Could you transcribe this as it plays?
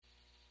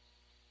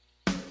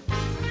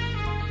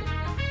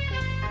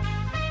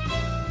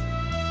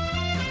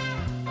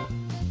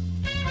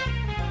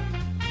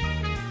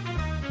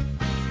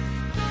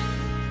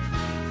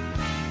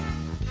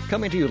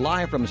coming to you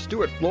live from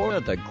Stuart,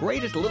 Florida, the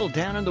greatest little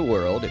town in the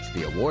world. It's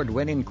the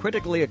award-winning,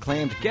 critically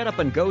acclaimed Get Up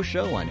and Go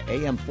show on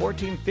AM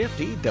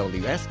 1450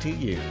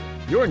 WSTU.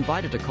 You're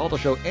invited to call the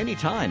show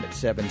anytime at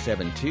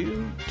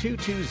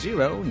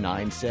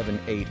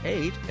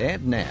 772-220-9788.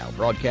 And now,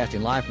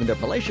 broadcasting live from the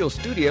palatial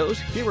studios,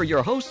 here are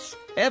your hosts,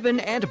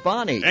 Evan and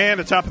Bonnie. And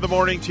a top of the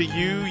morning to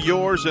you,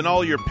 yours, and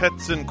all your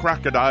pets and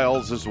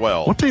crocodiles as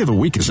well. What day of the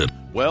week is it?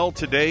 Well,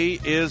 today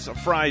is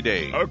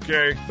Friday.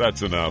 Okay,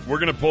 that's enough. We're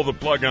going to pull the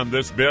plug on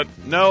this bit.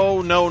 No,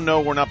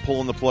 we're not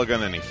pulling the plug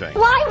on anything.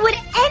 Why would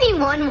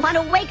anyone want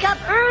to wake up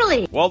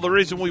early? Well, the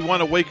reason we want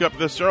to wake up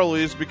this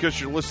early is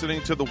because you're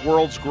listening to the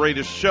world's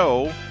greatest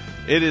show.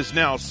 It is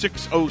now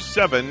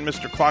 6:07.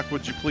 Mr. Clock,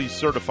 would you please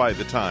certify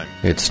the time?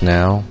 It's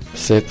now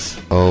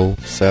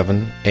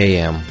 6:07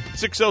 a.m.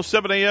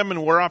 6:07 a.m.,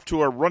 and we're off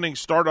to a running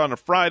start on a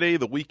Friday.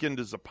 The weekend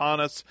is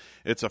upon us.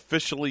 It's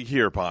officially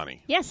here,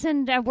 Bonnie. Yes,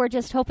 and we're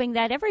just hoping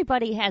that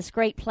everybody has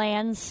great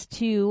plans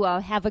to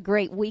have a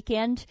great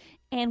weekend,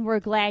 and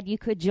we're glad you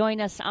could join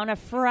us on a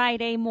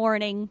Friday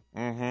morning.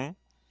 Mm-hmm.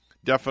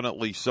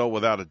 Definitely so,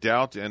 without a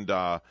doubt. And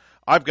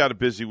I've got a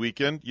busy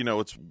weekend. You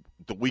know, it's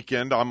the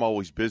weekend. I'm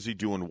always busy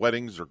doing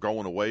weddings or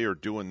going away or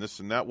doing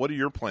this and that. What are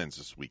your plans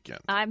this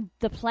weekend?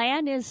 The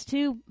plan is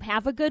to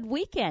have a good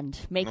weekend,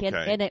 make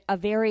it a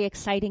very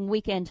exciting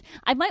weekend.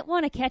 I might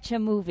want to catch a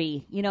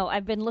movie. You know,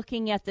 I've been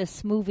looking at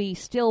this movie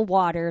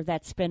Stillwater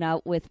that's been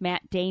out with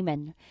Matt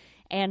Damon.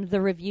 And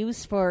the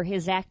reviews for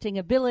his acting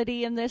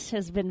ability in this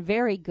has been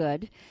very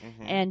good.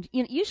 Mm-hmm. And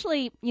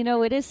usually,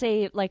 it is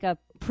a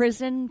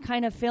prison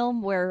kind of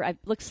film where it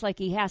looks like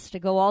he has to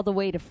go all the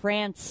way to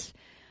France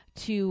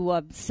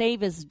to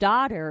save his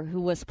daughter who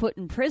was put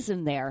in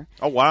prison there.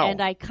 Oh, wow. And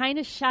I kind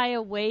of shy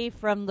away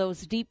from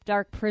those deep,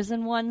 dark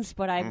prison ones,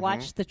 but I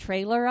watched the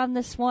trailer on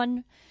this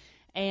one.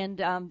 And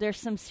there's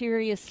some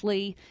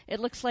it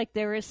looks like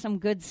there is some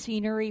good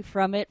scenery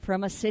from it,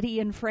 from a city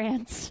in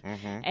France.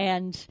 Mm-hmm.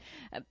 And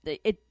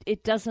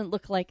it doesn't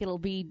look like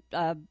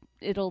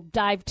it'll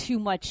dive too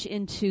much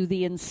into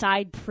the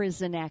inside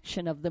prison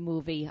action of the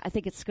movie. I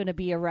think it's going to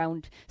be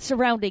around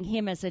surrounding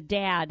him as a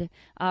dad,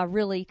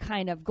 really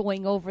kind of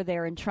going over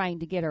there and trying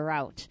to get her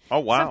out.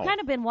 Oh, wow. So I've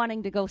kind of been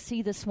wanting to go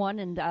see this one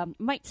and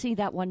might see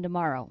that one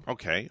tomorrow.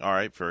 Okay. All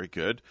right. Very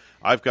good.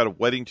 I've got a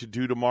wedding to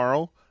do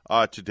tomorrow.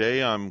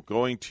 Today I'm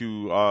going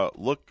to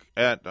look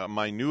at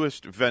my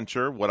newest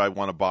venture, what I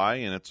want to buy,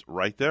 and it's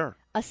right there.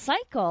 A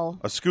cycle?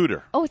 A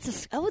scooter. Oh,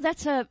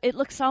 it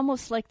looks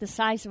almost like the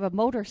size of a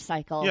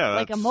motorcycle. Yeah,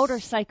 like a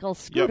motorcycle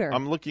scooter. Yep,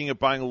 I'm looking at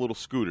buying a little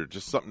scooter,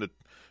 just something to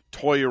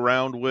toy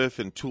around with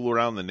and tool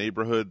around the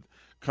neighborhood.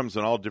 Comes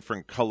in all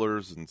different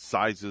colors and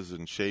sizes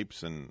and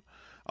shapes, and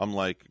I'm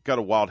like, got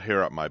a wild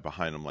hair up my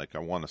behind. I'm like, I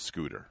want a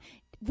scooter.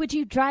 Would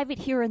you drive it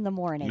here in the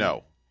morning?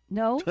 No.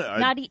 No?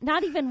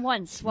 Not even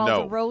once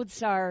while the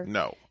roads are...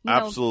 No,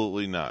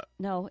 absolutely not.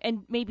 No,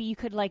 and maybe you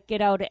could get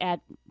out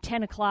at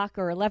 10 o'clock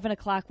or 11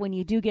 o'clock when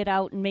you do get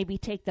out and maybe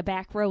take the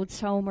back roads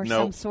home or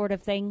some sort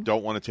of thing?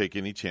 Don't want to take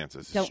any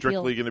chances. It's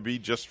strictly going to be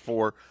just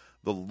for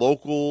the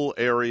local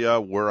area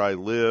where I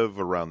live,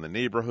 around the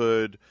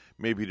neighborhood,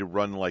 maybe to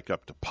run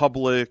up to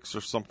Publix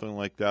or something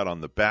like that on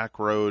the back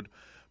road,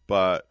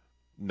 but...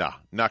 No,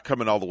 not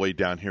coming all the way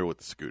down here with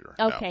the scooter.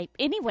 Okay.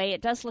 No. Anyway,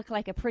 it does look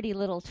like a pretty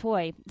little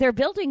toy. They're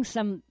building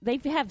they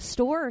have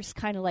stores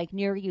kind of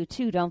near you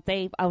too, don't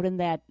they? Out in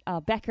that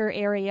Becker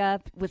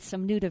area with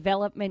some new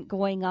development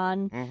going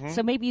on. Mm-hmm.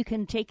 So maybe you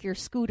can take your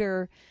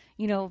scooter,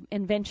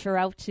 and venture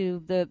out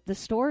to the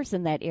stores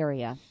in that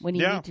area when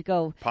you need to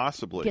go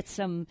possibly get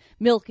some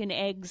milk and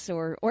eggs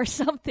or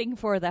something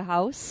for the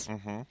house.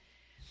 Mm-hmm.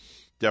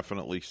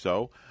 Definitely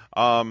so.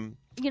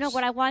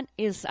 What I want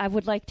is I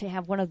would like to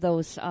have one of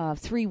those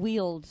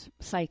three-wheeled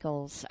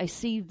cycles. I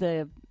see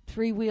the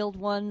three-wheeled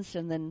ones,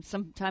 and then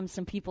sometimes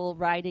some people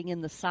riding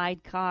in the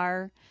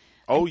sidecar.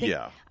 Oh,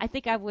 I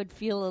think I would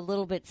feel a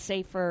little bit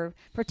safer,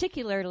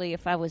 particularly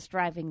if I was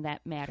driving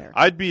that matter.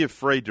 I'd be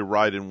afraid to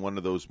ride in one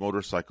of those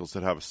motorcycles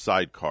that have a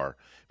sidecar,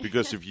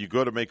 because if you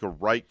go to make a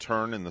right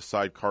turn and the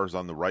sidecar's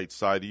on the right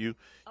side of you,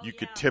 you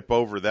could tip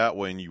over that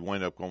way and you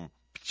wind up going...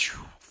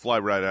 fly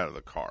right out of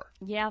the car.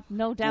 Yeah,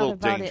 no doubt about it. A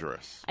little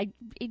dangerous. It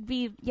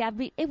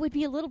would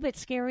be a little bit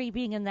scary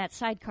being in that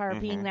sidecar,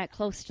 being that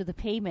close to the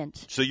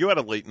pavement. So you had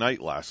a late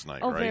night last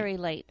night, right? Oh, very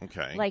late.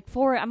 Okay.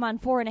 I'm on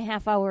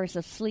 4.5 hours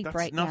of sleep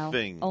now.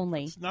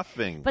 Only. That's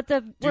nothing. But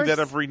do that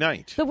every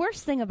night. The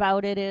worst thing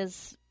about it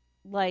is,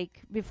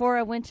 before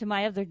I went to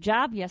my other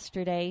job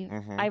yesterday,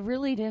 I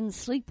really didn't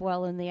sleep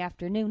well in the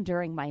afternoon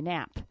during my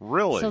nap.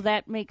 Really? So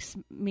that makes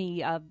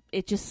me,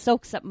 it just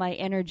soaks up my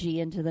energy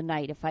into the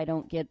night if I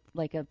don't get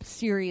a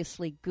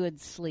seriously good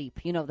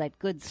sleep, that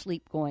good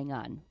sleep going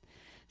on.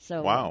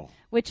 So, wow.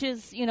 Which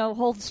is,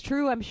 holds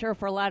true, I'm sure,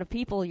 for a lot of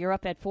people. You're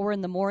up at 4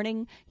 in the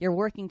morning, you're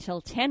working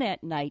till 10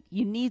 at night.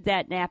 You need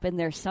that nap in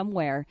there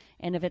somewhere.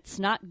 And if it's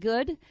not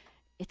good,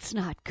 it's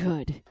not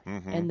good.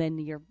 Mm-hmm. And then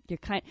you're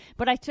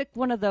but I took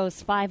one of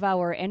those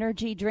 5-hour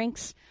energy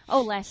drinks.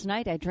 Oh, last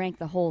night I drank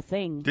the whole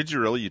thing. Did you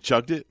really? You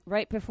chugged it?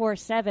 Right before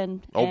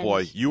 7. Oh,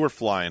 boy. You were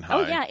flying high.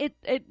 Oh, yeah.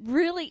 It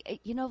really,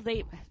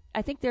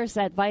 I think there's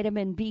that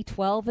vitamin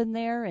B12 in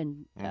there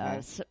and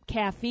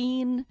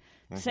caffeine.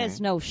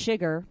 Says no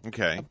sugar,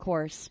 of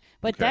course.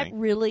 But that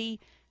really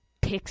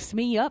picks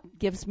me up,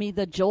 gives me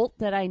the jolt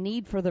that I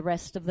need for the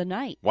rest of the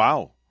night.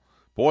 Wow.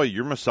 Boy,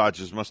 your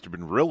massages must have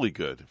been really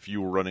good if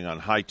you were running on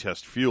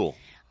high-test fuel.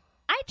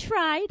 I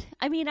tried.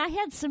 I mean, I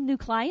had some new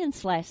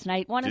clients last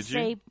night. Want to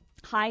say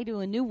hi to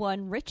a new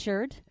one,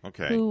 Richard,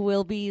 who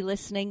will be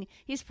listening.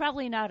 He's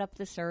probably not up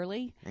this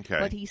early,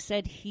 but he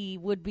said he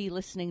would be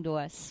listening to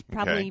us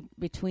probably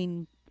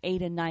between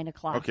 8 and 9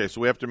 o'clock. Okay,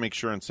 so we have to make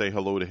sure and say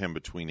hello to him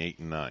between 8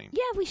 and 9.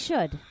 Yeah, we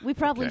should. We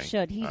probably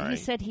should. He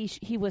said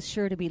he was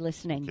sure to be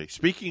listening. Okay,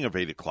 speaking of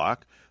 8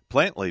 o'clock,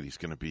 Plant Lady's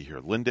going to be here,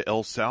 Linda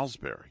L.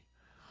 Salisbury.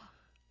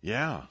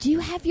 Yeah. Do you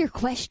have your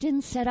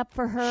questions set up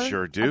for her?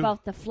 Sure do.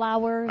 About the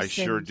flowers? I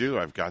sure do.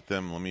 I've got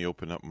them. Let me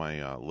open up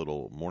my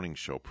little morning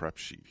show prep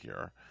sheet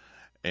here.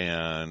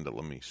 And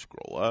let me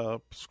scroll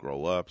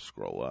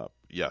up.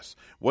 Yes.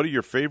 What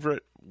your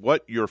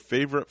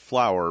favorite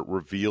flower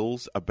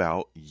reveals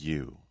about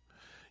you?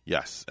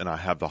 Yes, and I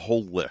have the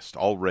whole list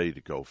all ready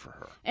to go for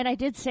her. And I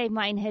did say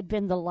mine had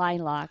been the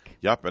lilac.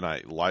 Yep,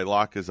 and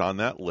lilac is on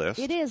that list.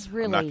 It is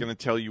really. I'm not going to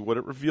tell you what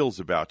it reveals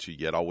about you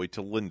yet. I'll wait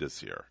till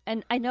Linda's here.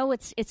 And I know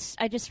it's.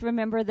 I just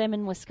remember them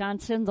in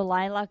Wisconsin, the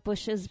lilac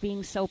bushes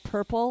being so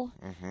purple.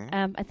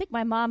 I think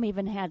my mom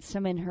even had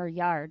some in her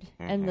yard,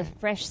 and the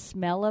fresh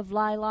smell of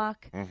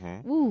lilac.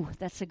 Ooh,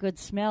 that's a good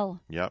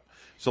smell. Yep.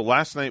 So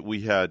last night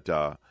we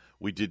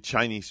did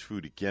Chinese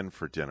food again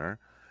for dinner.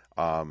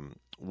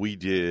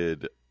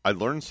 I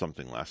learned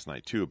something last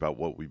night, too, about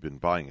what we've been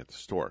buying at the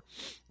store.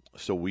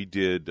 So we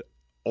did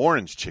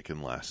orange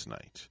chicken last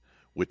night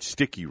with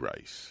sticky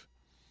rice.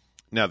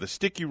 Now, the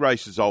sticky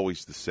rice is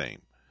always the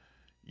same.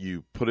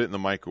 You put it in the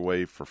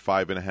microwave for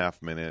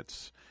 5.5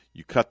 minutes.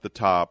 You cut the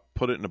top,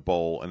 put it in a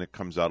bowl, and it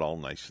comes out all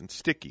nice and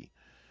sticky.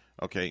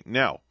 Okay,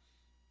 now,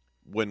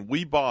 when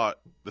we bought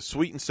the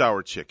sweet and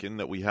sour chicken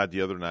that we had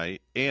the other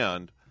night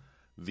and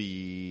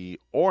the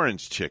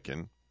orange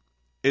chicken,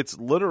 it's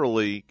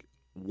literally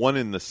one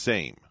in the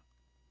same.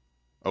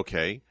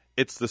 Okay?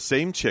 It's the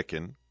same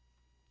chicken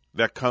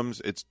that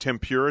comes, it's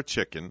tempura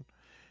chicken,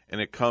 and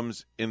it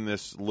comes in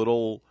this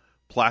little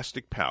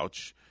plastic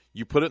pouch.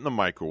 You put it in the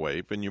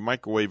microwave, and you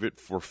microwave it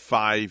for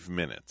 5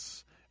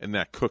 minutes, and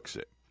that cooks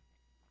it.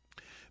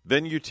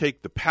 Then you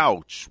take the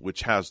pouch,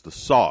 which has the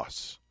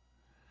sauce.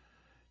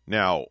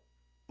 Now,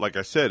 like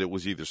I said, it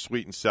was either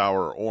sweet and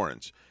sour or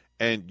orange.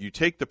 And you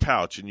take the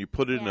pouch, and you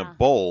put it in a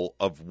bowl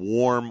of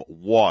warm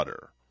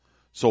water.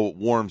 So it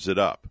warms it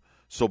up.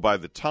 So by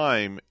the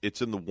time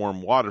it's in the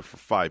warm water for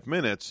 5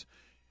 minutes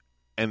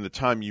and the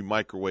time you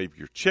microwave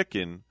your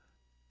chicken,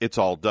 it's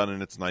all done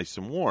and it's nice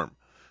and warm.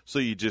 So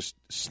you just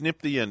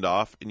snip the end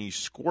off and you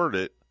squirt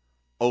it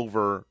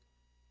over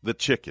the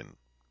chicken.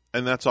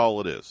 And that's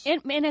all it is.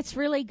 And it's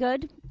really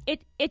good.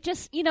 It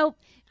just,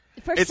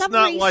 for it's some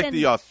not reason, like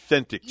the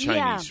authentic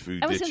Chinese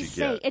food that you get. I was going to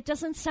say, it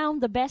doesn't sound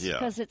the best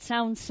because it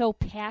sounds so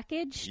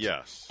packaged.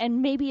 Yes.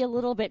 And maybe a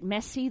little bit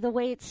messy the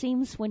way it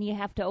seems when you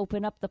have to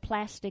open up the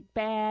plastic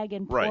bag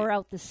and pour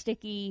out the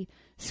sticky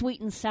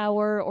sweet and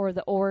sour or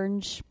the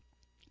orange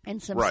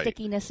and some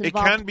stickiness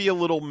involved. It can be a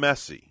little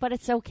messy. But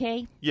it's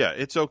okay? Yeah,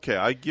 it's okay.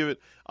 I give it,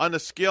 on a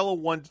scale of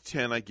 1 to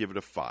 10, I give it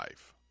a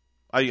 5.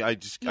 I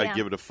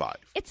give it a 5.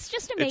 It's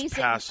just amazing. It's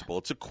passable.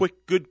 It's a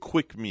good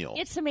quick meal.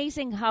 It's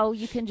amazing how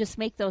you can just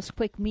make those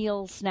quick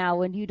meals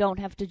now, and you don't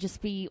have to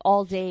just be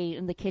all day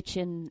in the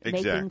kitchen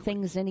making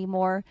things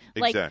anymore.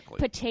 Exactly. Like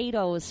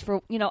potatoes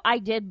I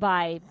did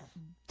buy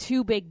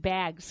 2 big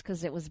bags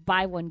because it was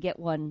buy one get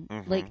one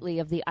lately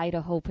of the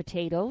Idaho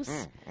potatoes.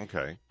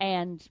 Okay.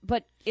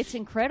 But it's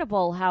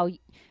incredible how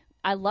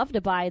I love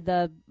to buy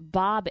the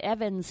Bob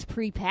Evans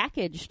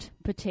prepackaged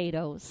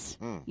potatoes,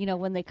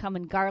 when they come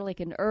in garlic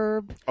and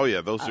herb. Oh,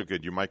 yeah, those are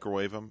good. You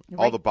microwave them.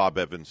 All the Bob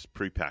Evans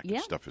prepackaged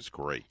stuff is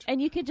great. And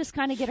you could just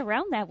kind of get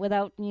around that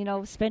without,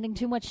 spending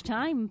too much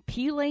time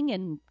peeling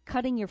and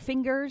cutting your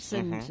fingers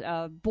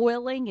and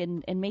boiling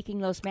and making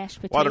those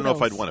mashed potatoes. Well, I don't know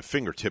if I'd want a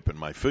fingertip in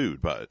my food,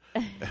 but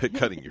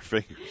cutting your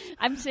fingers.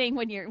 I'm saying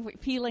when you're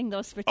peeling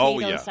those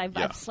potatoes,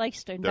 I've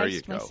sliced and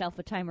diced myself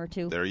a time or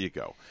two. There you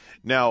go.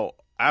 Now,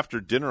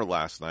 after dinner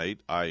last night,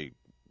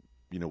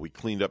 we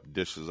cleaned up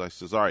dishes. I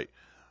says, all right,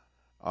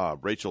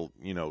 Rachel,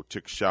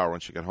 took a shower when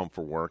she got home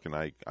from work, and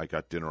I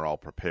got dinner all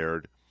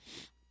prepared.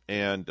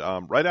 And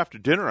right after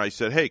dinner, I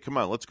said, hey, come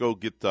on, let's go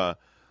to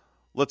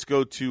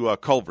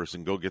Culver's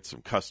and go get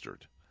some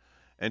custard.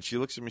 And she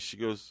looks at me, she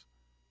goes,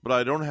 but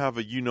I don't have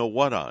a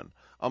you-know-what on.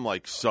 I'm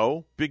like,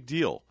 so? Big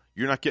deal.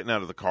 You're not getting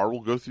out of the car.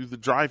 We'll go through the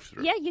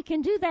drive-thru. Yeah, you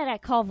can do that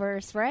at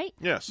Culver's, right?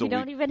 Yeah. So you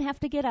don't even have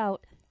to get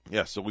out.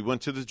 Yeah, so we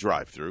went to the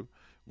drive-thru.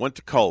 Went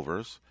to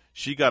Culver's.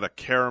 She got a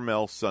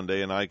caramel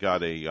sundae, and I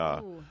got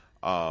a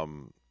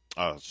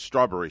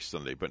strawberry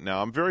sundae. But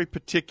now I'm very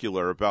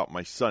particular about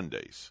my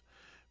sundaes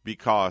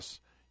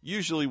because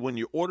usually when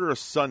you order a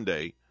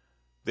sundae,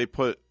 they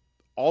put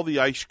all the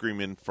ice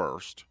cream in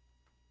first,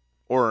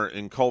 or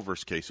in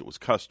Culver's case, it was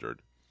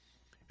custard,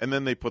 and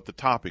then they put the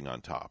topping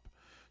on top.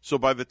 So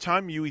by the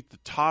time you eat the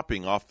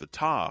topping off the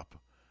top,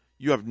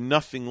 you have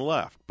nothing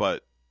left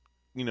but,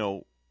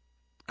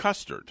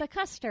 custard. The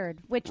custard,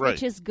 which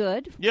Right. is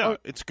good. Yeah, Or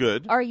it's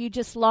good. are you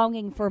just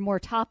longing for more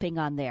topping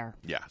on there?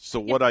 Yeah. So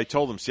what I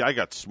told them, see, I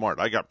got smart.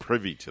 I got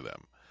privy to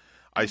them.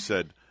 I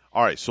said,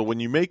 all right, so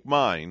when you make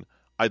mine,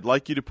 I'd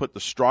like you to put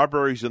the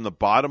strawberries in the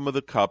bottom of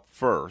the cup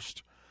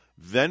first,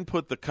 then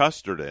put the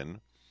custard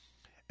in,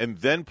 and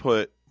then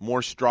put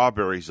more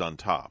strawberries on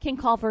top. Can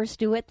Culver's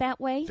do it that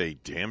way? They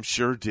damn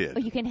sure did. Or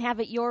you can have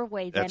it your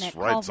way then That's at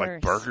right. Culver's. It's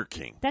like Burger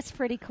King. That's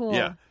pretty cool.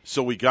 Yeah.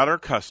 So we got our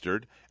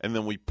custard, and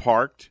then we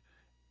parked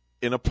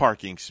in a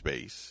parking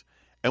space,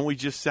 and we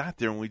just sat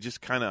there, and we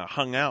just kind of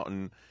hung out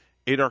and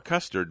ate our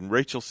custard. And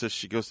Rachel says,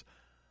 she goes,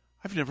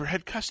 I've never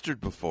had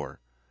custard before.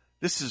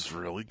 This is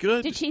really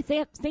good. Did she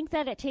think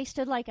that it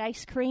tasted like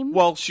ice cream?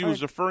 Well, she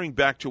was referring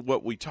back to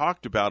what we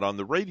talked about on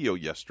the radio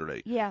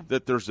yesterday. Yeah.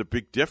 That there's a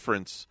big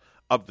difference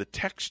of the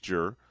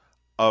texture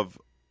of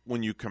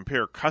when you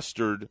compare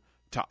custard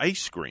to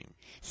ice cream.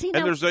 See, and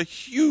now, there's a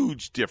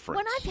huge difference.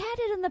 when I've had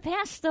it in the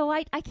past, though,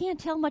 I can't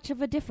tell much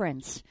of a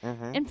difference.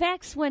 Mm-hmm. In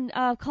fact, when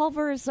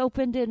Culver's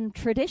opened in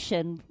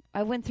Tradition,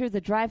 I went through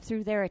the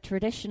drive-thru there at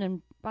Tradition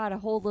and bought a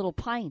whole little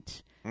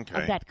pint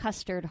of that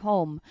custard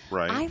home.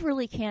 Right. I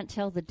really can't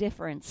tell the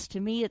difference. To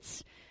me,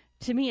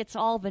 it's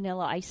all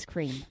vanilla ice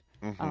cream.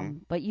 Mm-hmm.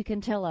 But you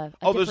can tell a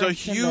there's a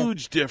difference in the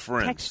huge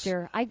difference.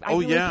 texture. I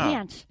really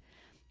can't.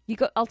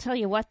 I'll tell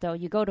you what, though.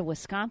 You go to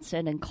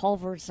Wisconsin, and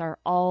Culver's are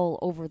all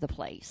over the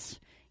place.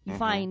 You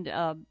find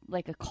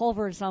like a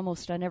Culver's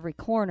almost on every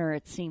corner,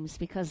 it seems,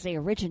 because they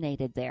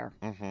originated there.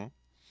 Mm-hmm.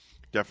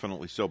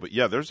 Definitely so. But,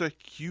 yeah, there's a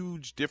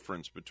huge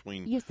difference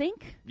between... You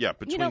think? Yeah,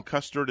 between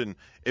custard and...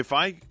 If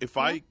I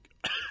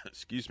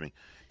excuse me,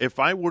 if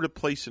I were to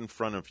place in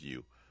front of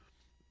you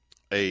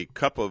a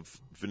cup of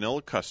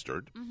vanilla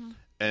custard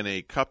and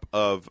a cup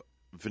of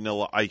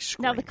vanilla ice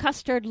cream... Now, the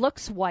custard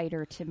looks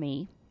whiter to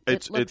me.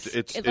 It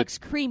looks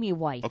creamy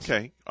white.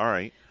 Okay, all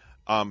right.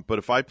 But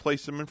if I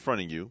place them in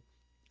front of you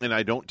and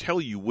I don't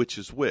tell you which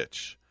is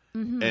which,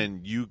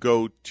 and you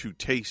go to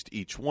taste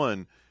each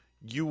one,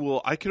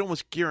 I can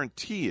almost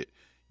guarantee it,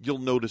 you'll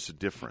notice a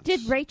difference.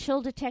 Did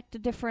Rachel detect a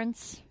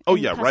difference? Oh,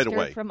 in yeah, right custard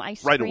away. From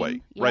ice right cream?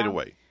 away. Yeah. Right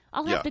away.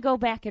 I'll have to go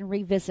back and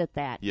revisit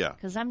that. Yeah.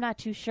 Because I'm not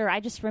too sure.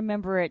 I just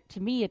remember it. To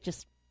me, it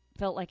just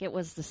felt like it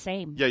was the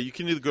same. Yeah, you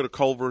can either go to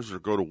Culver's or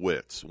go to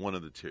Witt's, one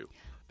of the two.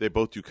 They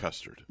both do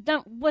custard.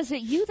 Now, was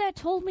it you that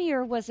told me,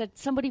 or was it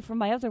somebody from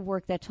my other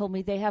work that told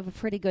me they have a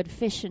pretty good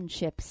fish and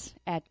chips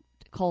at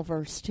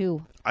Culver's,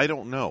 too? I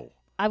don't know.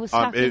 I was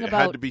talking about... It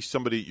had to be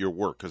somebody at your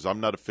work, because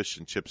I'm not a fish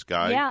and chips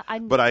guy. Yeah,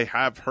 but I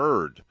have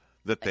heard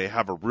that they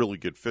have a really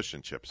good fish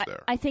and chips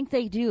there. I think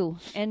they do.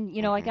 And,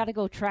 I got to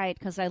go try it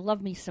because I love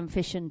me some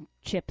fish and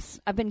chips.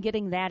 I've been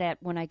getting that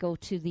when I go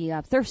to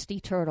the Thirsty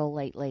Turtle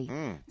lately.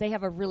 They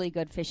have a really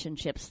good fish and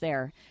chips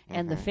there.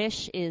 And the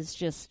fish is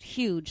just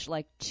huge,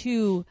 like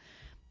two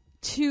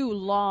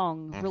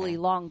long, really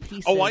long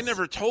pieces. Oh, I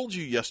never told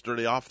you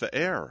yesterday off the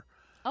air.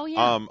 Oh,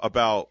 yeah.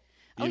 About...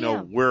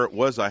 where it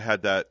was I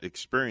had that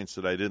experience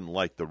that I didn't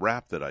like the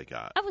wrap that I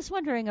got. I was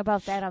wondering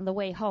about that on the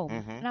way home.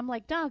 And I'm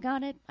like,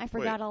 doggone it, I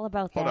forgot all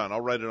about that. Hold on,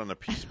 I'll write it on a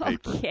piece of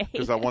paper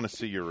because I want to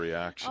see your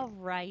reaction. All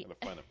right. I'm going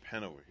to find a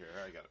pen over here.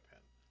 I got a pen.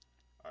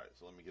 All right,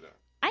 so let me get a...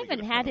 I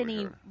haven't had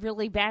any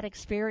really bad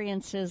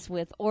experiences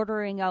with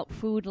ordering out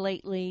food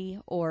lately,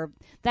 or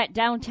that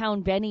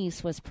downtown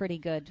Benny's was pretty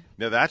good.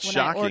 Now, that's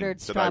shocking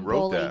that I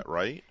wrote that,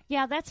 right?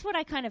 Yeah, that's what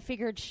I kind of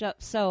figured.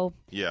 So,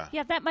 yeah,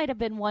 that might have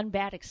been one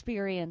bad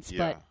experience.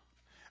 Yeah.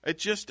 But it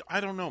just,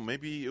 I don't know,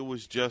 maybe it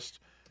was just...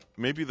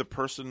 Maybe the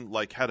person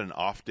had an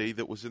off day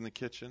that was in the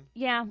kitchen.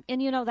 Yeah,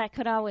 and that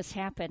could always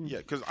happen. Yeah,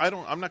 because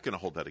I'm not going to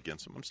hold that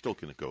against them. I'm still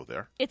going to go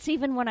there. It's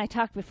even when I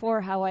talked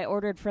before how I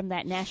ordered from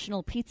that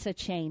national pizza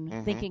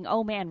chain, thinking,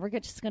 oh man, we're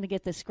just going to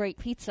get this great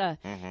pizza,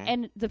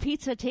 and the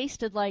pizza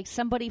tasted like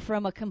somebody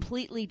from a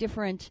completely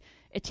different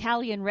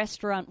Italian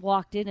restaurant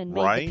walked in and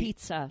made the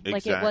pizza. Exactly.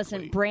 Like it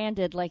wasn't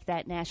branded like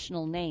that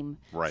national name.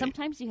 Right.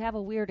 Sometimes you have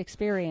a weird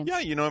experience. Yeah,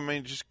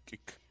 it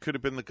could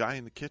have been the guy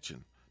in the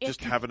kitchen.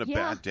 Just having a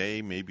bad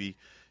day, maybe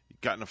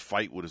got in a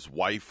fight with his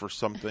wife or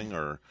something,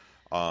 or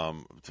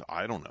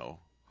I don't know.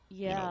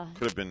 Yeah.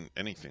 Could have been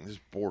anything. This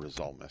board is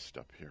all messed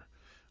up here.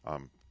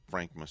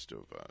 Frank must have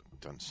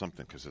done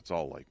something because it's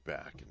all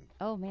back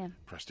and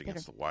pressed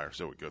against the wire.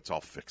 So we go. It's all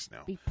fixed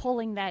now. Be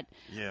pulling that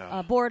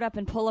board up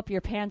and pull up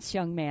your pants,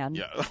 young man.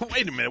 Yeah.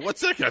 Wait a minute.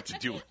 What's that got to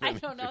do with I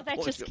don't know.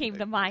 That just came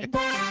to mind.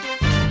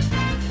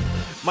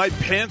 My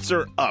pants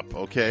are up,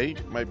 okay?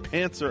 My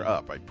pants are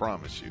up, I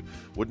promise you.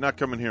 Would not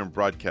come in here and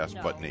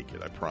broadcast butt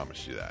naked, I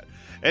promise you that.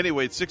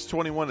 Anyway, it's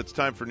 6:21. It's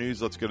time for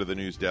news. Let's go to the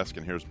news desk,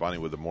 and here's Bonnie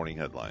with the morning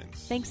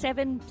headlines. Thanks,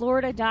 Evan.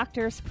 Florida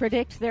doctors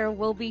predict there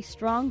will be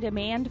strong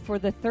demand for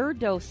the third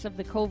dose of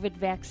the COVID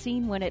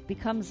vaccine when it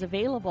becomes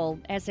available,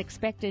 as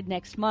expected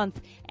next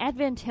month.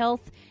 Advent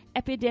Health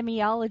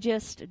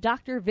epidemiologist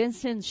Dr.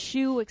 Vincent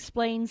Hsu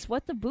explains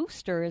what the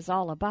booster is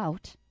all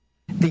about.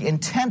 The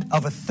intent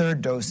of a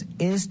third dose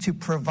is to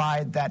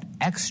provide that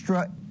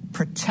extra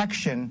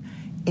protection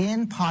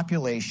in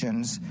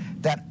populations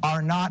that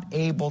are not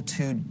able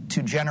to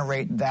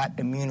generate that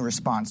immune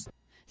response.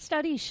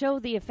 Studies show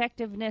the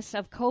effectiveness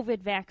of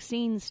COVID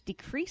vaccines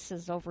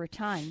decreases over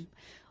time.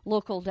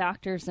 Local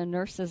doctors and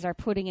nurses are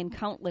putting in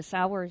countless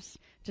hours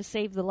to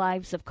save the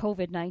lives of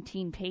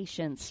COVID-19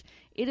 patients.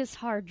 It is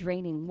hard,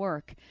 draining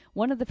work.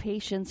 One of the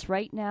patients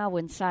right now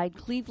inside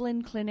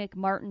Cleveland Clinic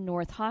Martin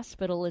North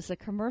Hospital is a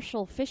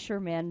commercial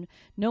fisherman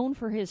known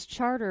for his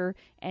charter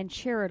and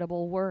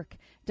charitable work.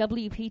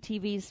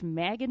 WPTV's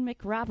Megan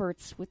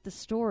McRoberts with the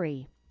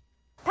story.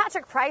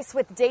 Patrick Price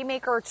with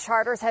Daymaker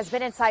Charters has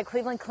been inside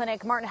Cleveland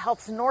Clinic, Martin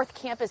Health's North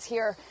Campus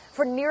here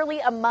for nearly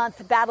a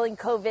month battling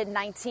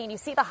COVID-19. You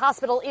see the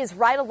hospital is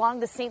right along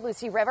the St.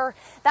 Lucie River.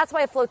 That's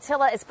why a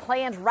flotilla is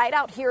planned right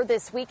out here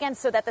this weekend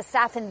so that the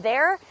staff in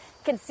there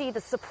can see the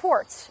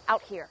support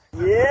out here.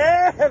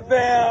 Yeah,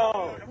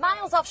 Bill!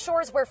 Miles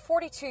offshore is where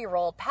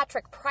 42-year-old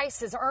Patrick Price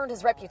has earned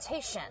his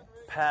reputation.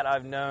 Pat,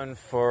 I've known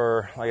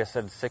for, like I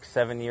said,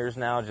 6-7 years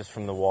now, just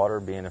from the water,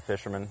 being a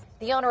fisherman.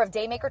 The owner of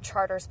Daymaker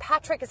Charters,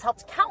 Patrick has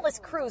helped countless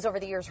crews over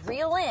the years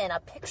reel in a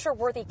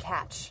picture-worthy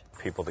catch.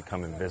 People that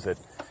come and visit,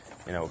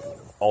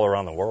 all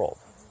around the world,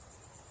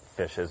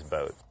 fish his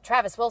boat.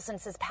 Travis Wilson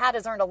says Pat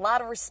has earned a lot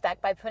of respect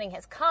by putting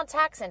his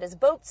contacts and his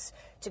boats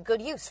to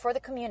good use for the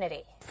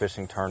community.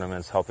 Fishing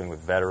tournaments, helping with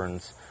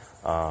veterans,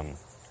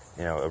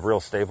 a real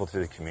staple to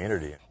the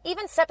community.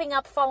 Even stepping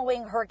up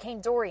following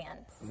Hurricane Dorian.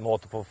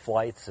 Multiple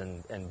flights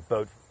and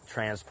boat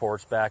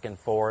transports back and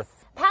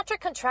forth. Patrick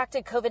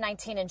contracted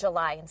COVID-19 in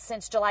July and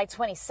since July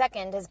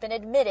 22nd has been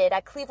admitted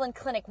at Cleveland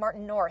Clinic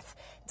Martin North,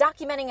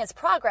 documenting his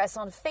progress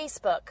on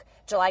Facebook.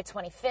 July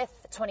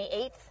 25th,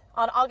 28th,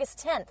 on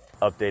August 10th.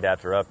 Update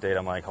after update,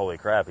 I'm like, holy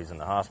crap, he's in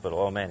the hospital.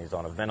 Oh man, he's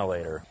on a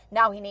ventilator.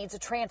 Now he needs a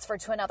transfer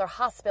to another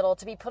hospital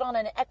to be put on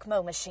an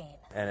ECMO machine.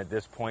 And at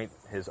this point,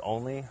 his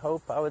only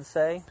hope, I would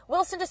say.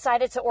 Wilson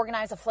decided to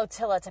organize a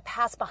flotilla to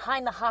pass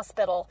behind the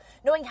hospital,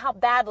 knowing how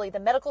badly the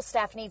medical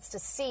staff needs to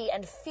see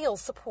and feel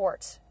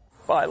support.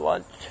 Buy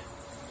lunch.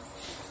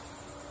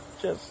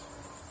 Just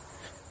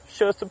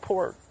show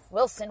support.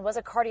 Wilson was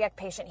a cardiac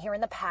patient here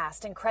in the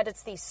past and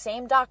credits these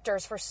same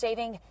doctors for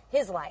saving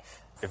his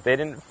life. If they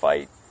didn't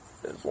fight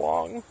as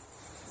long,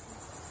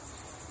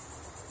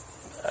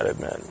 I'd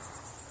admit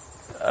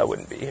I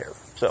wouldn't be here.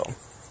 So,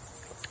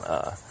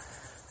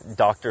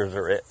 doctors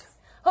are it.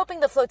 Hoping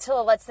the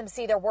flotilla lets them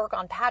see their work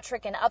on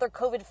Patrick and other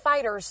COVID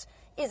fighters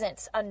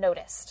isn't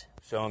unnoticed.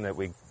 Show them that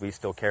we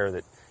still care,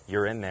 that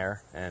you're in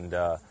there and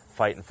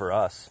fighting for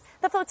us.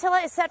 The flotilla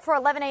is set for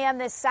 11 a.m.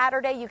 this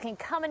Saturday. You can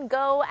come and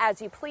go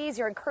as you please.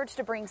 You're encouraged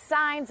to bring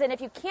signs. And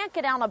if you can't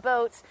get on a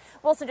boat,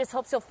 Wilson just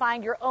hopes you'll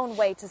find your own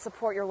way to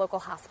support your local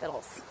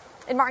hospitals.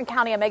 In Martin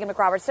County, I'm Megan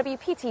McRoberts,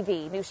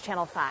 WPTV News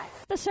Channel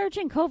 5. The surge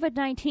in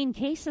COVID-19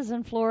 cases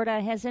in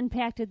Florida has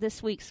impacted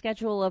this week's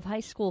schedule of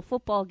high school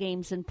football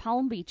games in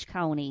Palm Beach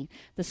County.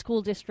 The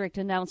school district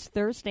announced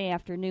Thursday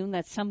afternoon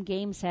that some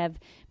games have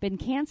been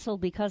canceled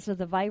because of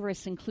the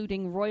virus,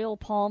 including Royal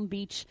Palm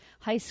Beach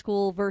High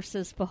School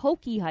versus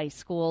Pahokee High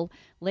School,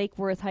 Lake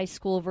Worth High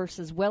School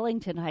versus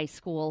Wellington High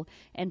School,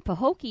 and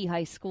Pahokee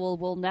High School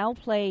will now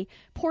play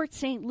Port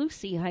St.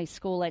 Lucie High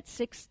School at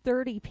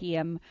 6:30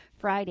 p.m.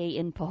 Friday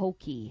in Pahokee.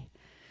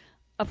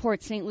 A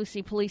Port St.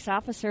 Lucie police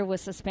officer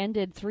was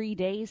suspended 3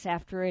 days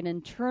after an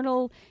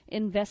internal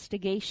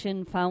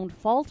investigation found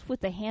fault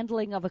with the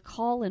handling of a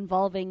call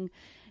involving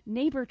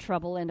neighbor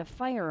trouble and a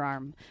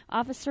firearm.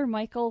 Officer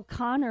Michael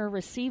Connor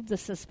received the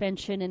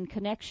suspension in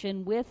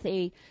connection with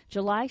a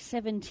July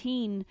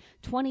 17,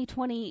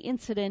 2020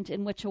 incident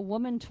in which a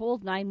woman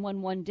told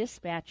 911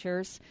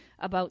 dispatchers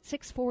about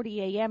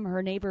 6:40 a.m.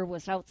 her neighbor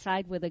was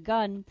outside with a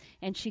gun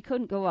and she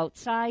couldn't go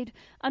outside.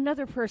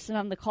 Another person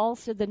on the call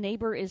said the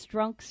neighbor is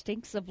drunk,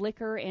 stinks of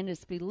liquor, and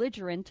is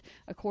belligerent,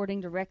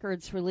 according to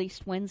records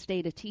released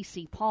Wednesday to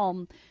TC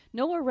Palm.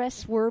 No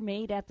arrests were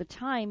made at the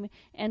time,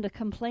 and a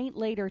complaint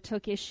later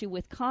took issue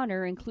with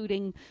Connor,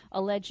 including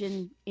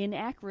alleged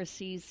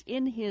inaccuracies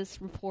in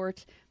his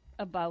report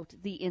about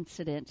the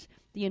incident.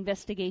 The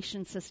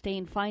investigation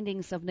sustained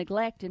findings of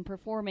neglect in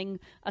performing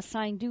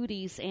assigned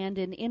duties and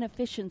an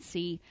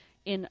inefficiency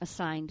in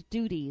assigned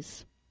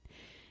duties.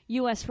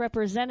 U.S.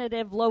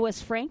 Representative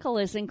Lois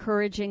Frankel is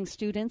encouraging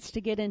students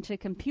to get into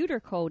computer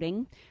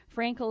coding.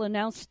 Frankel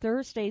announced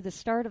Thursday the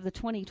start of the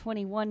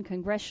 2021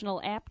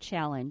 Congressional App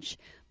Challenge.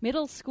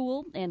 Middle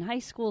school and high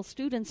school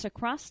students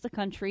across the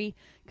country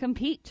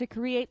compete to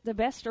create the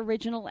best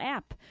original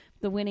app.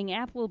 The winning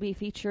app will be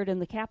featured in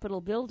the Capitol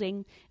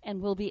building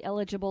and will be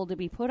eligible to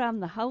be put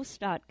on the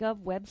House.gov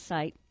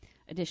website.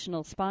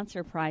 Additional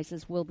sponsor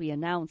prizes will be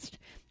announced.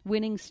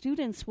 Winning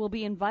students will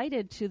be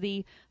invited to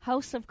the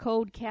House of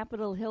Code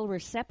Capitol Hill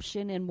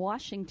reception in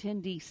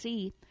Washington,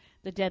 D.C.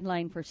 The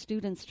deadline for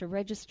students to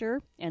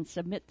register and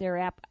submit their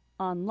app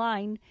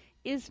online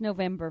is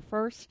November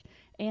 1st.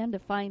 And to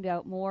find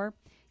out more,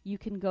 you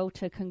can go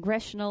to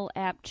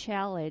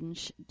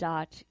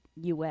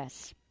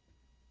congressionalappchallenge.us.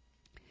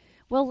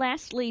 Well,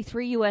 lastly,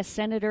 3 U.S.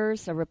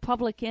 senators, a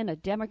Republican, a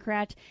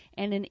Democrat,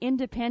 and an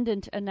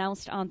independent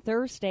announced on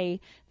Thursday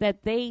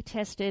that they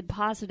tested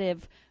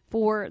positive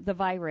for the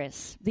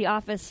virus. The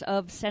office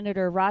of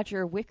Senator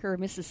Roger Wicker,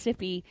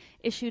 Mississippi,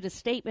 issued a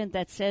statement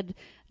that said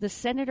the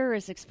senator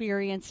is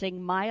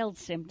experiencing mild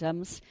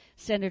symptoms.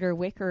 Senator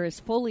Wicker is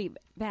fully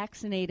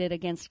vaccinated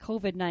against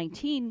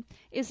COVID-19,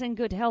 is in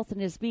good health, and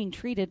is being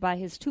treated by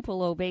his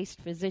Tupelo-based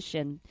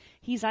physician.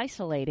 He's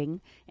isolating,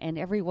 and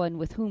everyone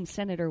with whom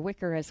Senator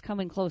Wicker has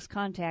come in close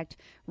contact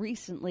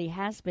recently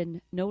has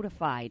been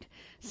notified.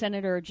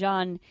 Senator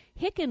John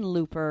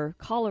Hickenlooper,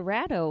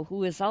 Colorado,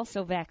 who is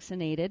also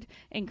vaccinated,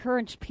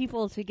 encouraged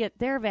people to get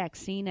their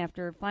vaccine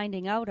after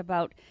finding out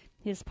about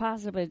his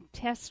positive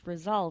test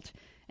result.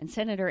 And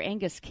Senator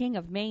Angus King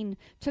of Maine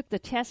took the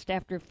test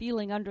after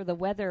feeling under the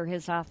weather,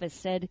 his office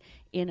said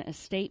in a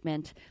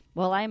statement.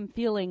 Well, I'm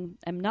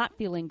not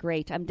feeling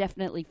great. I'm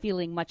definitely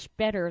feeling much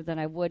better than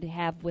I would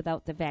have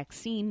without the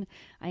vaccine.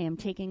 I am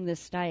taking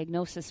this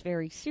diagnosis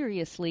very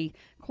seriously,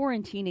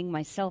 quarantining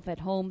myself at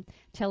home,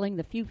 telling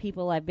the few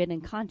people I've been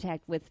in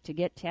contact with to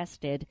get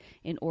tested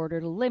in order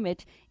to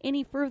limit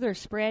any further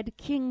spread.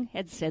 King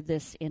had said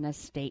this in a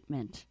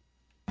statement.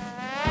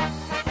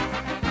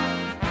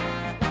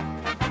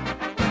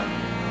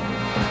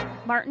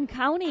 Martin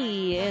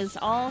County is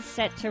all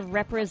set to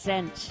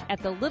represent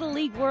at the Little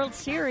League World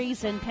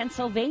Series in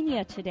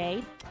Pennsylvania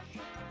today.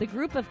 The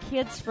group of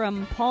kids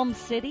from Palm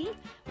City,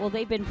 well,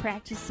 they've been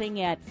practicing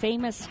at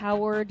famous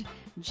Howard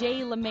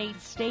J. LeMay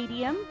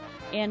Stadium,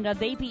 and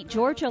they beat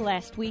Georgia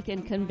last week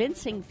in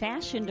convincing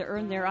fashion to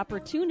earn their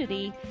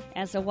opportunity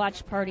as a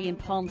watch party in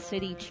Palm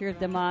City cheered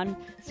them on.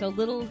 So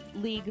Little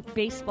League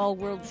Baseball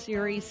World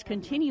Series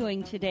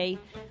continuing today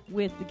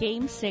with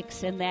Game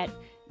 6, and that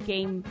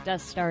game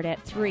does start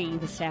at 3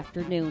 this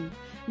afternoon.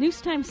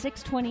 News time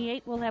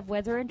 6:28. We'll have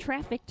weather and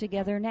traffic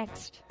together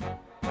next.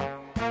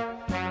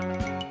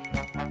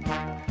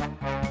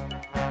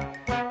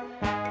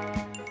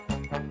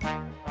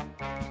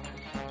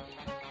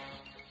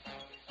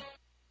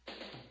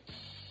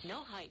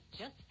 No hype,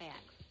 just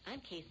facts.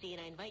 I'm Casey,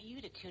 and I invite you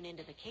to tune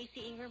into the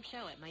Casey Ingram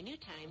Show at my new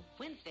time,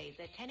 Wednesdays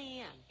at 10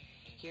 a.m.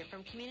 Hear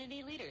from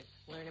community leaders,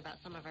 learn about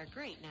some of our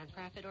great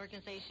nonprofit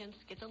organizations,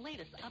 get the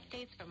latest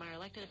updates from our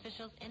elected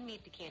officials, and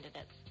meet the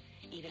candidates.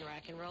 Even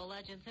rock and roll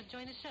legends have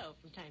joined the show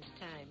from time to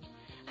time.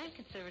 I'm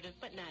conservative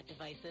but not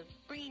divisive,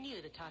 bringing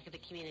you the talk of the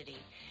community.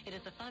 It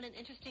is a fun and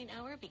interesting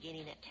hour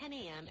beginning at 10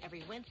 a.m.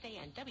 every Wednesday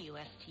on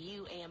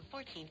WSTU AM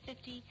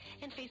 1450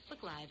 and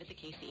Facebook Live at The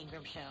Casey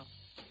Ingram Show.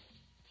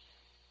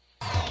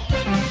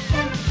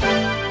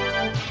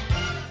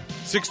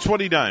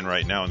 6:29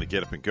 right now in the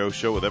Get Up and Go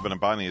show with Evan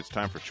and Bonnie. It's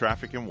time for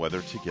traffic and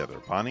weather together.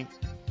 Bonnie?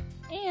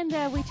 And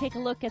we take a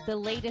look at the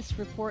latest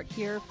report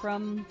here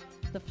from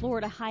the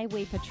Florida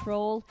Highway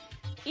Patrol.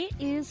 It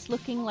is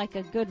looking like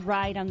a good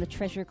ride on the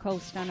Treasure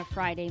Coast on a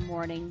Friday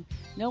morning.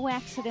 No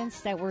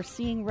accidents that we're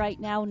seeing right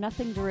now,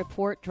 nothing to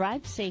report.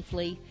 Drive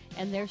safely.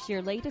 And there's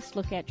your latest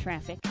look at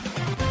traffic.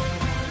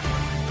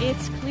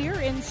 It's clear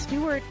in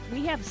Stewart.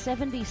 We have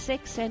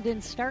 76, and in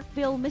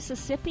Starkville,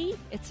 Mississippi,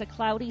 it's a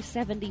cloudy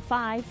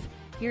 75.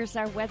 Here's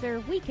our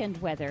weekend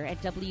weather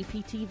at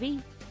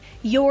WPTV.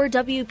 Your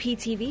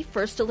WPTV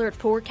First Alert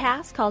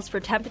forecast calls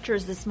for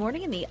temperatures this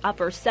morning in the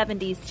upper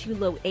 70s to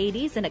low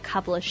 80s and a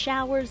couple of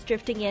showers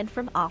drifting in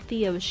from off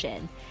the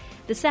ocean.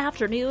 This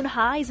afternoon,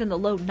 highs in the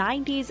low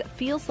 90s,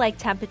 feels like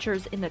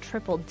temperatures in the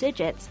triple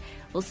digits.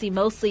 We'll see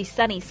mostly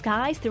sunny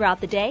skies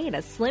throughout the day and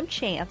a slim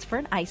chance for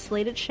an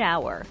isolated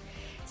shower.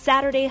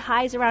 Saturday,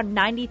 highs around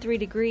 93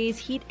 degrees,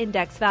 heat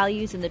index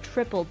values in the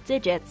triple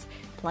digits,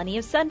 plenty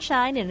of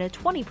sunshine and a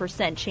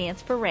 20%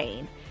 chance for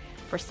rain.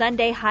 For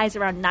Sunday, highs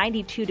around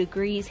 92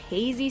 degrees,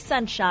 hazy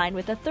sunshine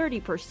with a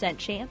 30%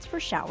 chance for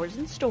showers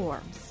and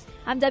storms.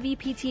 I'm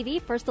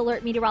WPTV First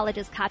Alert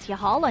meteorologist Katya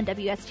Hall on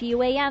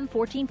WSTU AM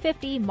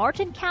 1450,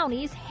 Martin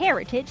County's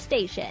Heritage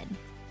Station.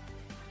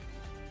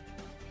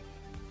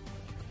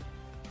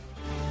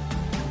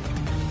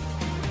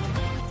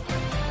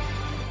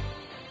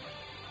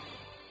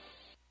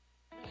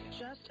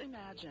 Just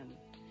imagine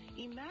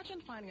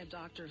finding a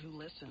doctor who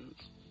listens.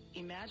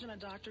 Imagine a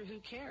doctor who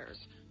cares,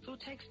 who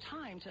takes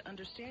time to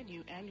understand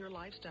you and your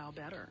lifestyle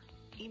better.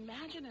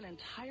 Imagine an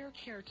entire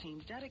care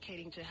team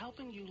dedicating to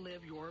helping you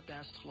live your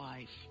best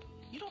life.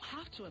 You don't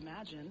have to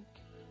imagine.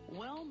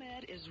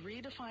 WellMed is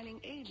redefining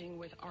aging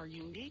with our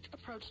unique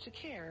approach to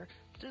care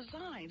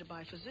designed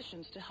by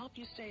physicians to help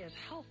you stay as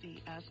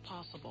healthy as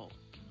possible.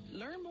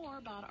 Learn more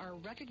about our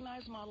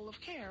recognized model of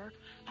care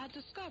at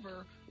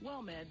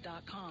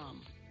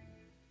discoverwellmed.com.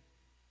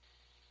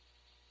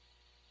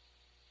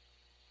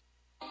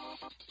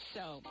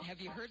 So, have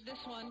you heard this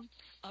one?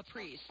 A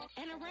priest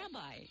and a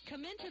rabbi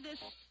come into this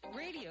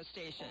radio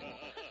station.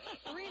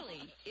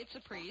 Really, it's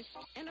a priest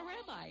and a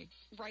rabbi.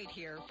 Right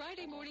here,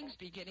 Friday mornings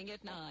beginning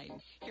at 9.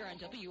 Here on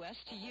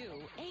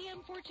WSTU,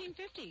 AM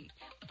 1450.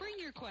 Bring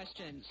your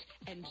questions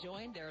and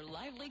join their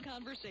lively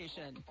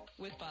conversation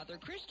with Father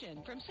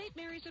Christian from St.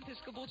 Mary's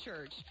Episcopal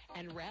Church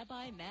and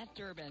Rabbi Matt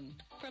Durbin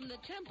from the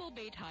Temple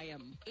Beit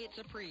Hayim. It's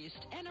a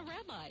priest and a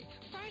rabbi.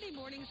 Friday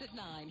mornings at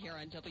 9 here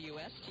on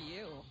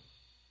WSTU.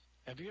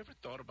 Have you ever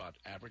thought about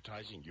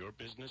advertising your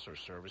business or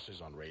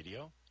services on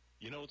radio?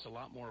 You know, it's a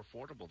lot more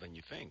affordable than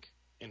you think.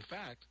 In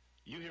fact,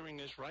 you hearing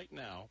this right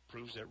now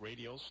proves that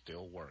radio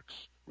still works.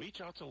 Reach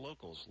out to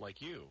locals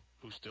like you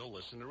who still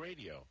listen to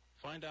radio.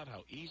 Find out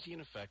how easy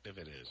and effective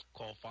it is.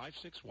 Call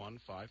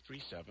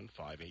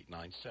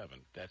 561-537-5897.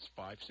 That's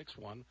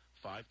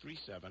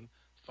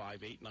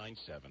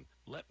 561-537-5897.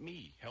 Let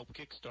me help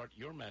kickstart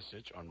your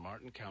message on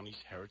Martin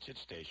County's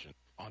Heritage Station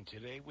on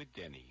Today with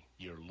Denny,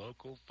 your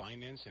local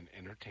finance and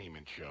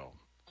entertainment show.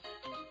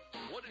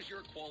 What is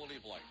your quality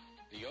of life?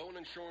 The Owen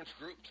Insurance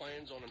Group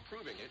plans on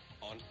improving it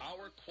on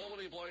our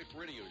Quality of Life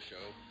radio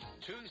show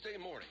Tuesday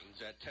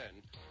mornings at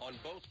 10 on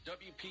both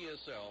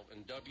WPSL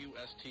and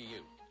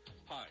WSTU.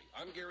 Hi,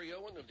 I'm Gary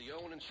Owen of the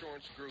Owen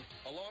Insurance Group,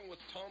 along with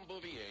Tom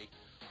Bouvier,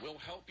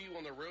 will help you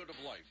on the road of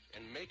life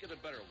and make it a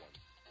better one.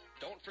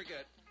 Don't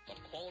forget the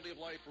Quality of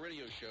Life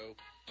radio show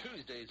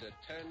Tuesdays at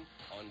 10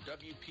 on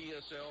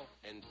WPSL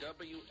and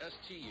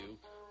WSTU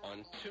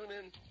on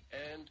TuneIn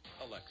and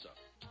Alexa.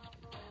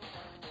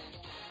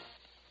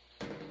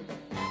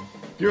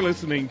 You're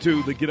listening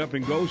to the Get Up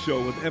and Go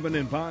Show with Evan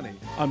and Bonnie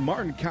on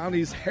Martin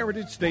County's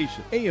Heritage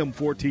Station, AM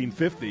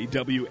 1450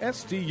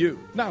 WSTU.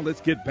 Now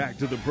let's get back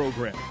to the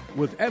program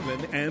with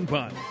Evan and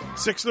Bonnie.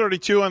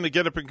 6:32 on the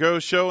Get Up and Go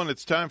Show, and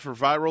it's time for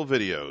viral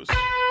videos.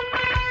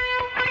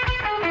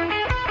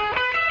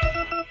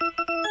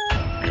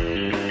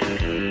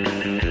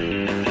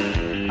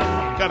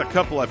 Got a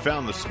couple I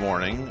found this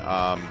morning.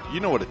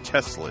 You know what a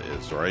Tesla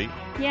is, right?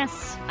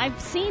 Yes,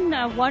 I've seen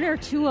one or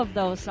two of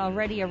those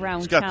already around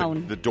It's got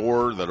town. the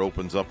door that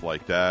opens up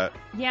like that.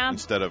 Yeah.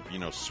 Instead of,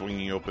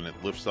 swinging open, it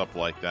lifts up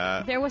like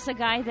that. There was a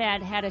guy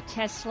that had a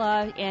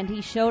Tesla, and he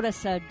showed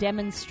us a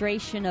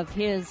demonstration of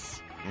his.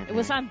 Mm-hmm. It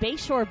was on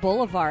Bayshore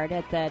Boulevard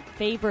at that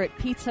favorite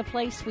pizza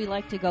place we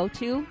like to go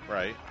to.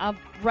 Right.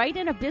 Right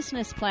in a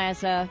business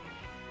plaza.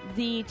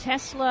 The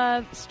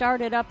Tesla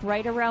started up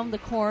right around the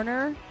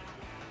corner,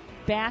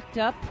 backed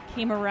up,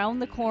 came around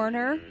the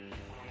corner,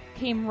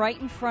 came right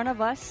in front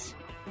of us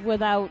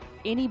without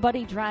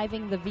anybody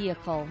driving the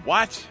vehicle.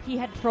 What? He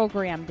had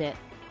programmed it.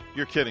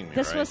 You're kidding me,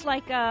 This right? was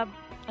like I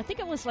think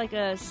it was like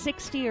a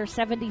 $60,000 or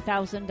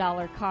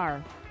 $70,000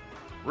 car.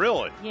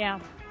 Really? Yeah.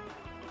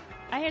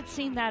 I had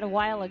seen that a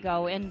while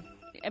ago, and,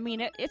 I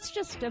mean, it's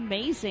just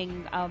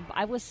amazing.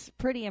 I was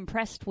pretty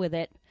impressed with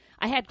it.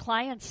 I had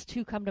clients,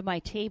 too, come to my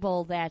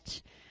table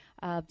that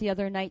the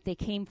other night they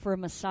came for a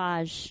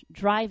massage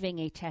driving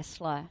a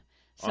Tesla.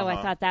 So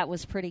I thought that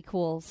was pretty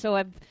cool. So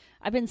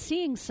I've been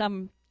seeing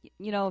some,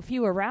 a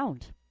few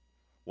around.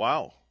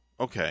 Wow.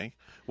 Okay.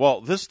 Well,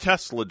 this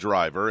Tesla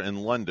driver in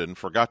London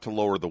forgot to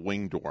lower the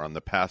wing door on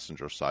the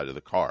passenger side of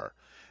the car,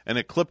 and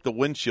it clipped the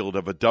windshield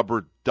of a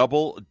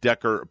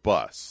double-decker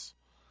bus.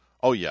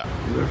 Oh, yeah.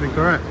 That's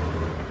incorrect.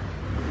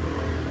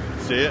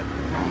 See it?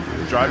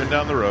 You're driving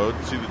down the road.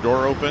 See the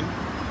door open?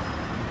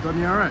 Done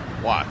you all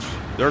right? Watch.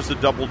 There's the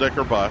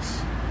double-decker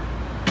bus.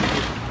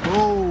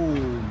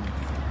 Boom.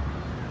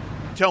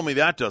 Tell me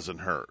that doesn't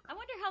hurt. I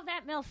wonder how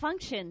that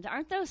malfunctioned.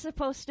 Aren't those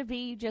supposed to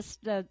be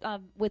just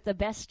with the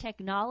best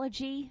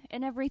technology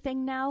and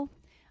everything now?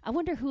 I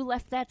wonder who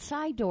left that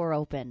side door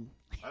open.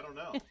 I don't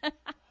know.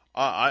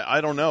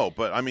 I don't know,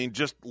 but, I mean,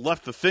 just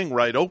left the thing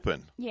right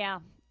open. Yeah.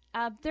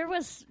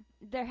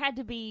 There had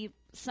to be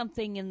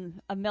something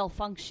in a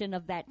malfunction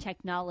of that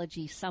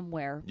technology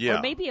somewhere. Yeah.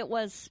 Or maybe it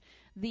was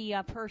the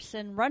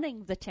person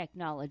running the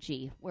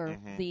technology where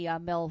the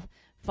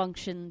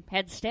malfunction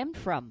had stemmed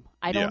from.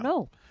 I don't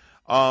know.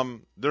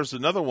 There's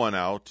another one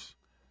out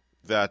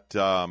that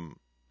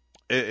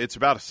it's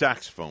about a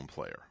saxophone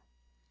player.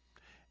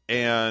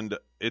 And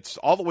it's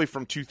all the way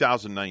from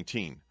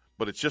 2019,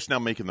 but it's just now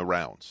making the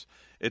rounds.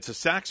 It's a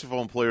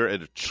saxophone player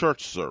at a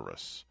church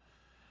service.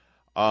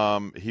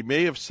 He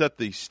may have set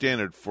the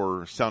standard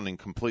for sounding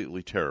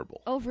completely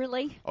terrible. Oh,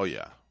 really? Oh,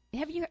 yeah.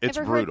 It's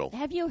brutal.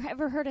 Have you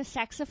ever heard a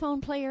saxophone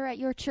player at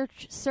your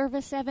church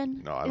service,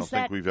 Evan? No, I don't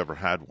think we've ever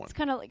had one. It's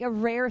kind of like a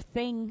rare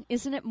thing.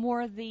 Isn't it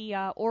more the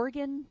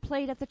organ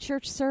played at the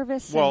church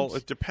service? Well,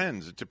 it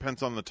depends. It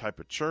depends on the type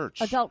of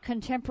church. Adult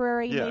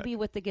contemporary, maybe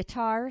with the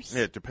guitars?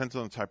 Yeah, it depends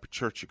on the type of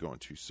church you're going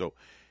to. So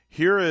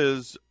here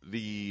is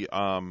the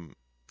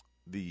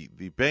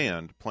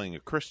band playing a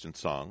Christian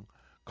song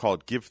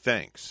called Give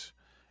Thanks.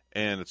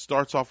 And it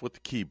starts off with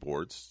the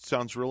keyboards. It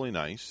sounds really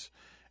nice.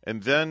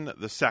 And then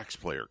the sax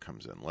player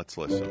comes in. Let's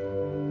listen.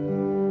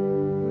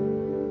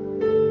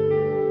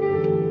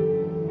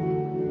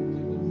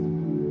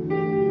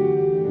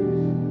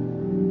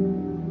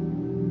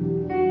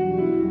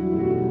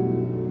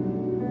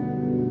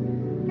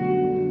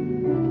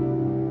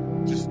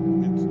 Just, it's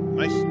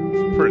nice.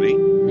 It's pretty.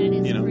 That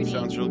is pretty. It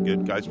sounds really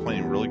good. Guy's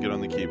playing really good on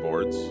the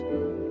keyboards.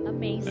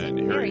 Amazing. And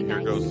here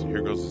nice.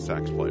 goes the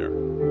sax player.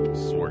 This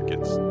is where it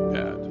gets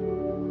bad.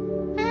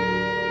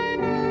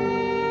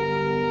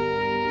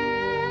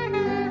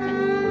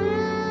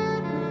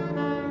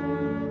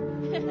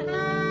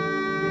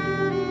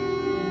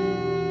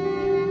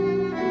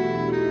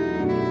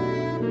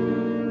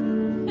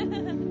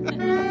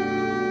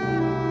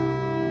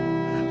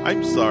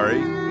 I'm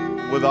sorry,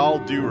 with all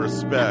due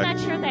respect. I'm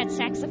not sure that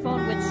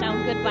saxophone would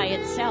sound good by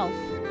itself.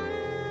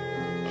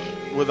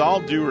 with all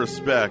due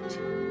respect,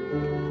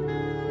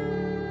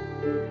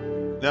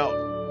 now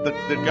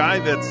the guy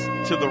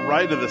that's to the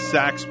right of the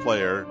sax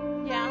player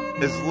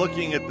is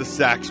looking at the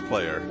sax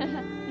player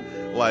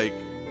like,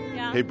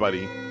 hey,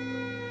 buddy,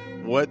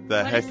 what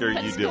the heck are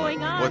you doing?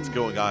 What's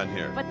going on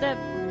here?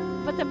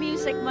 But the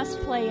music must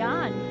play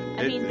on.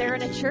 I mean, they're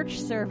in a church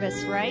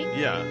service, right?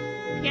 Yeah.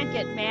 You can't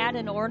get mad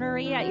and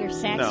ornery at your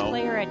sax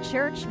player at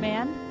church,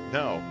 man.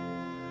 No.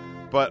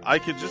 But I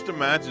could just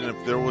imagine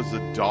if there was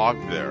a dog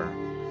there,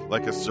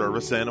 like a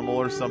service animal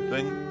or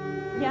something.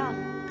 Yeah.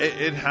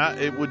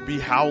 It would be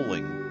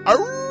howling.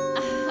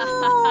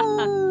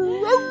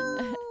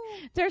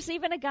 There's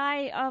even a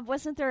guy,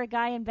 wasn't there a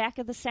guy in back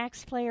of the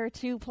sax player,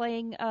 too,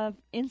 playing an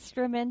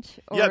instrument?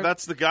 Yeah,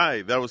 that's the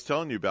guy that I was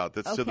telling you about.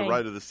 That's to the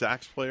right of the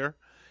sax player.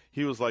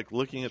 He was, like,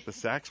 looking at the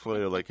sax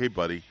player like, hey,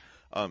 buddy,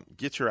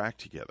 get your act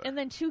together. And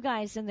then two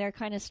guys in there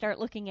kind of start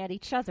looking at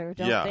each other,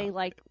 don't they?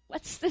 Like,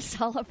 what's this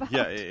all about?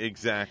 Yeah,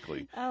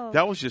 exactly. Oh.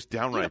 That was just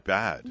downright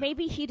bad.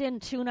 Maybe he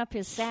didn't tune up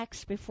his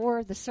sax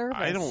before the service.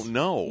 I don't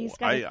know.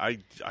 I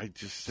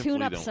just simply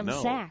tune up don't some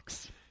know.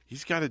 sax.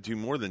 He's got to do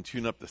more than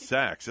tune up the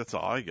sax. That's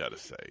all I got to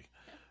say.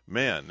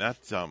 Man, that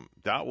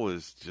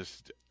was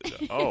just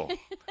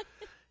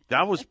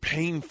that was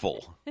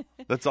painful.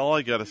 That's all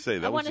I got to say.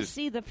 I want to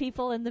see the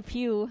people in the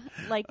pew,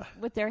 like,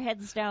 with their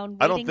heads down.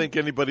 I don't think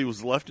anybody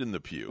was left in the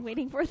pew.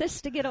 Waiting for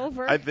this to get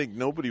over. I think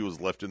nobody was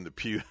left in the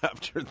pew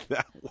after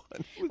that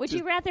one. Would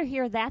you rather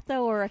hear that,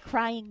 though, or a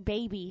crying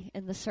baby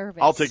in the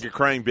service? I'll take a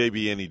crying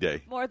baby any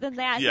day. More than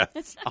that?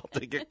 Yes, I'll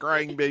take a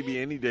crying baby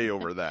any day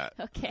over that.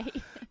 Okay.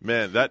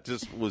 Man, that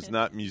just was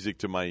not music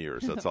to my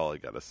ears. That's all I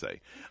got to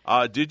say.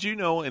 Did you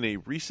know in a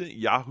recent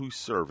Yahoo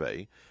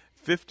survey,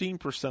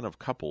 15% of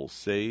couples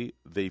say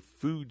they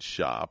food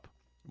shop,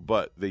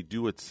 but they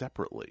do it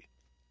separately.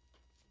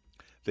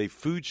 They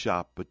food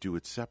shop, but do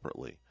it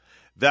separately.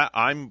 That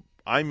I'm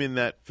in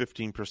that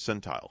 15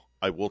 percentile.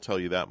 I will tell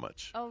you that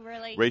much. Oh,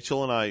 really?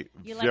 Rachel and I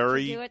like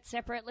to do it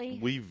separately?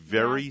 We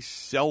very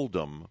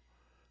seldom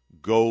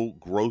go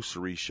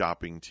grocery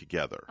shopping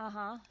together.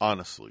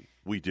 Honestly,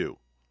 we do.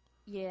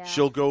 Yeah.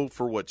 She'll go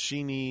for what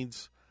she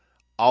needs.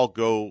 I'll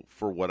go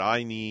for what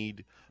I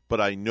need.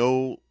 But I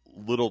know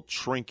little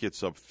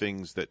trinkets of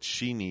things that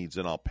she needs,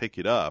 and I'll pick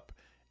it up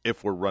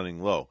if we're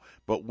running low.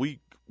 But we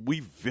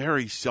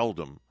very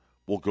seldom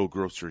will go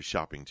grocery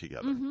shopping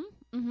together.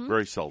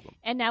 Very seldom.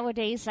 And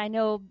nowadays, I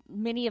know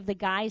many of the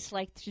guys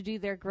like to do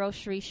their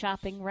grocery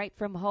shopping right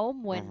from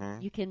home when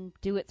you can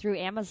do it through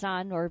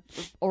Amazon or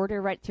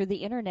order right through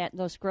the internet, and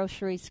those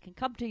groceries can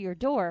come to your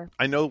door.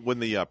 I know when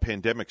the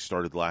pandemic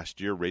started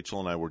last year, Rachel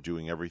and I were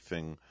doing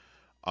everything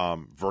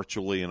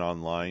virtually and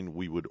online.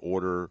 We would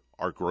order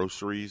our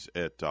groceries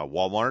at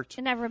Walmart.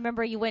 And I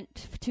remember you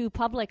went to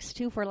Publix,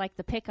 too, for, like,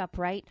 the pickup,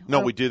 right? No,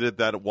 we did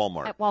that at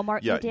Walmart. At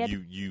Walmart, yeah, you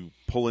did? You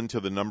pull into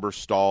the number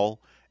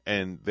stall,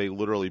 and they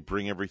literally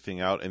bring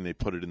everything out, and they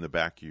put it in the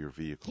back of your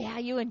vehicle. Yeah,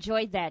 you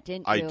enjoyed that,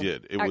 didn't you? I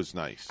did. It was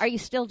nice. Are you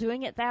still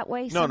doing it that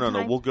way? No.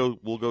 sometime?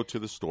 We'll go to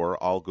the store.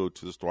 I'll go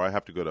to the store. I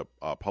have to go to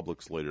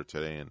Publix later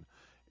today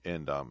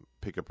and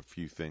pick up a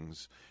few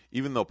things.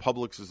 Even though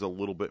Publix is a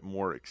little bit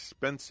more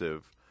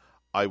expensive,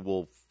 I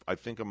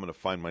think I'm going to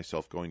find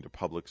myself going to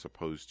Publix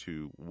opposed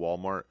to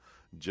Walmart,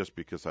 just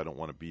because I don't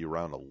want to be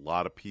around a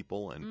lot of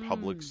people, and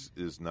Publix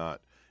is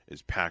not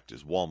as packed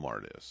as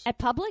Walmart is. At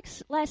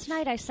Publix last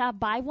night, I saw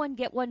buy one,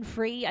 get one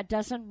free, a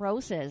dozen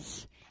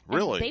roses.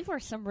 Really? And they were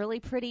some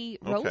really pretty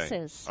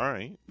roses. All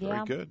right.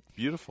 Very good.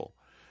 Beautiful.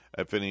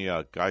 If any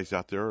guys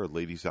out there or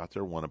ladies out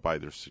there want to buy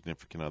their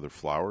significant other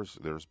flowers,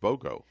 there's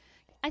BOGO.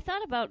 I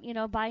thought about,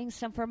 buying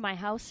some for my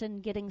house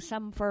and getting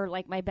some for,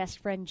 like, my best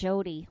friend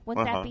Jody.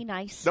 Wouldn't that be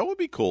nice? That would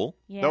be cool.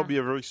 Yeah. That would be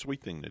a very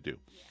sweet thing to do.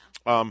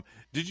 Yeah.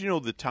 Do you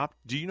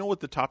know what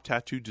the top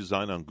tattoo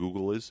design on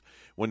Google is?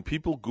 When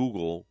people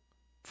Google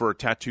for a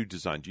tattoo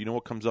design, do you know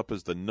what comes up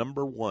as the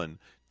number one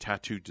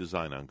tattoo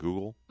design on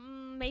Google?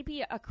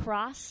 Maybe a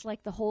cross,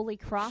 like the Holy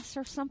Cross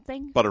or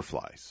something?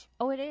 Butterflies.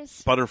 Oh, it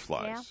is?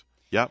 Butterflies.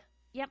 Yeah. Yep.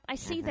 Yep, I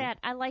see that.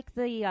 I like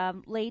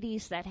the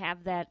ladies that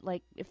have that,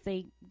 like, if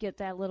they get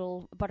that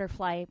little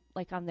butterfly,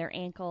 like, on their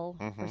ankle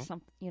or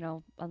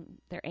something, on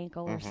their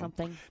ankle or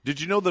something.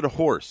 Did you know that a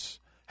horse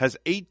has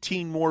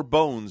 18 more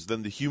bones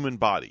than the human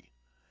body?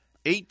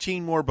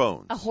 18 more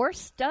bones. A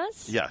horse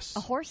does? Yes. A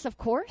horse, of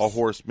course? A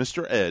horse.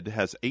 Mr. Ed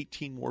has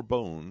 18 more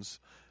bones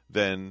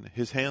than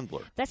his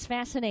handler. That's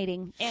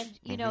fascinating.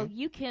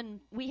 And,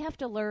 we have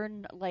to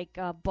learn, like,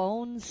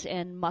 bones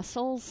and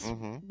muscles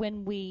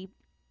when we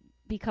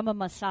become a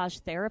massage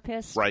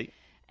therapist. Right.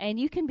 And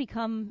you can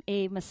become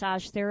a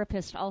massage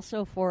therapist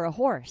also for a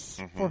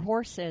horse, for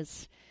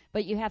horses.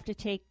 But you have to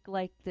take,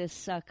 like,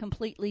 this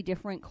completely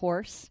different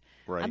course.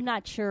 Right. I'm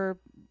not sure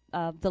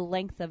the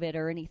length of it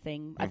or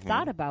anything. I've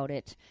thought about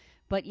it.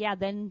 But, yeah,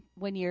 then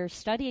when you're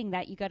studying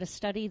that, you got to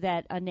study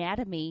that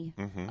anatomy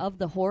of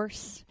the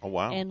horse. Oh,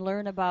 wow. And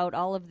learn about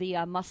all of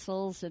the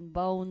muscles and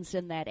bones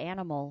in that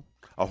animal.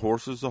 A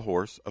horse is a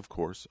horse, of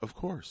course, of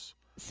course.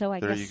 So I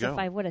guess if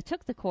I would have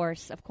took the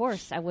course, of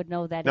course, I would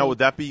know that. Now, would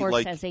that be horse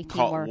like has 18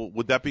 more.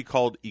 would that be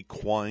called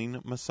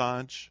equine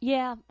massage?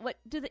 Yeah.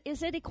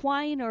 Is it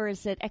equine or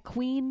is it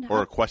equine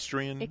or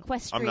equestrian?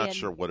 Equestrian. I'm not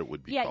sure what it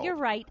would be. Yeah, called. you're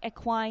right.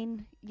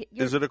 Equine.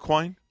 Is it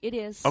equine? It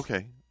is.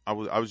 Okay.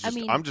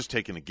 I'm just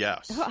taking a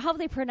guess. How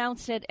they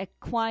pronounce it,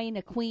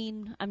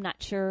 equine, I'm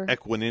not sure.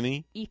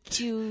 Equinini?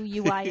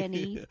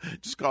 EQUINE.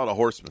 Just call it a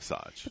horse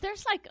massage. But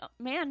there's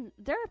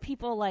there are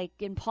people like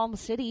in Palm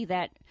City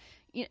that,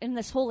 in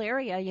this whole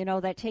area,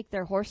 that take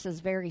their horses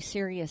very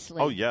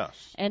seriously. Oh,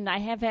 yes. And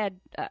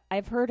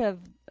I've heard of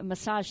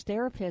massage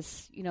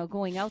therapists,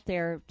 going out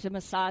there to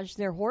massage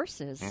their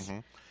horses. Mm-hmm.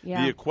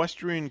 Yeah. The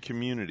equestrian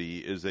community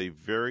is a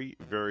very,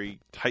 very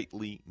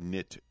tightly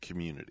knit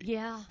community.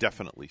 Yeah.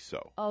 Definitely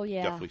so. Oh,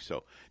 yeah. Definitely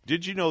so.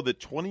 Did you know that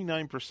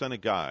 29%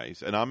 of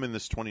guys, and I'm in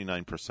this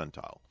 29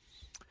 percentile,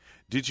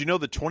 did you know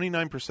that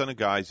 29% of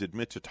guys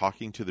admit to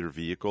talking to their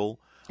vehicle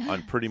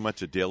on pretty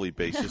much a daily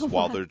basis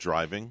while they're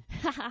driving?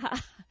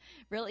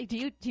 Really? Do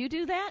you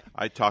do that?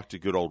 I talk to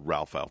good old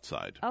Ralph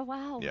outside. Oh,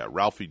 wow. Yeah,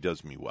 Ralphie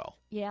does me well.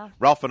 Yeah.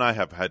 Ralph and I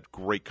have had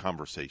great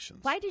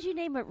conversations. Why did you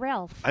name it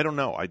Ralph? I don't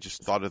know. I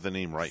just thought of the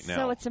name right now.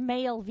 So it's a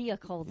male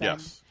vehicle then?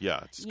 Yes. Yeah,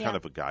 it's kind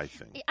of a guy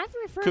thing.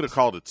 Could have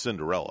called it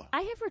Cinderella.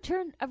 I have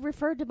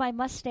referred to my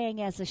Mustang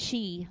as a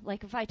she.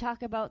 Like if I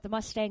talk about the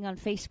Mustang on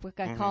Facebook,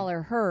 I call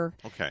her.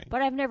 Okay.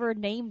 But I've never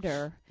named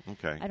her.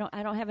 Okay. I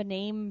don't have a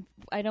name.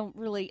 I don't.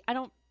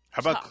 How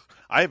about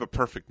I have a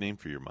perfect name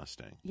for your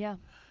Mustang. Yeah.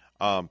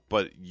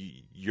 But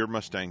your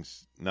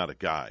Mustang's not a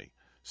guy,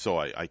 so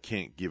I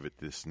can't give it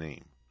this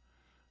name.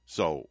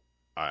 So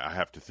I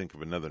have to think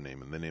of another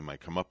name, and the name I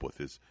come up with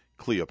is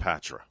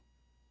Cleopatra.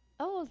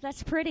 Oh,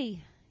 that's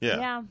pretty.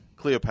 Yeah.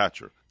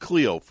 Cleopatra.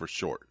 Cleo for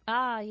short.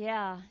 Ah,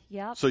 yeah.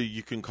 Yep. So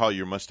you can call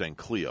your Mustang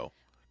Cleo.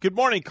 Good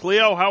morning,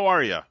 Cleo. How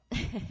are you?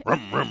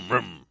 Rum, rum,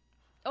 rum.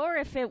 Or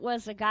if it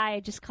was a guy,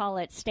 I'd just call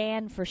it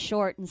Stan for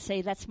short and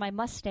say, that's my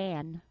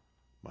Mustang.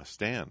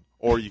 Mustang.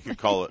 Or you could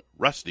call it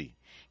Rusty.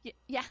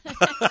 Yeah.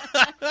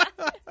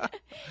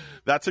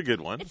 That's a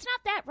good one. It's not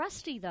that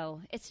rusty,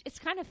 though. It's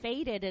kind of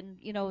faded and,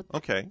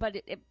 Okay. But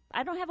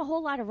I don't have a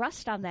whole lot of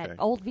rust on that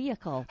old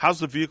vehicle.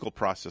 How's the vehicle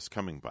process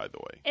coming, by the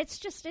way? It's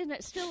just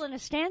still in a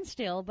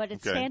standstill, but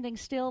it's standing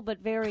still, but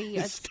very...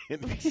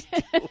 standing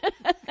still.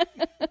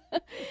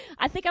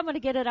 I think I'm going to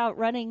get it out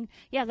running.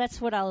 Yeah,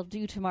 that's what I'll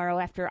do tomorrow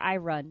after I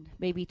run.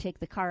 Maybe take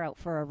the car out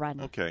for a run.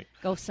 Okay.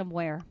 Go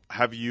somewhere.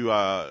 Have you...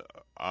 are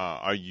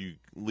you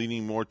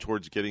leaning more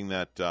towards getting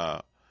that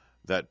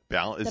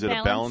balance? Is it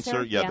a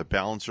balancer? Yeah, the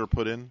balancer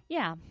put in?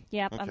 Yeah.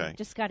 Okay. I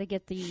just got to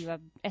get the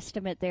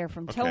estimate there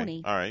from okay.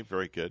 Tony. All right,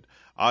 very good.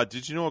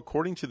 Did you know,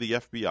 according to the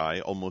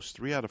FBI, almost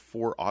 3 out of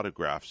 4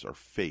 autographs are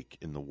fake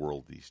in the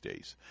world these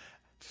days?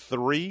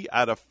 3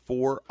 out of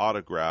 4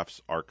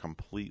 autographs are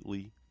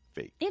completely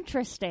fake.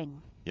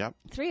 Interesting. Yep.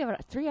 3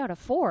 out of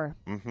 4.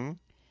 Mm-hmm.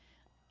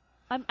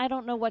 I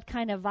don't know what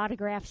kind of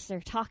autographs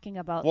they're talking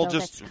about. Well, though.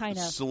 just That's kind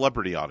of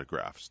celebrity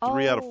autographs.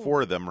 3 out of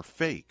 4 of them are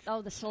fake.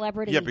 Oh, the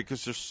celebrity. Yeah,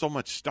 because there's so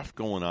much stuff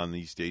going on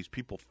these days.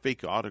 People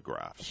fake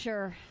autographs.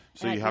 Sure.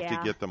 So you have to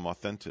get them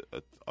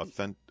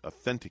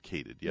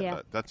authenticated. Yeah,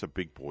 that's a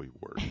big boy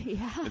word.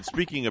 Yeah. And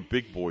speaking of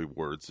big boy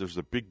words, there's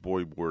a big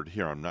boy word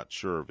here. I'm not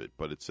sure of it,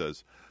 but it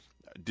says,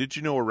 did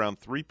you know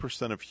around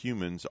 3% of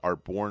humans are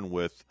born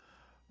with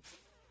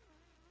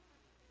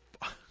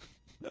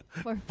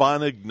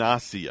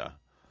phonognosia?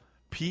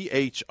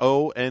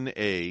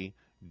 PHONAGNOSIA.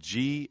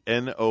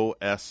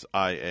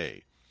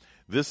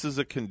 This is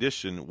a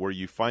condition where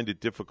you find it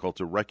difficult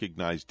to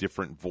recognize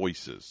different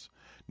voices.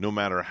 No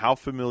matter how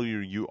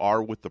familiar you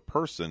are with the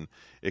person,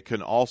 it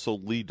can also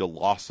lead to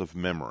loss of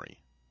memory.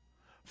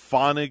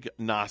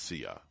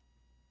 Phonognosia.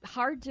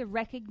 Hard to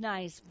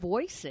recognize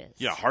voices.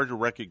 Yeah, hard to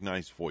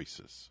recognize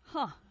voices.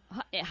 Huh.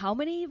 How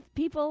many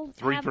people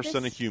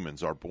 3% of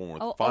humans are born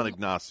with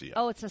phonognosia.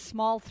 Oh, it's a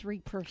small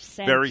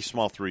 3%. Very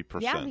small 3%.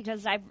 Yeah,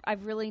 because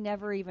I've really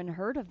never even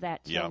heard of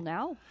that till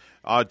now.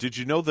 Did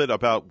you know that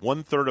about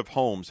 1/3 of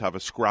homes have a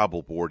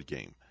Scrabble board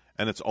game,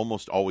 and it's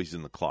almost always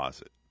in the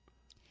closet?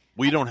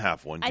 We don't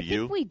have one, do you? I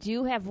think we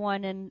do have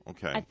one, and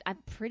okay. I'm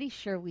pretty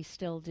sure we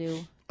still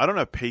do. I don't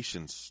have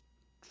patience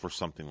for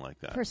something like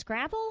that. For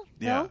Scrabble?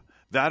 Yeah. No?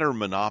 That or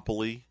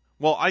Monopoly.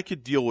 Well, I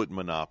could deal with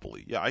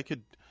Monopoly. Yeah, I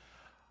could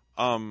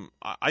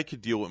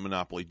deal with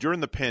Monopoly. During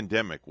the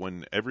pandemic,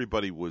 when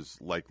everybody was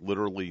like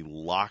literally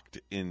locked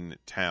in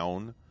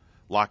town,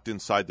 locked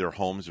inside their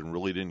homes and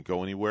really didn't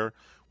go anywhere,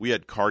 we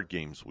had card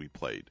games we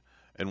played.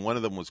 And one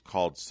of them was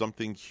called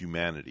Something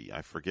Humanity.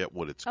 I forget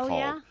what it's called.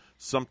 Yeah?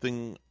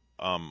 Something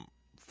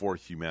for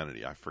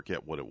Humanity. I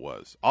forget what it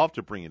was. I'll have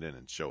to bring it in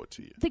and show it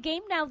to you. The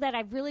game now that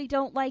I really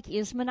don't like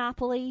is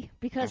Monopoly,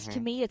 because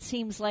to me it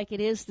seems like it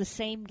is the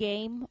same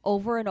game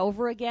over and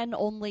over again,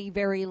 only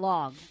very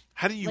long.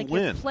 How do you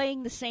win? You're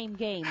playing the same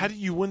game. How do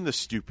you win the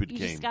stupid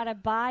game? You just got to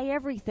buy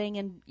everything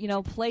and,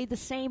 play the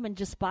same and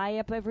just buy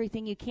up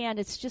everything you can.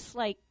 It's just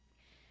like...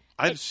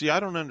 I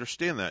don't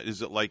understand that.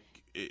 Is it like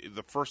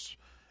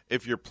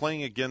if you're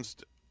playing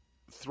against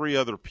 3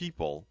 other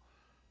people,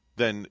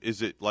 then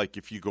is it like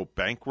if you go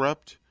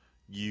bankrupt,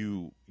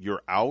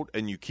 you're out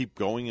and you keep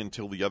going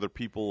until the other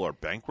people are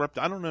bankrupt?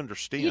 I don't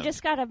understand. You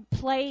just got to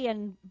play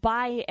and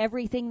buy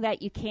everything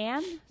that you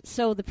can,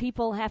 so the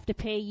people have to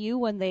pay you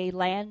when they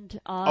land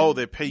on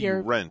they pay you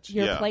rent.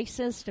 Your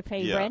places to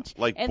pay rent.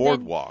 Like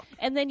Boardwalk.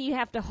 And then you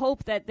have to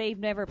hope that they've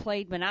never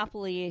played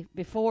Monopoly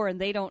before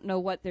and they don't know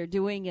what they're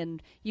doing,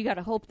 and you got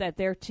to hope that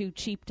they're too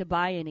cheap to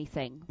buy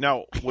anything.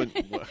 Now,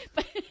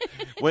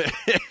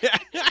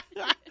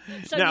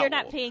 so you're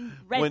not paying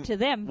rent to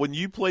them. When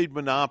you played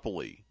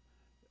Monopoly,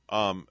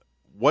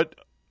 what,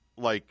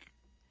 like,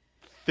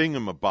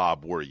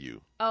 thingamabob were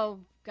you? Oh,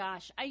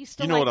 gosh. I used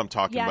to You know what I'm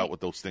talking about,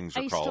 what those things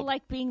are called. I used to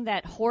like being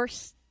that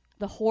horse,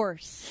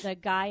 the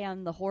guy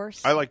on the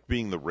horse. I like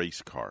being the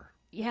race car.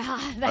 Yeah.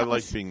 I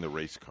like being the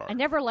race car. I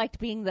never liked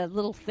being the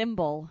little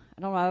thimble.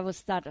 I don't know. I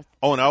always thought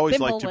and I always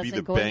liked to be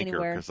the banker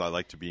anywhere. because I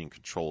like to be in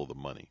control of the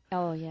money.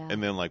 Oh, yeah.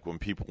 And then, like, when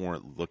people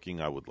weren't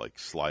looking, I would, like,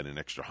 slide an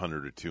extra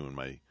 100 or 2 in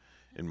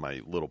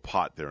my little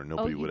pot there, and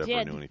nobody would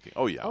ever know anything.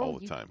 Oh, yeah, all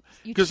the time.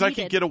 Because I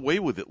could get away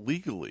with it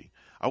legally.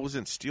 I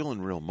wasn't stealing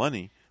real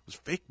money. It was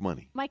fake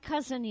money. My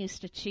cousin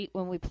used to cheat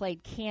when we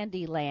played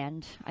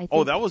Candyland.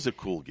 That was a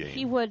cool game.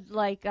 He would,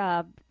 like,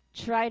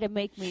 try to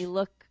make me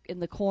look in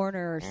the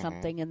corner or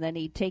something, and then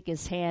he'd take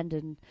his hand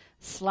and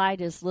slide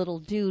his little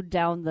dude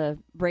down the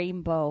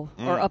rainbow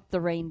or up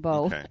the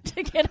rainbow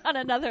to get on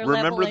another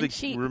level and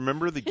cheat.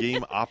 Remember the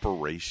game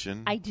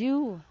Operation? I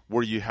do.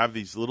 Where you have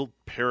these little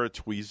pair of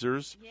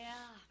tweezers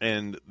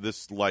and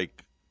this,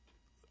 like,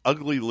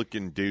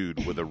 ugly-looking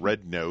dude with a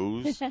red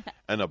nose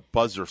and a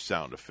buzzer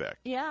sound effect.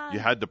 Yeah. You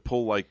had to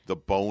pull, like, the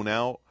bone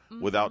out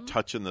without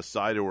touching the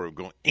side, or it would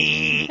go,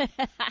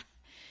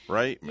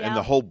 right? Yeah. And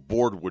the whole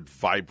board would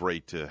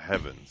vibrate to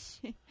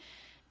heavens.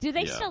 Do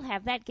they still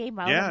have that game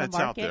out on the it's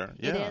market? out there.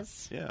 Yeah, it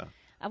is. Yeah.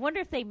 I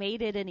wonder if they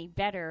made it any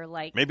better.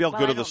 Like, maybe I'll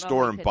go to the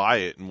store and buy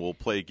it, and we'll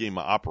play a game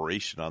of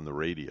Operation on the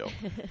radio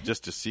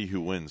just to see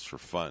who wins for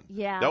fun.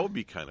 Yeah. That would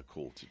be kind of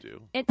cool to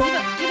do. And you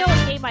know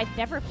a game I've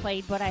never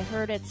played, but I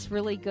heard it's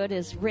really good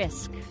is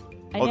Risk.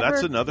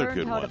 That's another good one. I never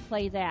learned how to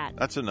play that.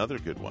 That's another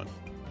good one.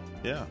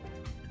 Yeah.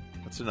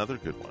 That's another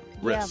good one.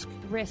 Risk.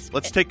 Yeah, Risk.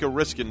 Let's take a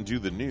risk and do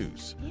the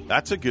news. Yeah.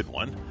 That's a good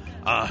one.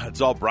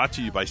 It's all brought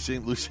to you by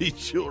St. Lucie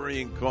Jewelry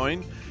and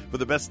Coin for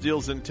the best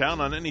deals in town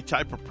on any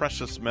type of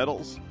precious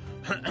metals.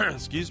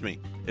 Excuse me.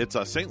 It's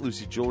St.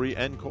 Lucie Jewelry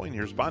and Coin.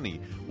 Here's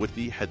Bonnie with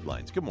the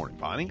headlines. Good morning,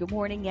 Bonnie. Good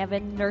morning,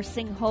 Evan.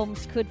 Nursing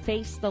homes could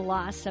face the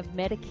loss of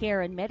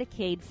Medicare and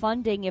Medicaid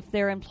funding if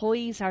their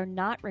employees are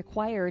not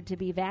required to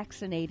be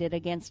vaccinated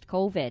against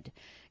COVID.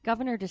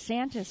 Governor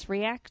DeSantis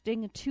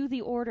reacting to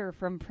the order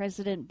from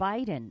President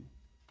Biden.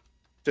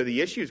 So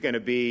the issue is going to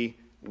be,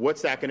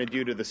 what's that going to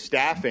do to the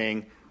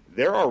staffing?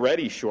 They're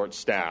already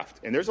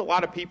short-staffed, and there's a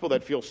lot of people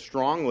that feel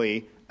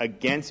strongly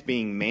against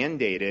being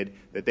mandated,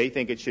 that they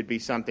think it should be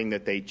something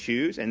that they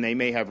choose, and they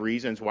may have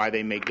reasons why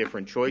they make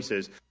different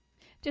choices.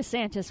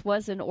 DeSantis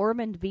was in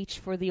Ormond Beach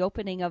for the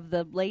opening of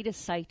the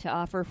latest site to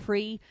offer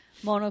free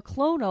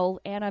monoclonal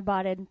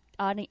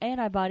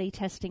antibody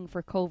testing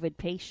for COVID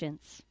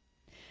patients.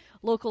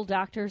 Local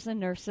doctors and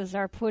nurses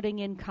are putting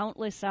in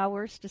countless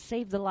hours to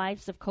save the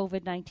lives of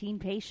COVID-19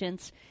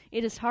 patients.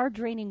 It is hard,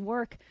 draining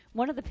work.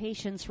 One of the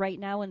patients right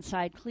now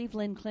inside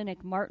Cleveland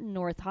Clinic Martin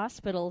North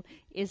Hospital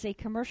is a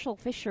commercial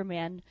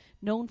fisherman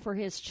known for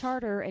his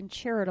charter and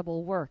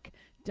charitable work.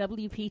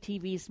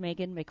 WPTV's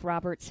Megan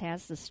McRoberts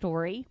has the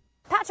story.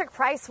 Patrick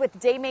Price with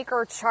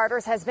Daymaker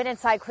Charters has been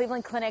inside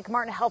Cleveland Clinic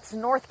Martin Health's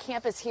North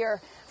Campus here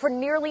for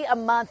nearly a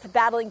month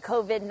battling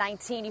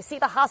COVID-19. You see,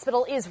 the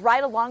hospital is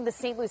right along the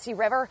St. Lucie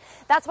River.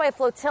 That's why a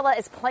flotilla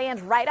is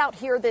planned right out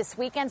here this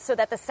weekend so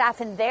that the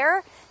staff in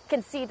there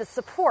can see the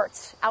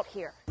support out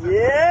here.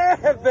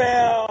 Yeah,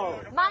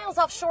 Bill! Miles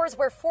offshore is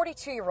where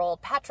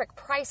 42-year-old Patrick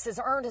Price has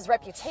earned his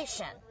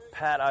reputation.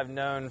 Pat, I've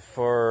known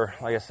for,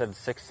 like I said,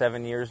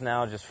 6-7 years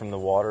now, just from the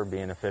water,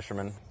 being a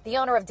fisherman. The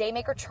owner of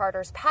Daymaker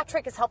Charters,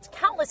 Patrick, has helped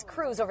countless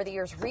crews over the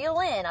years reel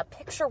in a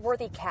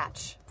picture-worthy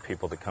catch.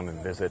 People to come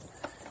and visit,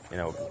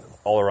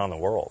 all around the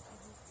world,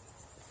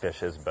 fish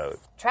his boat.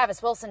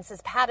 Travis Wilson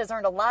says Pat has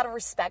earned a lot of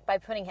respect by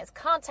putting his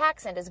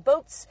contacts and his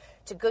boats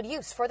to good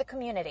use for the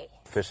community.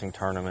 Fishing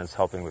tournaments,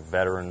 helping with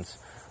veterans,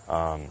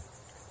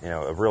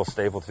 a real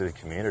staple to the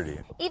community.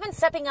 Even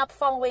stepping up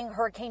following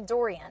Hurricane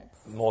Dorian.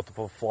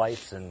 Multiple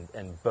flights and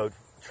boat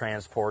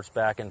transports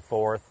back and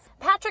forth.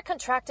 Patrick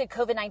contracted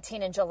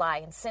COVID-19 in July,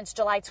 and since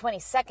July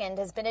 22nd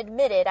has been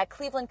admitted at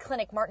Cleveland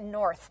Clinic Martin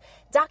North,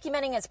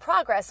 documenting his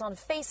progress on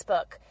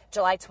Facebook.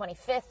 July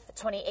 25th,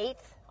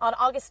 28th, on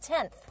August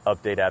 10th.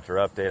 Update after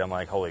update, I'm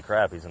like, holy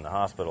crap, he's in the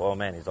hospital. Oh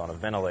man, he's on a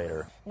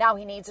ventilator. Now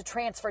he needs a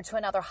transfer to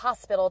another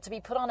hospital to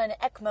be put on an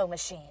ECMO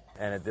machine.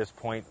 And at this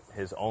point,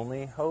 his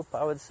only hope,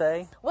 I would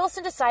say.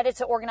 Wilson decided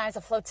to organize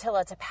a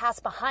flotilla to pass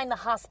behind the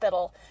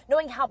hospital,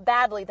 knowing how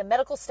badly the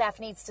medical staff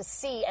needs to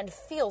see and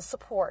feel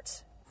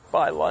support.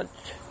 Buy lunch.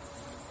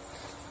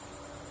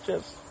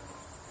 Just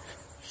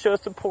show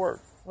support.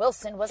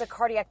 Wilson was a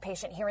cardiac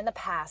patient here in the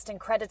past and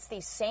credits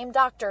these same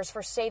doctors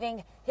for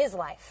saving his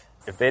life.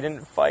 If they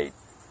didn't fight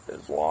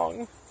as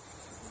long,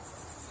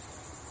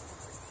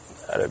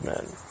 that'd have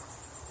been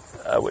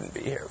I wouldn't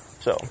be here.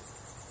 So,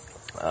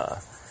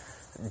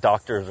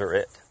 doctors are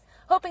it.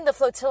 Hoping the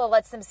flotilla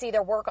lets them see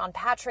their work on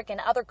Patrick and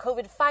other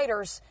COVID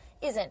fighters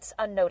isn't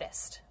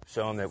unnoticed.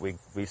 Show them that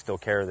we still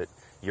care, that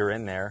you're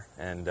in there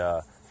and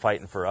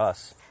fighting for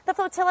us. The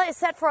flotilla is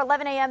set for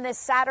 11 a.m. this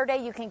Saturday.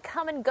 You can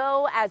come and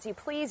go as you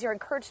please. You're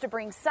encouraged to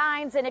bring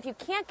signs. And if you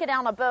can't get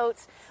on a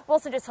boat,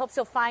 Wilson just hopes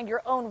you'll find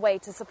your own way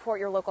to support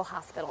your local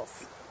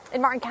hospitals.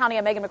 In Martin County,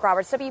 I'm Megan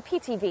McRoberts,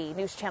 WPTV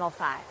News Channel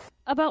 5.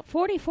 About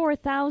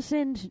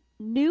 44,000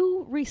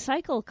 new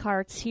recycle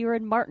carts here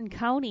in Martin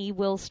County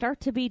will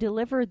start to be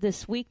delivered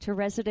this week to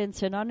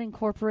residents in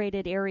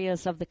unincorporated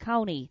areas of the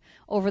county.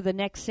 Over the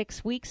next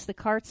 6 weeks, the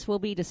carts will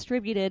be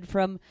distributed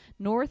from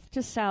north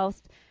to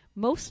south,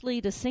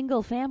 mostly to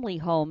single-family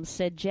homes,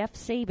 said Jeff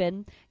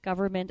Sabin,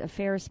 Government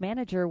Affairs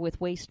Manager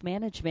with Waste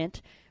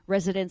Management.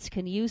 Residents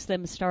can use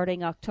them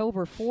starting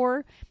October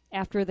 4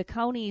 after the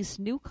county's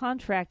new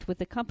contract with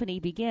the company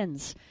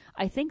begins.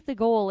 I think the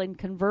goal in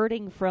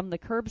converting from the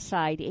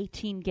curbside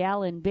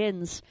 18-gallon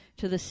bins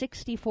to the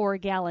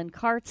 64-gallon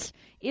carts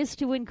is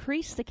to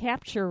increase the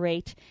capture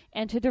rate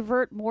and to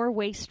divert more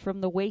waste from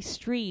the waste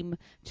stream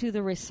to the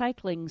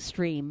recycling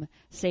stream,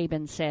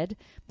 Sabin said.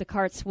 The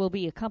carts will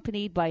be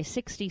accompanied by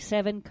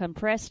 67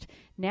 compressed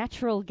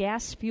natural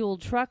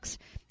gas-fueled trucks,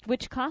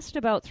 which cost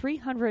about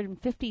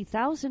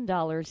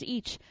 $350,000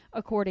 each,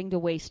 according to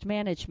Waste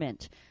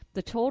Management.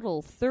 The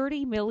total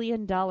 $30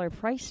 million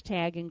price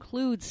tag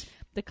includes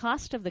the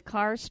cost of the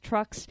cars,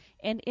 trucks,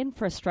 and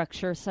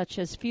infrastructure such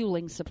as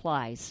fueling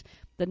supplies.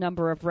 The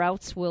number of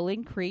routes will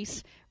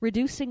increase,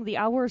 reducing the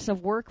hours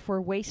of work for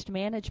Waste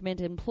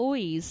Management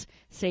employees,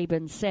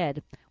 Sabin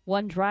said.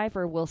 One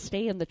driver will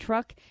stay in the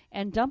truck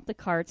and dump the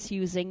carts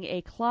using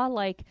a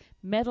claw-like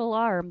metal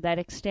arm that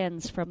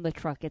extends from the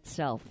truck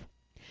itself.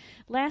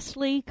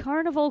 Lastly,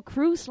 Carnival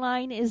Cruise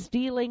Line is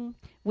dealing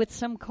with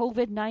some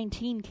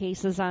COVID-19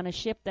 cases on a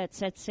ship that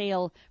set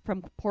sail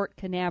from Port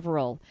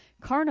Canaveral.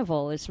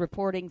 Carnival is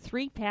reporting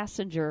 3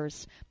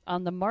 passengers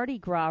on the Mardi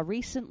Gras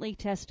recently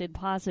tested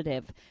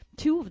positive.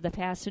 2 of the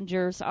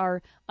passengers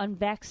are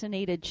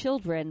unvaccinated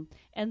children,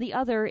 and the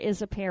other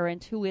is a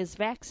parent who is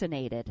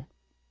vaccinated.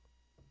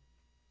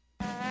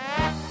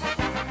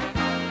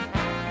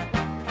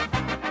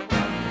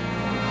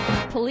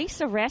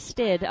 Police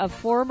arrested a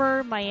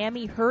former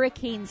Miami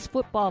Hurricanes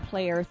football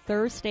player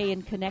Thursday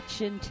in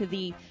connection to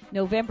the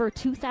November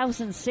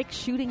 2006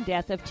 shooting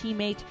death of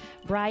teammate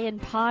Brian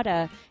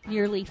Pata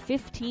nearly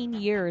 15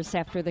 years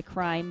after the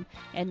crime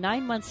and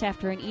 9 months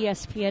after an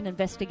ESPN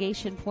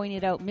investigation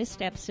pointed out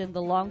missteps in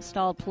the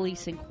long-stalled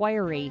police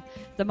inquiry.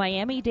 The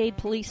Miami-Dade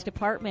Police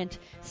Department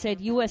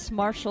said U.S.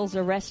 Marshals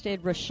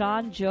arrested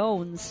Rashawn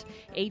Jones,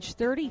 age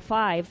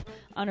 35,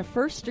 on a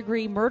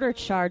first-degree murder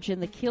charge in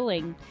the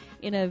killing.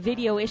 In a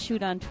video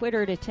issued on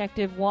Twitter,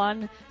 Detective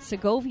Juan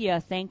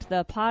Segovia thanked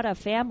the Pata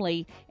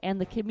family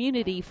and the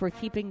community for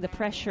keeping the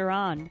pressure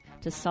on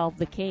to solve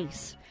the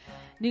case.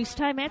 News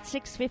time at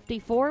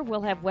 6:54.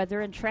 We'll have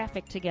weather and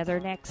traffic together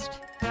next.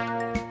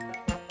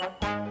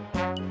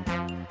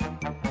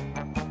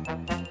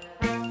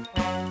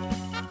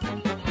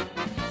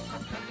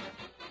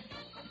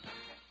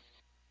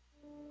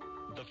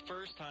 The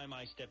first time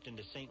I stepped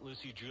into St.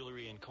 Lucie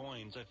Jewelry and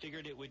Coins, I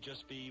figured it would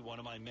just be one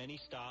of my many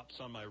stops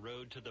on my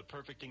road to the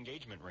perfect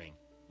engagement ring.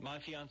 My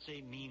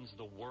fiancée means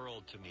the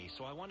world to me,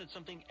 so I wanted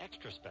something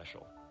extra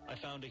special. I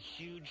found a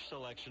huge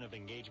selection of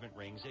engagement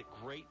rings at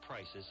great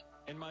prices,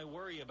 and my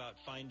worry about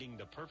finding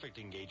the perfect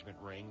engagement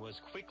ring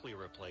was quickly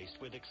replaced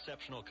with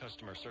exceptional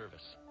customer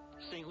service.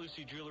 St.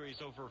 Lucie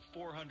Jewelry's over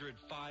 400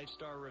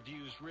 5-star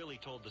reviews really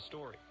told the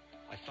story.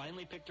 I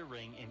finally picked a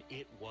ring, and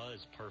it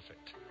was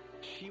perfect.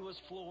 She was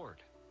floored.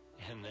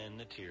 And then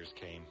the tears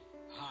came.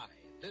 Hi,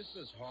 this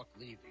is Hawk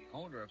Levy,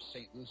 owner of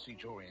St. Lucie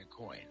Jewelry and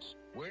Coins.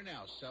 We're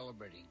now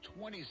celebrating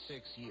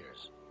 26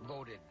 years,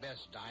 voted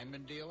best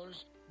diamond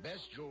dealers,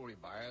 best jewelry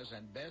buyers,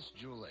 and best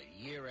jeweler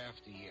year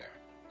after year.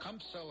 Come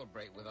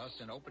celebrate with us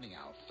in opening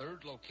our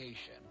 3rd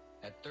location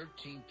at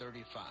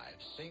 1335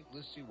 St.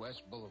 Lucie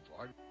West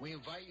Boulevard. We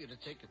invite you to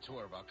take a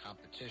tour of our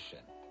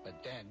competition,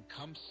 but then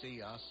come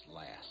see us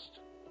last.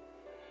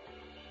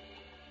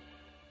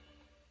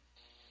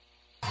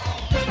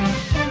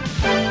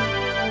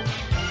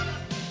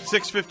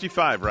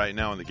 6:55 right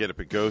now on the Get Up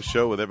and Go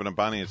show with Evan and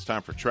Bonnie. It's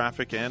time for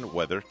traffic and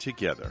weather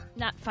together.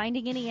 Not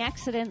finding any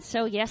accidents,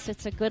 so yes,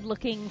 it's a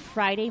good-looking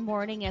Friday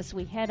morning as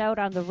we head out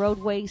on the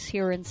roadways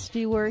here in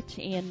Stewart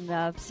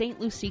in St.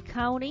 Lucie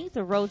County.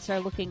 The roads are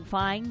looking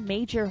fine,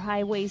 major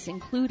highways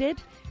included.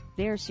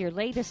 There's your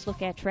latest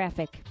look at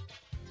traffic.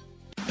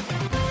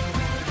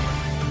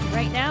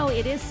 Right now,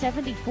 it is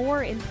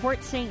 74 in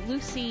Port St.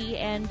 Lucie,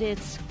 and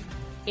it's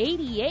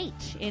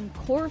 88 in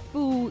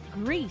Corfu,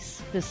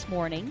 Greece this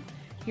morning.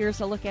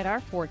 Here's a look at our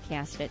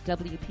forecast at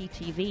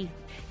WPTV.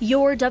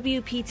 Your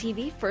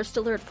WPTV First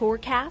Alert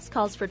forecast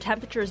calls for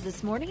temperatures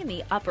this morning in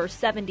the upper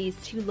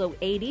 70s to low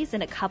 80s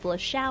and a couple of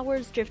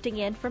showers drifting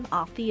in from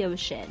off the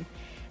ocean.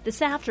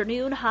 This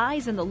afternoon,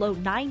 highs in the low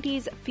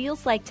 90s,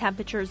 feels like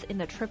temperatures in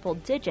the triple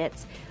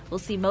digits. We'll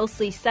see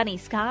mostly sunny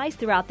skies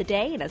throughout the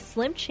day and a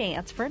slim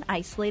chance for an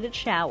isolated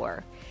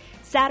shower.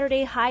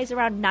 Saturday, highs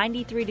around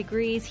 93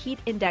 degrees, heat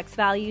index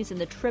values in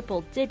the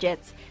triple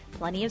digits,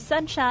 plenty of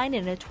sunshine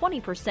and a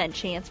 20%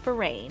 chance for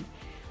rain.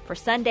 For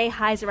Sunday,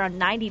 highs around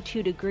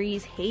 92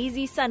 degrees,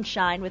 hazy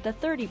sunshine with a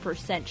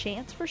 30%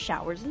 chance for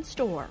showers and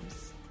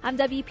storms. I'm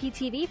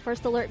WPTV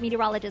First Alert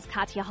meteorologist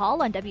Katya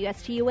Hall on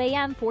WSTU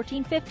AM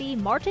 1450,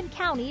 Martin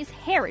County's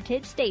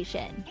Heritage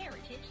Station.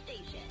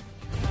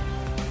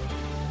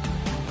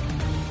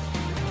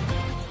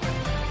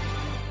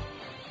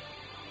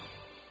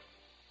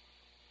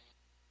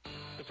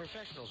 The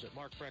professionals at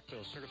Mark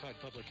Breckville Certified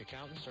Public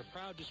Accountants are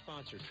proud to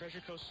sponsor Treasure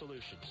Coast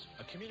Solutions,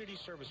 a community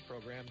service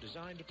program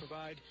designed to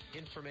provide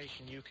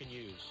information you can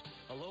use,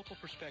 a local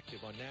perspective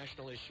on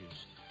national issues,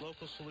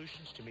 local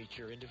solutions to meet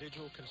your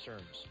individual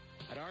concerns.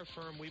 At our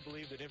firm, we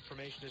believe that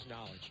information is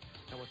knowledge,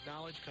 and with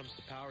knowledge comes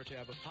the power to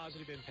have a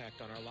positive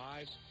impact on our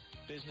lives,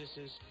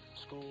 businesses,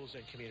 schools,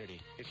 and community.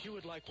 If you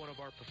would like one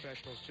of our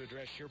professionals to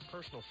address your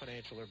personal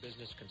financial or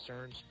business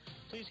concerns,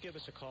 please give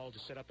us a call to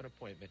set up an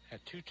appointment at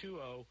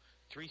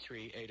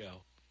 220-3380.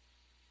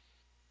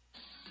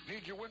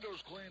 Need your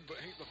windows cleaned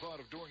but hate the thought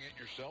of doing it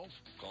yourself?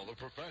 Call the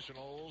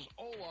professionals,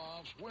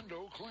 Olaf's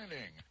Window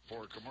Cleaning.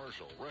 For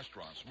commercial,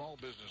 restaurants, small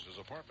businesses,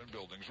 apartment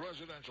buildings,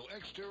 residential,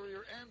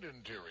 exterior and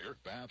interior,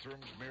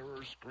 bathrooms,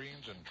 mirrors,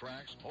 screens, and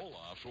tracks,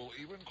 Olaf's will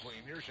even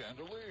clean your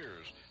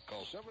chandeliers.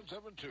 Call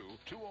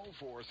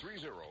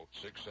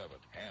 772-204-3067.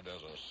 And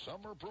as a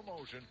summer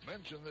promotion,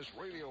 mention this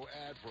radio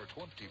ad for a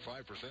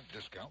 25%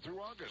 discount through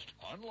August.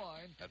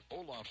 Online at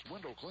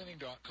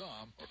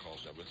olafswindowcleaning.com or call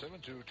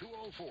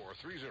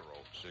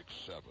 772-204-3067.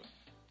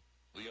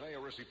 The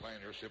IRSC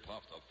Pioneers tip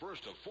off the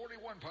first of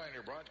 41 Pioneer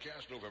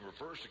broadcasts November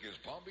 1st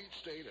against Palm Beach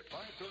State at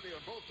 5:30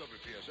 on both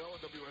WPSL and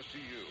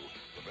WSTU.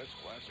 The Mets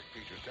Classic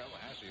features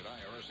Tallahassee at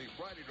IRSC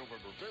Friday,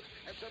 November 5th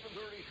at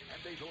 7:30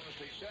 and Daytona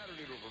State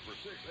Saturday, November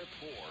 6th at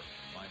 4.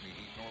 Miami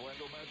Heat and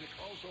Orlando Magic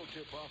also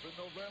tip off in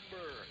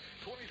November.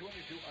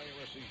 2022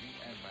 IRSC Heat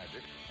and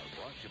Magic are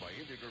brought to you by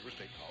Indian River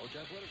State College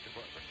Athletic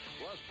Department,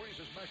 Las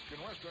Brisas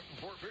Mexican Restaurant in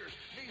Fort Pierce,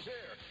 Nice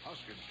Air,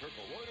 Huskins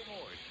Turkle, Lloyd &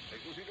 Lloyd,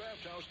 St. Lucie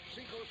Draft House,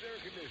 Seacoast Air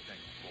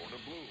Conditioning, Florida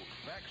Blue,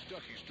 Max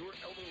Stuckey, Stewart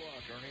Elder Law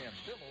Attorney, and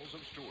Stimmels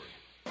of Stewart.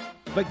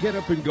 The Get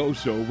Up and Go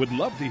Show would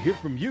love to hear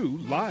from you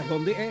live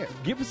on the air.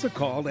 Give us a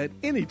call at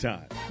any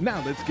time.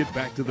 Now let's get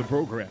back to the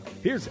program.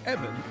 Here's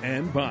Evan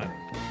and Bonnie.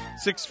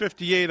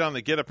 6:58 on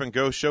the Get Up and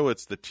Go Show.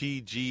 It's the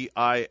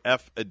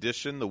TGIF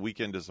edition. The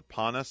weekend is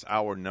upon us.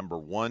 Hour number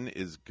 1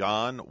 is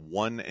gone,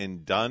 one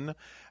and done.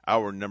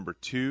 Hour number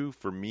 2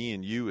 for me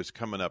and you is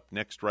coming up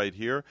next right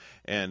here.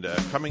 And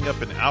coming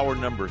up in hour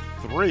number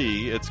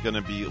 3, it's going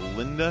to be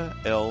Linda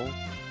L.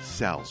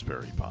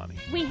 Salisbury, Bonnie.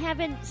 We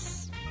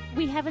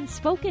haven't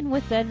spoken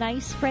with the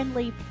nice,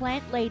 friendly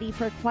plant lady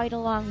for quite a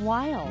long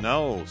while.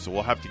 No, so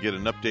we'll have to get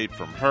an update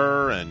from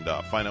her and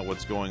find out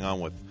what's going on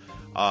with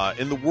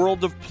in the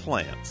world of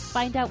plants.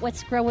 Find out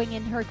what's growing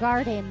in her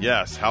garden.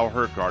 Yes, how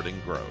her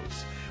garden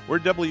grows. We're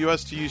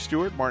WSTU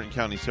Stewart, Martin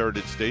County's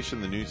Heritage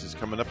Station. The news is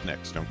coming up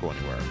next. Don't go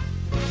anywhere.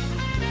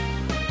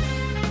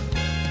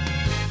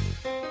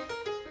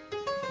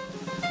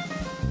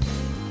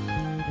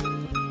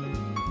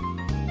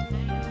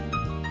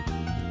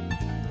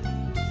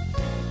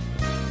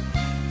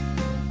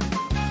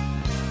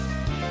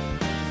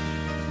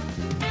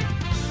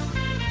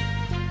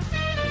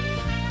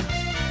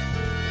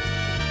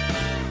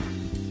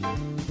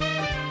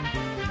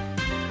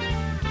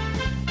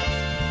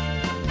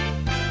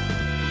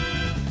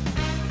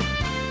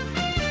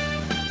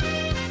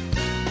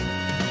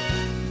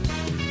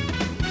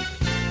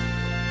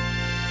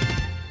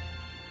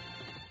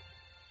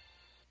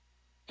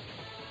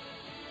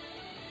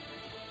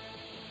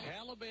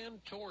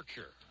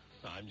 Torture.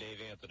 I'm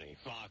Dave Anthony,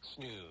 Fox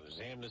News.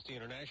 Amnesty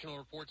International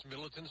reports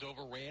militants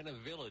overran a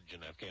village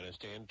in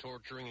Afghanistan,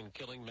 torturing and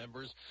killing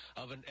members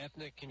of an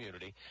ethnic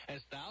community.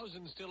 As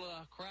thousands still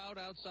crowd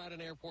outside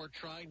an airport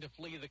trying to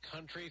flee the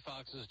country,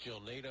 Fox's Jill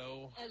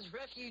Nato. As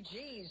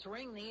refugees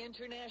ring the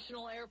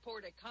international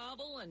airport at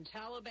Kabul and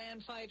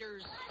Taliban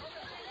fighters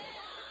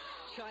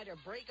try to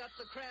break up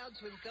the crowds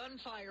with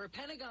gunfire,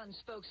 Pentagon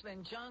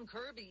spokesman John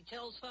Kirby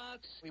tells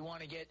Fox, "We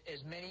want to get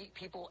as many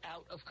people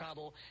out of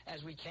Kabul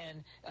as we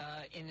can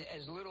in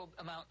as little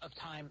amount of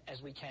time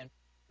as we can."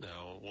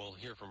 Now, we'll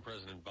hear from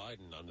President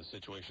Biden on the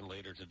situation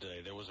later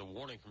today. There was a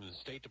warning from the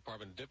State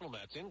Department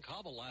diplomats in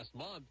Kabul last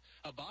month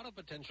about a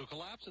potential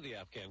collapse of the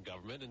Afghan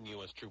government and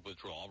U.S. troop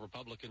withdrawal.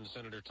 Republican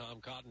Senator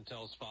Tom Cotton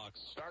tells Fox,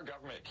 "Our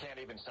government can't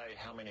even say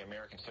how many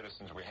American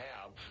citizens we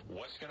have.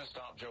 What's going to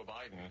stop Joe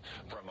Biden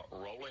from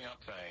rolling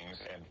up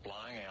things and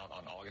flying out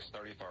on August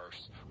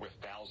 31st with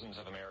thousands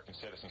of American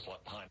citizens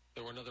left behind?"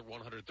 There were another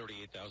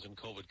 138,000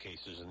 COVID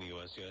cases in the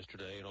U.S.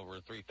 yesterday and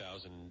over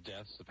 3,000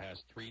 deaths the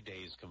past 3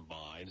 days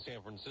combined.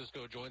 San Francisco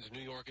Francisco joins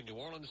New York and New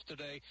Orleans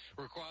today,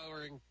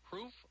 requiring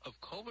proof of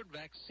COVID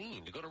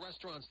vaccine to go to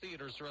restaurants,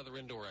 theaters, or other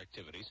indoor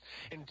activities.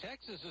 And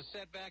Texas is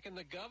set back in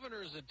the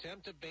governor's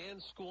attempt to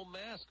ban school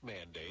mask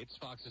mandates.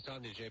 Fox's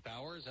Tanya J.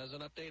 Powers has an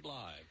update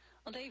live.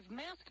 Well, Dave,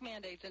 mask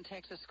mandates in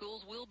Texas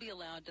schools will be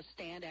allowed to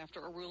stand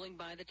after a ruling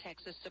by the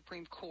Texas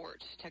Supreme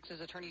Court.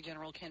 Texas Attorney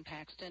General Ken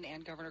Paxton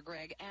and Governor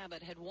Greg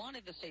Abbott had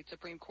wanted the state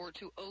Supreme Court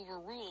to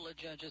overrule a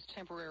judge's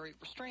temporary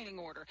restraining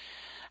order.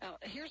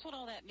 Here's what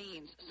all that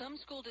means. Some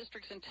school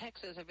districts in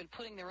Texas have been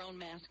putting their own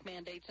mask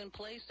mandates in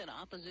place in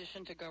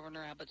opposition to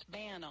Governor Abbott's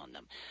ban on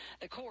them.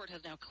 The court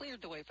has now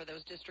cleared the way for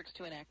those districts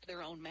to enact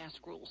their own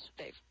mask rules.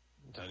 Dave.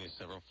 Tanya,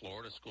 several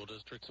Florida school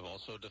districts have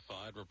also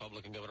defied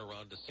Republican Governor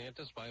Ron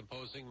DeSantis by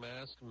imposing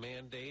mask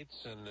mandates,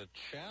 and a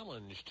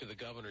challenge to the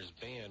governor's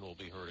ban will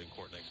be heard in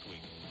court next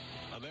week.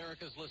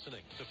 America's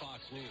listening to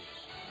Fox News.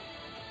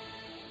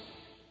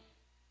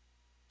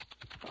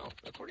 Well,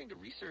 according to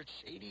research,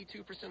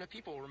 82% of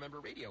people remember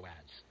radio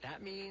ads.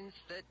 That means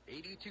that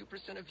 82%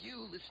 of you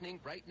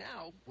listening right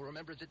now will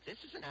remember that this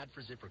is an ad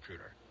for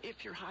ZipRecruiter.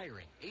 If you're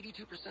hiring,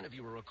 82% of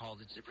you will recall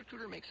that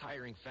ZipRecruiter makes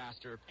hiring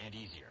faster and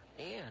easier.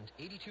 And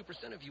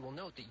 82% of you will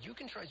note that you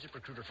can try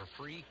ZipRecruiter for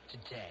free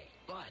today.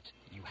 But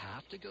you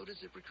have to go to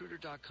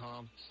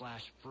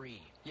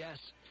ZipRecruiter.com/free. Yes,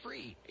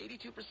 free.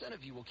 82%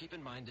 of you will keep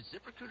in mind that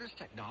ZipRecruiter's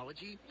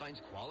technology finds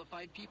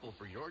qualified people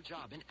for your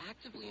job and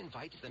actively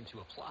invites them to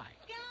apply.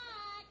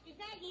 Is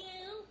that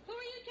you? Who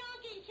are you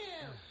talking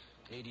to?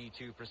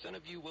 82%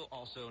 of you will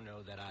also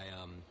know that I,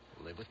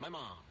 live with my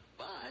mom.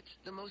 But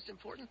the most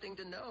important thing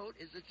to note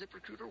is that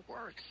ZipRecruiter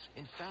works.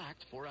 In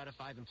fact, 4 out of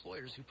 5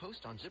 employers who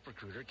post on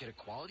ZipRecruiter get a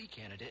quality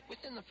candidate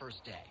within the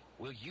first day.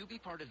 Will you be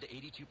part of the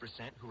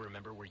 82% who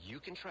remember where you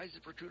can try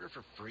ZipRecruiter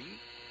for free?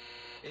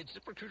 It's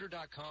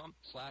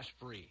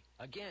ZipRecruiter.com/free.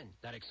 Again,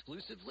 that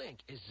exclusive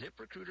link is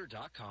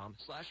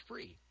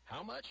ZipRecruiter.com/free.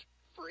 How much?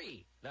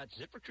 Free. That's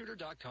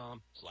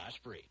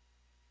ZipRecruiter.com/free.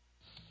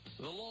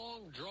 The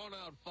long,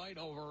 drawn-out fight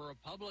over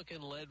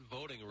Republican-led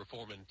voting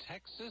reform in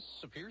Texas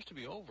appears to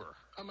be over.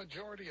 A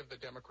majority of the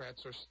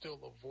Democrats are still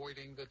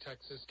avoiding the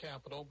Texas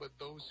Capitol, but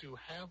those who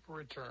have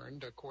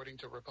returned, according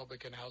to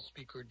Republican House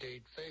Speaker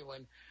Dade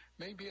Phelan,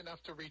 may be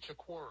enough to reach a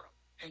quorum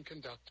and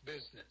conduct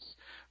business.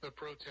 The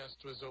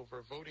protest was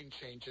over voting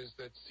changes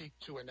that seek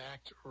to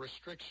enact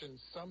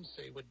restrictions some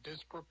say would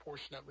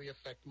disproportionately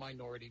affect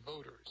minority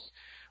voters.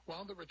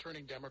 While the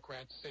returning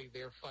Democrats say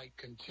their fight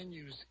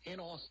continues in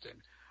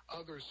Austin,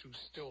 others who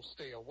still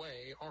stay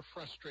away are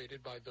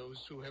frustrated by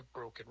those who have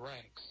broken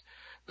ranks.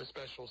 The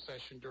special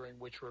session during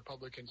which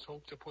Republicans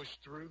hope to push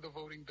through the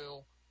voting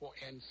bill will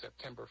end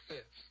September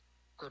 5th.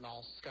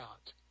 Gernal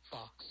Scott,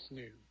 Fox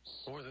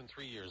News. More than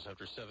 3 years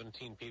after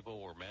 17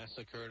 people were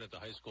massacred at the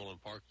high school in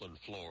Parkland,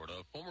 Florida,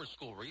 a former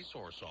school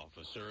resource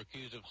officer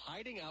accused of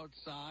hiding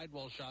outside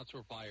while shots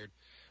were fired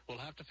will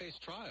have to face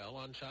trial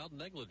on child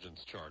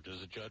negligence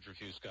charges. A judge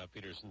refused Scott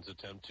Peterson's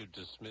attempt to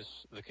dismiss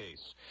the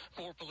case.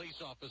 4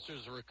 police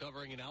officers are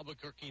recovering in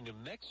Albuquerque, New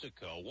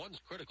Mexico. One's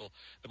critical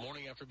the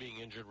morning after being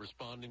injured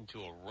responding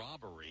to a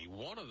robbery.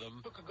 One of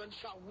them took a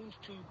gunshot wound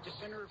to the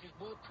center of his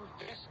bulletproof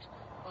vest.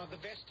 The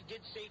vest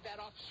did save that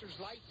officer's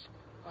life.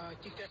 I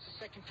think that's the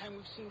second time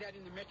we've seen that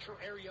in the metro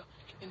area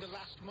in the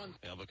last month.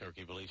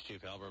 Albuquerque Police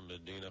Chief Albert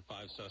Medina,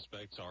 5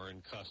 suspects are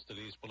in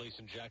custody. Police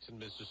in Jackson,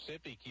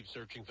 Mississippi keep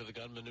searching for the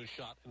gunman who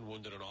shot and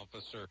wounded an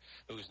officer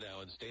who is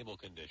now in stable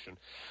condition.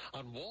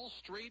 On Wall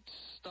Street,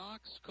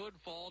 stocks could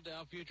fall.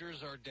 Dow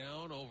futures are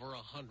down over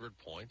 100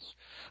 points.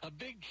 A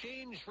big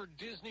change for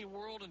Disney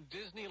World and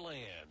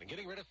Disneyland,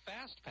 getting rid of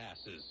fast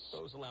passes.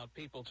 Those allowed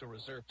people to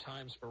reserve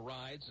times for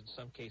rides, in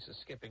some cases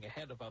skipping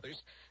ahead of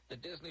others. The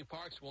Disney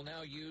parks will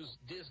now use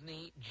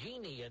Disney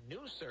Genie, a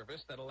new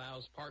service that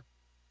allows parks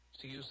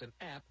to use an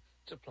app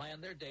to plan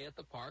their day at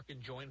the park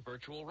and join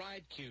virtual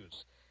ride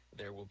queues.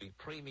 There will be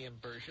premium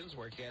versions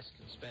where guests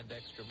can spend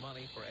extra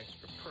money for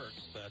extra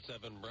perks. That's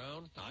Evan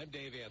Brown. I'm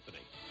Dave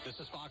Anthony. This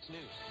is Fox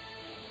News.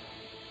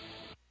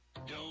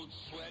 Don't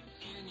sweat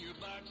in your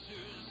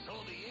boxers.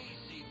 Call the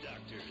AC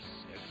Doctors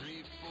at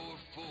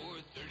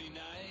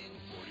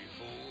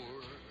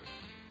 344-3944.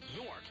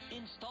 York,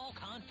 install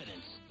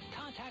confidence.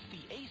 Contact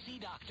the AC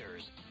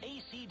Doctors,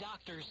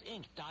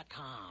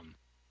 acdoctorsinc.com.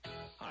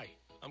 Hi,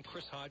 I'm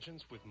Chris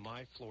Hodgins with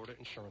My Florida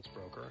Insurance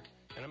Broker,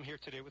 and I'm here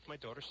today with my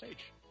daughter,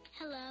 Sage.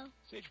 Hello.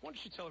 Sage, why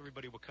don't you tell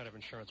everybody what kind of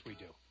insurance we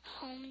do?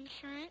 Home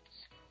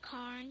insurance,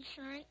 car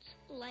insurance,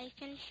 life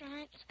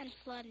insurance, and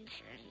flood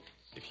insurance.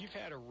 If you've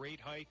had a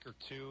rate hike or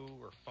 2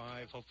 or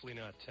 5, hopefully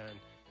not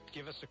 10,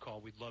 give us a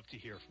call. We'd love to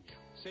hear from you.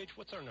 Sage,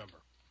 what's our number?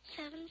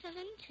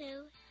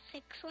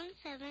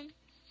 772-617-6777.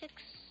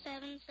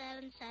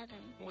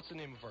 What's the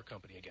name of our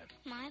company again?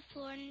 My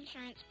Florida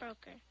Insurance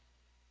Broker.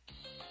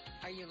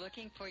 Are you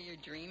looking for your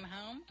dream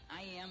home?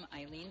 I am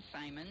Eileen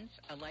Simons,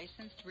 a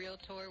licensed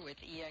realtor with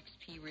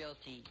eXp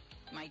Realty.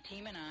 My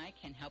team and I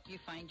can help you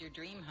find your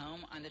dream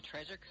home on the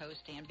Treasure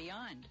Coast and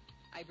beyond.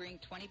 I bring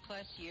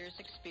 20-plus years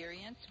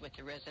experience with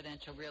the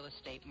residential real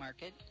estate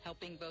market,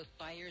 helping both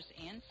buyers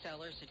and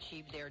sellers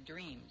achieve their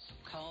dreams.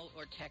 Call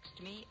or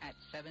text me at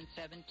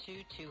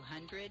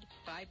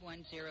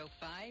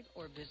 772-200-5105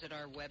 or visit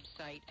our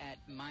website at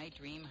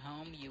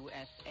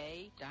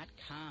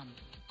mydreamhomeusa.com.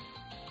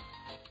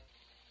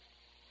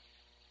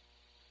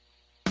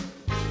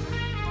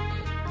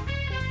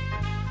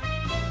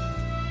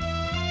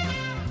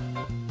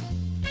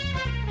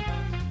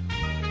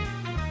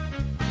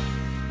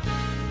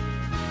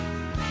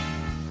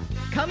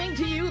 Coming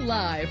to you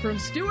live from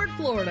Stuart,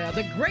 Florida,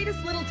 the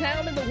greatest little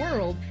town in the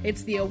world,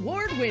 it's the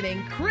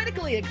award-winning,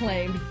 critically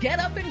acclaimed Get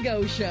Up and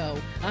Go show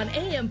on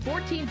AM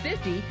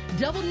 1450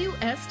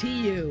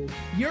 WSTU.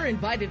 You're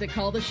invited to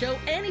call the show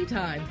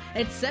anytime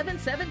at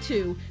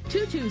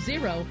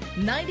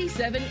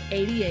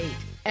 772-220-9788.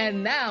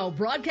 And now,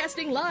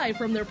 broadcasting live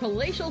from their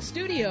palatial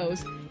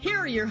studios, here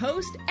are your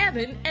hosts,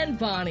 Evan and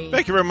Bonnie.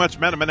 Thank you very much,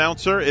 Madam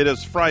Announcer. It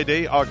is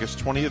Friday, August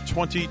 20th,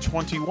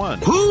 2021.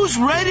 Who's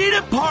ready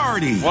to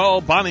party?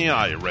 Well, Bonnie and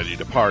I are ready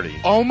to party.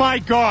 Oh, my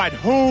God.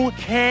 Who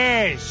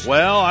cares?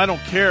 Well, I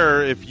don't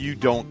care if you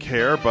don't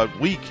care, but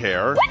we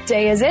care. What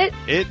day is it?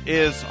 It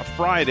is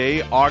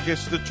Friday,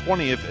 August the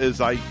 20th,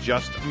 as I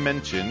just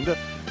mentioned.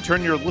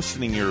 Turn your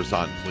listening ears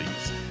on,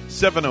 please.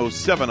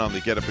 7:07 on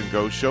the Get Up and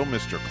Go show.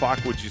 Mr.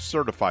 Clock, would you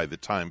certify the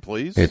time,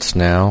 please? It's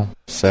now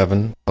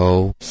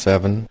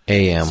 7:07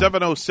 a.m.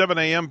 7:07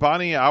 a.m.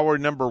 Bonnie, hour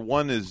number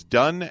 1 is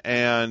done,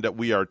 and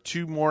we are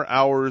 2 more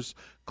hours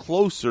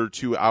closer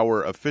to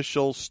our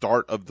official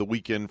start of the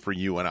weekend for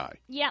you and I.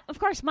 Yeah, of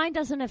course, mine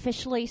doesn't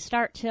officially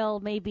start till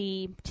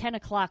maybe 10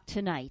 o'clock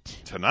tonight.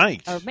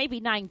 Tonight? Or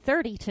maybe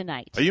 9:30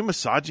 tonight. Are you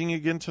massaging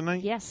again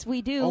tonight? Yes,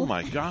 we do. Oh,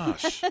 my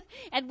gosh.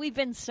 And we've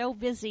been so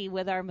busy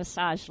with our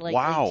massage lately,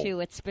 wow.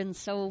 too. It's been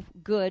so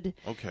good.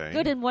 Okay.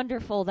 Good and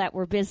wonderful that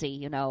we're busy,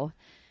 you know.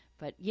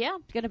 But, yeah,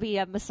 going to be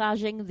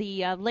massaging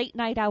the late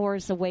night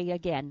hours away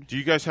again. Do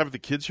you guys have the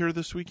kids here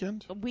this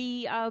weekend?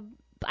 We...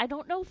 I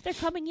don't know if they're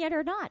coming yet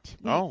or not.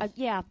 Oh.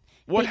 Yeah.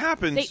 What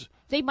happens?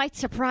 They might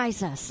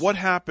surprise us. What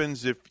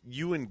happens if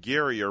you and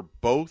Gary are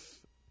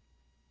both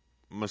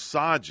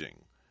massaging?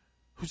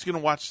 Who's going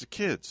to watch the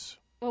kids?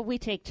 Well, we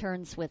take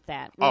turns with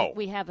that.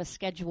 We have a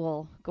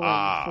schedule going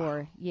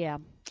for, yeah.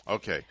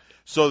 Okay.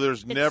 So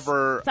there's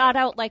never... thought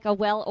out like a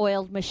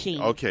well-oiled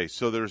machine. Okay,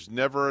 so there's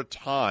never a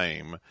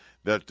time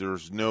that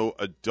there's no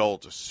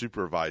adult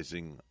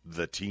supervising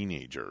the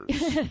teenagers.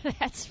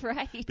 That's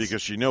right.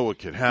 Because you know what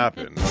could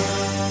happen.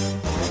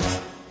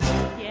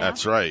 Yeah.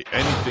 That's right.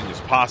 Anything is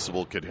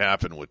possible could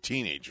happen with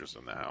teenagers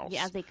in the house.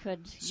 Yeah, they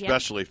could.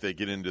 Especially if they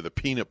get into the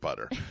peanut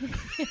butter.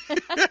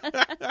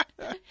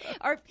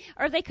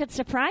 Or they could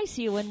surprise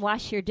you and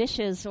wash your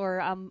dishes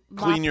or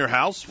clean your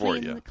house for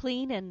you.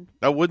 Clean and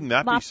wouldn't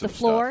that mop be some the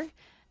floor. Stuff?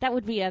 That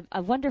would be a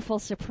wonderful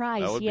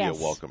surprise. That would be a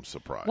welcome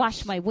surprise.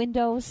 Wash my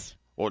windows.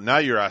 Well, now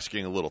you're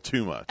asking a little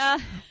too much.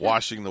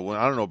 Washing the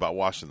I don't know about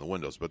washing the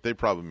windows, but they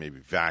probably maybe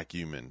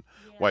vacuum and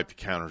wipe the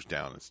counters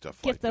down and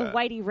stuff like that. Get the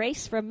white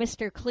erase from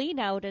Mr. Clean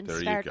out and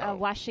start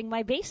washing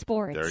my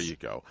baseboards. There you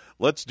go.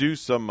 Let's do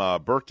some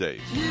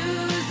birthdays.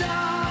 News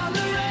on the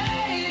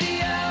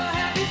radio.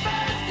 Happy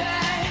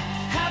birthday.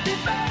 Happy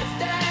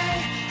birthday.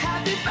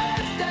 Happy birthday.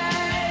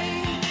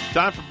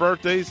 Time for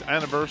birthdays,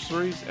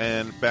 anniversaries,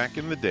 and back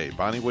in the day.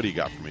 Bonnie, what do you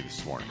got for me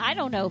this morning? I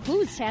don't know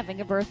who's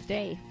having a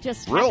birthday.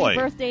 Just really?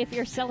 Happy birthday if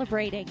you're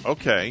celebrating.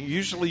 Okay.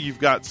 Usually you've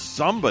got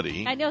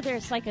somebody. I know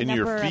there's like a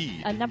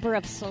number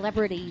of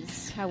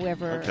celebrities,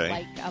 however,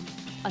 like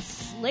a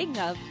string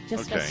of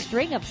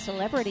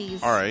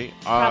celebrities. All right.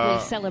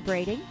 Probably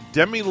celebrating.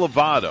 Demi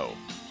Lovato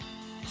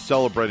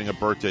celebrating a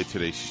birthday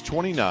today. She's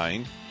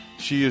 29.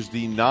 She is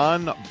the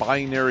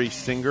non-binary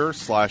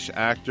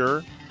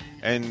singer/actor,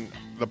 and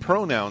the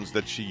pronouns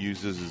that she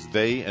uses is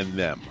they and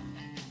them.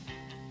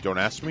 Don't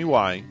ask me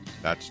why.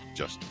 That's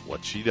just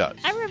what she does.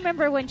 I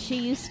remember when she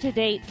used to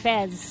date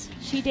Fez.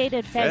 She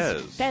dated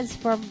Fez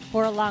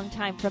for a long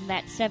time from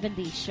that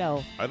 70s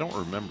show. I don't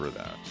remember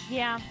that.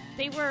 Yeah,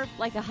 they were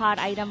like a hot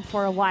item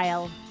for a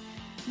while.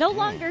 No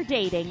longer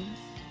dating.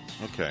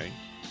 Okay.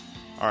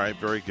 All right,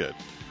 very good.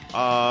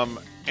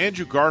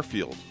 Andrew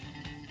Garfield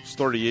is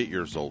 38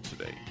 years old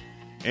today.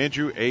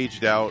 Andrew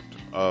aged out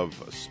of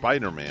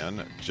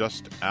Spider-Man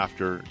just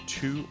after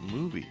 2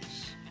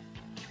 movies.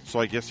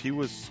 So I guess he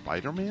was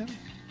Spider-Man?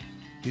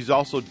 He's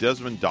also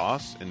Desmond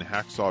Doss in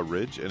Hacksaw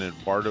Ridge and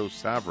Eduardo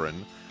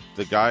Saverin,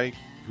 the guy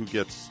who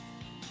gets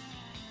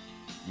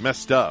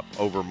messed up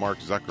over Mark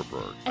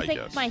Zuckerberg, I guess. I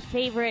think my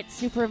favorite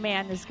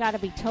Superman has got to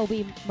be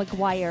Tobey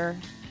Maguire,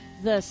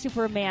 the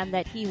Superman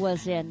that he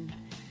was in.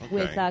 Okay.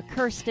 With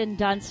Kirsten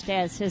Dunst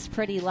as his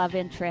pretty love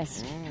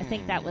interest. I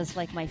think that was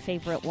like my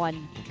favorite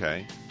one.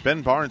 Okay.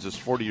 Ben Barnes is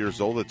 40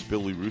 years old. That's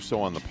Billy Russo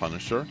on The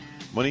Punisher.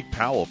 Monique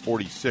Powell,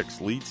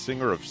 46, lead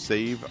singer of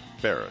Save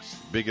Ferris.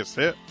 Biggest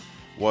hit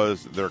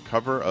was their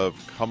cover of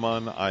Come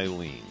On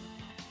Eileen.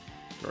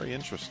 Very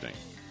interesting.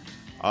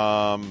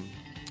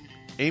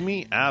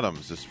 Amy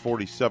Adams is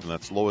 47.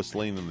 That's Lois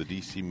Lane in the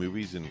DC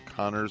movies and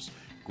Connor's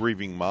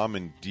grieving mom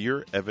and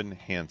Dear Evan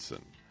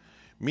Hansen.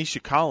 Misha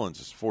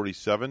Collins is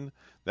 47.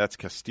 That's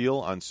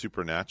Castile on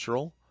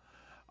Supernatural.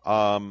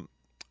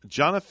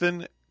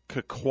 Jonathan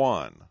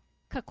Kaquan.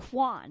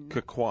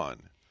 Kaquan.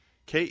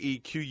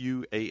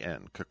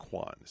 K-E-Q-U-A-N.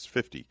 Kaquan is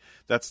 50.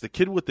 That's the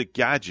kid with the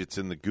gadgets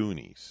in the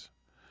Goonies.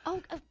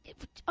 Oh,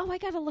 I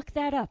got to look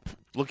that up.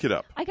 Look it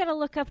up. I got to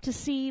look up to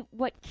see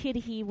what kid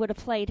he would have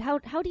played. How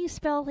do you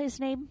spell his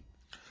name?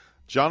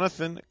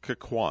 Jonathan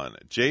Kaquan.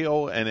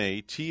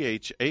 Jonathan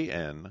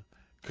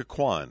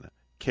Kaquan.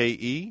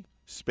 K-E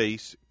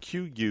space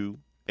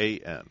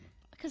Q-U-A-N.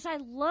 Because I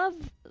love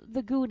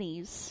the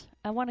Goonies.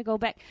 I want to go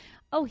back.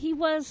 Oh, he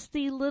was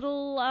the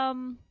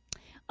little...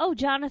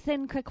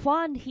 Jonathan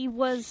Kaquan, he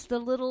was the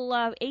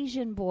little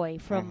Asian boy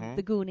from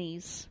the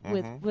Goonies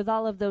with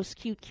all of those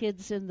cute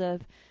kids in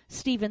the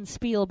Steven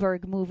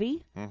Spielberg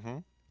movie.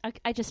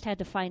 I just had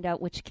to find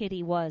out which kid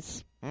he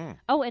was.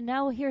 Oh, and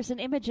now here's an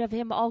image of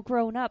him all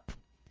grown up.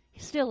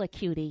 He's still a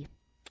cutie.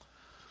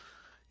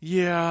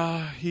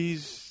 Yeah,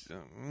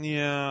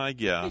 I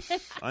guess.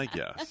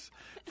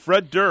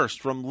 Fred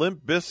Durst from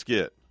Limp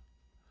Bizkit,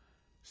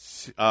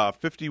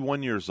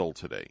 51 years old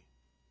today.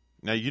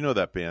 Now, you know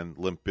that band,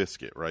 Limp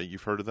Bizkit, right?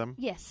 You've heard of them?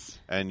 Yes.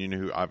 And you know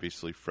who,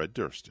 obviously, Fred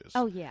Durst is.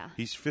 Oh, yeah.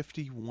 He's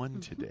 51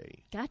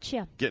 today.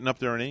 Gotcha. Getting up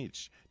there in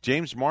age.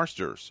 James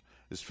Marsters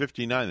is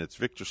 59. That's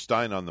Victor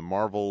Stein on the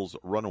Marvel's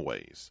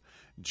Runaways.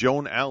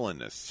 Joan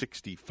Allen is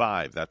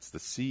 65. That's the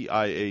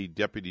CIA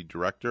Deputy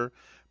Director.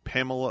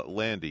 Pamela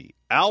Landy.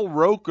 Al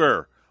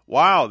Roker.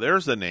 Wow,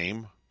 there's a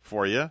name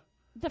for you.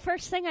 The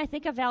first thing I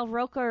think of Al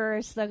Roker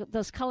is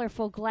those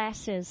colorful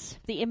glasses,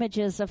 the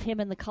images of him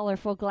in the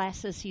colorful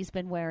glasses he's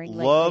been wearing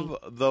lately. Love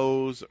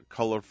those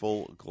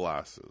colorful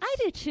glasses. I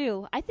do,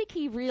 too. I think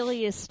he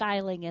really is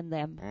styling in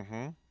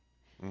them.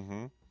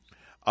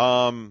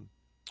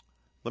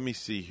 Let me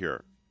see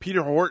here.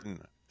 Peter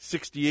Horton,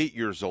 68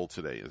 years old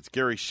today. It's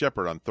Gary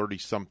Shepard on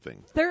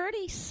 30-something.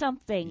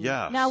 30-something.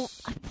 Yes. Now,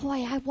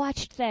 boy, I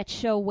watched that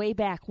show way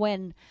back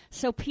when.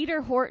 So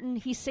Peter Horton,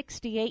 he's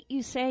 68,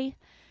 you say?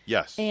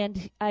 Yes.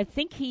 And I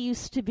think he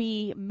used to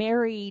be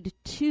married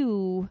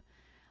to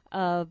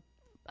a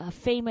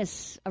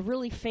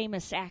really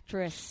famous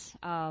actress.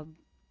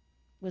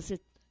 Was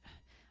it?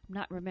 I'm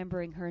not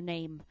remembering her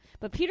name.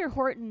 But Peter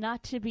Horton,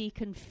 not to be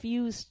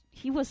confused,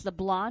 he was the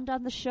blonde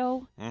on the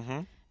show.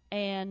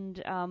 And,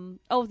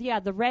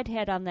 the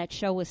redhead on that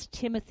show was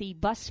Timothy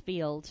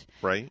Busfield.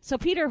 Right. So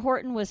Peter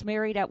Horton was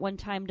married at one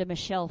time to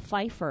Michelle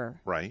Pfeiffer.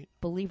 Right.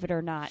 Believe it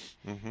or not.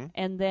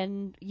 And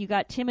then you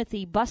got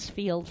Timothy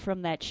Busfield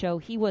from that show.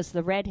 He was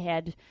the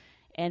redhead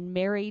and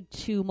married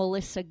to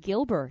Melissa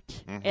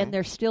Gilbert. And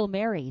they're still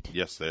married.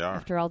 Yes, they are.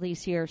 After all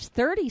these years.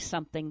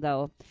 30-something,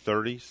 though.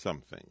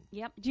 30-something.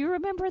 Yep. Do you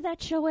remember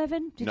that show,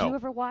 Evan? Did you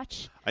ever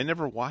watch? I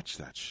never watched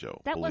that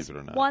show, believe it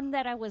or not. One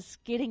that I was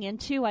getting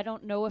into. I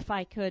don't know if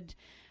I could.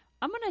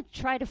 I'm going to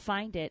try to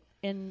find it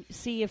and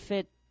see if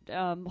it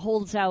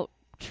holds out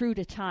true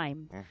to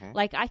time.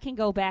 Like, I can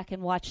go back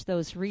and watch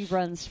those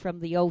reruns from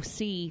the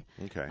OC,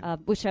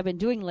 which I've been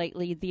doing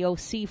lately, the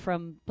OC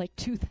from, like,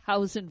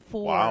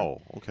 2004.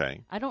 Wow,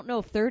 okay. I don't know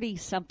if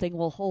 30-something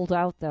will hold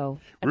out, though.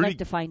 I'd like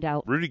to find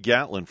out. Rudy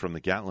Gatlin from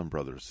the Gatlin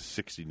Brothers is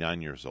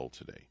 69 years old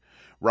today.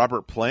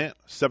 Robert Plant,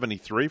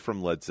 73,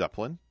 from Led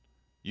Zeppelin.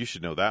 You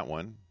should know that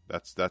one.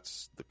 That's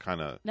the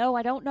kind of... No,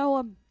 I don't know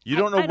him. You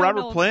don't know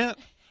Robert Plant?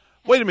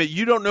 Wait a minute,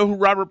 you don't know who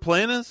Robert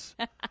Plant is?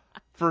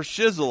 For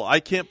shizzle, I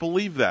can't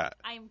believe that.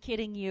 I'm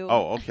kidding you.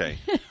 Oh, okay.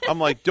 I'm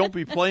like, don't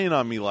be playing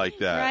on me like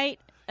that. Right?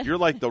 You're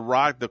like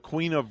the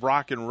queen of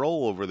rock and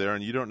roll over there,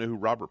 and you don't know who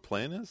Robert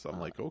Plant is? I'm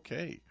like,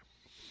 okay.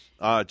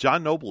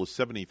 John Noble is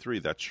 73.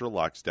 That's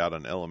Sherlock's dad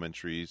on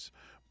Elementary's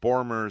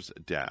Bormer's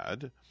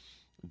dad.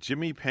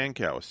 Jimmy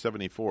Pankow is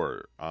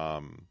 74.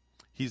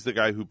 He's the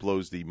guy who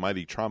blows the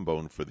mighty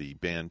trombone for the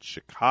band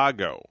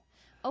Chicago.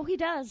 Oh, he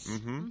does.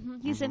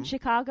 He's in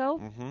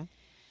Chicago.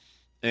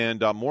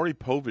 And Maury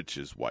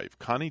Povich's wife,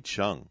 Connie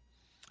Chung,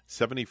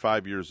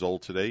 75 years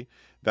old today.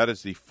 That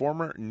is the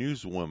former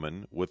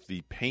newswoman with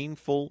the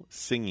painful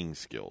singing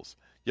skills.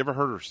 You ever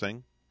heard her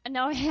sing?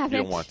 No, I haven't.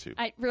 You don't want to.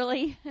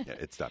 Really? Yeah,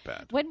 it's that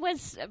bad.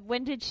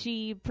 When did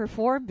she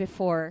perform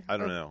before? I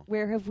don't know.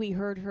 Where have we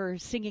heard her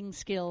singing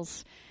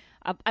skills?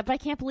 I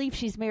can't believe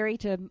she's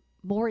married to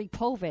Maury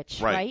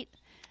Povich, right?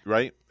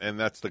 Right, and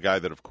that's the guy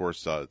that, of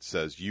course,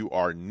 says, you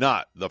are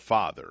not the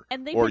father,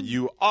 or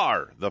you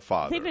are the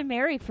father. They've been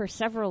married for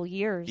several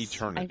years.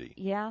 Eternity.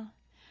 Yeah.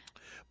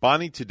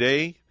 Bonnie,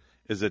 today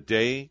is a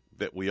day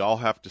that we all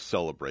have to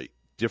celebrate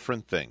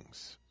different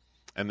things.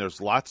 And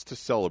there's lots to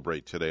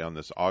celebrate today on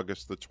this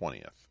August the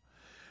 20th.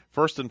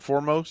 First and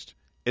foremost,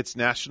 it's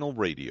National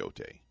Radio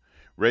Day.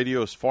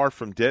 Radio is far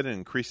from dead and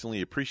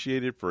increasingly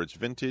appreciated for its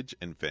vintage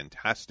and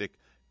fantastic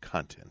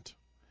content.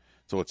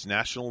 So it's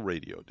National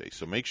Radio Day.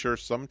 So make sure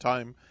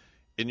sometime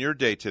in your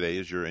day today,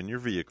 as you're in your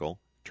vehicle,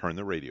 turn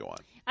the radio on.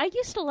 I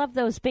used to love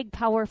those big,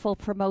 powerful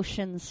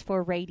promotions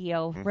for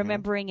radio,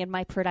 remembering in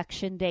my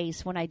production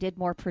days when I did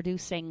more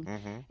producing,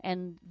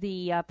 and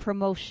the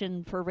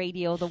promotion for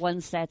radio, the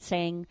ones that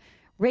sang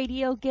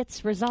Radio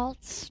gets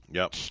results.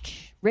 Yep.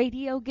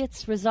 Radio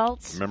gets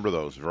results. Remember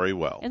those very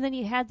well. And then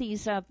you had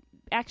these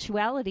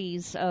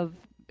actualities of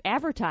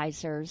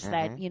advertisers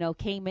that,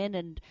 came in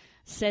and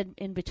said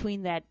in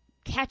between that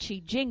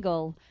catchy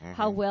jingle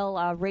how well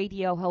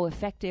how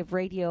effective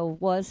radio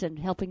was in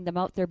helping them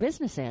out their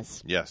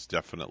businesses. Yes,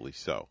 definitely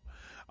so.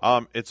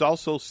 It's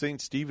also St.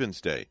 Stephen's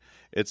Day.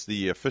 It's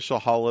the official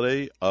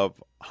holiday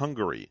of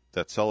Hungary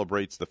that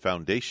celebrates the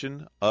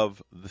foundation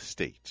of the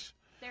state.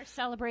 They're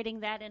celebrating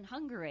that in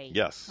Hungary.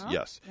 Yes,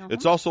 yes.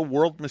 It's also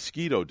World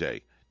Mosquito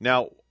Day.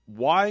 Now,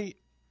 why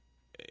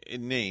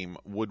in name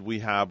would we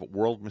have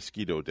World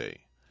Mosquito Day?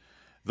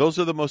 Those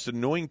are the most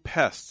annoying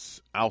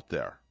pests out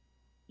there.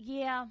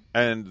 Yeah.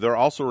 And they're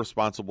also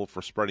responsible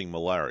for spreading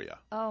malaria.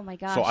 Oh, my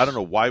gosh. So I don't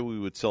know why we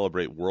would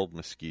celebrate World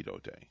Mosquito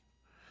Day.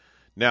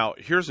 Now,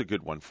 here's a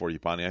good one for you,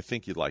 Bonnie. I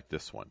think you'd like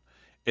this one.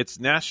 It's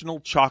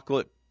National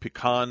Chocolate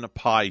Pecan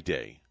Pie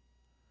Day.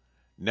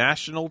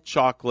 National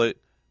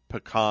Chocolate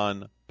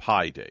Pecan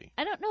Pie Day.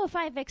 I don't know if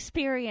I've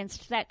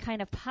experienced that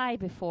kind of pie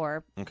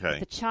before. Okay.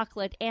 The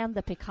chocolate and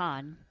the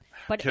pecan.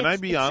 But Can I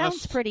be honest? It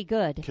sounds pretty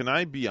good. Can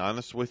I be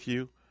honest with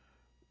you?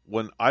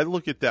 When I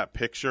look at that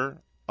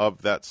picture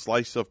of that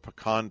slice of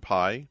pecan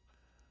pie,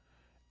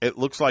 it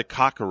looks like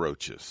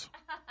cockroaches.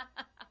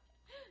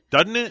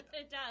 Doesn't it?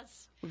 It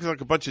does. Looks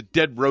like a bunch of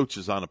dead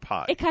roaches on a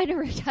pie. It kind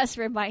of does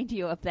remind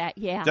you of that,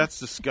 yeah. That's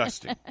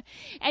disgusting.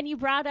 And you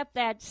brought up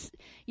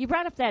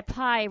that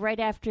pie right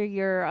after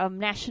your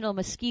National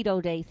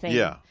Mosquito Day thing.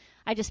 Yeah.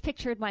 I just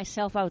pictured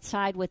myself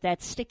outside with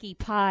that sticky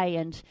pie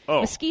and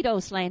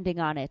mosquitoes landing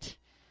on it.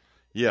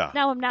 Yeah.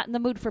 Now I'm not in the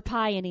mood for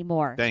pie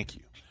anymore. Thank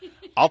you.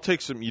 I'll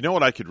take some. You know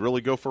what I could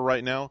really go for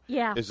right now?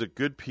 Yeah. Is a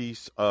good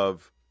piece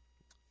of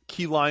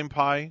key lime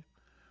pie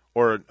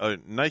or a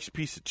nice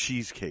piece of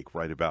cheesecake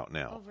right about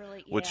now. Oh,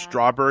 really? With Yeah.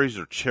 strawberries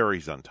or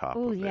cherries on top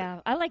of it. Oh,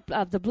 yeah. I like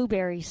the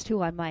blueberries,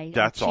 too, on my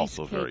That's cheesecake.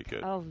 also very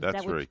good. Oh, That's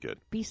that would very good.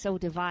 Be so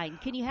divine.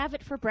 Can you have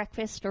it for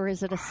breakfast, or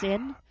is it a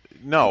sin?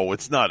 No,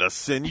 it's not a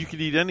sin. You can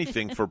eat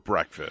anything for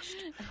breakfast.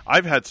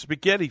 I've had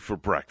spaghetti for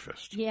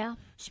breakfast. Yeah.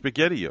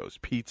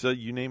 SpaghettiOs, pizza,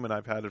 you name it,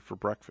 I've had it for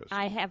breakfast.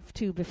 I have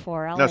too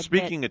before. I'll now, admit.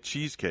 speaking of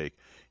cheesecake,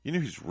 you know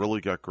who's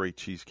really got great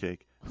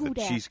cheesecake? Who the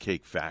dat?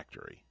 Cheesecake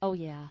Factory. Oh,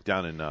 yeah.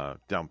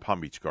 Down Palm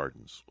Beach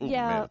Gardens. Oh,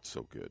 Yeah. man, it's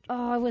so good.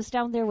 Oh, I was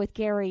down there with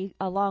Gary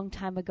a long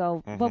time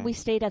ago when we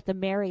stayed at the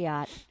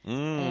Marriott,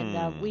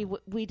 and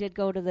we did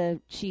go to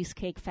the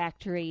Cheesecake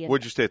Factory. And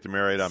Where'd you stay at the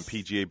Marriott on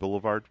PGA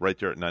Boulevard, right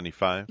there at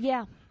 95?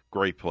 Yeah.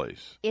 Great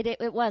place.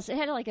 It was. It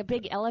had like a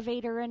big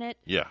elevator in it.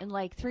 Yeah. And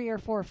like 3 or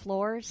 4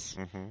 floors.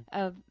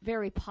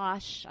 Very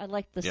posh. I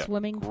liked the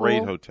swimming pool.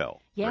 Great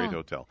hotel. Yeah. Great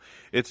hotel.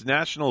 It's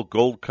National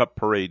Gold Cup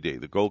Parade Day.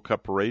 The Gold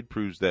Cup Parade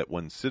proves that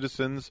when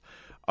citizens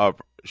of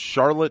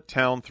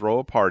Charlottetown throw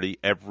a party,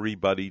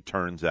 everybody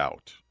turns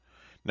out.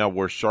 Now,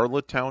 where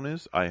Charlottetown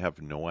is, I have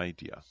no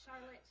idea.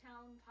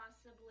 Charlottetown,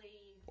 possibly.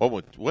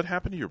 Oh, what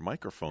happened to your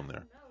microphone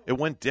there? It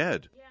went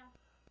dead. Yeah.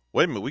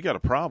 Wait a minute, we got a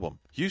problem.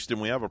 Houston,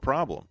 we have a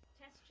problem.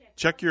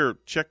 Check your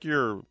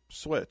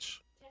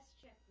switch. Test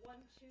check. 1,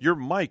 2. Your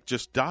mic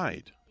just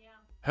died. Yeah.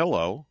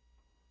 Hello.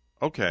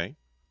 Okay.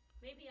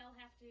 Maybe I'll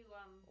have to.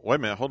 Wait a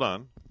minute. Hold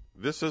on.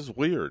 This is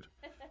weird.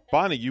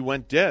 Bonnie, you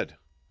went dead.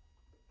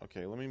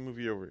 Okay, let me move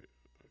you over.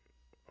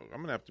 I'm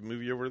going to have to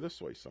move you over this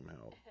way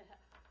somehow.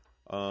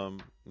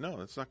 No,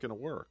 that's not going to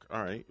work.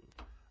 All right.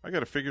 I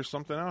got to figure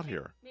something out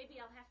here. Maybe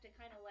I'll have to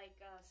kind of like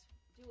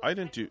do I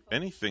didn't do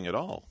anything at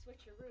all.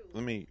 Switcheroo.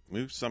 Let me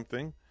move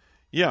something.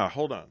 Yeah,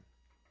 hold on.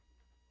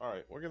 All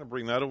right, we're going to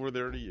bring that over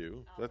there to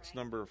you. That's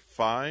number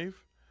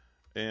 5,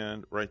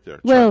 and right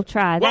there. We'll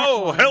try that.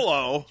 Whoa, one.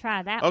 hello.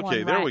 Try that one. one.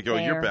 Okay, there right we go.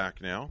 there. You're back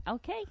now.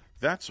 Okay.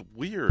 That's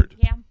weird.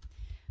 Yeah.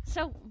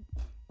 So.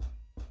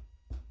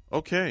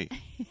 Okay.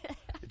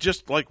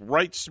 Just like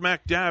right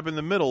smack dab in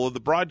the middle of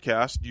the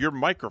broadcast, your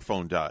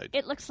microphone died.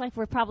 It looks like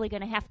we're probably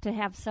going to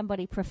have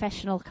somebody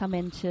professional come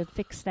in to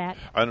fix that.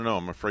 I don't know.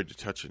 I'm afraid to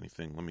touch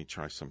anything. Let me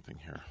try something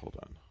here. Hold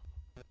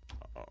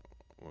on.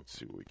 Let's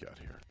see what we got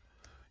here.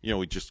 You know,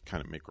 we just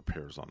kind of make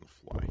repairs on the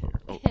fly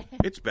here. Oh,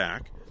 it's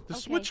back. The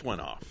switch went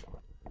off.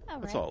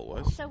 That's all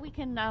it was. So we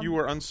can. You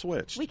were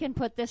unswitched. We can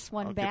put this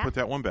one okay, back. Put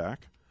that one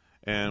back,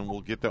 and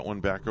we'll get that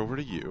one back over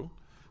to you.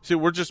 See,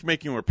 we're just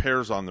making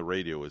repairs on the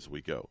radio as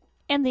we go.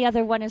 And the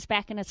other one is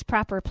back in its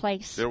proper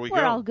place. There we go.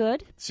 We're all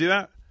good. See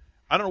that?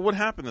 I don't know what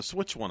happened. The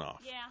switch went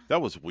off. Yeah.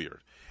 That was weird.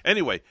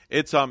 Anyway,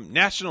 it's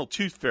National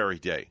Tooth Fairy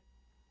Day.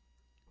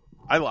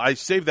 I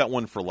saved that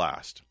one for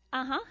last.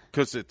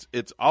 Because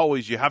it's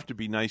always, you have to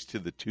be nice to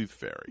the tooth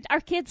fairy. Are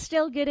kids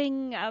still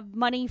getting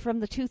money from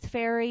the tooth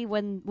fairy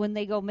when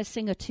they go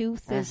missing a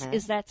tooth?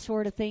 Is that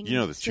sort of thing? You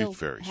know the still tooth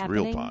fairy's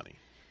happening? real, Bonnie.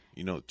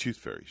 You know the tooth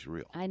fairy's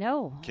real. I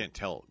know. Can't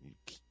tell.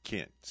 You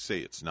can't say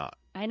it's not.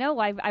 I know.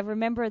 I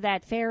remember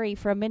that ferry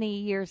from many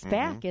years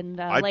back, and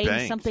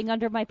laying something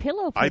under my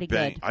pillow pretty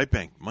good. I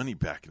banked money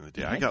back in the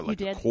day. I got like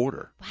a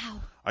quarter.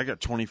 Wow. I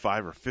got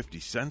 25 or 50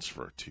 cents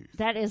for a tooth.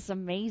 That is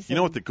amazing. You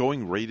know what the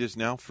going rate is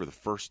now for the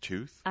first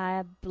tooth?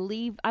 I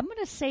believe, I'm going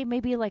to say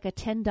maybe like a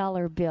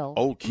 $10 bill.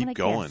 Oh, keep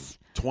going. Guess.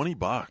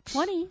 $20.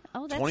 20?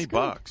 Oh, that's $20.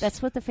 good.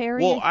 That's what the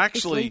ferry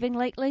is leaving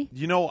lately?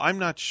 You know, I'm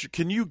not sure.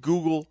 Can you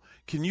go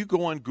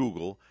on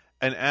Google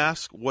and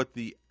ask what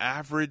the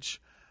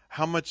average,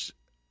 how much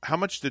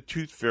the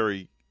tooth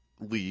fairy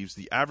leaves,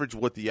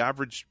 what the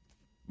average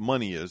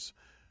money is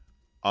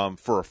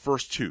for a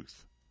first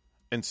tooth,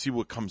 and see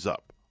what comes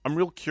up? I'm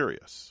real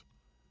curious.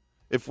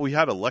 If we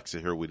had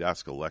Alexa here, we'd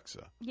ask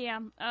Alexa. Yeah.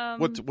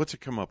 What's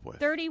it come up with?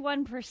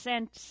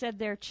 31% said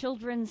their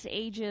children's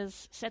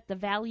ages set the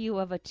value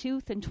of a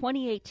tooth. In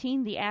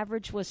 2018, the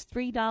average was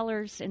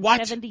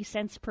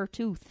 $3.70 per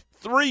tooth.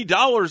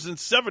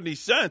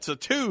 $3.70 a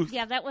tooth?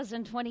 Yeah, that was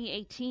in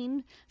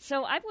 2018.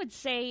 So I would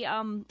say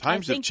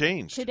times have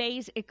changed.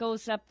 Today's it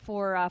goes up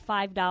for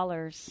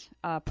 $5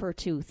 per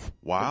tooth.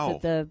 Wow.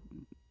 The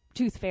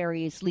tooth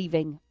fairy is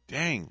leaving.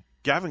 Dang.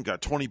 Gavin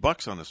got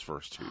 $20 on his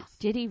first tooth.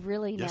 Did he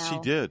really? Yes, he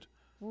did.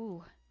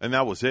 Ooh. And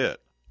that was it.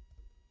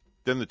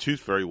 Then the tooth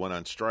fairy went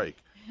on strike.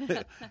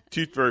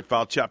 Tooth fairy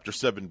filed Chapter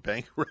 7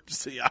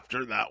 bankruptcy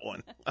after that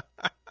one.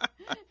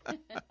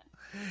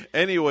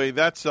 Anyway,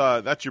 that's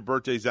your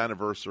birthdays,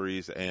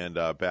 anniversaries, and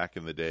back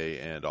in the day,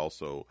 and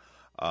also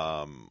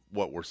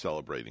what we're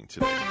celebrating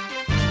today.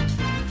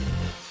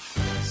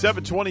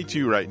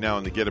 7:22 right now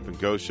on the Get Up and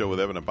Go show with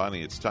Evan and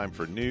Bonnie. It's time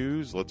for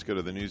news. Let's go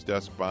to the news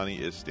desk.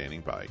 Bonnie is standing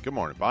by. Good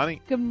morning,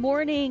 Bonnie. Good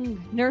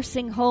morning.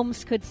 Nursing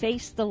homes could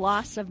face the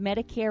loss of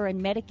Medicare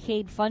and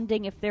Medicaid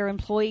funding if their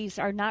employees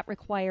are not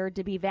required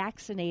to be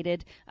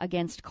vaccinated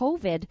against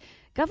COVID.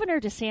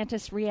 Governor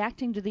DeSantis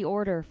reacting to the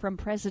order from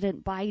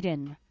President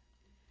Biden.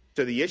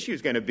 So the issue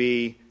is going to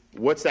be,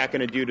 what's that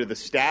going to do to the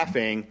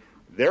staffing?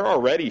 They're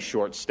already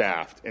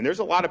short-staffed, and there's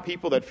a lot of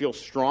people that feel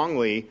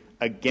strongly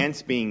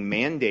against being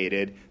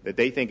mandated, that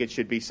they think it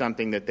should be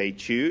something that they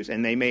choose,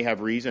 and they may have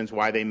reasons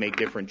why they make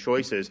different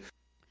choices.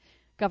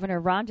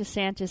 Governor Ron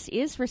DeSantis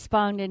is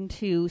responding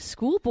to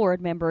school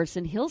board members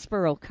in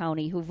Hillsborough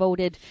County who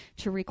voted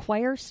to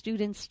require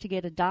students to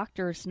get a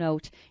doctor's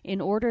note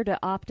in order to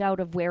opt out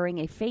of wearing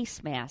a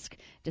face mask.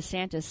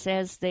 DeSantis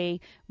says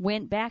they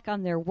went back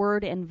on their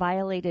word and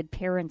violated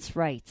parents'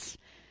 rights.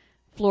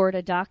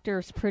 Florida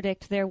doctors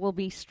predict there will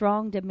be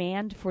strong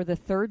demand for the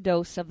third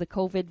dose of the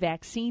COVID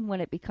vaccine when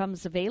it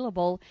becomes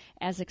available,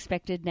 as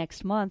expected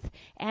next month.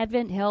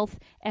 Advent Health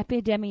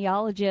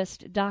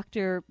epidemiologist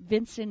Dr.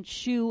 Vincent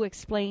Hsu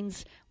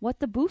explains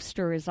what the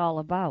booster is all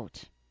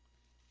about.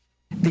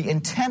 The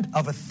intent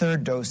of a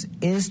third dose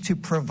is to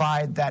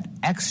provide that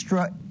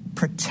extra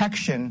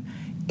protection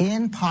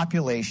in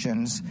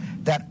populations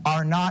that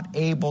are not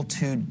able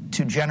to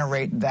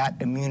generate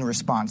that immune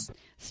response.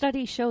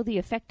 Studies show the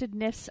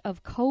effectiveness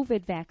of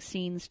COVID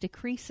vaccines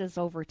decreases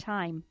over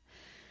time.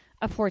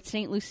 A Port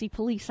St. Lucie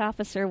police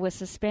officer was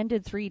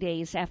suspended 3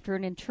 days after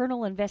an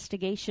internal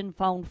investigation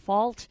found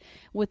fault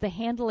with the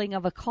handling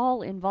of a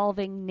call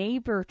involving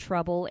neighbor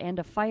trouble and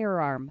a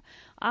firearm.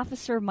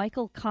 Officer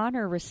Michael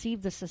Connor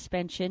received the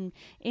suspension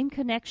in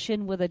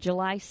connection with a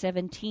July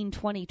 17,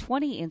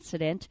 2020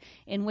 incident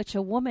in which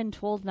a woman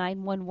told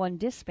 911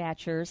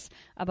 dispatchers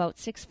about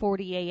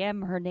 6:40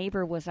 a.m. her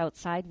neighbor was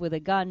outside with a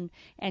gun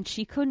and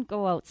she couldn't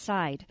go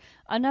outside.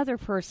 Another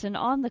person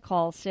on the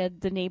call said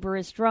the neighbor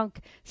is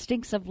drunk,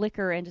 stinks of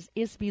liquor, and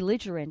is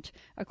belligerent,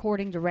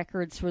 according to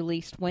records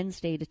released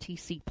Wednesday to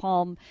TC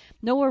Palm.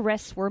 No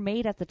arrests were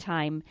made at the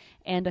time,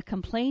 and a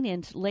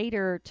complainant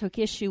later took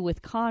issue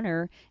with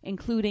Connor,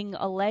 including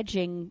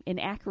alleging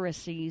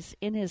inaccuracies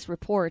in his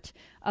report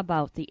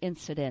about the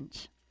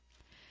incident.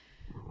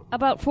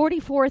 About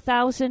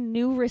 44,000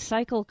 new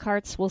recycle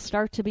carts will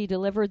start to be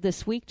delivered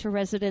this week to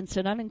residents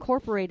in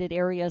unincorporated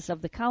areas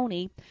of the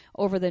county.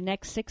 Over the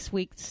next 6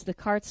 weeks, the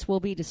carts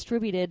will be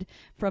distributed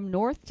from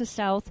north to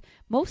south,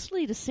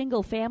 mostly to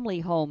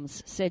single-family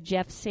homes, said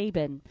Jeff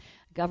Sabin,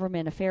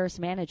 Government Affairs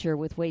Manager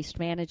with Waste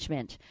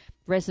Management.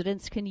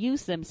 Residents can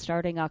use them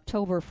starting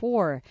October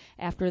 4,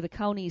 after the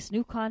county's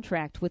new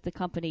contract with the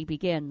company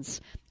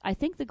begins. I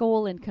think the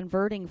goal in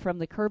converting from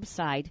the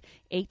curbside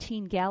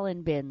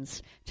 18-gallon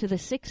bins to the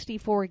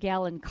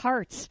 64-gallon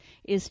carts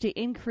is to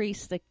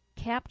increase the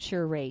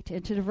capture rate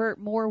and to divert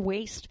more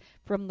waste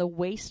from the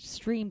waste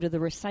stream to the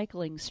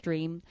recycling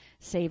stream,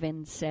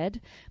 Savin said.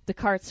 The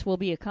carts will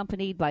be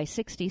accompanied by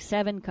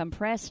 67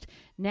 compressed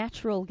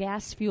natural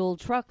gas-fueled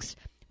trucks,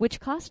 which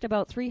cost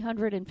about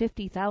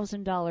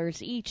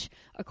 $350,000 each,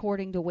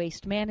 according to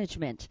Waste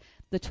Management.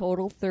 The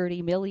total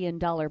 $30 million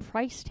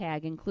price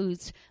tag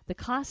includes the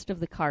cost of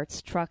the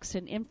carts, trucks,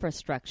 and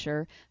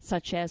infrastructure,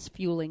 such as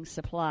fueling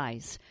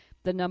supplies.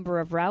 The number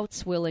of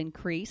routes will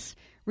increase,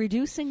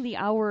 reducing the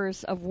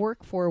hours of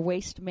work for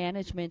Waste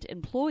Management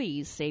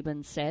employees,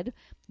 Sabin said.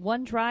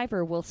 One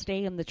driver will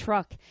stay in the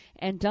truck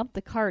and dump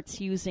the carts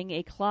using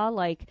a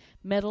claw-like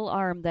metal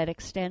arm that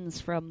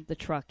extends from the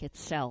truck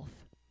itself.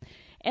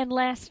 And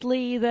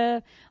lastly,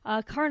 the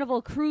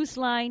Carnival Cruise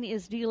Line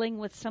is dealing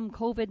with some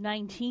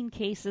COVID-19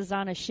 cases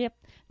on a ship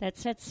that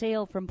set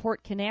sail from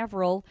Port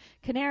Canaveral.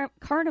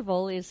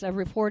 Carnival is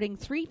reporting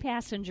 3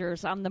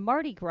 passengers on the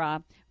Mardi Gras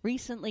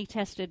recently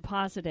tested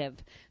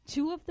positive.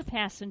 2 of the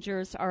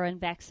passengers are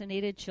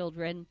unvaccinated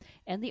children,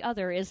 and the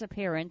other is a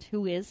parent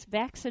who is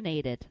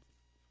vaccinated.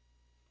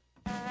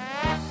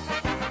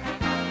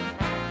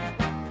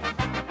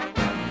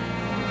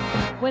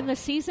 When the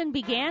season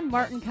began,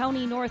 Martin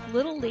County North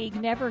Little League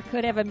never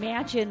could have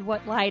imagined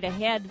what lied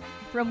ahead.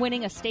 From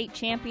winning a state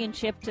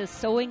championship to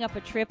sewing up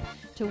a trip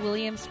to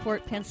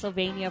Williamsport,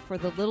 Pennsylvania for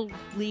the Little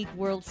League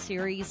World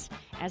Series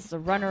as the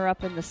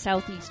runner-up in the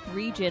Southeast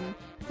region,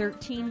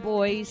 13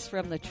 boys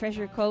from the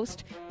Treasure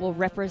Coast will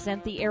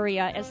represent the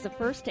area as the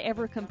first to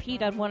ever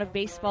compete on one of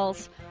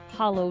baseball's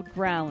hallowed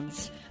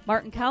grounds.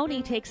 Martin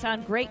County takes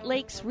on Great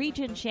Lakes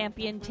region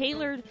champion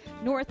Taylor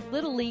North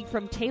Little League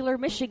from Taylor,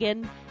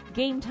 Michigan.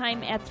 Game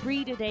time at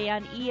 3 today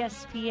on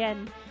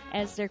ESPN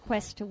as their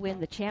quest to win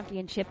the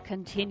championship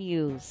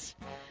continues.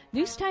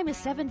 News time is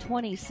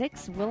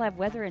 7:26. We'll have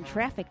weather and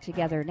traffic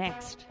together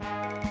next.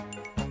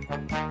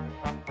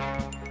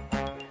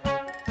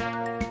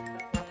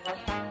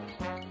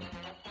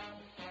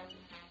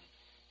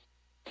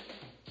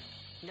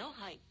 No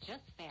hype,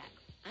 just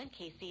facts. I'm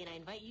Casey, and I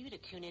invite you to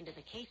tune into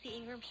the Casey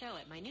Ingram Show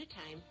at my new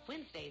time,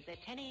 Wednesdays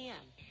at 10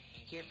 a.m.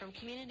 Hear from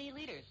community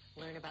leaders,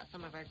 learn about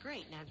some of our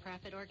great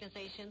nonprofit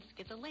organizations,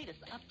 get the latest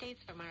updates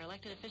from our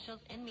elected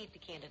officials, and meet the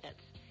candidates.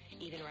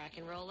 Even rock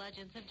and roll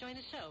legends have joined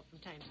the show from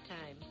time to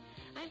time.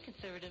 I'm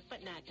conservative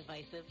but not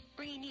divisive,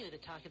 bringing you the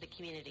talk of the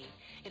community.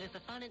 It is a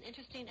fun and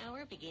interesting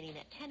hour beginning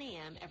at 10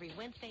 a.m. every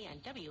Wednesday on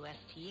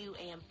WSTU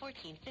AM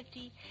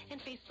 1450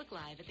 and Facebook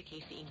Live at The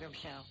Casey Ingram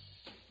Show.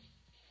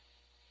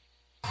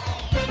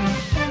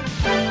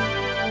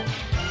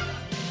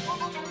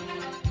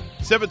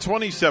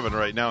 $7:27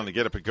 right now on the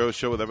Get Up and Go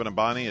show with Evan and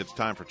Bonnie. It's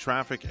time for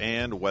traffic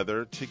and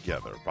weather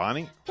together.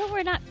 Bonnie? Well,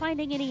 we're not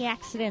finding any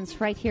accidents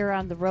right here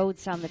on the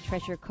roads on the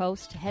Treasure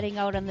Coast. Heading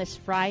out on this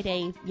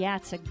Friday, yeah,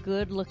 it's a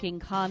good-looking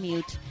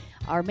commute.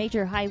 Our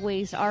major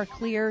highways are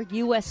clear.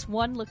 US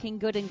 1 looking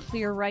good and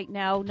clear right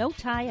now. No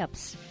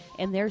tie-ups.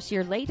 And there's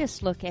your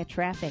latest look at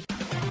traffic.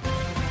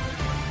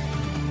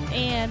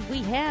 And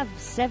we have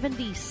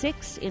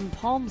 76 in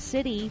Palm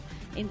City.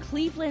 In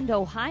Cleveland,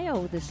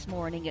 Ohio this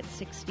morning at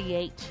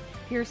 68.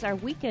 Here's our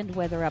weekend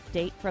weather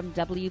update from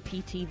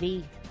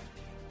WPTV.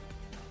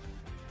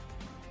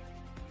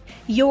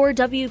 Your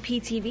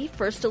WPTV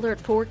First Alert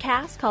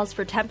forecast calls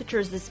for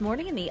temperatures this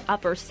morning in the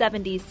upper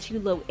 70s to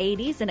low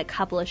 80s and a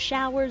couple of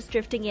showers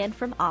drifting in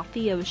from off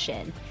the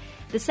ocean.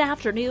 This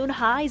afternoon,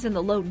 highs in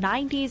the low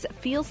 90s,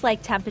 feels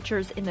like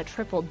temperatures in the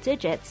triple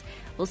digits.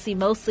 We'll see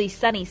mostly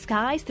sunny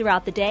skies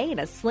throughout the day and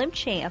a slim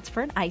chance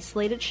for an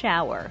isolated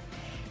shower.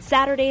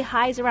 Saturday,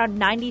 highs around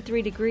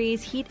 93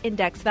 degrees, heat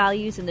index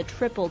values in the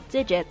triple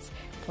digits,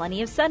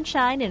 plenty of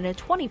sunshine and a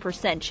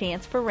 20%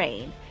 chance for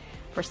rain.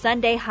 For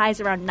Sunday,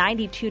 highs around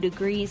 92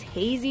 degrees,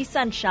 hazy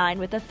sunshine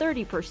with a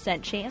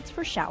 30% chance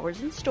for showers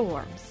and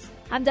storms.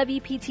 I'm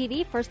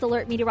WPTV First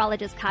Alert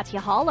meteorologist Katya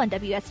Hall on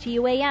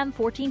WSTU AM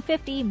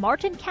 1450,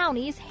 Martin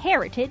County's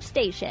Heritage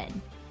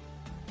Station.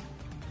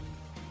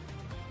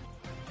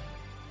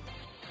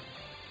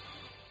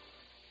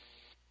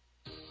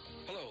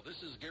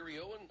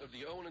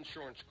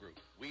 Insurance Group.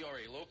 We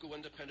are a local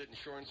independent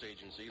insurance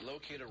agency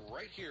located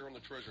right here on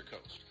the Treasure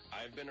Coast.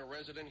 I've been a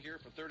resident here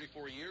for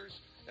 34 years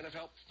and have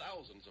helped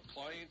thousands of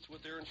clients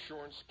with their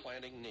insurance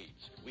planning needs.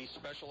 We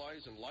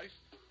specialize in life,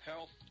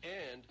 health,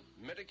 and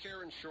Medicare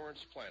insurance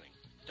planning.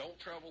 Don't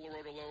travel the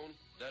road alone.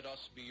 Let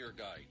us be your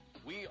guide.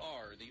 We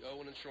are the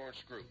Owen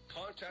Insurance Group.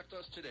 Contact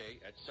us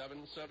today at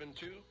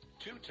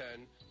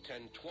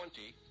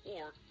 772-210-1020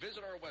 or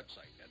visit our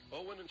website at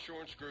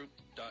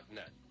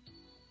oweninsurancegroup.net.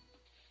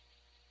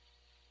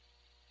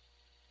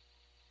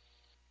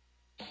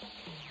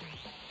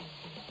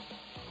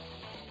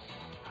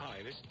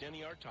 Hi, this is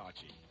Denny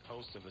Artachi,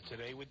 host of the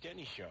Today with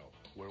Denny show,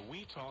 where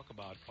we talk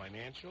about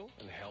financial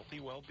and healthy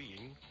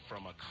well-being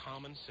from a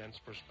common sense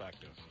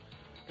perspective.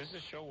 This is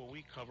a show where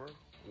we cover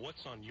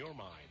what's on your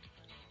mind,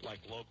 like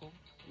local,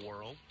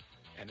 world,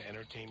 and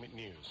entertainment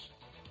news.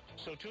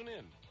 So tune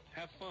in,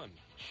 have fun,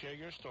 share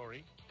your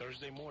story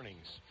Thursday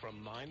mornings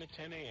from 9 to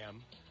 10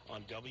 a.m.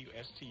 on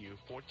WSTU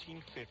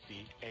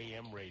 1450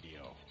 AM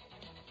radio.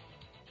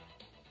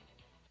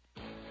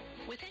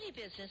 With any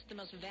business, the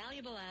most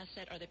valuable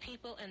asset are the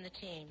people and the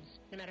teams,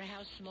 no matter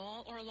how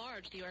small or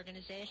large the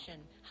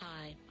organization.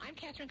 Hi, I'm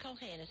Catherine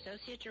Colhane,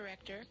 Associate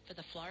Director for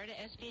the Florida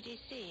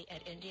SBDC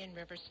at Indian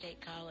River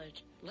State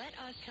College. Let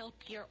us help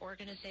your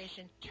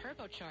organization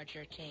turbocharge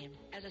your team.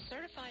 As a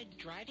certified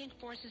driving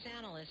forces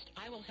analyst,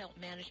 I will help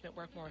management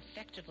work more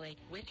effectively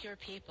with your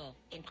people,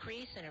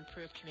 increase and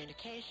improve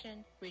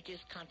communication,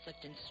 reduce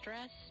conflict and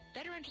stress,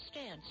 better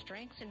understand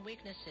strengths and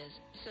weaknesses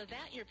so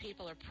that your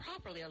people are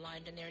properly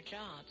aligned in their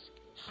jobs.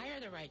 Hire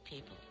the right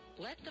people.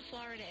 Let the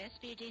Florida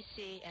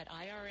SBDC at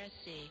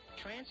IRSC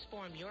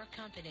transform your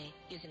company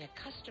using a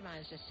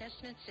customized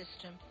assessment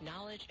system,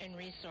 knowledge, and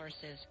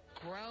resources.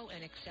 grow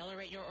and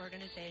accelerate your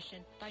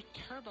organization by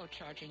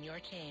turbocharging your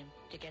team.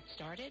 To get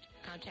started,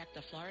 contact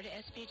the Florida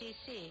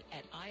SBDC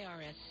at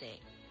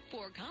IRSC.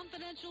 For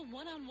confidential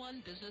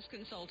one-on-one business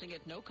consulting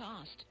at no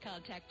cost,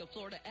 contact the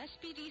Florida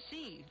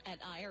SBDC at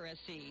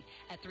IRSC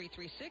at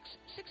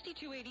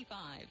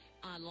 336-6285.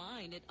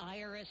 Online at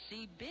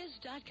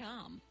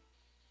irscbiz.com.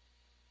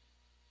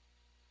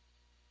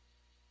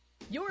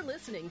 You're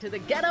listening to the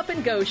Get Up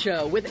and Go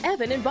Show with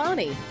Evan and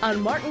Bonnie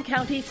on Martin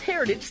County's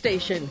Heritage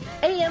Station,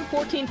 AM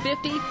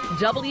 1450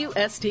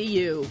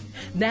 WSTU.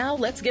 Now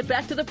let's get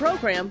back to the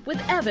program with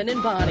Evan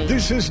and Bonnie.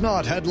 This is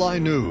not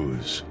headline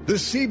news. The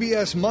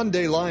CBS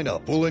Monday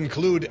lineup will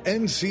include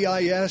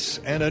NCIS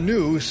and a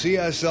new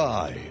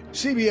CSI.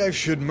 CBS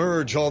should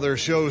merge all their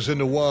shows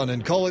into one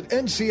and call it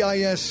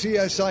NCIS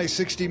CSI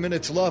 60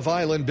 Minutes Love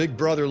Island Big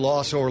Brother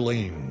Los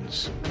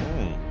Orleans.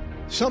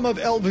 Some of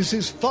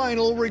Elvis's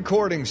final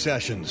recording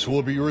sessions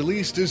will be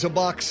released as a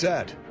box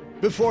set.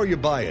 Before you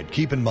buy it,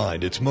 keep in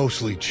mind it's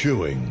mostly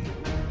chewing.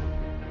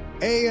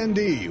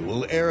 A&E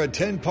will air a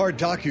 10-part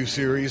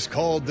docuseries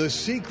called The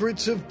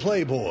Secrets of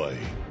Playboy.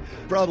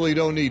 Probably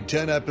don't need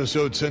 10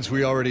 episodes since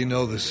we already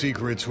know the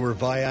secrets were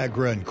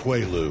Viagra and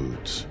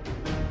Quaaludes.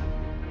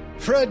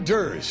 Fred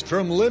Durst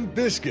from Limp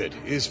Bizkit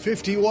is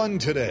 51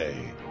 today.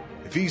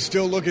 If he's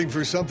still looking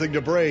for something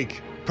to break,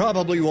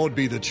 probably won't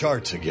be the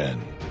charts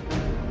again.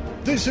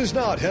 This is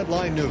not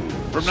headline news.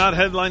 From not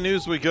headline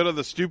news, we go to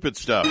the stupid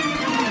stuff.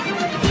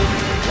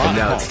 And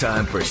now it's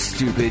time for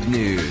Stupid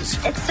News.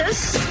 It's so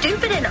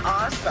stupid and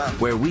awesome.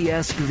 Where we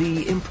ask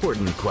the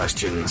important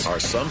questions. Are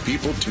some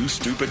people too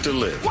stupid to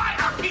live? Why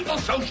are people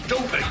so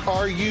stupid?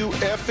 Are you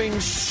effing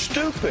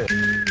stupid?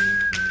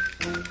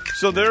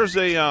 So there's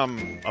a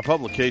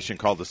publication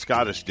called the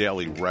Scottish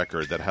Daily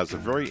Record that has a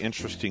very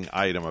interesting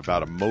item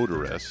about a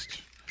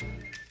motorist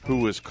who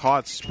was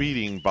caught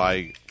speeding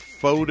by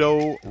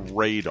photo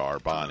radar,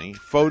 Bonnie.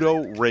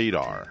 Photo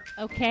radar.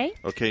 Okay.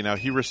 Okay, now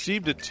he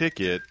received a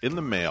ticket in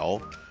the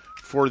mail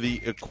for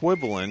the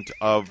equivalent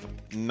of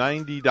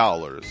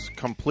 $90,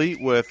 complete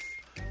with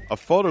a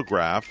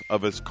photograph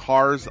of his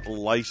car's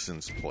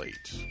license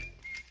plate.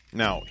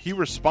 Now, he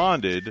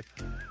responded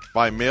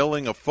by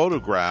mailing a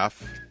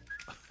photograph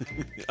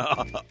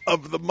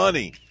of the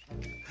money.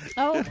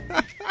 Oh.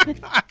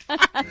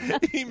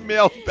 He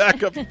mailed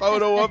back a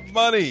photo of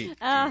money.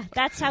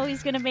 That's how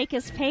he's going to make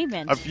his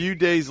payment. A few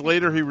days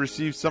later, he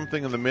received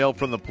something in the mail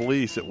from the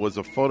police. It was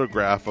a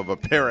photograph of a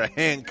pair of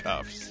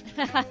handcuffs.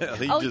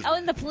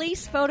 And the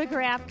police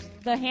photographed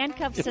the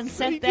handcuffs and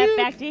sent that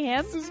back to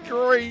him? This is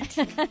great.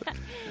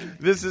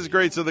 This is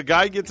great. So the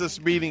guy gets a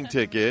speeding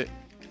ticket,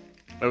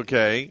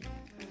 okay,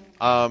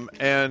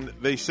 and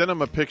they sent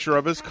him a picture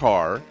of his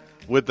car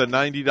with the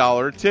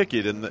 $90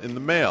 ticket in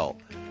the mail.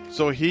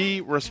 So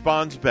he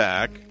responds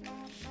back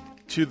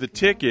to the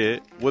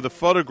ticket with a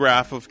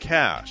photograph of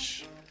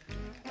cash.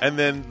 And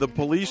then the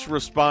police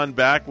respond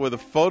back with a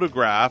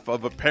photograph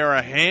of a pair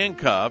of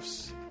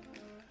handcuffs,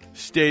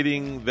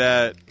 stating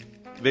that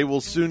they will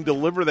soon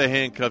deliver the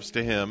handcuffs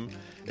to him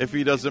if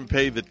he doesn't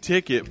pay the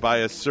ticket by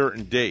a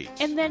certain date.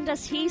 And then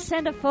does he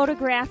send a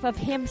photograph of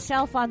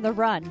himself on the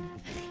run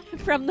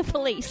from the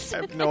police? I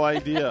have no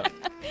idea.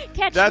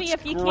 Catch me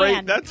if you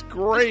can. That's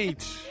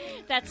great.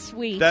 That's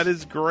sweet. That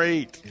is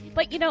great.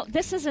 But,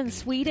 this is in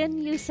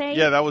Sweden, you say?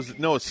 Yeah,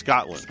 it's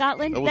Scotland.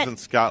 Scotland? That was in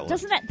Scotland.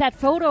 Doesn't that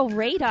photo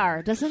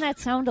radar, doesn't that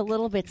sound a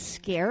little bit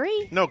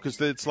scary? No,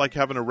 because it's like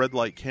having a red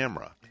light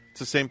camera. It's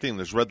the same thing.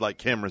 There's red light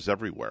cameras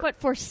everywhere.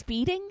 But for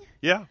speeding?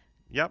 Yeah.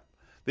 Yep.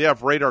 They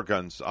have radar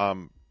guns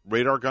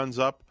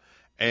up.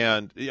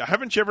 And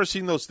haven't you ever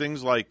seen those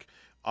things like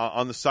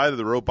on the side of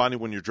the road, Bonnie,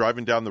 when you're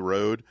driving down the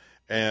road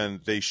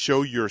and they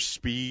show your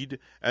speed,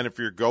 and if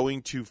you're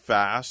going too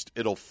fast,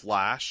 it'll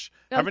flash?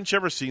 Haven't you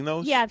ever seen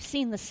those? Yeah, I've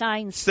seen the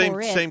signs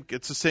for it.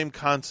 It's the same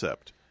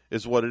concept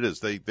is what it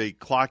is. They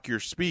clock your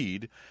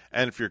speed,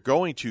 and if you're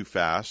going too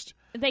fast,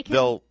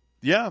 they'll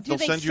send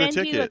you a ticket.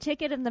 Send you a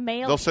ticket in the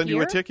mail? They'll send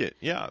you a ticket.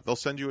 Yeah, they'll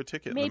send you a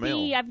ticket in the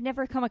mail. Maybe I've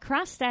never come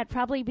across that,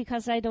 probably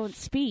because I don't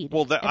speed.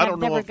 Well, I don't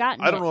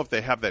know if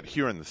they have that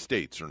here in the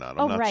States or not.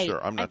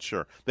 I'm not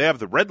sure. They have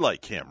the red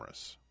light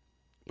cameras,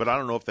 but I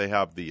don't know if they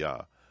have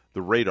the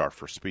radar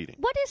for speeding.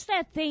 What is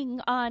that thing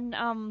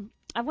on?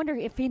 I wonder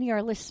if any of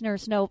our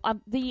listeners know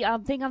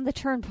the thing on the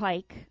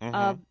turnpike.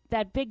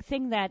 That big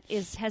thing that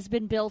has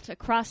been built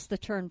across the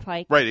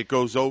turnpike. Right, it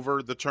goes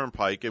over the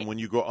turnpike, and when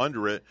you go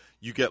under it,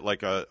 you get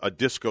like a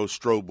disco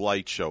strobe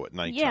light show at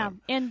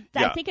nighttime. Yeah, and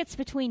I think it's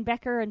between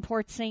Becker and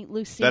Port St.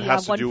 Lucie on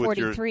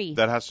 143.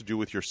 That has to do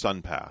with your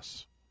Sun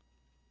Pass.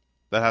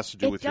 That has to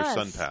do with your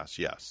Sun Pass,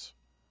 yes.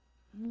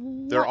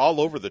 They're all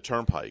over the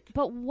turnpike.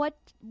 But what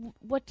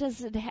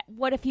does it?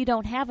 What if you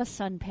don't have a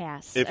Sun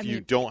Pass? If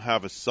you don't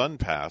have a Sun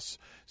Pass,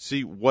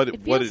 see what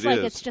it feels like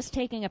is. It's just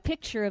taking a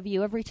picture of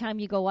you every time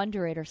you go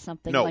under it or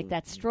something like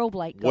that strobe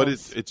light goes. What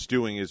it's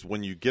doing is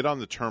when you get on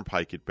the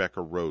turnpike at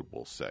Becker Road,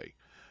 we'll say,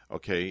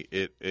 okay,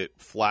 it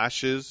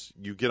flashes.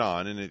 You get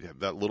on, and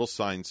that little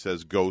sign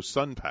says "Go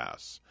Sun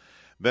Pass."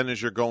 Then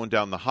as you're going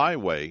down the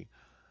highway,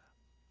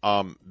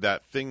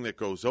 that thing that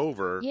goes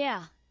over,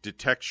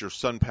 detects your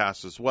sun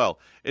pass as well.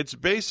 It's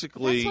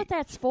basically... That's what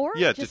that's for?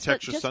 Yeah, just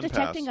detects your sun pass.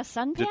 Detecting a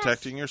sun pass?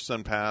 Detecting your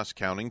sun pass,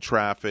 counting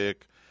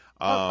traffic.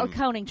 Or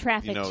counting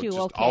traffic, too, just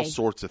okay. all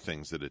sorts of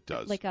things that it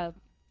does. Like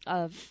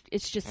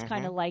it's just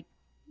kind of like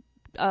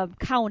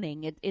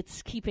counting.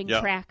 It's keeping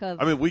track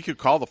of... I mean, we could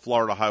call the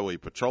Florida Highway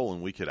Patrol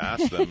and we could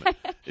ask them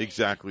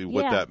exactly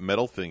what that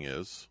metal thing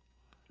is.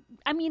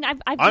 I mean,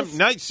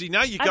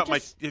 now you got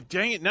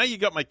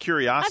my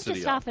curiosity. I've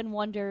just often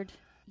wondered.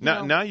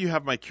 Now you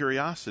have my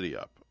curiosity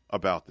up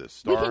about this.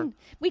 Star.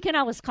 We can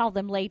always call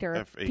them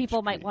later. FHP.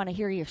 People might want to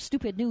hear your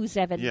stupid news,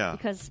 Evan,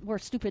 because we're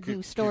stupid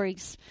news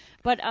stories.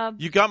 But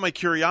you got my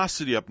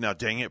curiosity up now.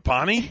 Dang it,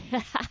 Bonnie.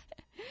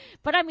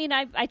 But I mean,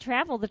 I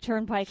travel the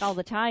turnpike all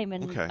the time,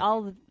 and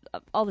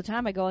all the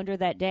time I go under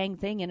that dang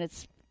thing, and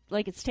it's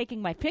like it's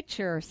taking my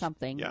picture or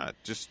something. Yeah,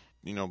 just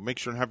make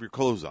sure and have your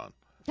clothes on.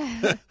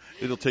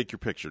 It'll take your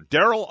picture.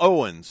 Daryl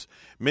Owens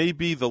may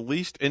be the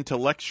least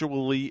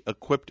intellectually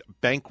equipped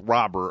bank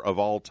robber of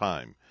all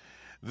time.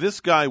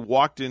 This guy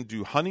walked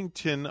into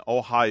Huntington,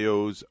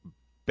 Ohio's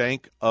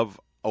Bank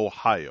of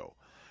Ohio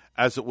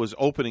as it was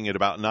opening at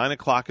about 9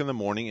 o'clock in the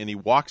morning, and he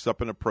walks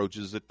up and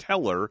approaches a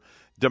teller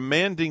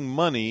demanding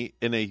money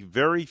in a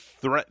very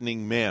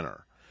threatening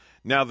manner.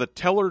 Now, the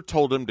teller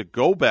told him to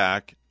go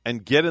back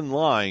and get in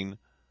line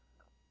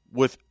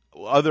with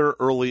other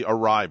early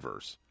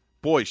arrivers.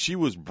 Boy, she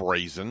was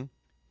brazen.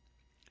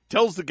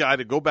 Tells the guy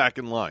to go back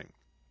in line.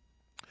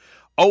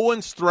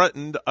 Owens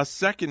threatened a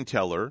second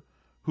teller,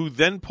 who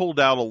then pulled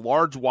out a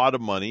large wad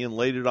of money and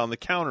laid it on the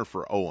counter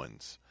for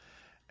Owens.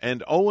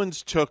 And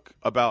Owens took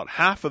about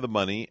half of the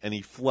money and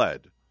he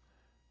fled.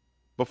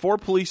 Before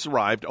police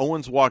arrived,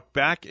 Owens walked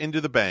back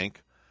into the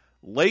bank,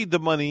 laid the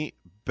money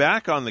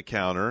back on the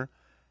counter,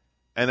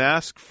 and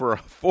asked for a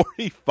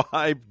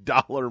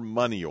 $45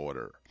 money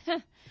order.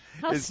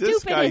 How is stupid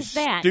this guy is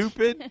that?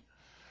 Stupid?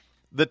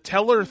 The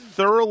teller,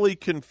 thoroughly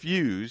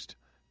confused,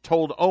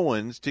 told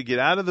Owens to get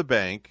out of the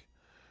bank,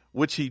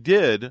 which he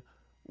did,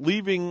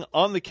 leaving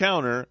on the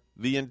counter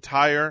the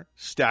entire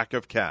stack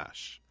of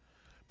cash.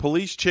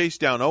 Police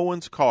chased down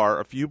Owens' car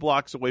a few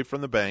blocks away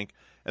from the bank,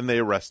 and they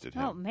arrested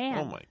him. Oh, man.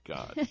 Oh, my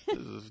God. This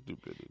is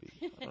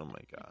stupidity. Oh,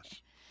 my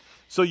gosh.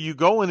 So you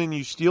go in and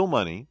you steal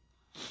money.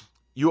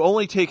 You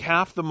only take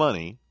half the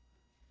money,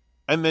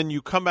 and then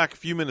you come back a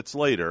few minutes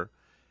later,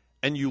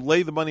 and you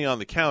lay the money on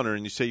the counter,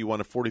 and you say you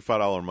want a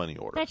 $45 money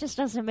order. That just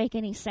doesn't make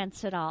any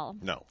sense at all.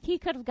 No. He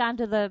could have gone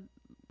to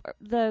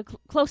the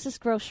closest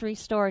grocery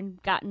store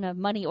and gotten a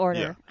money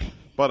order. Yeah.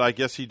 But I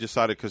guess he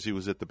decided because he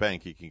was at the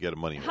bank he could get a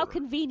money order. How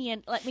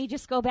convenient. Let me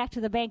just go back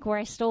to the bank where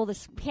I stole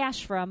this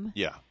cash from.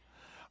 Yeah.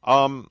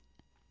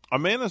 A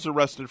man is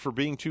arrested for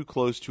being too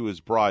close to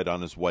his bride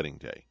on his wedding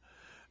day.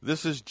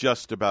 This is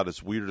just about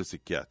as weird as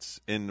it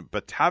gets. In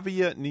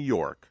Batavia, New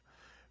York,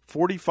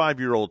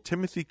 45-year-old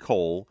Timothy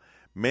Cole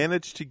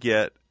managed to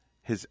get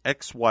his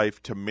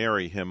ex-wife to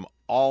marry him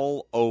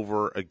all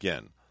over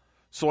again.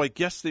 So I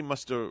guess they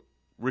must have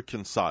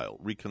reconciled.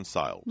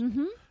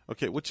 Mm-hmm.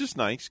 Okay, which is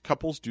nice.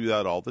 Couples do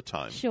that all the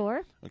time.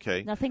 Sure.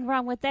 Okay. Nothing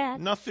wrong with that.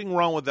 Nothing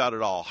wrong with that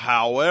at all.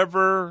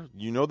 However,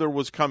 there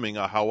was coming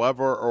a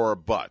however or a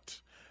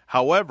but.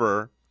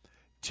 However,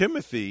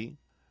 Timothy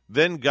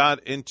then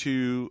got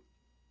into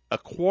a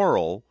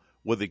quarrel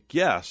with a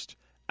guest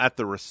at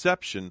the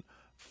reception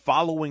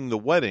following the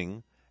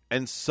wedding,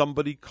 and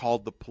somebody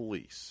called the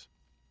police.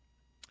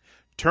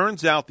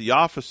 Turns out the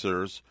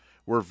officers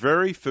were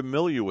very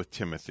familiar with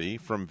Timothy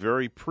from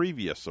very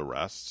previous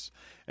arrests,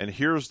 and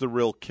here's the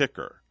real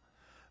kicker.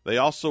 They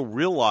also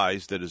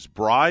realized that his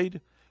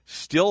bride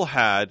still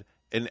had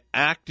an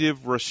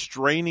active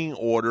restraining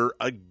order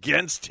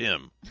against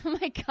him. Oh,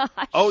 my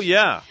gosh. Oh,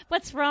 yeah.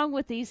 What's wrong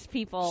with these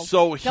people?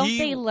 So Don't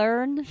they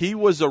learn? He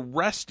was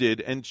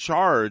arrested and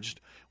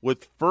charged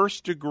with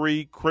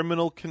first-degree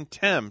criminal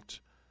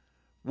contempt,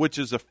 which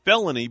is a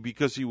felony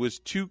because he was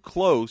too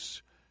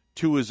close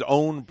to his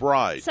own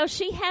bride. So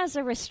she has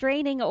a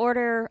restraining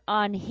order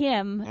on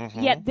him,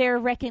 yet they're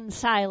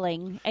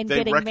reconciling and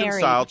getting married. They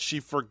reconciled. She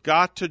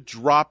forgot to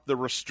drop the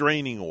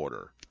restraining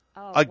order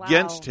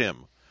against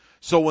him.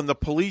 So when the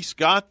police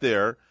got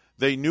there,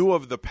 they knew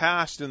of the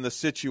past and the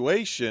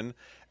situation,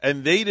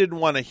 and they didn't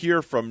want to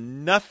hear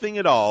from nothing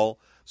at all,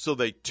 so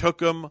they took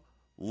him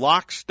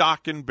lock,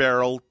 stock, and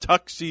barrel,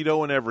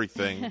 tuxedo and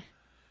everything,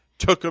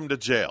 took him to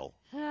jail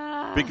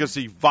because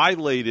he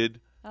violated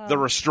the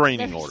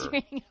restraining order.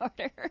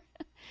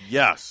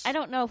 Yes. I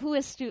don't know who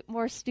is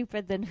more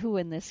stupid than who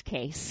in this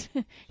case,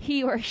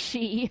 he or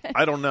she.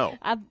 I don't know.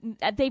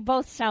 They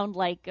both sound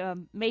like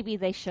maybe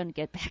they shouldn't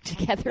get back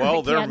together. Well,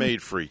 again. They're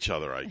made for each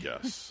other, I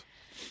guess.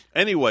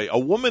 Anyway, a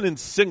woman in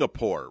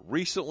Singapore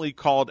recently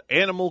called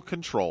animal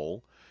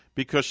control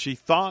because she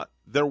thought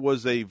there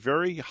was a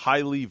very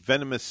highly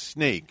venomous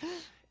snake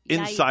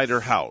inside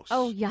her house.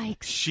 Oh,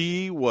 yikes.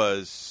 She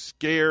was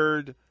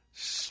scared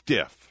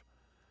stiff.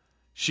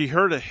 She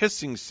heard a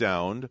hissing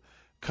sound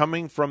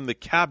coming from the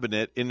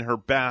cabinet in her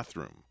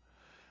bathroom,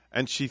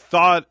 and she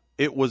thought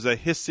it was a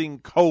hissing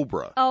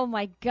cobra. Oh,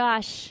 my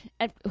gosh.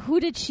 And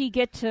who did she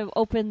get to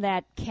open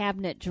that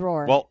cabinet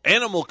drawer? Well,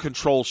 animal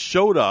control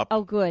showed up.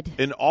 Oh, good.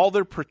 In all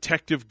their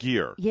protective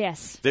gear.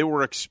 Yes. They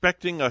were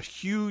expecting a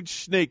huge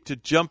snake to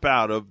jump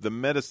out of the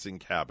medicine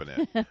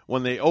cabinet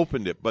when they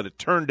opened it, but it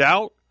turned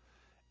out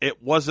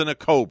it wasn't a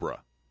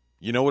cobra.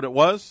 You know what it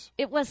was?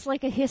 It was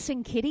like a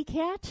hissing kitty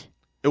cat?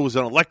 It was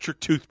an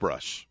electric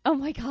toothbrush. Oh,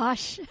 my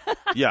gosh.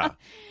 Yeah.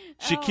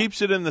 She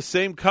keeps it in the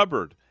same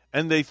cupboard,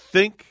 and they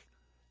think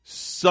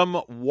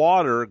some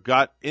water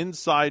got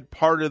inside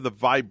part of the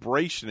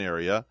vibration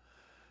area,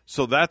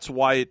 so that's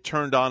why it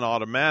turned on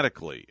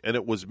automatically. And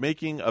it was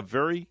making a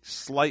very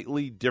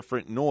slightly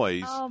different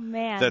noise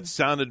that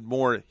sounded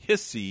more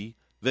hissy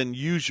than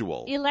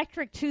usual.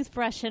 Electric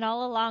toothbrush, and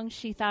all along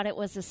she thought it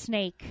was a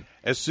snake.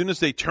 As soon as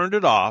they turned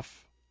it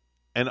off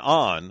and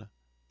on,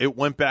 it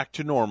went back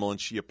to normal, and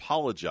she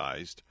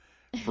apologized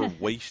for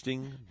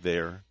wasting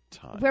their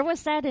time. Where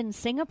was that, in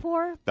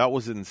Singapore? That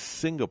was in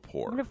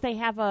Singapore. I wonder if they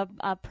have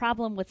a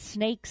problem with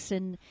snakes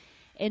and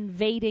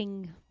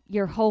invading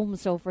your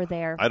homes over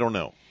there. I don't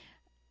know.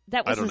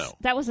 That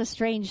was a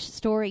strange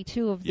story,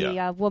 too, of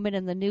the woman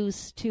in the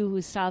news, too,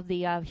 who saw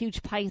the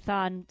huge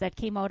python that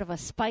came out of a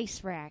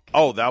spice rack.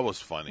 Oh, that was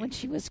funny. When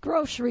she was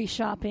grocery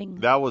shopping.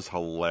 That was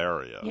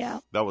hilarious. Yeah.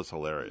 That was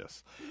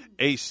hilarious.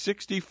 A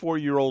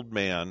 64-year-old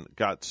man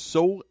got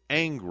so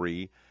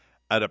angry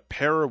at a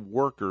pair of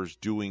workers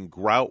doing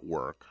grout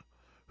work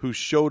who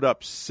showed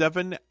up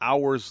 7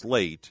 hours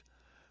late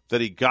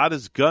that he got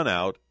his gun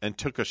out and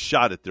took a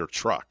shot at their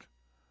truck.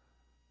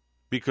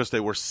 Because they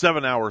were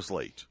 7 hours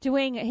late.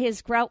 Doing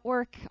his grout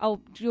work?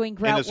 Doing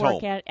grout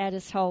work at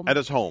his home. At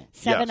his home,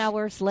 7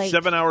 hours late.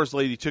 7 hours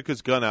late, he took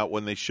his gun out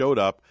when they showed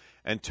up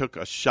and took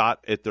a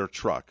shot at their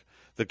truck.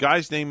 The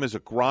guy's name is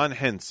Agron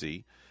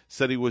Hensey,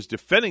 said he was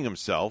defending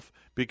himself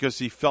because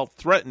he felt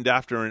threatened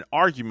after an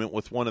argument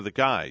with one of the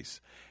guys.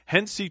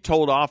 Hensey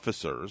told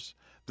officers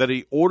that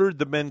he ordered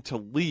the men to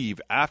leave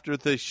after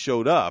they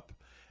showed up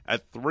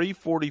at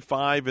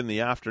 3:45 in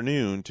the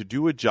afternoon to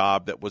do a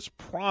job that was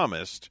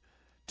promised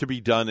to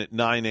be done at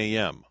 9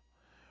 a.m.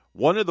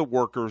 One of the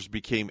workers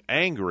became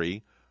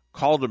angry,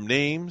 called him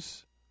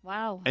names,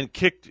 and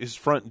kicked his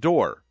front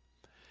door.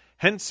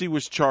 Hensey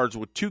was charged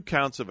with 2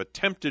 counts of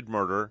attempted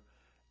murder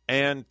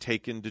and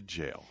taken to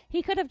jail.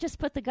 He could have just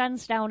put the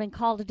guns down and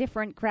called a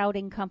different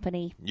grouting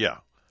company. Yeah.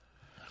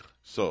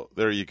 So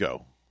there you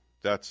go.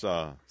 That's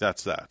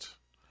that.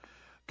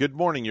 Good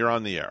morning. You're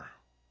on the air.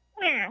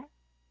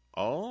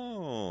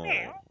 Oh,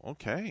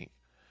 okay.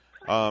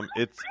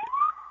 It's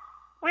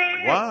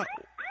what?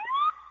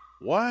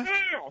 What?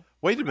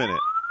 Wait a minute.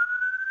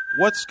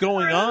 What's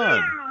going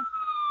on?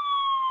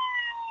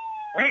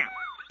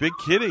 Big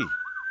Kitty,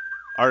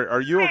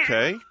 are you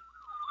okay?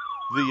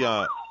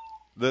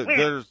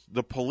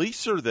 The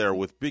police are there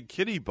with Big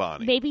Kitty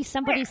Bonnie. Maybe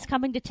somebody's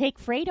coming to take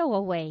Fredo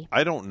away.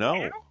 I don't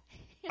know.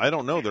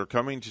 They're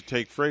coming to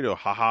take Fredo.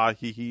 Ha ha,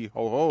 hee hee,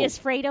 ho ho. Is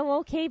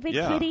Fredo okay, Big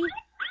Kitty?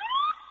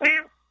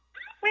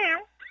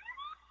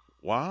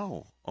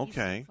 Wow.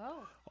 Okay.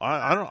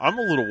 I'm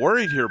a little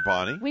worried here,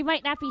 Bonnie. We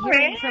might not be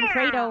hearing from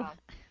Fredo.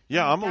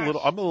 Yeah, I'm a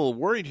little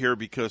worried here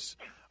because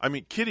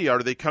Kitty,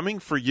 are they coming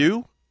for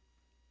you?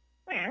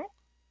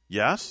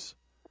 Yes.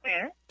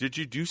 Did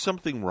you do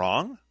something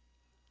wrong?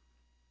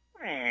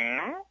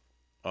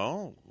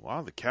 Oh,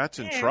 wow, the cat's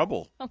in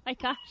trouble. Oh my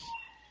gosh.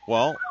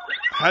 Well,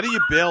 how do you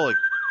bail a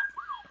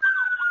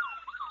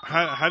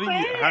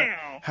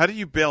how do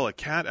you bail a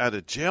cat out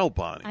of jail,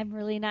 Bonnie? I'm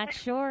really not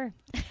sure.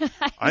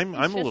 I'm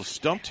a little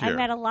stumped here. I'm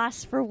at a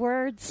loss for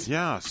words.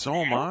 Yeah, so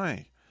am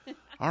I.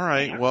 All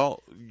right,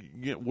 well,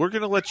 we're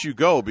going to let you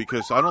go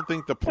because I don't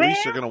think the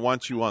police are going to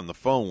want you on the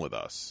phone with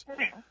us.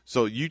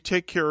 So you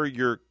take care of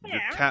your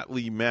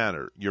catly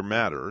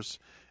matters,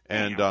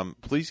 and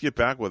please get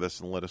back with us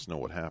and let us know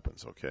what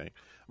happens, okay?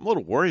 I'm a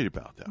little worried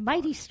about that.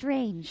 Mighty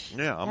strange.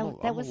 Yeah,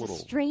 that was a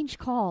strange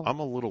call. I'm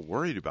a little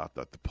worried about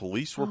that. The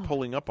police were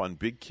pulling up on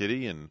Big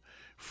Kitty, and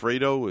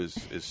Fredo is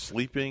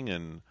sleeping,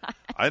 and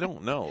I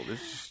don't know.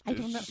 There's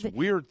just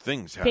weird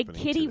things happening Big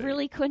Kitty today.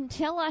 really couldn't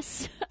tell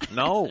us.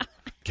 No,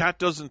 cat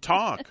doesn't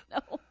talk.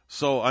 No.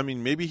 So,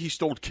 maybe he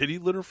stole kitty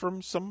litter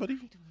from somebody?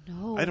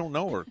 I don't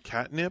know, or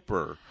catnip,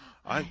 or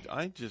I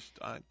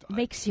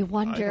makes you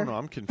wonder. I don't know.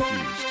 I'm confused.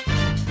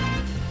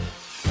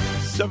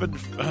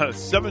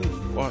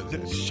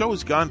 The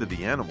show's gone to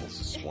the animals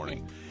this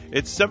morning.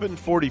 It's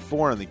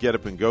 7:44 on the Get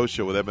Up and Go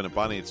show with Evan and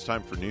Bonnie. It's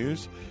time for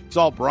news. It's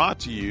all brought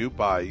to you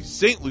by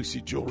St.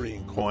 Lucie Jewelry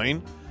and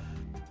Coin.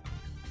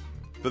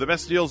 For the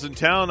best deals in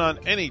town on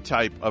any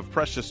type of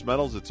precious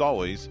metals, it's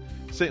always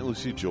St.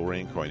 Lucie Jewelry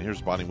and Coin.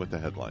 Here's Bonnie with the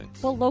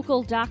headlines. Well,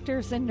 local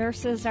doctors and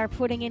nurses are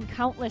putting in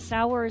countless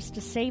hours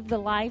to save the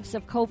lives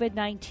of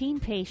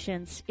COVID-19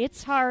 patients.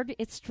 It's hard.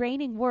 It's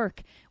draining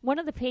work. One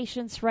of the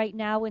patients right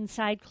now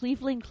inside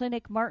Cleveland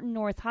Clinic Martin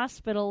North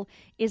Hospital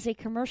is a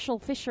commercial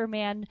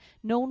fisherman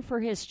known for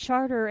his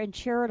charter and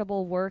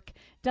charitable work.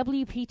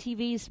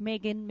 WPTV's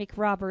Megan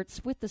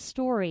McRoberts with the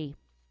story.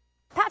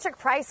 Patrick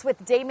Price with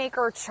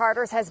Daymaker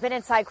Charters has been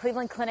inside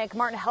Cleveland Clinic,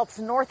 Martin Health's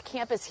North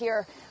Campus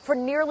here for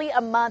nearly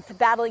a month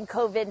battling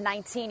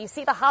COVID-19. You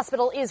see the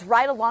hospital is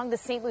right along the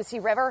St.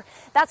 Lucie River.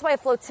 That's why a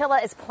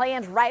flotilla is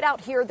planned right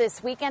out here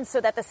this weekend so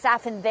that the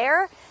staff in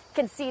there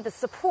can see the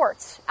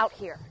support out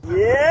here.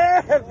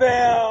 Yeah,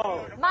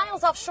 Bill!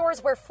 Miles offshore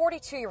is where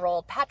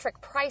 42-year-old Patrick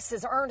Price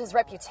has earned his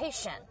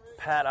reputation.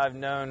 Pat, I've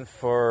known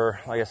for,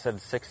 like I said,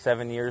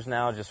 6-7 years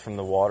now, just from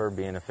the water,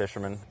 being a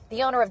fisherman.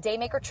 The owner of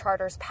Daymaker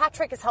Charters,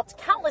 Patrick has helped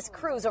countless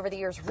crews over the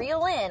years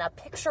reel in a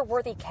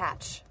picture-worthy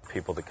catch.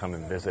 People that come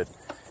and visit,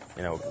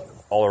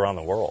 all around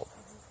the world,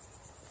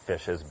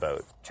 fish his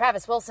boat.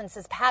 Travis Wilson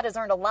says Pat has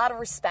earned a lot of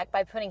respect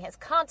by putting his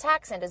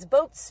contacts and his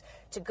boats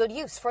to good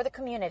use for the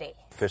community.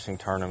 Fishing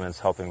tournaments,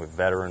 helping with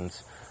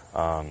veterans,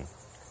 a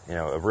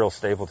real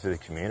staple to the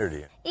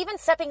community. Even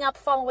stepping up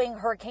following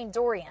Hurricane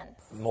Dorian.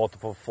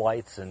 Multiple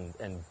flights and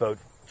boat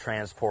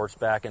transports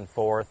back and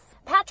forth.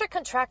 Patrick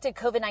contracted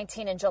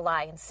COVID-19 in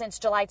July and since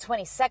July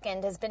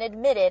 22nd has been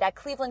admitted at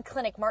Cleveland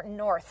Clinic Martin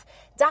North,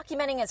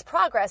 documenting his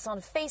progress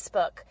on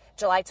Facebook.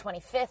 July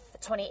 25th,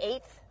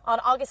 28th, on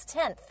August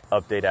 10th.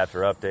 Update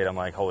after update, I'm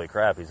like, holy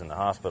crap, he's in the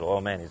hospital. Oh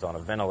man, he's on a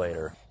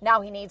ventilator.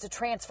 Now he needs a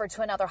transfer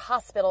to another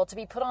hospital to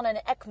be put on an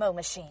ECMO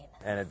machine.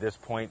 And at this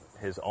point,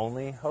 his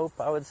only hope,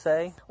 I would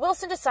say.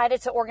 Wilson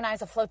decided to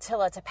organize a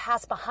flotilla to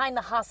pass behind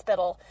the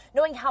hospital,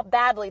 knowing how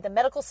badly the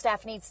medical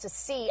staff needs to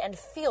see and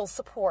feel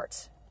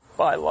support.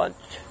 Buy lunch.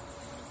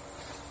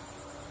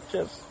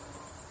 Just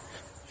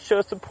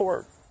show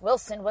support.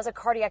 Wilson was a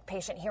cardiac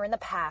patient here in the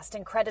past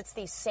and credits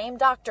these same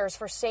doctors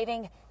for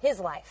saving his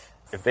life.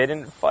 If they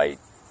didn't fight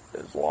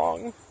as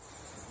long,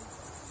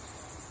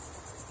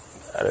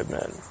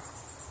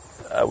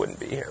 I wouldn't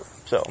be here.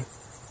 So,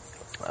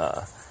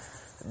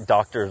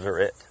 doctors are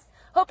it.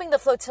 Hoping the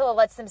flotilla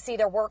lets them see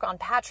their work on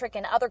Patrick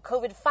and other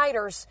COVID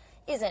fighters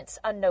isn't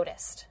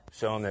unnoticed.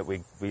 Show them that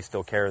we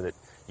still care, that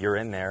you're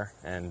in there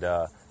and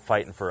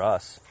fighting for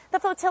us. The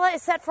flotilla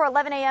is set for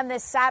 11 a.m.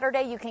 this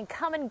Saturday. You can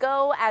come and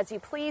go as you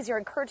please. You're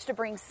encouraged to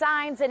bring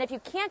signs. And if you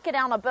can't get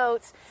on a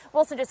boat,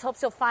 Wilson just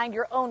hopes you'll find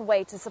your own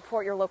way to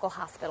support your local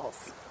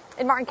hospitals.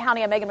 In Martin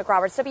County, I'm Megan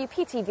McRoberts,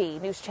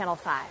 WPTV News Channel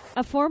 5.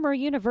 A former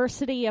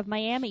University of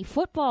Miami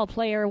football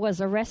player was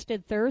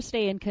arrested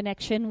Thursday in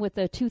connection with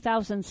the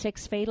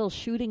 2006 fatal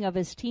shooting of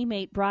his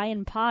teammate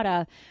Brian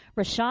Pata.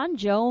 Rashawn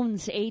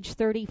Jones, age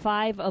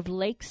 35, of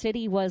Lake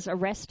City, was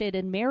arrested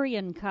in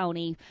Marion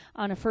County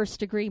on a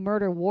first-degree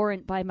murder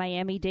warrant by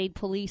Miami-Dade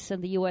Police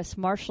and the U.S.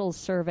 Marshals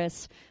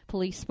Service.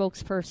 Police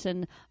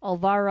spokesperson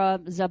Alvara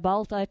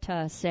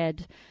Zabalta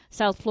said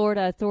South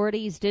Florida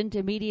authorities didn't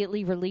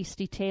immediately release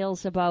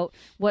details about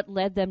what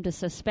led them to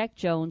suspect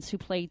Jones, who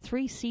played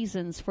 3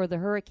 seasons for the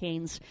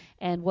Hurricanes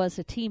and was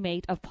a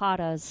teammate of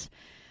Pata's.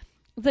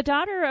 The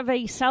daughter of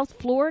a South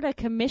Florida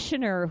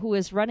commissioner who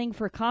is running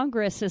for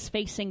Congress is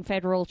facing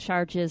federal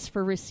charges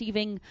for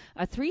receiving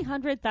a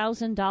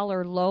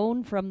 $300,000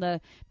 loan from the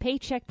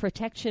Paycheck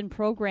Protection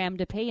Program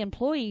to pay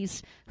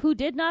employees who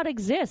did not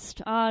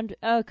exist at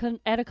a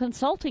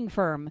consulting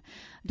firm.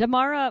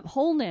 Damara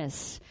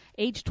Holness,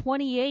 age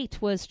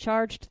 28, was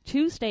charged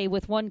Tuesday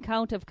with 1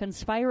 count of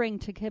conspiring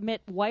to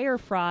commit wire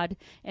fraud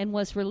and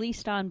was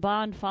released on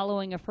bond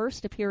following a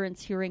first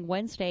appearance hearing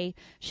Wednesday.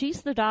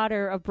 She's the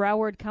daughter of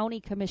Broward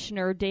County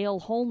Commissioner Dale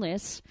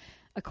Holness.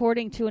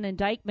 According to an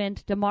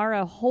indictment,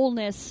 Damara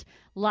Holness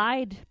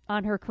lied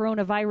on her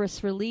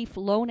coronavirus relief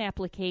loan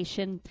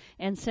application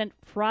and sent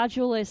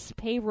fraudulent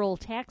payroll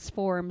tax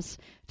forms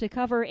to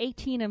cover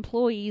 18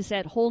 employees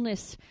at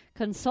Holness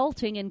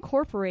Consulting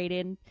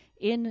Incorporated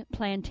in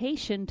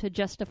Plantation to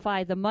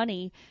justify the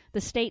money.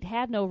 The state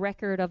had no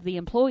record of the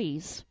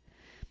employees.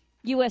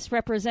 U.S.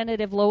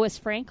 Representative Lois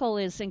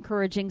Frankel is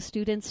encouraging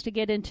students to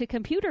get into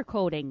computer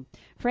coding.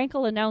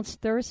 Frankel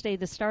announced Thursday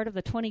the start of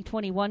the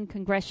 2021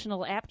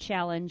 Congressional App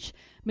Challenge.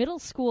 Middle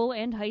school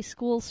and high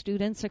school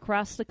students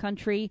across the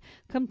country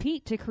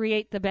compete to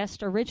create the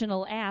best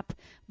original app.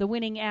 The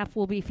winning app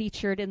will be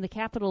featured in the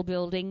Capitol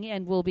building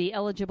and will be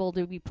eligible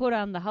to be put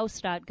on the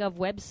House.gov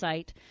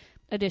website.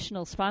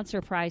 Additional sponsor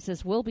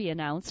prizes will be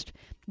announced.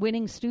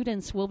 Winning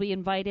students will be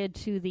invited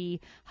to the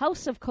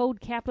House of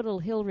Code Capitol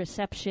Hill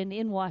reception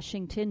in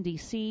Washington,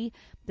 D.C.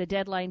 The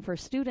deadline for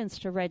students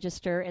to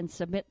register and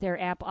submit their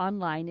app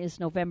online is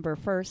November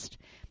 1st.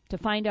 To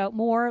find out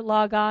more,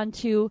 log on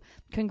to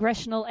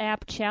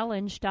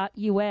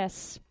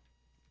congressionalappchallenge.us.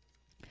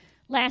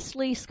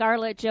 Lastly,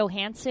 Scarlett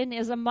Johansson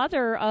is a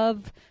mother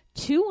of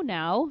 2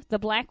 now. The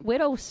Black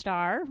Widow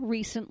star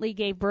recently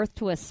gave birth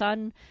to a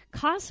son,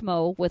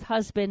 Cosmo, with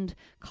husband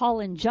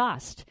Colin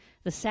Jost.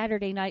 The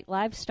Saturday Night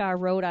Live star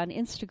wrote on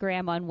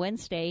Instagram on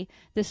Wednesday,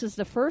 "This is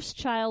the first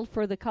child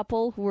for the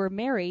couple who were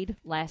married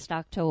last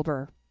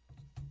October."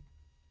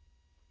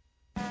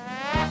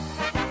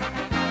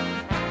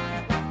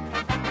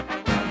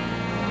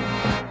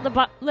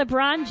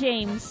 LeBron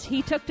James,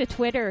 he took to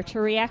Twitter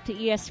to react to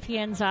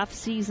ESPN's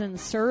off-season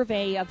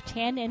survey of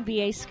 10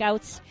 NBA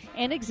scouts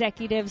and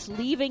executives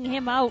leaving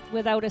him out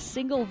without a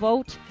single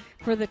vote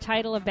for the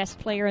title of Best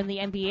Player in the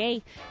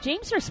NBA.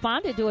 James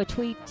responded to a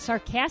tweet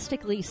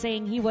sarcastically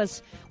saying he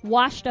was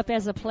washed up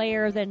as a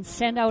player, then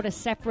sent out a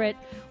separate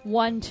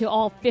one to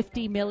all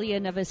 50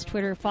 million of his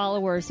Twitter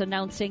followers,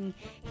 announcing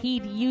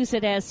he'd use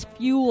it as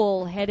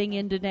fuel heading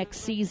into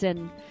next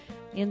season.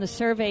 In the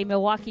survey,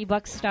 Milwaukee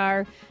Bucks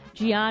star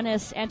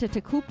Giannis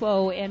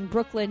Antetokounmpo and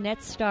Brooklyn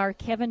Nets star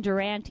Kevin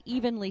Durant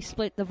evenly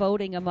split the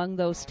voting among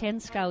those 10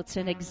 scouts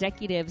and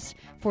executives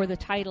for the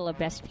title of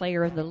Best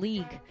Player in the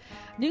league.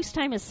 News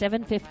time is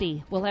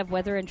 7:50. We'll have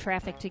weather and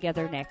traffic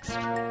together next.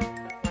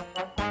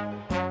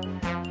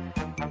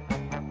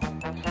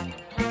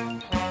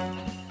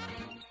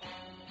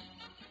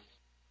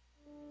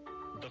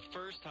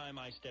 Time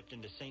I stepped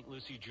into St.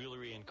 Lucie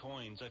Jewelry and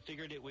Coins, I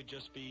figured it would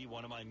just be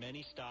one of my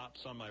many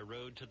stops on my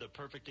road to the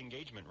perfect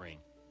engagement ring.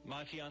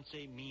 My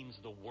fiancée means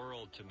the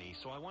world to me,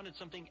 so I wanted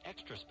something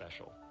extra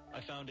special. I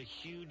found a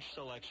huge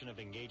selection of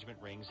engagement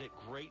rings at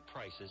great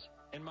prices,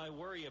 and my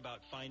worry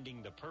about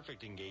finding the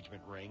perfect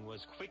engagement ring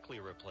was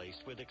quickly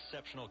replaced with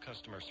exceptional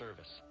customer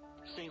service.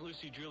 St.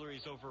 Lucie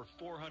Jewelry's over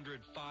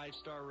 400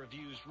 five-star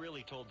reviews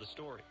really told the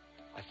story.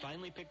 I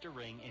finally picked a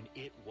ring, and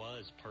it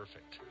was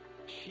perfect.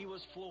 She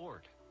was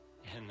floored.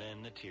 And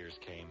then the tears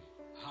came.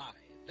 Hi,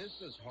 this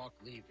is Hawk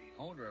Levy,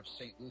 owner of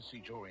St. Lucie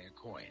Jewelry and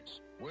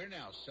Coins. We're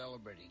now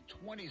celebrating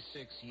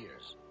 26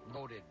 years.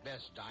 Voted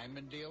best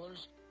diamond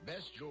dealers,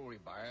 best jewelry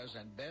buyers,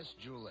 and best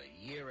jeweler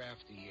year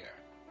after year.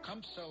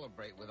 Come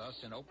celebrate with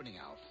us in opening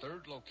our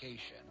third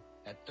location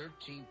at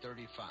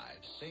 1335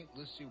 St.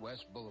 Lucie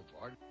West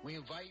Boulevard. We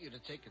invite you to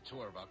take a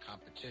tour of our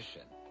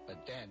competition,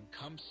 but then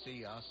come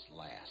see us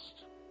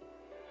last.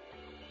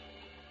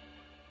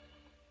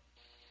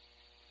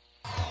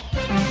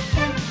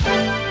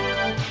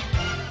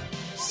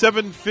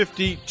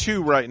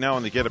 7:52 right now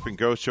on the Get Up and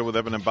Go show with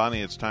Evan and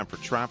Bonnie. It's time for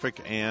traffic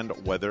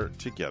and weather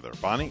together.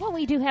 Bonnie? Well,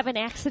 we do have an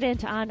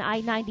accident on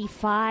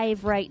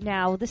I-95 right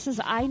now. This is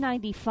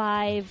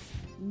I-95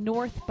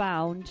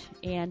 northbound,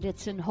 and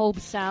it's in Hobe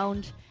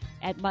Sound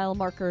at mile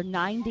marker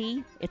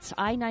 90. It's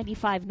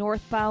I-95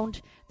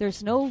 northbound.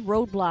 There's no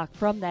roadblock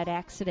from that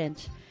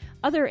accident.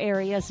 Other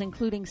areas,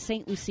 including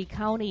St. Lucie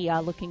County,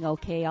 looking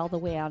okay, all the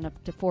way on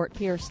up to Fort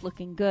Pierce,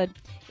 looking good.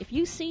 If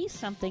you see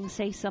something,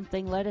 say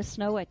something. Let us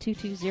know at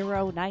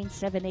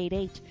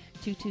 220-9788,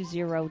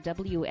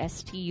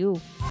 220-WSTU.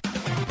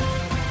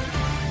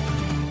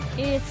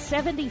 It's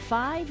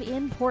 75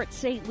 in Port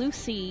St.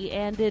 Lucie,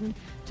 and in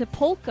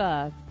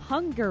Topolka,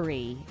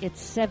 Hungary, it's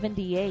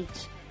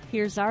 78.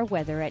 Here's our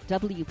weather at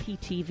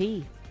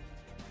WPTV.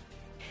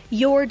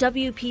 Your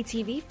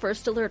WPTV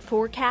First Alert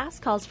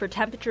forecast calls for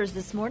temperatures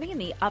this morning in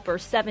the upper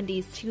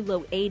 70s to low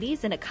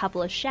 80s and a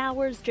couple of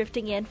showers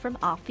drifting in from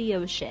off the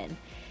ocean.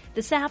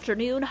 This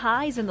afternoon,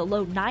 highs in the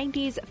low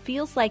 90s,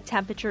 feels like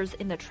temperatures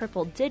in the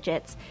triple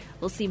digits.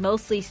 We'll see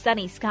mostly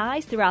sunny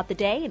skies throughout the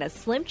day and a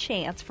slim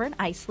chance for an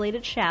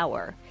isolated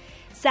shower.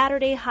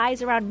 Saturday,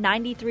 highs around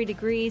 93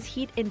 degrees,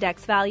 heat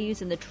index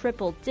values in the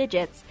triple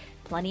digits,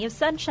 plenty of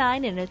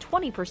sunshine and a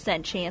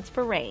 20% chance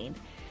for rain.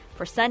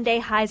 For Sunday,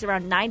 highs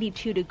around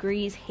 92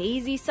 degrees,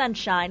 hazy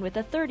sunshine with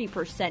a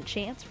 30%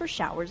 chance for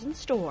showers and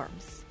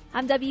storms.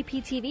 I'm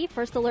WPTV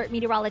First Alert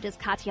meteorologist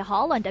Katya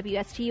Hall on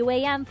WSTU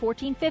AM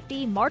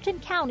 1450,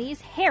 Martin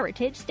County's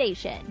Heritage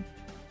Station.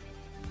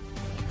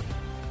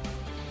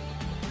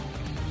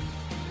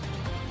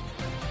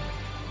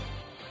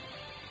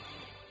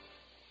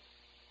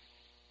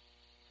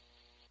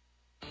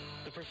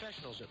 The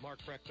professionals at Mark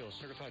Breckville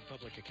Certified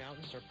Public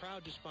Accountants are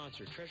proud to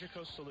sponsor Treasure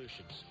Coast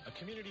Solutions, a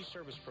community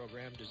service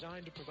program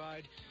designed to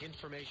provide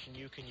information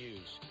you can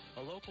use,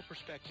 a local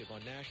perspective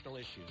on national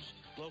issues,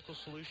 local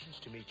solutions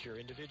to meet your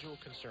individual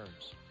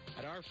concerns.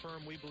 At our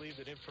firm, we believe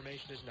that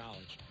information is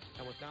knowledge,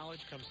 and with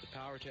knowledge comes the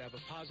power to have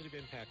a positive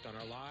impact on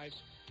our lives,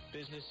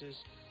 businesses,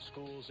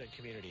 schools, and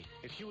community.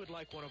 If you would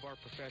like one of our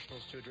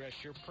professionals to address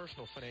your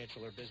personal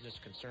financial or business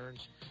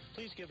concerns,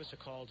 please give us a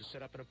call to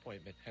set up an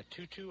appointment at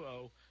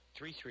 220-3380.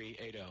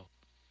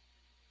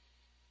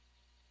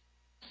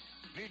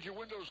 Need your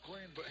windows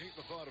cleaned but hate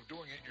the thought of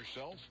doing it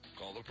yourself?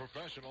 Call the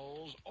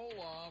professionals,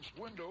 Olaf's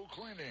Window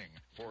Cleaning.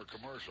 For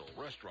commercial,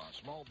 restaurants,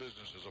 small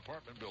businesses,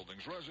 apartment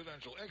buildings,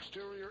 residential,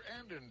 exterior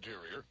and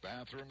interior,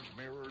 bathrooms,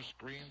 mirrors,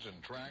 screens, and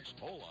tracks,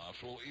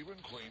 Olaf's will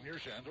even clean your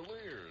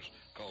chandeliers.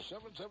 Call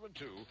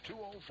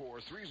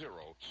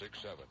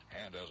 772-204-3067.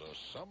 And as a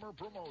summer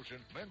promotion,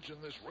 mention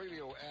this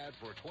radio ad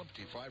for a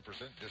 25%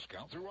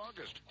 discount through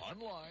August.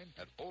 Online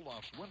at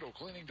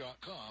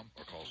olafswindowcleaning.com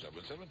or call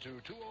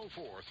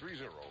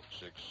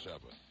 772-204-3067.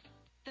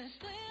 The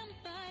Slim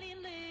Body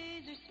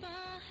Laser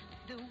Spa,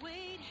 the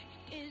wait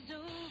is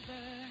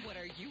over. What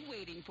are you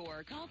waiting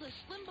for? Call the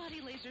Slim Body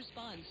Laser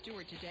Spa in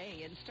Stewart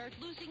today and start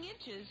losing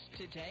inches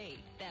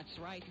today. That's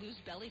right, lose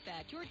belly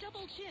fat, your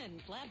double chin,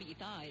 flabby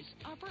thighs,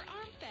 upper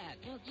arm fat.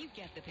 Well, you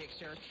get the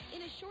picture.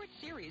 In a short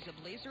series of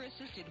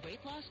laser-assisted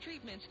weight loss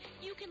treatments,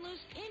 you can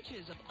lose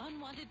inches of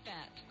unwanted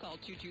fat. Call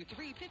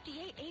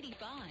 223-5885.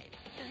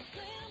 The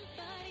Slim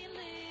Body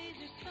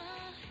Laser Spa,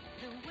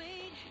 the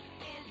wait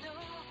is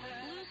over.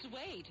 Lose lose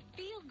weight,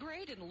 feel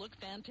great, and look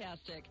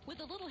fantastic with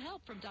a little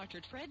help from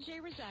Dr. Fred J.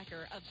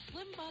 Rizacker of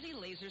Slim Body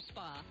Laser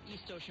Spa,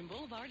 East Ocean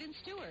Boulevard in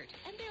Stewart.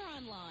 And they're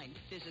online.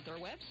 Visit their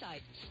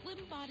website,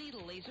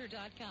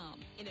 slimbodylaser.com.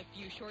 In a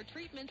few short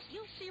treatments,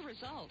 you'll see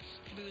results.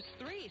 Lose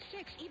 3,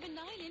 6, even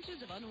 9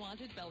 inches of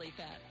unwanted belly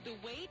fat. The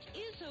wait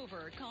is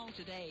over. Call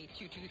today,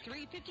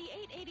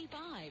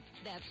 223-5885.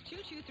 That's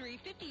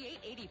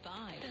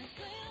 223-5885. The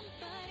Slim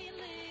Body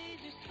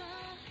Laser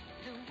Spa,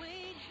 the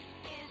wait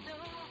is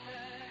over.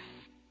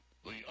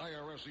 The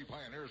IRSC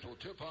Pioneers will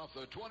tip off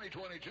the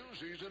 2022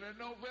 season in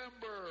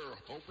November,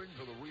 hoping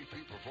for the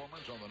repeat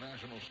performance on the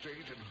national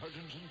stage in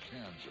Hutchinson,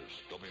 Kansas.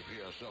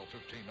 WPSL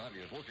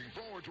 1590 is looking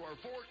forward to our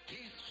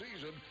 14th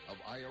season of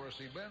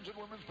IRSC men's and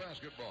women's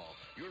basketball,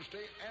 your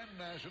state and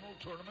national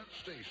tournament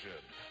station.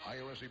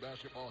 IRSC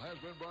basketball has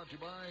been brought to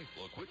you by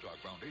La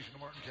Quitoc Foundation of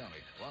Martin County,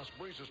 Las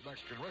Brisas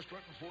Mexican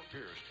Restaurant in Fort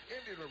Pierce,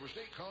 Indian River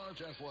State College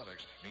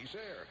Athletics, Nice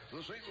Air,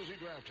 the St. Lucie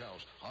Draft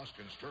House,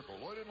 Hoskins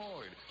Turkle, Lloyd &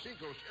 Lloyd,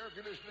 Seacoast Air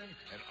Conditioning,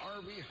 and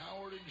RV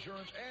Howard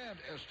Insurance and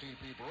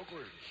STP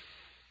Brokerage.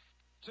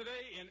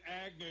 Today in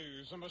Ag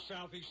News, I'm a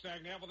Southeast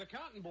Ag Now. The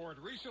Cotton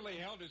Board recently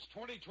held its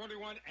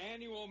 2021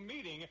 annual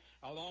meeting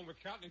along with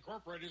Cotton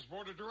Incorporated's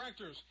Board of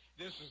Directors.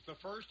 This is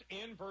the first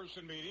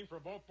in-person meeting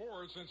for both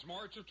boards since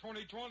March of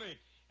 2020.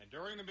 And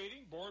during the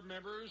meeting, board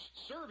members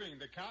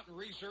serving the Cotton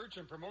Research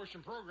and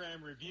Promotion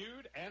Program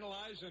reviewed,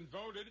 analyzed, and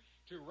voted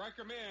to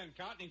recommend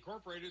Cotton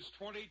Incorporated's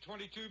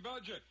 2022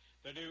 budget.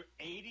 The new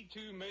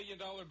 $82 million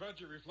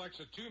budget reflects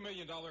a $2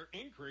 million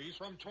increase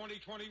from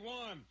 2021.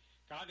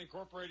 Cotton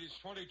Incorporated's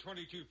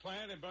 2022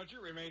 plan and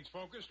budget remains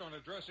focused on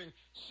addressing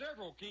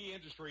several key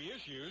industry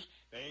issues.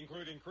 They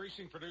include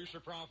increasing producer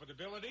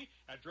profitability,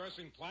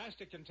 addressing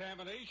plastic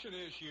contamination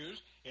issues,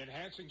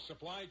 enhancing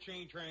supply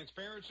chain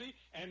transparency,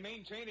 and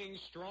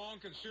maintaining strong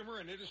consumer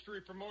and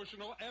industry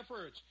promotional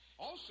efforts.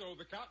 Also,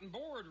 the Cotton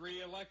Board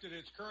re-elected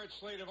its current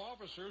slate of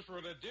officers for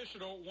an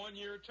additional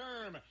one-year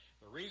term.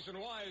 The reason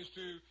why is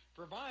to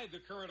provide the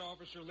current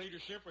officer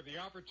leadership with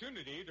the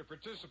opportunity to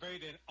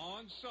participate in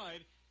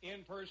on-site,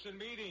 in-person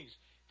meetings.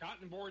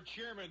 Cotton Board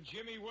Chairman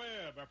Jimmy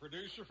Webb, a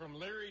producer from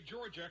Leary,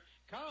 Georgia,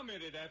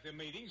 commented at the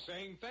meeting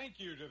saying thank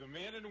you to the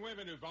men and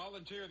women who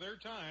volunteer their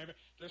time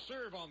to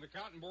serve on the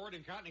Cotton Board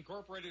and Cotton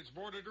Incorporated's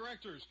Board of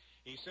Directors.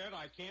 He said,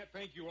 I can't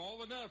thank you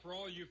all enough for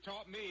all you've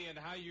taught me and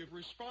how you've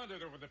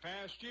responded over the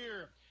past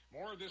year.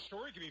 More of this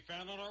story can be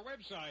found on our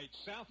website,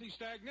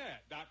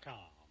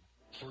 southeastagnet.com.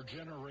 For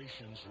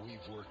generations,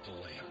 we've worked the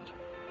land.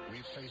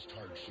 We've faced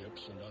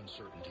hardships and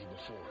uncertainty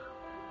before.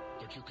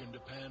 But you can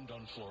depend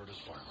on Florida's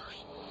farmers.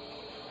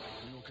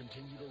 We will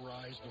continue to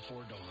rise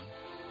before dawn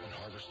and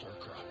harvest our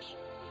crops,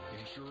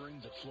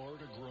 ensuring that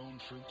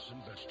Florida-grown fruits and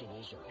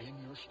vegetables are in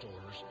your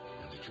stores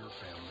and that your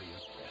family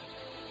is fed.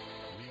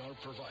 We are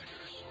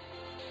providers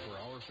for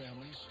our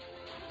families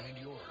and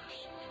yours.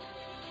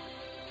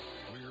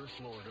 We're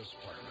Florida's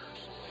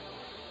partners,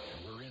 and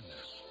we're in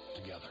this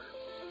together.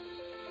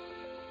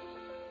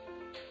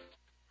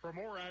 For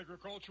more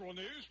agricultural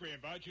news, we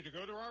invite you to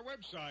go to our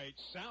website,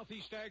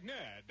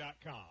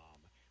 southeastagnet.com.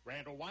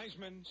 Randall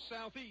Wiseman,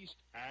 Southeast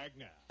Ag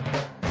Now.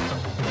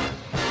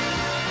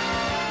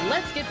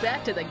 Let's get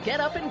back to the Get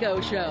Up and Go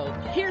show.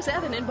 Here's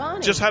Evan and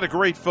Bonnie. Just had a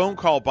great phone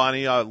call,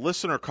 Bonnie. A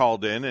listener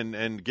called in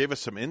and gave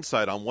us some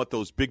insight on what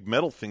those big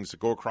metal things that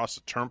go across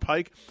the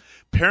turnpike.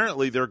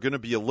 Apparently, they're going to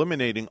be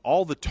eliminating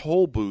all the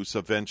toll booths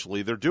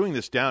eventually. They're doing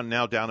this down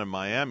in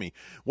Miami.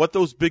 What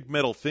those big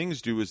metal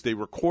things do is they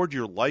record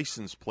your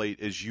license plate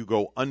as you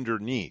go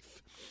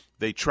underneath.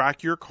 They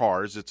track your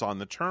cars. It's on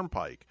the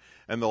turnpike,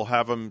 and they'll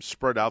have them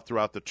spread out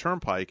throughout the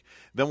turnpike.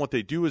 Then what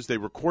they do is they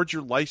record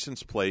your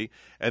license plate,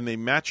 and they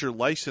match your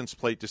license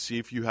plate to see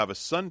if you have a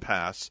sun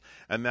pass,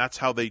 and that's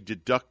how they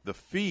deduct the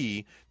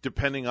fee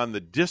depending on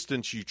the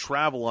distance you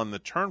travel on the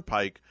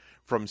turnpike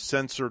from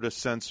sensor to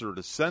sensor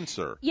to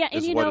sensor. Yeah,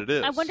 and you know, it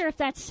is. I wonder if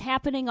that's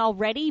happening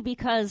already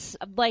because,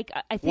 I think...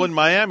 Well, in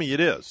Miami it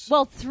is.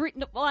 Well,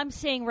 I'm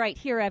saying right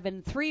here,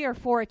 Evan, 3 or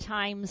 4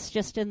 times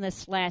just in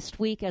this last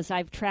week as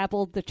I've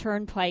traveled the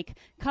turnpike,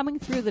 coming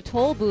through the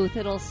toll booth,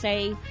 it'll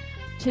say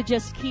to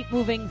just keep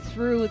moving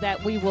through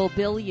that we will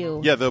bill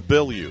you. Yeah, they'll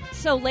bill you.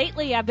 So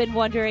lately I've been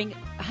wondering,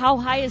 how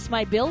high is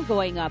my bill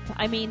going up?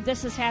 I mean,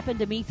 this has happened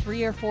to me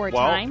 3 or 4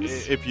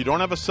 times. If you don't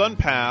have a sun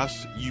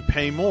pass, you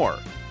pay more.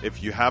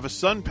 If you have a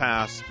sun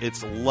pass,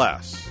 it's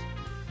less.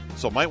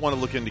 So might want to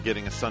look into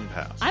getting a sun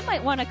pass. I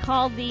might want to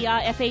call the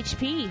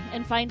FHP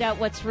and find out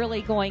what's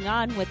really going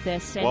on with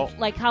this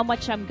and how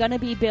much I'm going to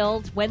be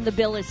billed, when the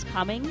bill is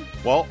coming.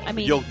 Well,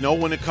 you'll know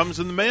when it comes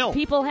in the mail.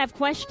 People have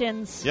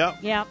questions.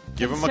 Yeah.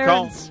 Give them a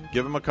call.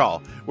 Give them a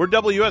call. We're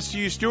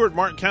WSTU Stewart,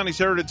 Martin County's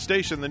Heritage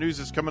Station. The news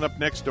is coming up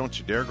next. Don't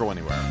you dare go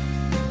anywhere.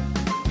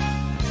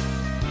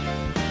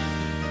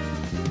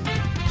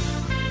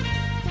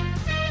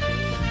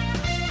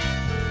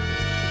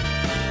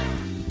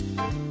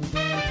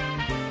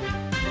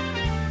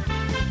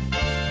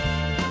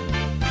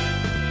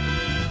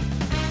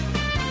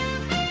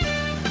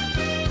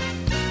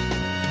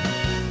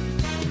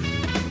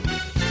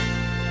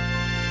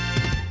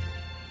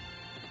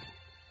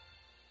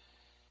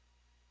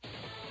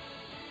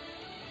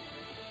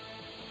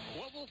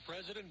 will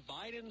President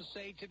Biden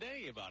say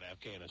today about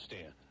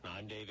Afghanistan?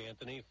 I'm Dave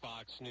Anthony,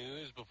 Fox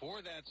News. Before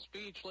that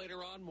speech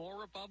later on,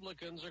 more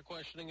Republicans are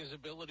questioning his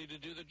ability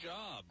to do the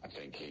job. I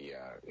think he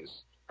is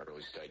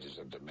early stages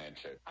of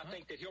dementia. I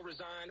think that he'll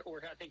resign,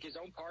 or I think his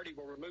own party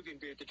will remove him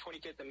through the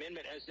 25th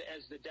Amendment as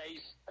the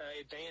days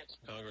advance.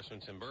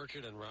 Congressman Tim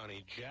Burchett and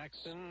Ronnie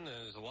Jackson,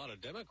 as a lot of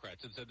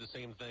Democrats had said the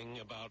same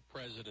thing about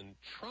President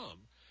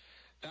Trump.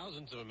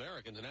 Thousands of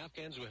Americans and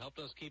Afghans who helped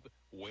us keep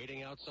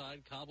waiting outside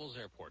Kabul's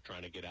airport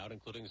trying to get out,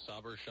 including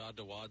Saber Shah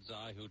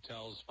Dawadzai, who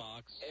tells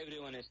Fox,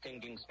 everyone is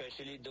thinking,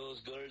 especially those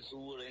girls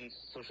who were in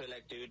social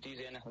activities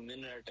and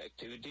human rights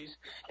activities,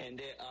 and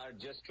they are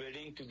just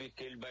waiting to be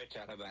killed by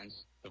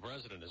Talibans. The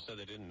president has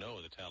said they didn't know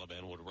the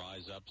Taliban would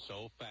rise up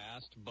so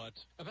fast, but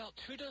about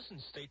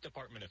 24 State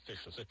Department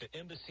officials at the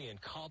embassy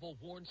in Kabul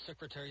warned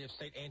Secretary of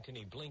State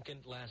Antony Blinken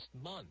last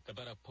month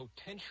about a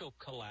potential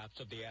collapse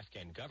of the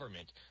Afghan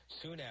government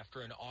soon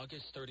after an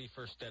August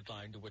 31st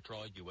deadline to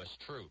withdraw U.S.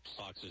 troops.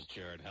 Fox's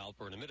Jared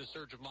Halper, and amid a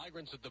surge of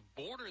migrants at the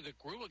border that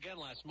grew again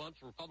last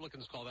month,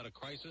 Republicans call that a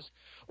crisis.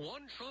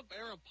 One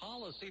Trump-era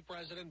policy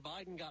President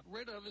Biden got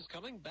rid of is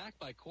coming back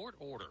by court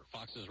order.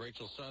 Fox's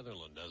Rachel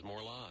Sutherland has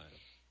more live.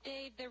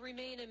 Dave, the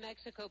Remain in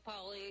Mexico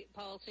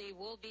policy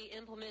will be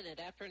implemented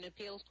after an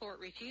appeals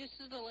court refused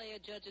to delay a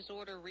judge's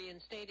order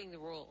reinstating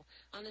the rule.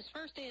 On his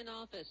first day in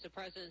office, the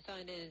president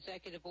signed an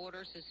executive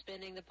order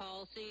suspending the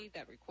policy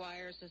that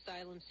requires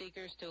asylum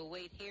seekers to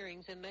await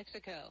hearings in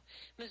Mexico.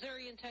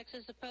 Missouri and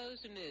Texas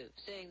opposed the move,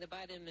 saying the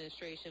Biden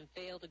administration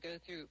failed to go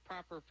through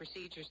proper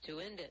procedures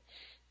to end it.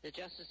 The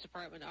Justice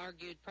Department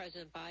argued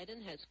President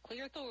Biden has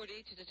clear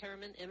authority to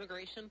determine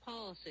immigration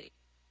policy.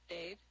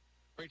 Dave?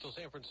 Rachel,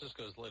 San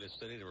Francisco's latest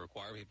city to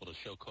require people to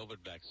show COVID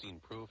vaccine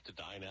proof to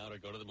dine out or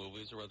go to the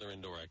movies or other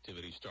indoor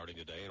activities starting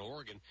today. And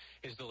Oregon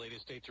is the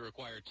latest state to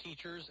require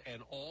teachers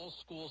and all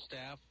school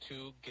staff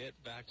to get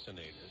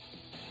vaccinated.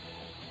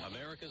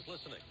 America's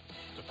listening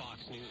to Fox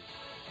News.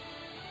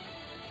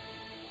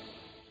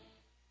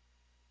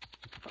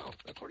 Oh,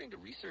 according to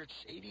research,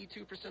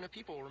 82% of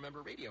people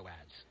remember radio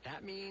ads.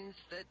 That means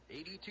that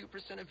 82%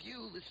 of you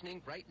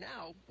listening right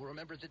now will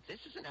remember that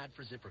this is an ad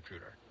for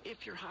ZipRecruiter.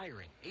 If you're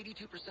hiring,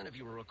 82% of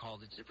you will recall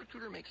that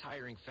ZipRecruiter makes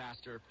hiring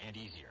faster and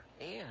easier.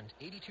 And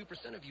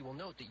 82% of you will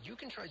note that you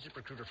can try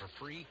ZipRecruiter for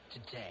free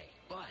today.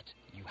 But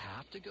you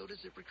have to go to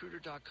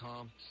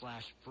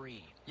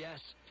ZipRecruiter.com/free. Yes,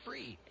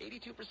 free.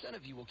 82%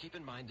 of you will keep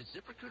in mind that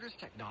ZipRecruiter's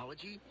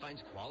technology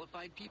finds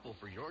qualified people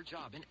for your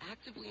job and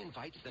actively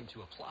invites them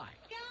to apply.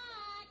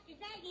 Is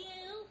that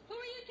you? Who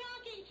are you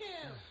talking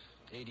to?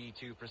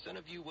 82%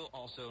 of you will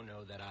also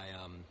know that I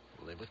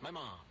live with my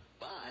mom.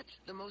 But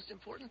the most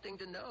important thing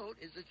to note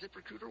is that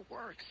ZipRecruiter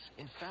works.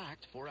 In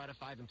fact, 4 out of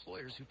 5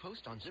 employers who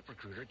post on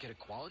ZipRecruiter get a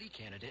quality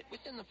candidate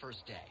within the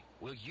first day.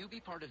 Will you be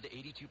part of the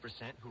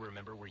 82% who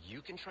remember where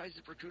you can try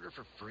ZipRecruiter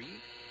for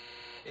free?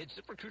 It's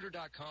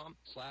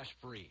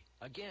ZipRecruiter.com/free.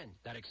 Again,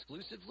 that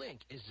exclusive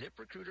link is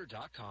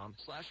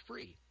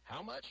ZipRecruiter.com/free.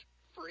 How much?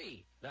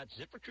 Free. That's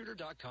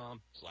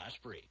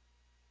ZipRecruiter.com/free.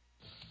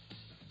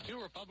 2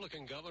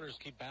 Republican governors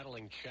keep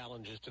battling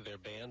challenges to their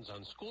bans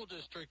on school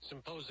districts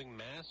imposing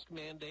mask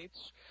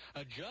mandates.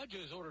 A judge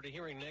has ordered a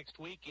hearing next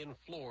week in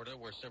Florida,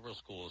 where several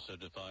schools have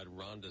defied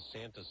Ron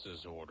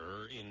DeSantis'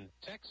 order. In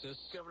Texas,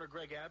 Governor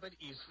Greg Abbott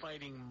is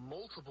fighting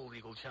multiple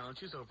legal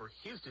challenges over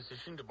his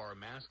decision to bar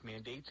mask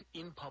mandates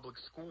in public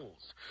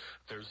schools.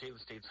 Thursday, the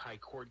state's high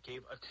court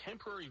gave a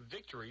temporary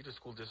victory to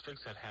school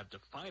districts that have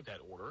defied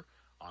that order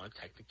on a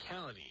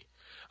technicality.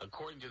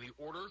 According to the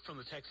order from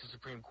the Texas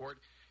Supreme Court,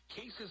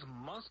 cases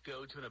must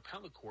go to an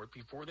appellate court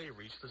before they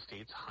reach the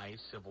state's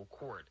highest civil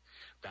court.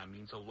 That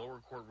means a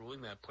lower court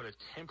ruling that put a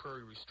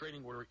temporary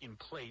restraining order in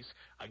place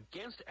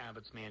against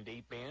Abbott's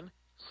mandate ban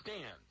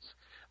stands.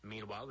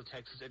 Meanwhile, the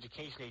Texas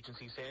Education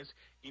Agency says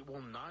it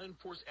will not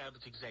enforce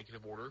Abbott's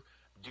executive order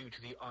due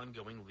to the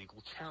ongoing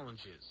legal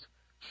challenges.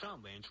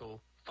 Sean Lanchel,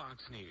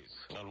 Fox News.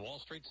 On Wall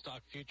Street,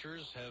 stock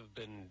futures have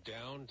been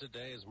down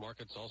today as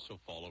markets also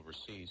fall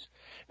overseas.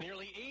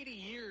 Nearly 80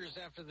 years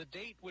after the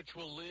date which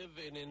will live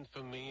in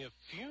infamy, a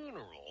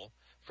funeral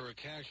for a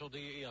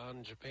casualty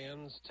on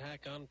Japan's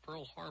attack on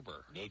Pearl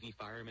Harbor. Navy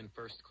Fireman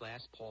First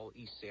Class Paul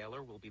E.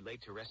 Saylor will be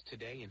laid to rest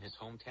today in his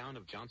hometown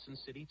of Johnson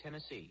City,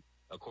 Tennessee.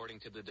 According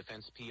to the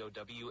Defense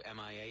POW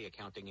MIA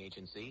accounting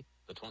agency,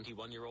 the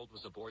 21-year-old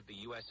was aboard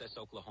the USS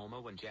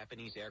Oklahoma when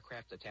Japanese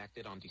aircraft attacked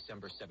it on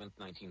December 7,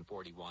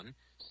 1941.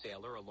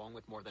 Saylor, along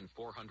with more than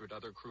 400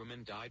 other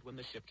crewmen, died when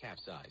the ship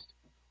capsized.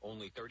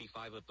 Only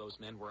 35 of those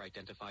men were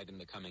identified in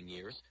the coming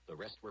years. The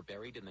rest were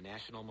buried in the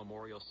National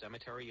Memorial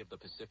Cemetery of the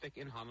Pacific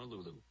in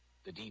Honolulu.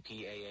 The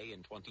DPAA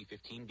in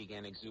 2015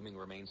 began exhuming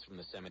remains from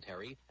the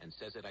cemetery and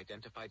says it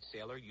identified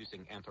Saylor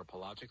using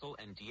anthropological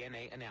and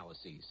DNA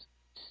analyses.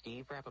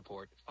 Steve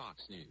Rappaport,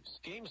 Fox News.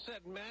 Game,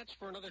 set, match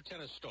for another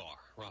tennis star.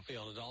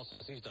 Rafael Nadal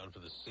says he's done for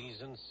the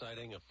season,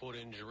 citing a foot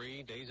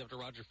injury. Days after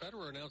Roger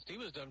Federer announced he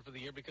was done for the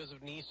year because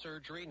of knee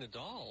surgery,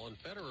 Nadal and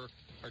Federer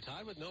are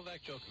tied with Novak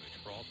Djokovic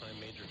for all-time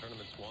major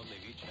tournaments won.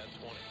 They've each had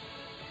 20.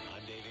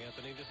 I'm Dave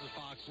Anthony. This is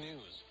Fox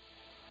News.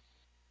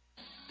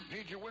 The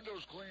Need your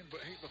windows cleaned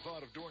but hate the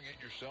thought of doing it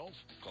yourself?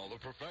 Call the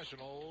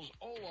professionals,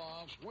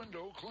 Olaf's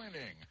Window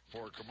Cleaning.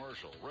 For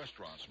commercial,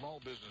 restaurants,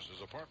 small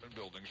businesses, apartment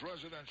buildings,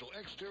 residential,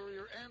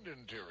 exterior and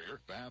interior,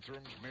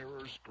 bathrooms,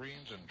 mirrors,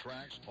 screens, and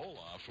tracks,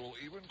 Olaf's will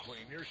even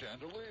clean your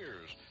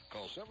chandeliers.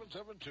 Call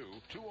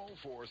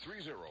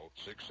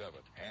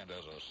 772-204-3067. And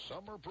as a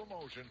summer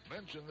promotion,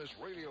 mention this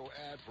radio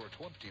ad for a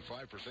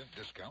 25%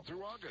 discount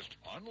through August.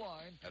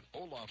 Online at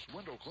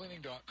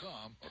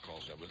olafswindowcleaning.com or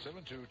call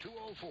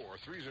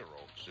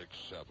 772-204-3067.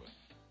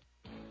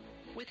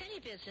 With any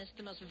business,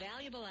 the most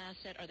valuable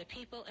asset are the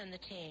people and the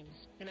teams,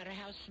 no matter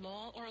how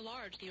small or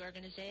large the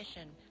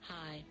organization.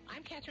 Hi,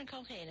 I'm Catherine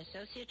Culhane,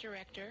 Associate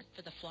Director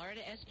for the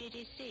Florida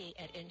SBDC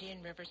at Indian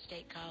River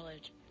State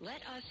College.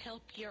 Let us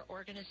help your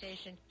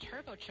organization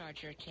turbocharge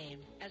your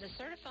team. As a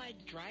certified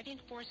driving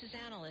forces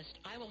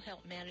analyst, I will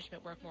help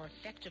management work more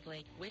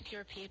effectively with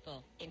your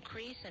people,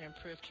 increase and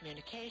improve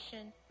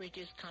communication,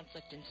 reduce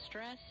conflict and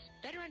stress,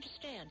 better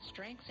understand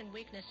strengths and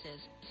weaknesses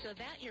so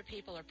that your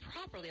people are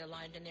properly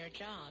aligned in their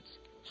jobs.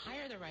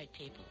 Hire the right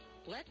people.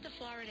 Let the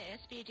Florida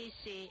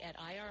SBDC at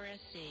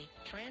IRSC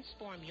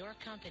transform your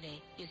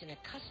company using a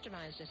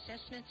customized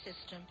assessment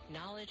system,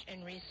 knowledge,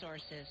 and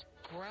resources.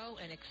 Grow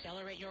and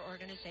accelerate your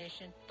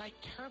organization by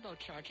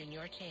turbocharging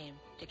your team.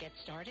 To get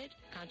started,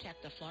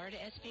 contact the Florida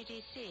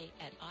SBDC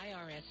at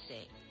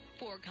IRSC.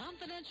 For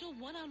confidential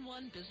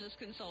one-on-one business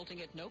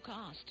consulting at no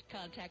cost,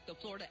 contact the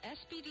Florida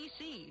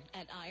SBDC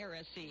at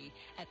IRSC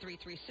at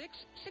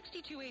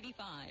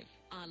 336-6285.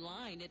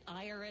 Online at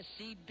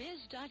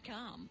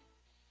irscbiz.com.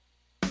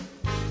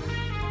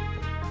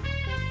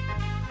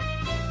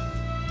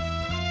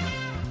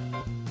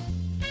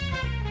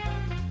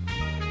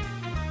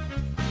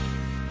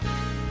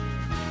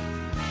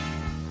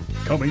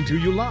 Coming to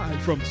you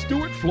live from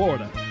Stuart,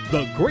 Florida,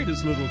 the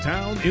greatest little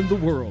town in the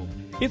world.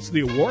 It's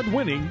the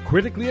award-winning,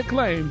 critically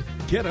acclaimed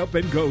Get Up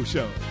and Go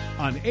show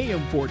on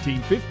AM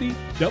 1450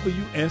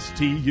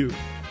 WSTU.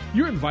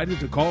 You're invited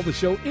to call the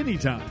show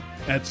anytime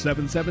at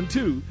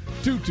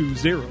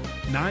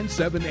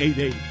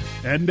 772-220-9788.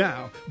 And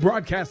now,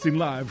 broadcasting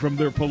live from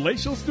their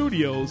palatial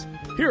studios,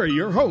 here are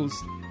your hosts,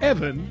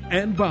 Evan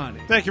and Bonnie.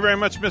 Thank you very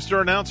much,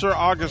 Mr. Announcer.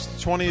 August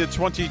 20th,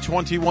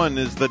 2021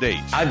 is the date.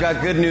 I've got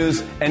good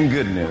news and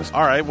good news.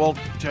 All right, well,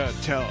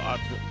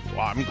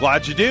 I'm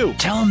glad you do.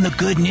 Tell them the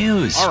good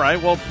news. All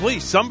right, well,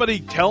 please,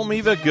 somebody tell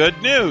me the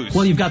good news.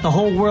 Well, you've got the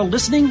whole world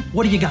listening.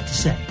 What do you got to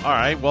say? All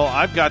right, well,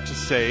 I've got to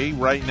say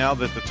right now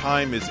that the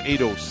time is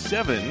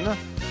 8:07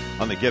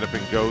 on the Get Up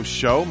and Go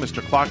show.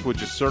 Mr. Clock,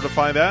 would you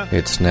certify that?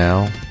 It's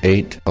now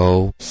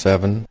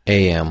 8:07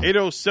 a.m.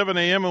 8:07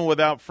 a.m., and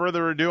without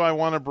further ado, I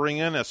want to bring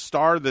in a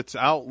star that's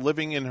out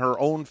living in her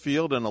own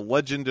field and a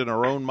legend in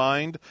her own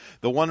mind,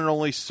 the one and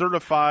only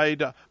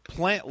certified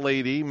plant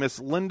lady, Miss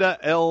Linda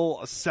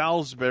L.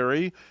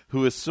 Salisbury,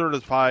 who is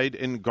certified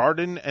in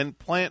garden and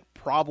plant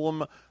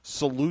problem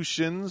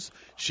solutions.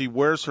 She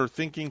wears her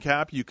thinking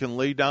cap. You can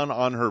lay down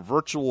on her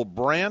virtual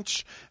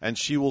branch, and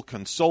she will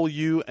console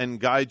you and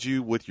guide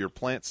you with your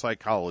plant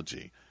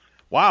psychology.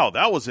 Wow,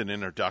 that was an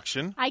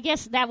introduction. I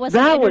guess that was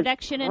an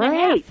introduction and a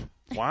half.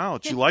 Wow,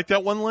 did you like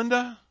that one,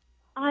 Linda?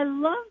 I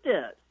loved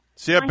it.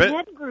 See, My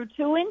head grew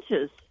 2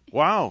 inches.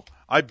 Wow,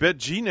 I bet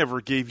G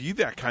never gave you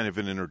that kind of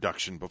an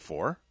introduction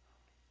before.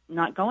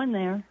 Not going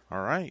there.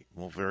 All right,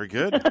 well, very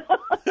good.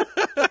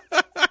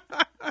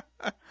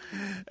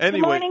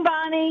 Anyway. Good morning,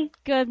 Bonnie.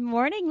 Good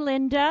morning,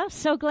 Linda.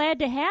 So glad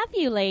to have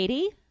you,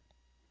 lady.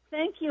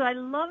 Thank you. I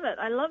love it.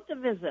 I love to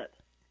visit.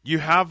 You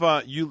have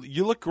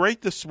you look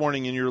great this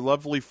morning in your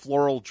lovely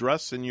floral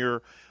dress and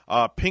your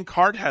pink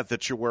hard hat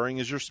that you're wearing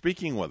as you're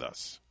speaking with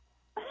us.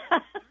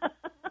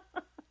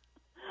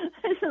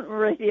 Isn't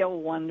radio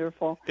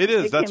wonderful? It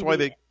is. That's why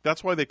they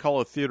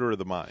call it Theater of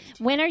the Mind.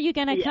 When are you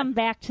going to come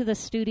back to the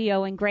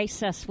studio and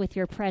grace us with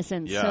your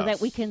presence so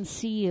that we can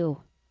see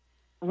you?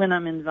 When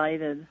I'm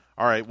invited.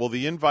 All right. Well,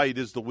 the invite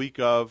is the week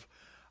of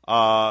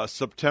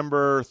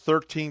September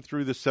 13th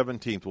through the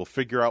 17th. We'll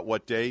figure out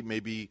what day,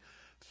 maybe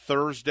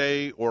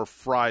Thursday or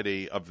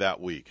Friday of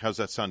that week. How's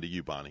that sound to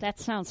you, Bonnie? That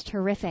sounds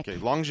terrific. Okay,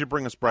 as long as you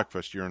bring us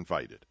breakfast, you're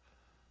invited.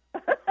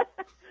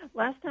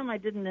 Last time I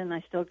didn't, and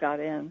I still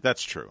got in.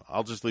 That's true.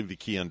 I'll just leave the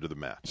key under the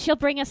mat. She'll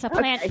bring us a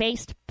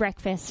plant-based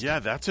breakfast. Yeah,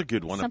 that's a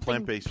good one. Something a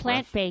plant-based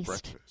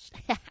breakfast.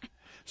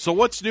 So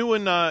what's new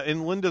in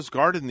Linda's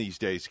garden these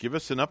days? Give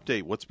us an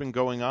update. What's been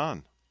going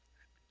on?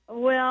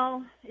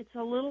 Well, it's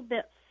a little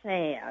bit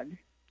sad.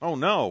 Oh,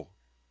 no.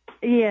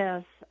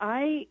 Yes.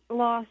 I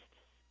lost,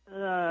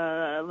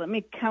 let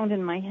me count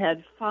in my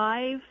head,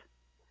 5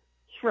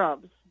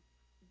 shrubs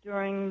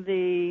during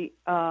the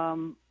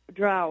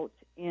drought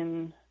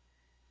in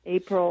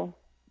April,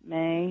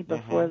 May,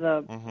 before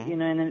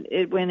and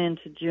it went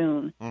into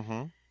June.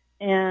 Mm-hmm.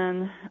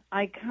 And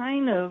I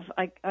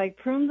I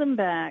pruned them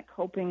back,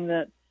 hoping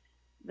that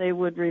they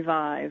would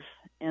revive,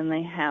 and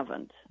they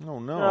haven't. Oh,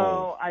 no.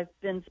 So I've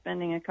been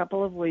spending a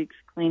couple of weeks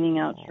cleaning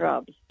out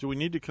shrubs. Do we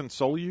need to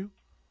console you?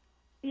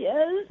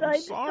 Yes,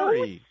 I'm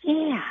sorry. So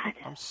sad.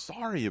 I'm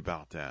sorry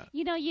about that.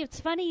 You know,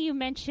 it's funny you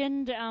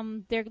mentioned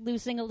they're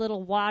losing a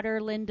little water,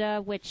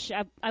 Linda, which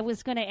I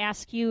was going to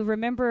ask you.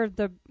 Remember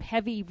the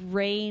heavy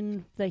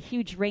rain, the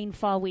huge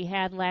rainfall we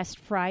had last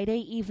Friday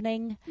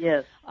evening?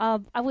 Yes.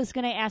 I was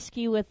going to ask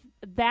you, with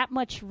that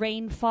much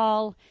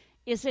rainfall,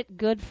 is it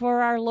good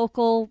for our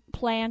local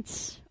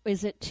plants?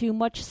 Is it too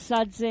much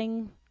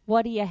sudsing?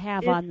 What do you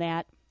have on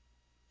that?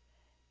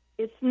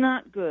 It's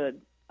not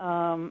good.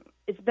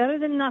 It's better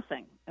than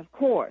nothing, of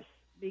course,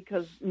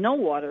 because no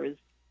water is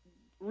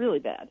really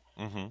bad.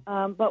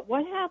 Mm-hmm. But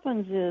what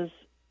happens is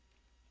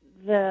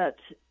that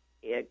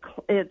it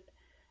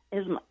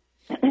is my,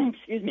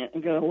 excuse me,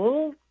 I'm got a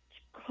little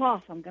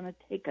cough. I'm going to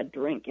take a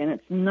drink, and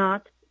it's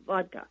not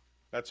vodka.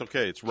 That's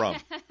okay. It's rum.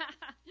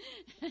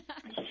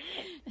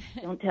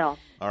 Don't tell.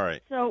 All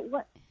right.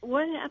 So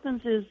what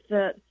happens is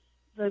that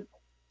the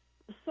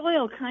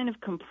soil kind of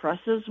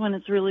compresses when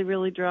it's really,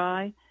 really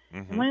dry.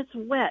 Mm-hmm. And when it's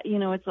wet,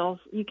 it's all,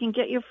 you can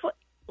get your foot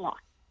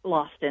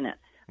lost in it.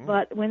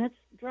 But when it's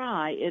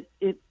dry,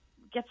 it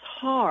gets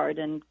hard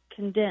and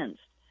condensed.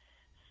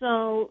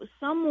 So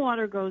some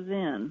water goes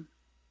in,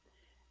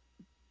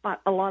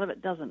 but a lot of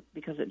it doesn't,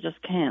 because it just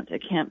can't.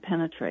 It can't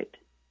penetrate.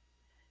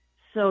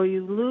 So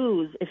you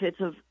lose, if it's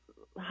a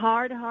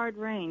hard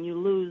rain, you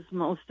lose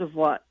most of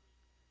what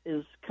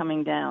is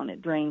coming down.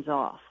 It drains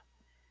off.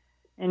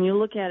 And you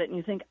look at it and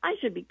you think, I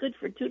should be good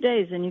for 2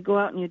 days. And you go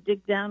out and you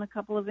dig down a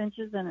couple of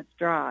inches and it's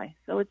dry.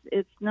 So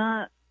it's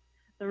not,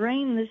 the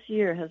rain this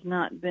year has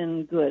not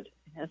been good.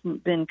 It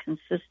hasn't been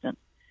consistent.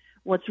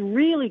 What's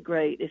really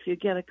great, if you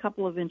get a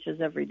couple of inches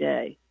every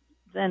day,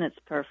 then it's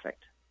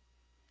perfect.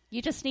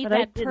 You just need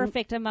that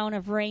perfect amount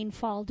of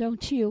rainfall,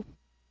 don't you?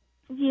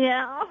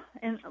 Yeah.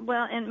 And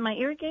my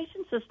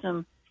irrigation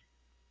system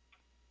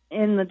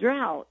in the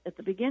drought at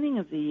the beginning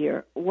of the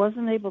year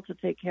wasn't able to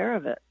take care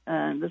of it.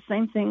 The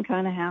same thing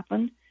kind of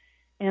happened.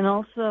 And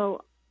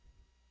also,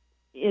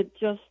 it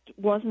just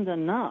wasn't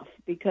enough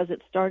because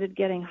it started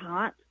getting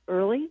hot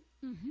early.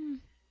 Mm-hmm.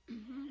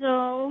 Mm-hmm.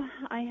 So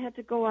I had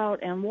to go out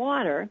and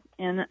water.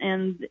 And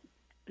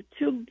the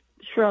two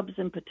shrubs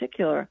in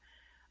particular,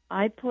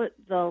 I put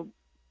the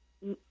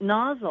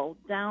nozzle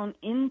down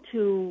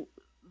into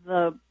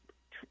the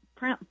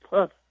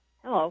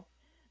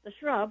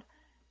shrub,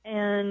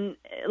 and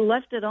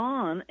left it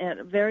on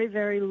at very,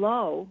 very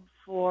low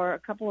for a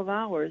couple of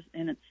hours,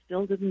 and it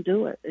still didn't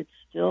do it.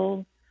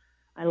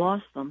 I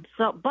lost them.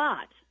 So,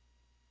 but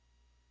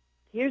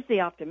here's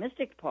the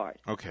optimistic part.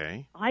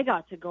 Okay. I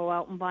got to go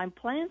out and buy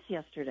plants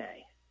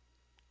yesterday.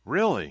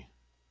 Really?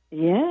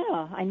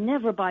 Yeah, I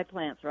never buy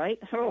plants, right?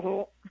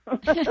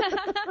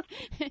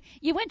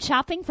 You went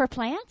shopping for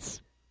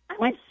plants? I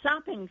went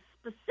shopping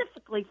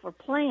specifically for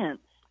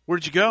plants.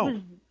 Where'd you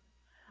go?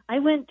 I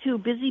went to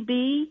Busy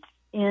Bee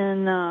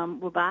in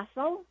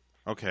Wabasso.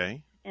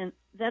 Okay. And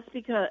that's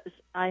because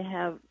I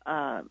have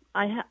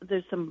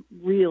there's some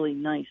really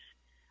nice,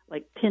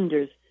 like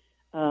Pinder's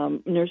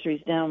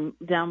nurseries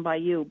down by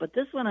you. But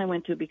this one I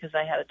went to because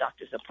I had a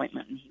doctor's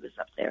appointment and he was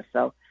up there.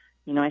 So,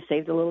 I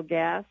saved a little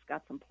gas,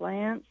 got some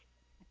plants,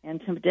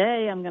 and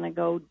today I'm going to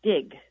go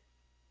dig.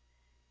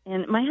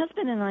 And my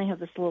husband and I have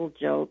this little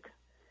joke.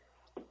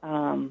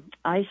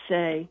 I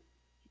say,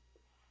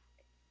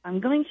 I'm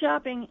going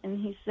shopping, and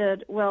he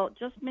said, well,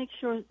 just make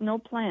sure no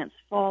plants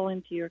fall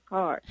into your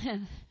cart.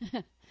 And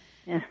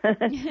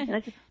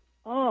I said,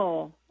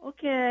 oh,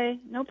 okay,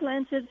 no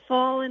plants did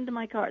fall into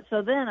my cart.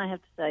 So then I have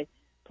to say,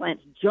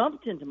 plants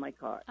jumped into my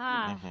cart.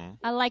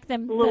 I like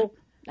them, the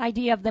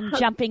idea of them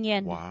jumping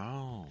in.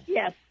 Wow.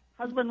 Yes,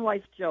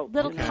 husband-wife joke.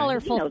 Little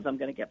colorful. He knows I'm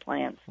going to get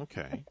plants.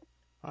 Okay.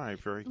 All right,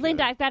 very good.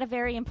 Linda, I've got a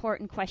very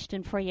important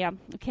question for you,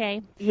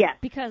 okay? Yes.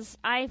 Because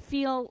I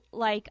feel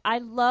like I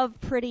love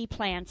pretty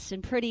plants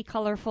and pretty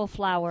colorful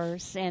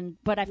flowers,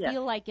 but I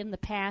feel like in the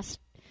past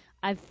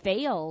I've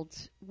failed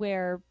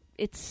where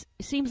it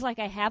seems like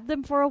I have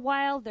them for a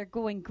while, they're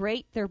going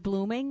great, they're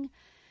blooming,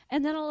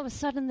 and then all of a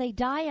sudden they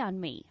die on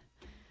me.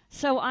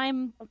 So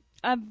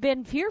I've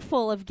been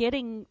fearful of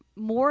getting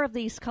more of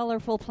these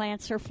colorful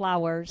plants or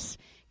flowers.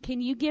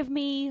 Can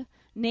you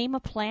name a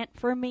plant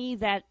for me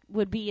that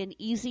would be an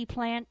easy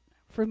plant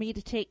for me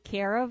to take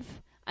care of?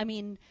 I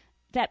mean,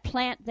 that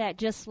plant that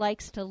just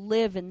likes to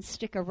live and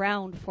stick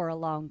around for a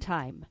long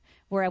time,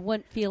 where I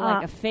wouldn't feel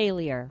like a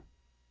failure.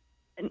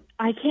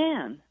 I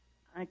can,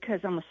 because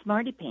I'm a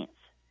smarty pants.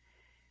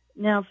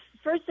 Now,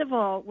 first of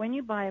all, when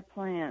you buy a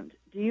plant,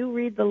 do you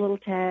read the little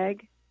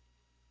tag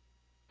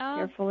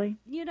carefully?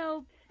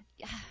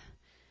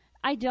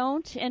 I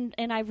don't,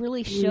 and I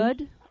really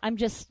should. I'm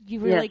just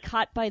really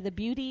caught by the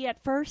beauty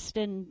at first,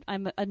 and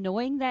I'm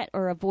avoiding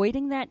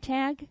that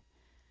tag.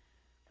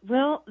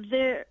 Well,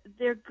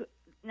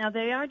 now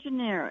they are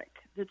generic.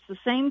 It's the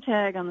same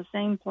tag on the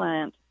same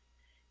plant,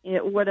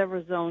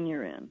 whatever zone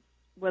you're in,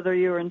 whether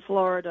you're in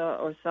Florida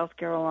or South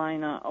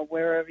Carolina or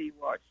wherever you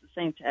are. It's the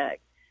same tag.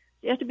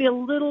 You have to be a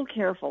little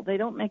careful. They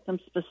don't make them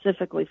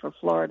specifically for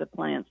Florida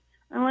plants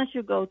unless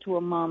you go to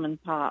a mom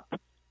and pop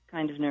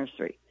kind of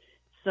nursery.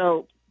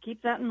 So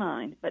keep that in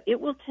mind. But it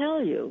will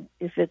tell you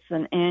if it's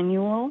an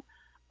annual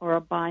or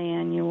a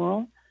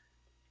biannual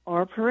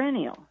or a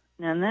perennial.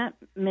 Now, that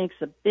makes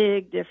a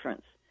big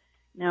difference.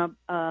 Now,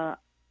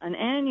 an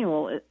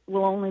annual it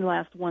will only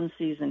last one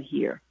season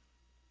here.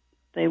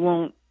 They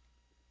won't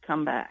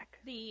come back.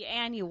 The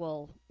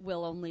annual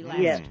will only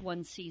last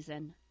one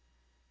season.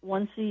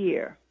 Once a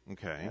year.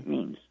 Okay. That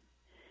means.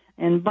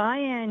 And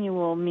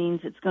biannual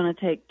means it's going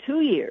to take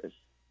 2 years.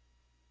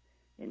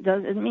 It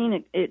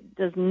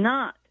does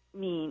not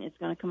mean it's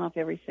going to come up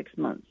every 6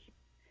 months.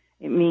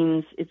 It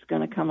means it's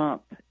going to come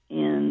up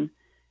in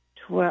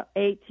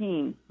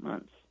 18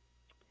 months.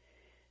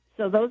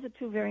 So those are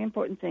two very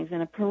important things.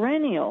 And a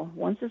perennial,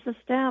 once it's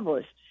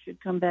established,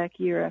 should come back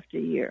year after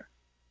year.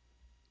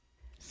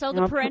 So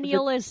the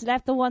perennial, is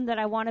that the one that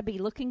I want to be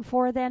looking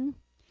for then?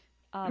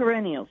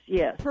 Perennials,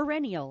 yes.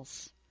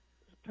 Perennials.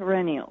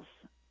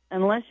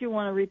 Unless you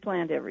want to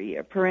replant every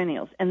year,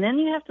 perennials. And then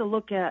you have to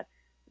look at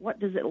what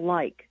does it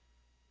like.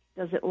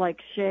 Does it like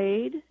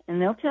shade?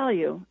 And they'll tell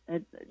you.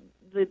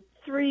 The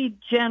three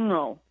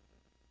general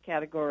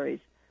categories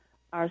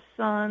are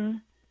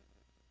sun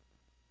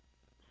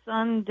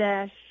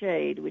dash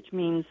shade, which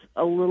means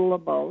a little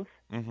of both,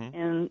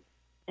 and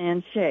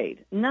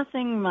shade.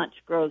 Nothing much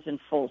grows in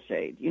full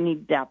shade. You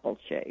need dappled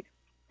shade.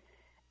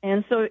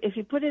 And so if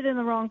you put it in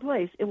the wrong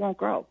place, it won't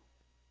grow.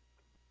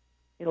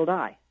 It'll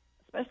die,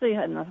 especially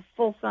in the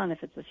full sun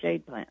if it's a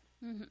shade plant.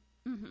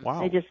 Wow.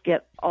 They just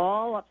get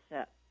all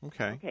upset.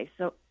 Okay.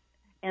 So,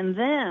 and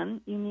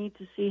then you need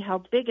to see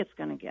how big it's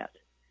going to get,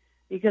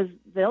 because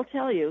they'll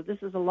tell you, this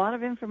is a lot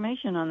of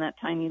information on that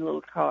tiny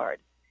little card.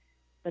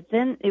 But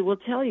then it will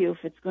tell you if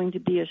it's going to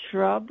be a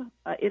shrub.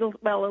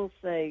 It'll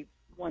say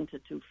 1 to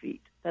 2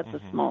 feet. That's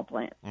a small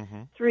plant.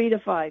 3 to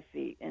 5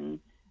 feet. And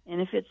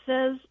if it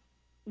says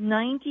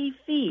 90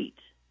 feet,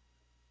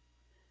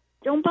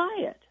 don't buy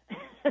it.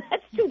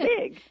 That's too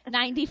big.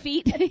 90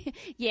 feet?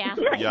 Yeah.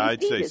 Yeah,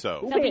 I'd say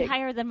so. That'll be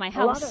higher than my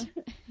house.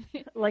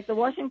 Like the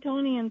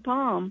Washingtonian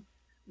palm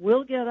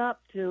will get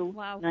up to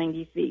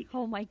 90 feet.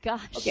 Oh, my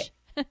gosh. Okay.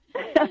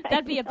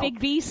 That'd be a big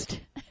beast.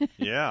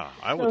 Yeah,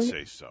 I would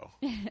say so.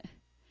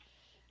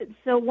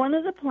 So one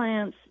of the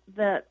plants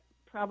that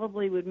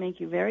probably would make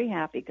you very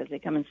happy, because they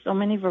come in so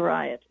many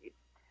varieties,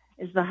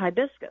 is the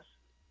hibiscus.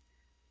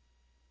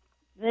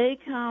 They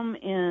come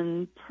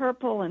in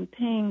purple and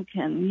pink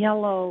and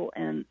yellow,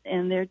 and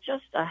they're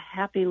just a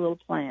happy little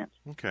plant.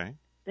 Okay.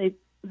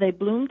 They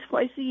bloom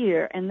twice a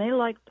year, and they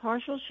like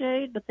partial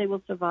shade, but they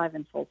will survive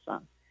in full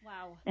sun.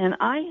 Wow. And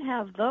I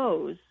have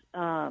those,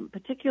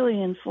 particularly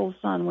in full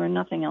sun where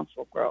nothing else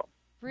will grow.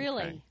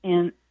 Really? Okay.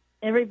 And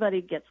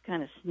everybody gets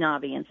kind of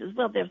snobby and says,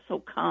 well, they're so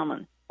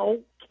common.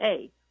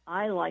 Okay,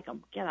 I like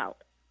them. Get out.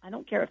 I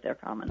don't care if they're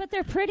common. But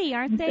they're pretty,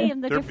 aren't they?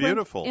 They're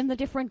beautiful. In the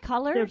different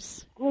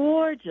colors? They're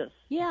gorgeous.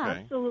 Yeah. Okay.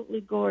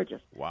 Absolutely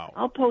gorgeous. Wow.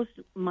 I'll post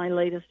my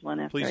latest one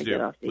after Please I do.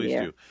 get off the Please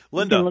air. do.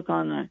 Linda. You can look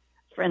on the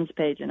friends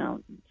page and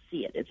I'll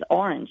see it. It's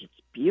orange. It's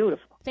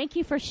beautiful. Thank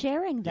you for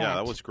sharing that. Yeah,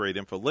 that was great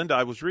info. Linda,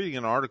 I was reading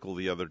an article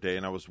the other day,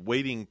 and I was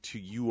waiting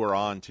till you were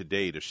on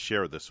today to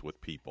share this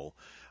with people.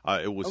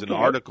 It was an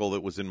article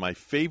that was in my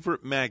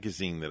favorite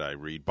magazine that I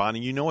read. Bonnie,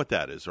 you know what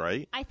that is,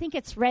 right? I think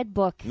it's Red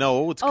Book.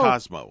 No, it's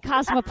Cosmo.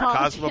 Cosmopolitan.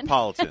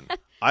 Cosmopolitan.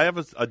 I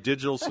have a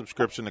digital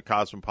subscription to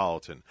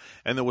Cosmopolitan,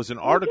 and there was an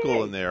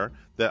article in there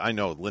that I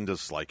know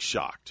Linda's like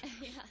shocked.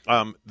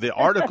 Yeah. The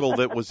article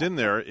that was in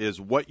there is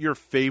what your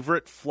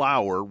favorite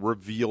flower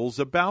reveals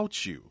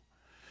about you.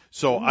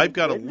 So I've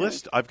got a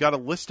list. I've got a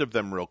list of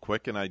them real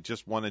quick, and I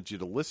just wanted you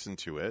to listen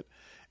to it.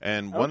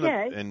 And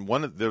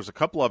there's a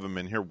couple of them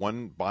in here.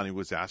 One Bonnie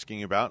was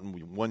asking about,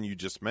 and one you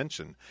just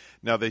mentioned.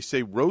 Now they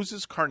say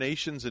roses,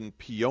 carnations, and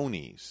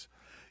peonies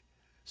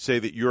say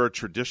that you're a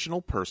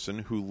traditional person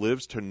who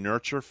lives to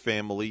nurture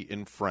family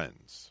and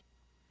friends.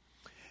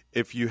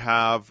 If you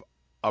have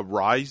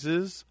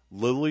irises,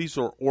 lilies,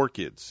 or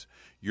orchids,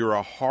 you're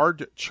a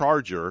hard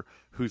charger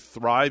who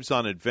thrives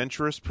on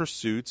adventurous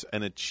pursuits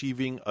and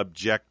achieving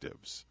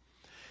objectives.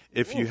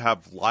 If you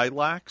have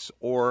lilacs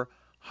or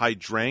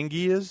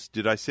hydrangeas,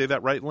 did I say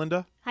that right,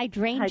 Linda?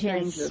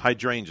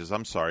 Hydrangeas,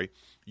 I'm sorry.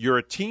 You're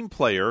a team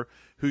player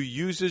who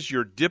uses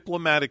your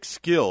diplomatic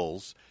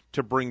skills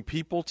to bring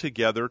people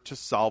together to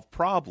solve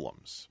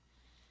problems.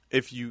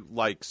 If you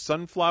like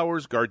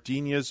sunflowers,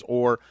 gardenias,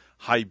 or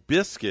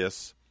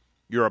hibiscus,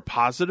 you're a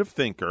positive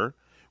thinker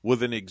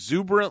with an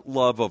exuberant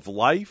love of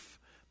life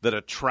that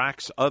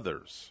attracts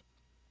others.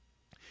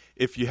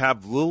 If you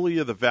have lily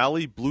of the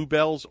valley,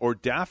 bluebells, or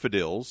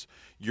daffodils,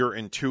 you're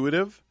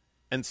intuitive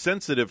and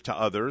sensitive to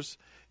others,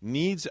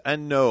 needs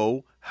and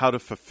know how to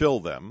fulfill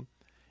them.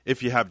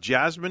 If you have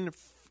jasmine,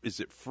 is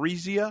it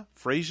freesia?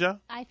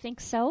 I think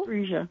so.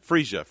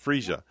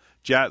 Freesia.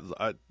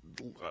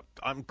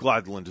 I'm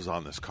glad Linda's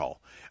on this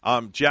call.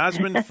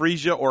 Jasmine,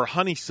 freesia, or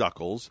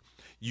honeysuckles,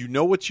 you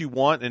know what you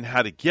want and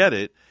how to get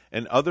it,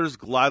 and others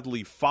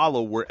gladly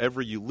follow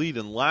wherever you lead.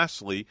 And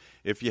lastly,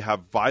 if you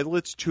have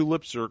violets,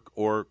 tulips,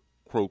 or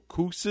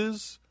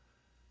crocuses,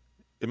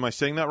 am I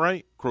saying that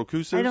right?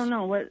 Crocuses? I don't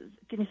know. What?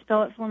 Can you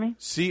spell it for me?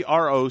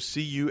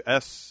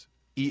 Crocuses.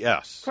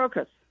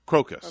 Crocus.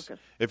 Crocus.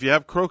 If you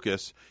have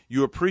crocus,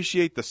 you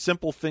appreciate the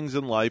simple things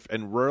in life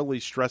and rarely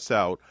stress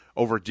out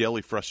over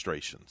daily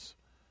frustrations.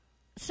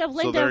 So,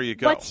 Linda, there you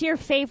go. What's your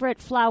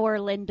favorite flower,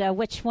 Linda?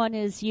 Which one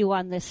is you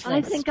on this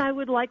list? I think I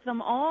would like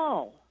them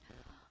all.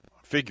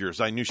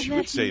 Figures. I knew she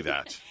would say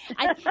that.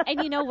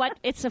 And you know what?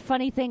 It's a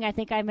funny thing. I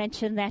think I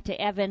mentioned that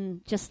to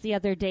Evan just the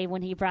other day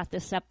when he brought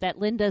this up, that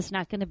Linda's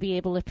not going to be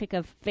able to pick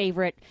a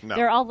favorite. No.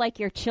 They're all like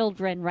your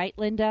children, right,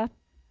 Linda?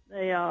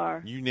 They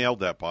are. You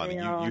nailed that, Bonnie.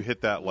 You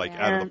hit that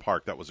out of the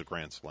park. That was a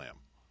grand slam.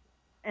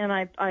 And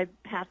I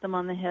pat them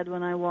on the head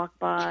when I walk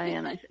by,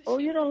 and I say, "Oh,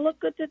 you don't look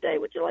good today.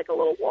 Would you like a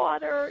little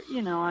water?"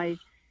 I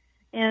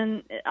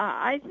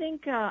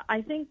think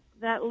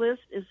that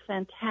list is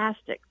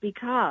fantastic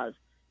because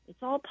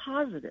it's all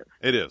positive.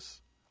 It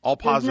is all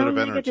positive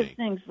There's no energy. Negative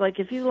things like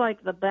if you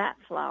like the bat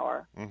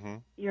flower,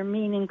 you're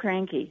mean and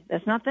cranky.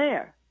 That's not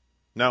there.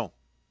 No.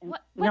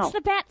 What's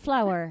the bat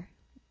flower?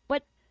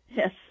 What?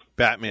 Yes.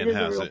 Batman it is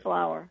has a real it.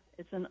 flower.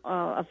 It's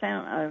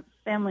a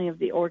family of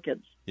the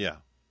orchids. Yeah.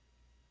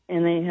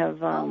 And they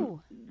have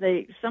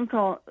they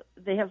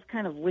have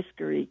kind of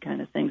whiskery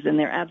kind of things, and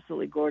they're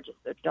absolutely gorgeous.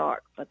 They're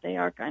dark, but they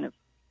are kind of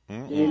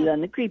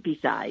on the creepy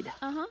side.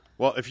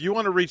 Well, if you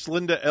want to reach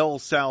Linda L.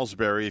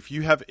 Salisbury, if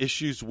you have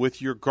issues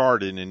with your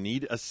garden and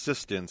need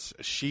assistance,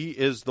 she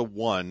is the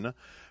one.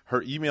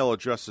 Her email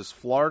address is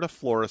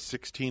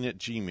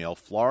floridaflora16@gmail,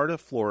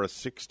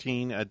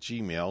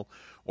 floridaflora16@gmail,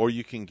 or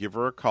you can give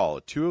her a call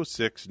at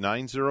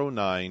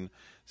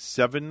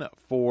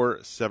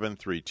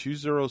 206-909-7473,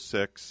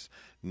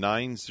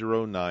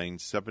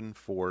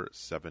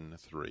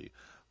 206-909-7473.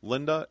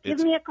 Linda, give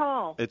me a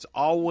call. It's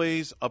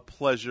always a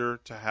pleasure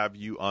to have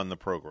you on the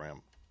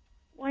program.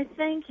 Why,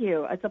 thank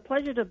you. It's a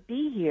pleasure to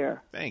be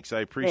here. Thanks.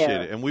 I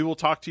appreciate it. And we will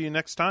talk to you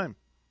next time.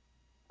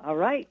 All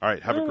right. All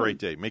right. Have a great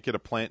day. Make it a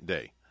plant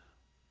day.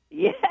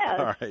 Yes.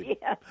 All right.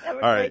 Yes. Have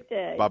a All great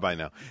day. Bye-bye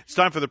now. It's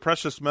time for the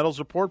Precious Metals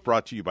Report,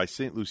 brought to you by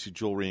St. Lucie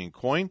Jewelry and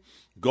Coin.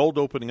 Gold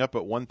opening up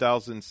at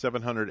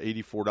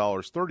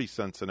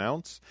 $1,784.30 an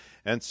ounce,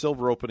 and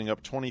silver opening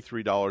up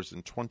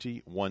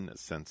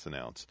 $23.21 an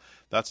ounce.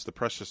 That's the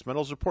Precious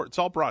Metals Report. It's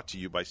all brought to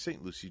you by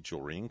St. Lucie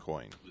Jewelry and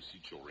Coin.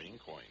 Lucie Jewelry and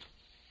Coin.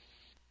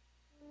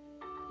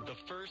 The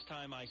first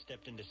time I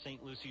stepped into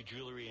St. Lucie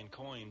Jewelry and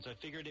Coins, I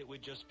figured it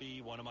would just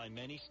be one of my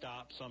many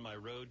stops on my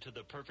road to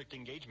the perfect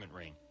engagement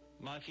ring.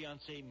 My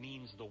fiancée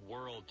means the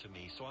world to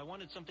me, so I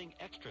wanted something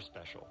extra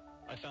special.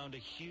 I found a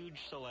huge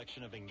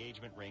selection of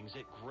engagement rings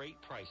at great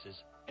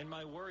prices, and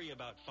my worry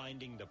about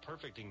finding the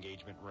perfect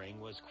engagement ring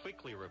was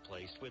quickly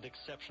replaced with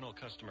exceptional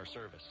customer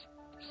service.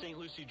 St.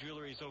 Lucie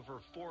Jewelry's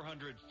over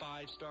 400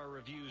 five-star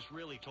reviews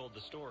really told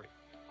the story.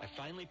 I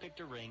finally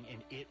picked a ring,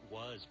 and it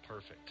was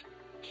perfect.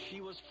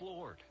 She was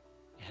floored.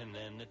 And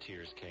then the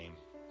tears came.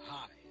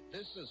 Hi,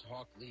 this is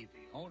Hawk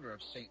Levy, owner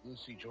of St.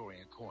 Lucie Jewelry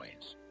and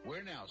Coins.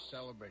 We're now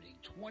celebrating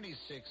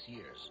 26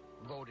 years,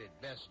 voted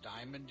best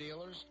diamond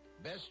dealers,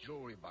 best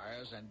jewelry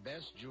buyers, and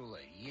best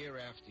jeweler year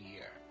after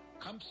year.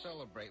 Come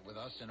celebrate with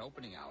us in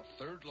opening our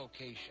third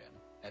location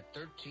at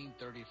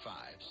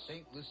 1335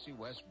 St. Lucie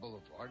West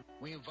Boulevard.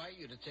 We invite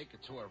you to take a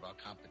tour of our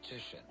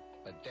competition,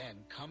 but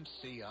then come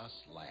see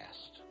us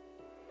last.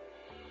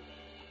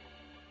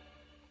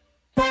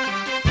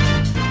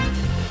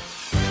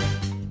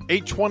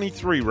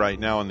 8:23 right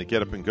now on the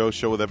Get Up and Go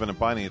show with Evan and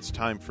Bonnie. It's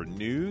time for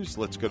news.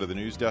 Let's go to the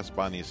news desk.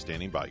 Bonnie is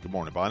standing by. Good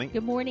morning, Bonnie.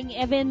 Good morning,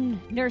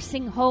 Evan.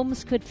 Nursing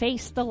homes could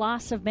face the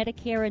loss of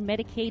Medicare and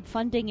Medicaid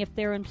funding if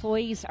their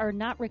employees are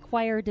not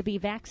required to be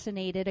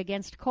vaccinated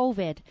against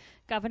COVID.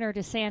 Governor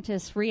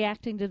DeSantis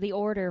reacting to the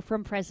order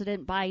from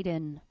President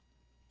Biden.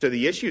 So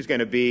the issue is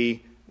going to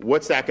be,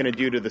 what's that going to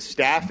do to the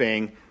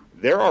staffing?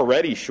 They're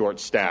already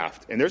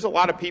short-staffed, and there's a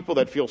lot of people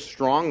that feel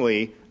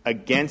strongly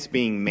against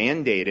being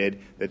mandated,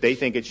 that they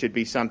think it should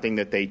be something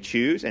that they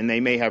choose, and they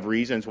may have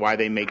reasons why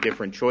they make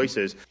different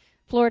choices.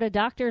 Florida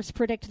doctors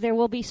predict there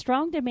will be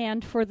strong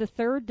demand for the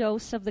third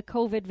dose of the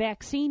COVID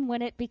vaccine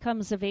when it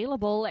becomes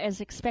available,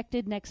 as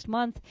expected next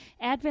month.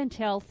 Advent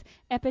Health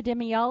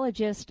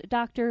epidemiologist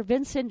Dr.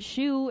 Vincent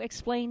Hsu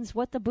explains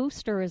what the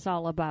booster is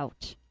all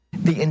about.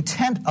 The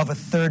intent of a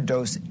third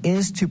dose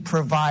is to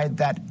provide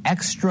that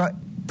extra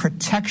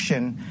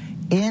protection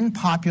in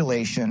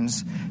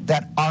populations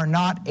that are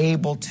not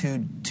able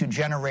to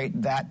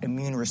generate that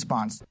immune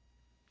response.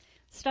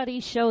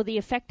 Studies show the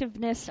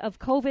effectiveness of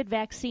COVID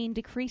vaccine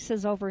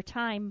decreases over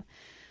time.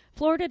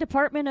 Florida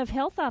Department of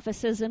Health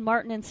offices in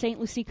Martin and St.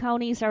 Lucie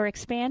counties are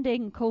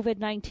expanding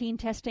COVID-19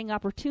 testing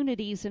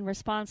opportunities in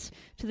response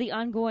to the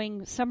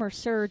ongoing summer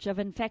surge of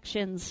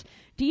infections.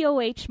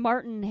 DOH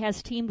Martin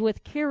has teamed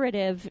with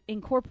Curative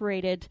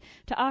Incorporated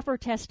to offer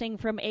testing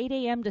from 8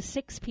 a.m. to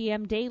 6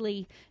 p.m.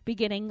 daily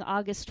beginning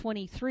August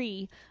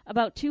 23.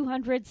 About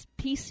 200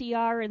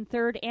 PCR and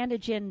third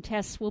antigen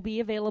tests will be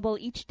available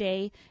each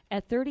day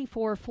at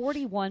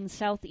 3441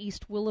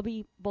 Southeast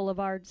Willoughby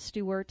Boulevard,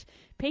 Stuart.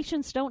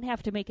 Patients don't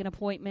have to make an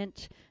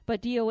appointment,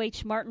 but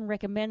DOH Martin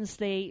recommends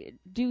they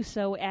do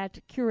so at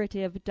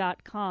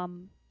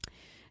curative.com.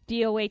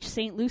 DOH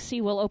St.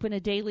 Lucie will open a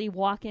daily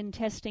walk-in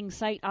testing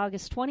site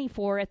August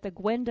 24 at the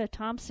Gwenda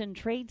Thompson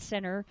Trade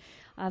Center,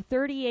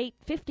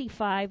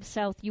 3855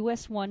 South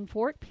US 1,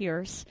 Fort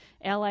Pierce.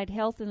 Allied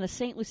Health and the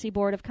St. Lucie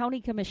Board of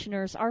County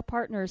Commissioners are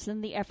partners in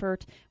the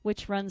effort,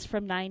 which runs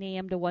from 9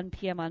 a.m. to 1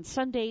 p.m. on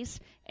Sundays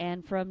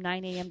and from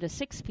 9 a.m. to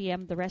 6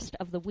 p.m. the rest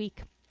of the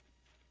week.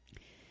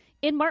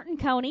 In Martin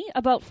County,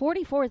 about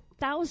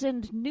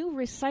 44,000 new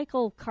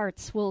recycle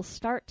carts will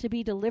start to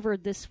be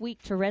delivered this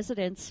week to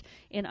residents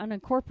in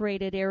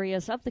unincorporated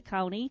areas of the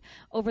county.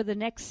 Over the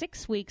next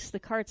 6 weeks, the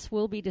carts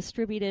will be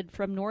distributed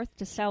from north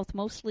to south,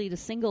 mostly to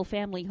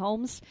single-family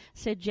homes,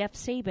 said Jeff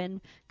Sabin,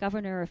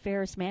 Governor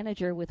Affairs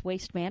Manager with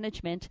Waste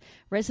Management.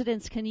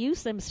 Residents can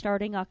use them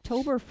starting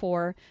October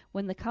 4,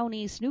 when the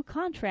county's new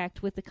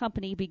contract with the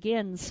company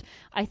begins.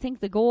 I think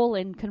the goal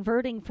in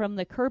converting from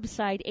the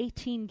curbside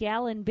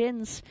 18-gallon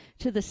bins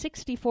to the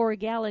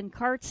 64-gallon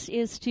carts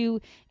is to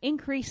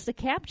increase the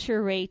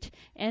capture rate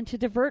and to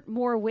divert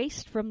more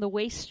waste from the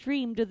waste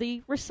stream to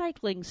the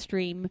recycling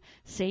stream,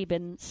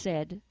 Sabin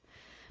said.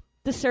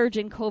 The surge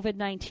in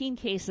COVID-19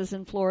 cases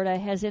in Florida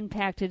has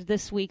impacted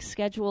this week's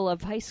schedule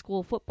of high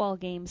school football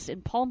games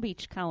in Palm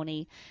Beach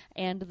County,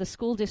 and the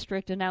school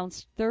district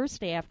announced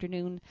Thursday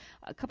afternoon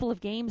a couple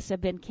of games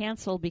have been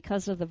canceled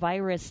because of the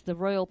virus. The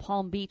Royal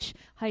Palm Beach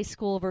High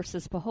School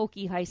versus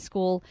Pahokee High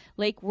School,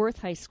 Lake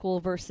Worth High School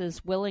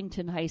versus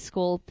Wellington High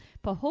School.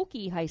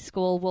 Pahokee High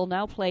School will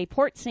now play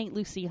Port St.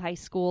 Lucie High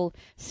School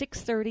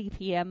 6:30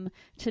 p.m.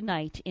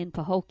 tonight in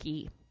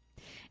Pahokee.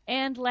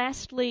 And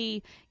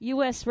lastly,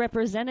 U.S.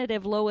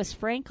 Representative Lois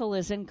Frankel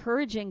is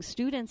encouraging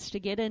students to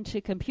get into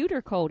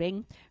computer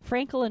coding.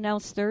 Frankel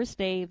announced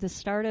Thursday the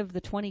start of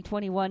the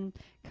 2021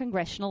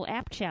 Congressional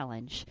App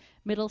Challenge.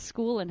 Middle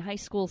school and high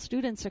school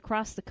students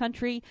across the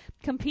country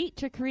compete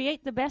to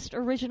create the best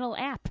original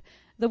app.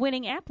 The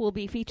winning app will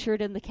be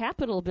featured in the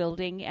Capitol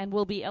building and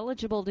will be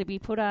eligible to be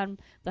put on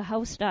the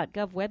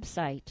House.gov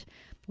website.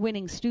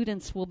 Winning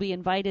students will be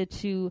invited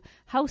to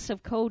House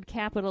of Code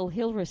Capitol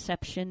Hill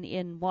reception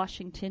in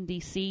Washington,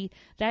 D.C.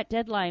 That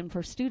deadline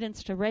for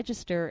students to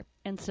register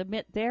and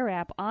submit their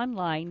app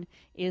online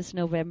is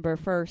November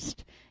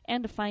 1st.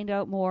 And to find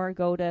out more,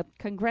 go to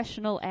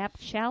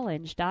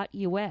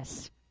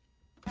congressionalappchallenge.us.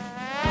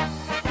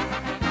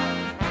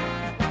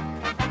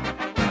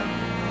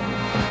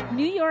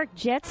 New York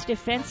Jets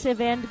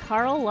defensive end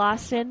Carl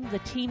Lawson, the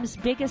team's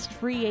biggest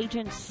free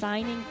agent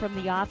signing from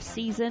the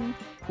offseason,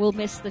 will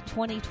miss the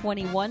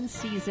 2021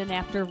 season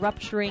after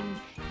rupturing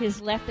his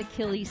left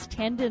Achilles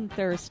tendon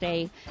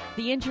Thursday.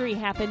 The injury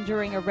happened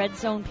during a red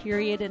zone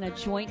period in a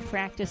joint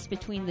practice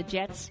between the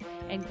Jets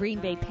and Green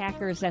Bay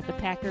Packers at the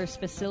Packers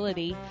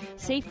facility.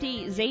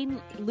 Safety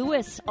Zane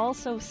Lewis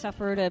also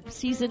suffered a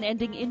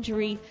season-ending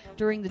injury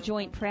during the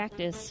joint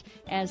practice,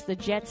 as the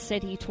Jets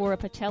said he tore a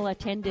patella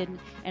tendon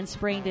and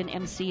sprained an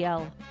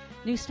MCL.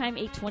 News Time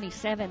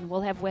 8:27.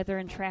 We'll have weather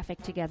and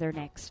traffic together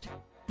next.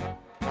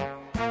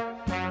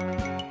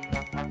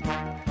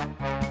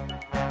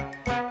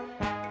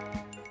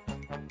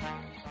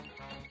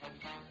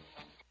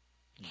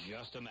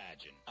 Just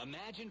imagine.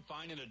 Imagine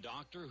finding a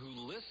doctor who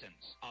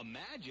listens.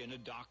 Imagine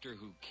a doctor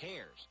who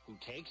cares, who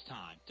takes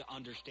time to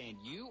understand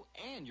you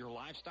and your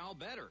lifestyle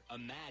better.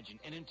 Imagine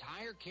an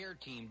entire care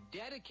team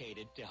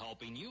dedicated to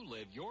helping you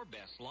live your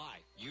best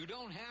life. You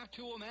don't have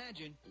to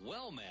imagine.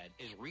 WellMed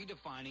is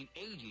redefining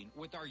aging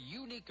with our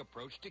unique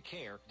approach to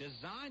care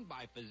designed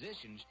by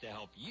physicians to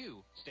help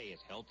you stay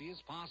as healthy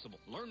as possible.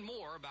 Learn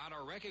more about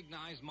our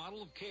recognized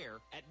model of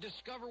care at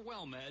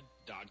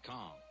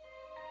discoverwellmed.com.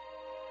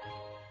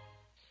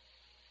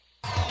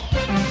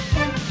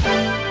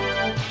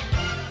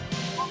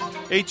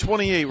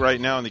 8:28 right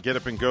now on the Get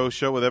Up and Go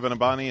show with Evan and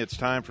Bonnie. It's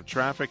time for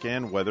traffic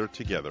and weather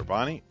together.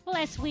 Bonnie? Well,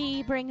 as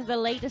we bring the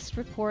latest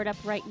report up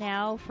right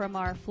now from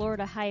our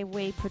Florida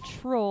Highway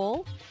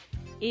Patrol,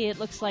 it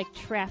looks like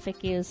traffic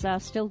is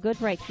still good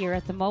right here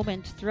at the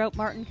moment throughout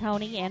Martin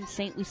County and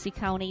St. Lucie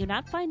County. You're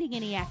not finding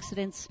any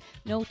accidents,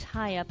 no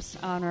tie-ups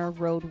on our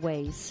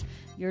roadways.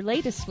 Your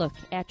latest look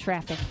at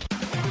traffic.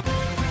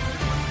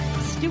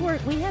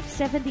 Stuart, we have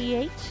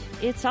 78.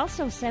 It's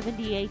also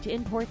 78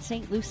 in Port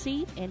St.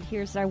 Lucie. And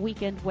here's our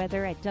weekend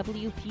weather at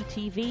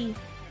WPTV.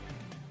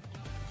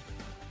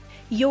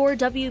 Your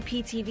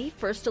WPTV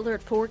First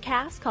Alert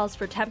forecast calls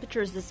for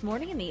temperatures this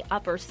morning in the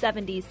upper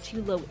 70s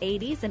to low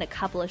 80s and a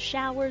couple of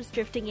showers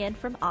drifting in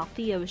from off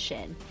the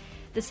ocean.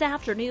 This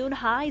afternoon,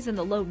 highs in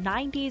the low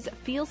 90s,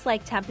 feels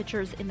like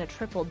temperatures in the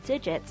triple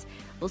digits.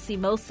 We'll see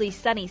mostly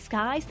sunny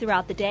skies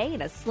throughout the day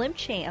and a slim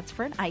chance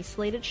for an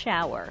isolated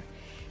shower.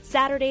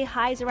 Saturday,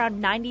 highs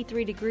around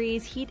 93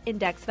 degrees, heat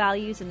index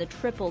values in the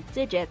triple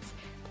digits,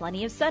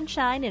 plenty of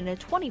sunshine and a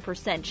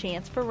 20%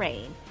 chance for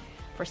rain.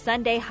 For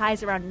Sunday,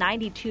 highs around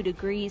 92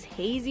 degrees,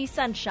 hazy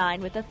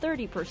sunshine with a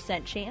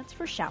 30% chance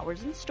for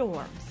showers and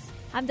storms.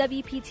 I'm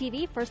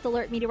WPTV First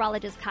Alert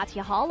meteorologist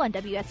Katya Hall on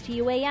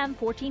WSTU AM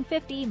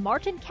 1450,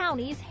 Martin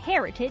County's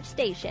Heritage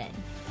Station.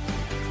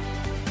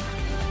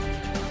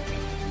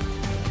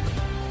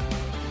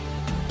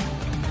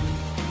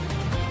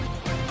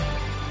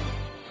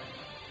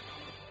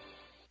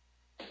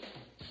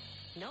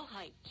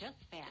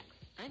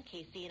 I'm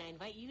Casey, and I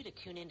invite you to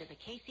tune into the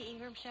Casey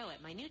Ingram Show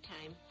at my new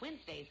time,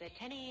 Wednesdays at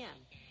 10 a.m.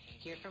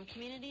 Hear from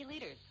community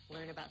leaders,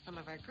 learn about some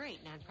of our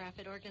great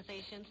nonprofit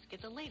organizations, get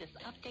the latest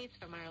updates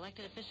from our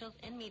elected officials,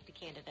 and meet the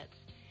candidates.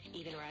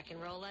 Even rock and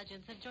roll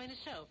legends have joined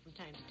the show from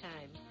time to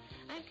time.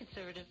 I'm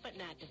conservative but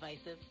not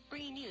divisive,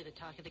 bringing you the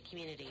talk of the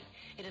community.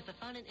 It is a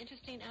fun and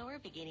interesting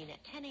hour beginning at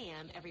 10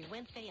 a.m. every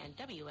Wednesday on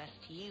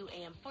WSTU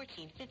AM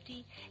 1450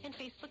 and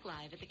Facebook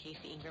Live at The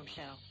Casey Ingram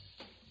Show.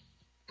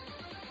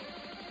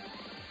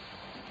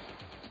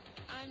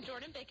 I'm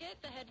Jordan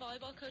Bickett, the head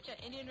volleyball coach at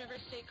Indian River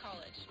State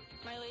College.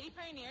 My Lady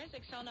Pioneers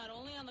excel not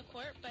only on the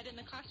court, but in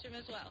the classroom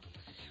as well.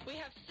 We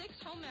have 6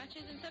 home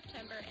matches in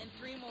September and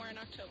 3 more in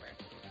October.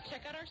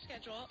 Check out our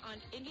schedule on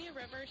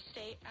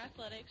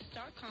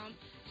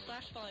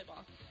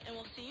IndiaRiverStateAthletics.com/volleyball. And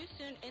we'll see you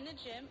soon in the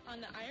gym on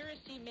the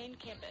IRSC main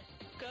campus.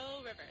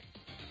 Go River!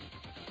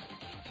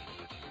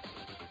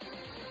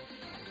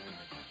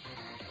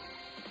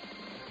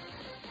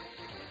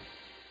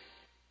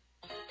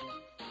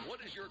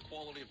 What is your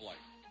quality of life?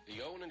 The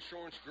Owen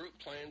Insurance Group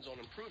plans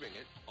on improving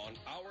it on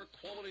our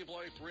Quality of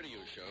Life radio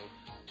show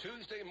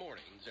Tuesday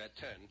mornings at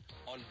 10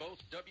 on both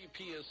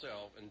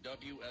WPSL and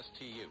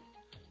WSTU.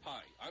 Hi,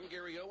 I'm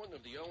Gary Owen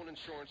of the Owen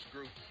Insurance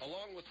Group.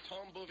 Along with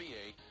Tom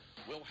Bouvier,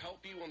 we'll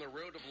help you on the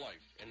road of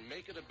life and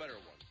make it a better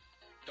one.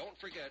 Don't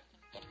forget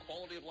the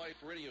Quality of Life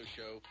radio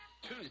show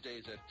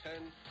Tuesdays at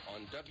 10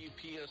 on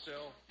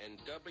WPSL and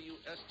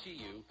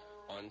WSTU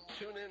on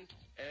TuneIn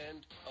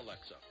and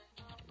Alexa.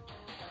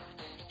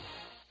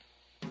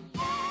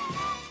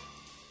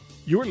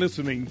 You're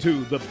listening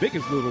to the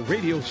biggest little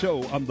radio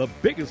show on the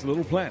biggest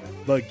little planet,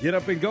 the Get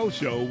Up and Go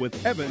Show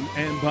with Evan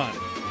and Bonnie.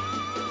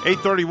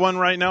 8:31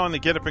 right now on the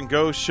Get Up and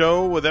Go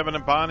Show with Evan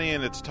and Bonnie,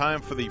 and it's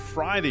time for the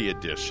Friday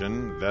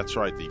edition. That's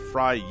right, the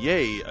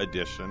Friday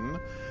edition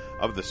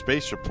of the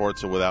Space Report.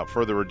 So without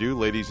further ado,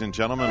 ladies and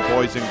gentlemen,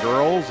 boys and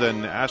girls,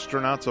 and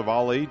astronauts of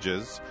all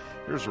ages,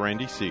 here's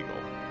Randy Segal.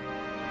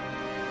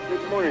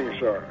 Good morning,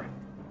 sir.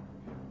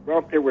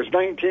 Well, it was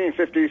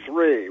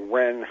 1953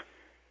 when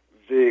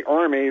the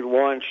Army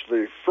launched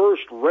the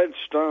first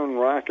Redstone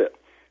rocket.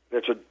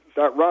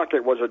 That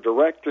rocket was a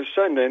direct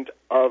descendant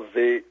of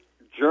the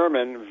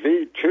German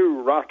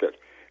V-2 rocket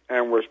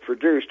and was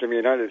produced in the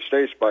United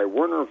States by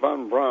Werner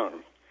von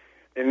Braun.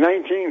 In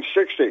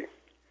 1960,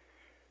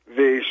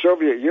 the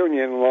Soviet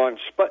Union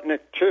launched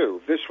Sputnik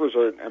 2. This was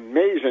an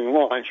amazing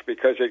launch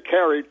because it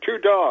carried 2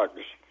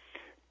 dogs,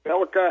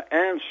 Belka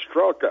and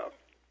Strelka.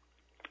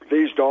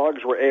 These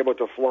dogs were able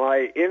to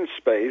fly in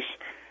space,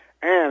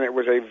 and it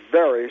was a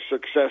very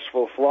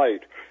successful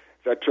flight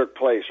that took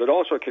place. It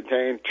also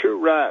contained 2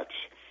 rats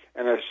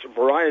and a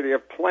variety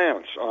of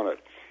plants on it.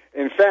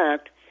 In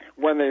fact,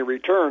 when they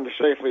returned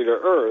safely to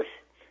Earth,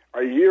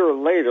 a year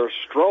later,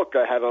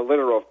 Strelka had a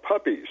litter of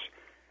puppies,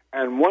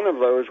 and one of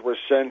those was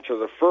sent to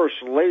the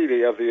First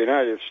Lady of the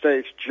United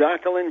States,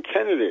 Jacqueline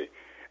Kennedy,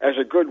 as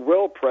a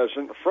goodwill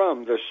present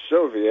from the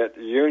Soviet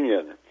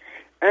Union.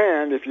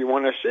 And if you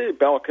want to see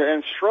Belka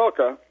and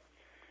Strelka,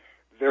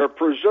 they're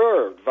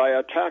preserved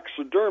via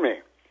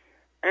taxidermy,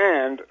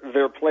 and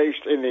they're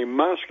placed in the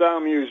Moscow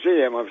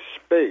Museum of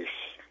Space.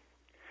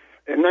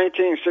 In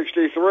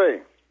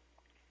 1963,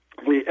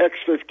 the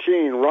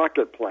X-15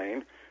 rocket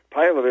plane,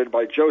 piloted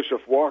by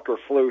Joseph Walker,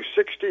 flew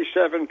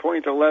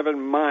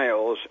 67.11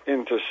 miles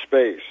into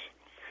space.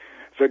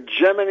 The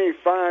Gemini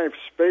 5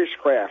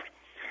 spacecraft,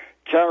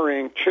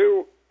 carrying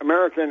 2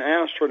 American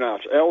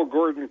astronauts, L.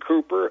 Gordon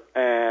Cooper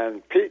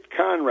and Pete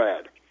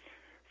Conrad,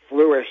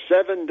 flew a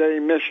 7-day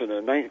mission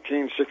in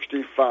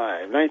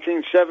 1965.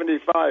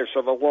 1975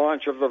 saw the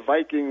launch of the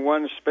Viking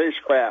 1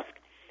 spacecraft,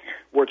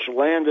 which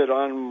landed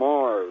on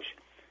Mars.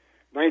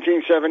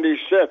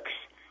 1976,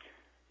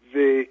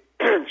 the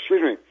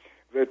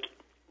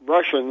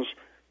Russians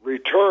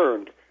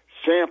returned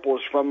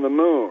samples from the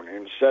moon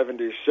in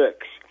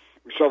 76.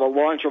 We saw the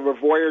launch of the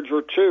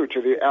Voyager 2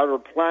 to the outer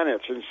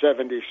planets in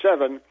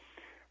 77.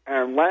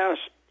 And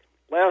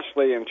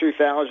lastly, in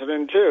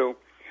 2002,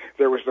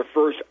 there was the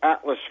first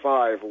Atlas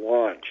V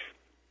launch.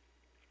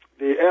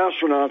 The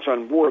astronauts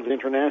on board the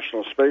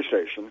International Space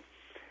Station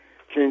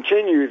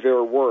continue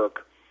their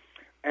work,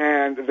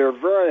 and they're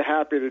very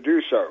happy to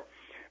do so.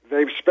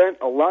 They've spent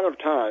a lot of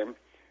time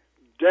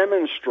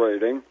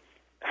demonstrating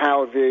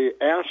how the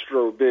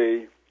Astro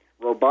Bee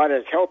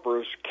robotic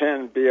helpers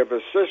can be of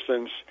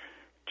assistance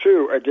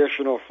to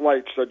additional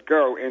flights that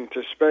go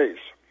into space.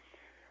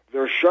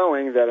 They're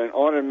showing that an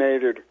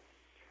automated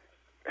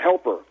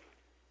helper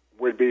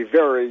would be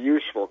very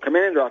useful.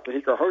 Commander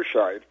Akihiko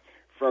Hoshide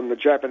from the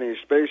Japanese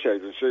Space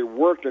Agency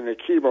worked in the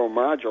Kibo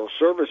module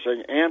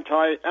servicing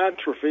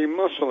anti-atrophy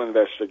muscle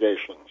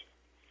investigations.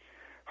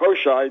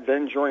 Hoshide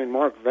then joined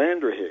Mark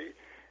Vanderhee,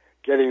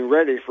 getting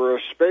ready for a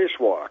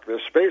spacewalk.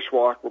 The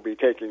spacewalk will be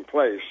taking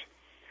place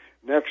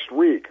next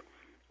week,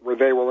 where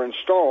they will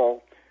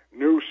install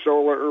new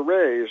solar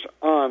arrays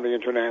on the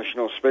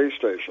International Space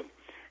Station.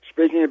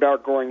 Speaking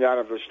about going out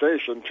of the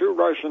station, 2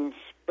 Russian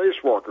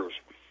spacewalkers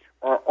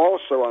are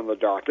also on the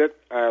docket,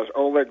 as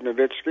Oleg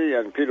Novitsky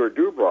and Peter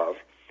Dubrov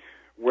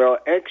will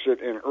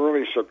exit in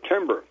early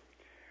September.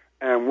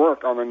 And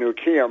work on the new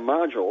Kia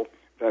module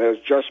that has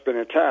just been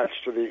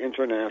attached to the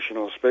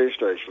International Space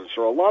Station.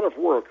 So a lot of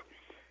work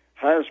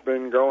has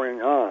been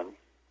going on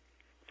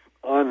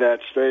that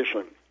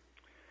station.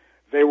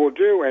 They will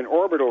do an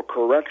orbital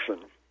correction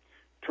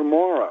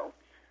tomorrow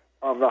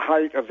of the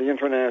height of the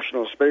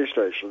International Space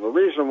Station. The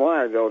reason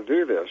why they'll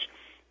do this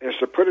is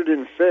to put it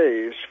in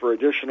phase for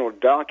additional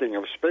docking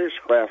of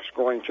spacecrafts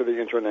going to the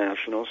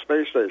International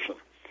Space Station.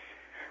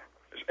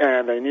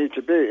 And they need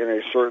to be in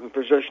a certain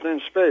position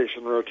in space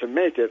in order to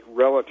make it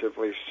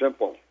relatively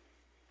simple.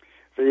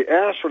 The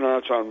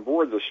astronauts on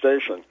board the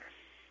station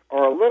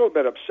are a little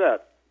bit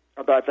upset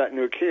about that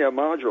new Kia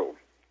module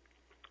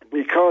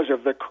because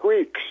of the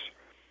creaks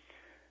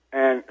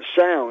and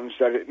sounds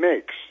that it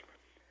makes.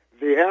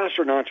 The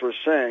astronauts were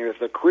saying that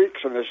the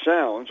creaks and the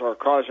sounds are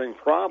causing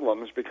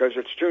problems because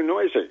it's too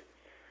noisy.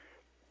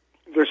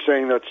 They're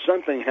saying that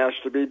something has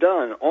to be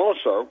done.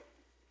 Also,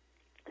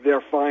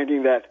 they're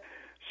finding that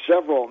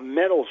several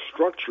metal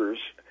structures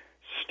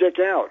stick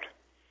out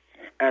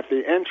at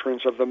the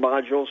entrance of the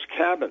module's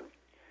cabin,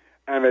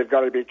 and they've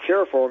got to be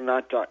careful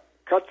not to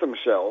cut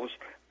themselves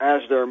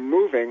as they're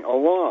moving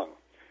along.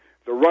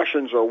 The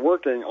Russians are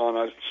working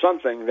on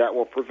something that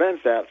will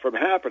prevent that from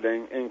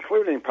happening,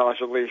 including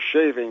possibly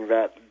shaving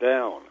that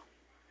down.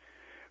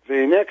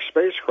 The next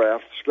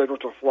spacecraft,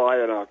 scheduled to fly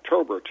in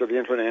October to the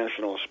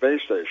International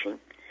Space Station,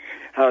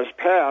 has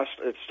passed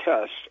its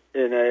test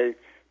in a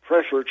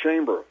pressure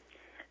chamber.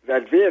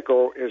 That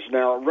vehicle is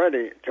now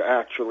ready to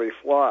actually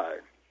fly.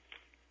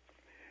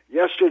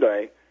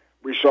 Yesterday,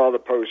 we saw the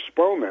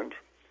postponement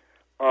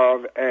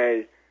of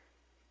a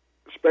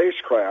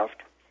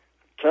spacecraft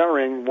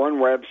carrying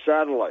OneWeb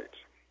satellites.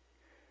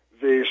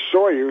 The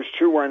Soyuz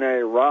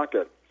 21A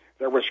rocket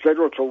that was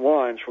scheduled to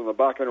launch from the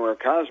Baikonur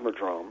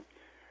Cosmodrome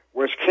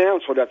was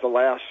canceled at the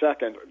last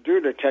second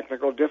due to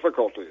technical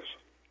difficulties.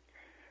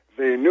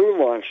 The new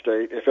launch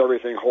date, if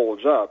everything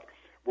holds up,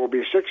 will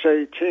be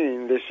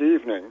 6/18 this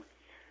evening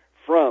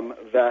from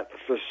that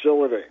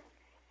facility.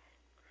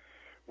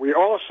 We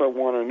also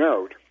want to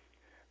note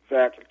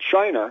that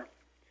China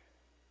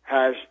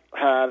has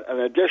had an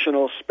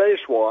additional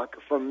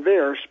spacewalk from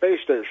their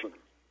space station.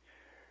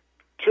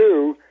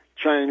 2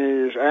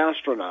 Chinese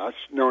astronauts,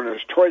 known as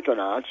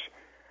Toikonauts,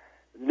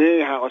 Ni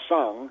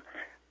Haosang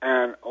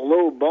and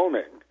Liu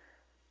Boming,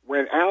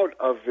 went out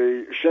of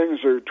the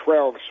Shenzhou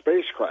 12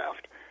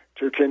 spacecraft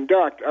to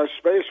conduct a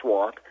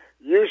spacewalk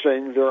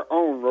using their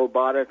own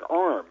robotic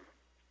arm.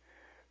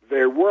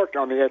 They worked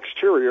on the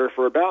exterior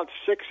for about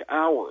 6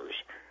 hours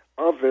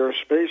of their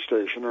space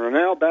station and are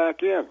now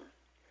back in.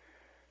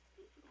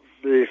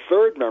 The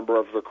third member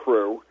of the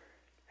crew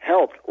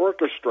helped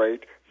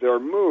orchestrate their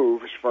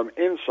moves from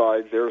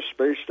inside their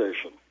space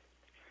station.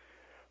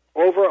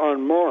 Over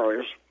on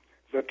Mars,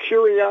 the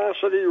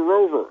Curiosity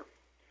rover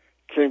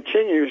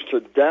continues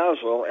to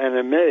dazzle and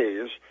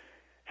amaze,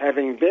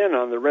 having been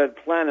on the Red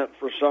Planet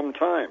for some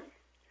time.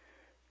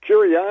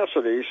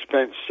 Curiosity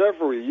spent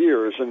several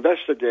years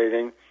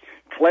investigating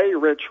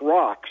clay-rich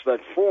rocks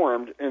that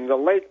formed in the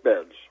lake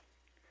beds.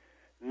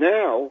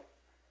 Now,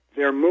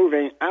 they're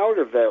moving out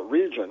of that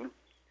region,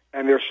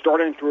 and they're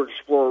starting to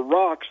explore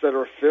rocks that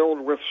are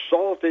filled with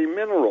salty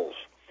minerals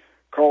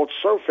called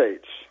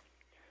sulfates.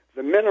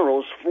 The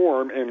minerals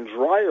form in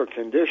drier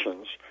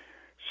conditions,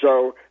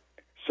 so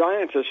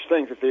scientists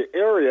think that the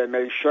area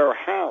may show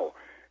how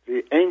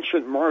the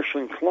ancient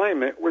Martian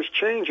climate was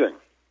changing.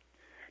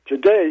 To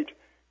date,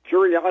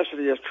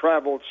 Curiosity has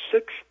traveled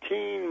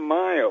 16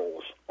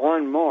 miles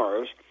on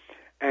Mars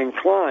and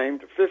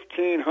climbed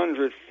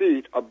 1,500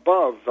 feet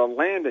above the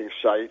landing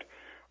site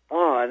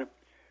on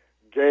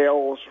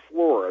Gale's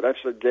floor.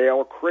 That's the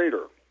Gale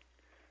crater.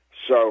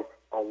 So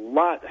a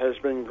lot has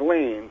been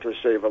gleaned, to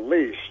say the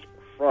least,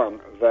 from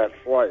that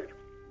flight.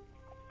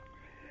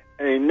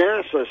 A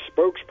NASA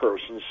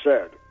spokesperson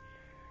said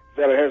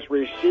that it has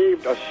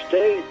received a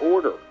stay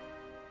order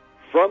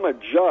from a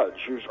judge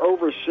who's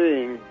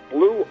overseeing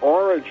Blue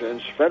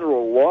Origin's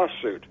federal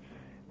lawsuit,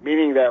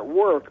 meaning that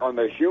work on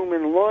the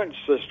human launch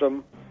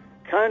system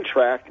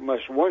contract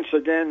must once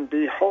again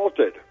be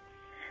halted.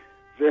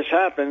 This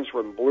happens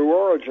when Blue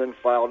Origin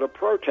filed a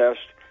protest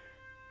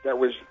that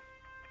was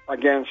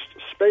against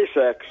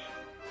SpaceX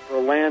for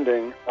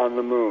landing on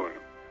the moon.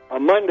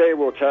 On Monday,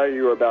 we'll tell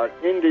you about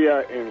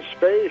India in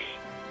space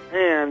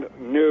and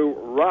new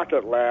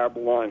Rocket Lab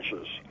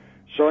launches.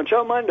 So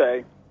until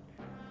Monday,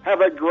 have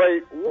a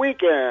great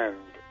weekend,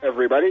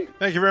 everybody.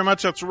 Thank you very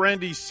much. That's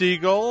Randy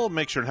Segal.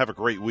 Make sure to have a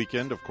great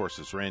weekend. Of course,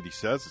 as Randy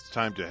says, it's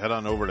time to head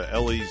on over to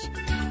Ellie's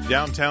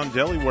Downtown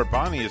Deli, where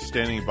Bonnie is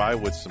standing by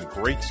with some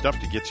great stuff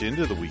to get you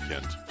into the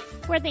weekend.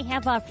 Where they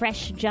have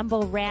fresh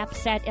jumbo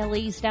wraps at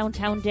Ellie's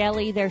Downtown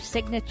Deli, their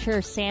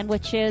signature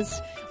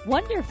sandwiches,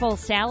 wonderful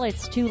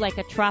salads too, like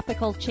a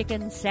tropical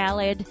chicken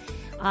salad.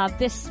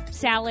 This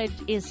salad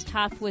is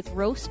topped with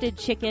roasted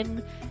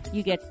chicken.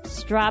 You get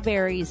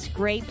strawberries,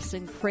 grapes,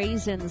 and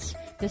craisins.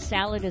 The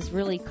salad is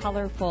really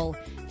colorful.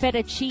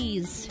 Feta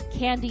cheese,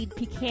 candied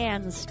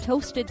pecans,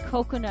 toasted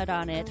coconut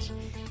on it,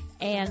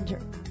 and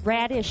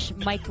radish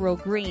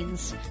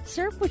microgreens.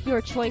 Serve with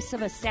your choice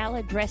of a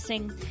salad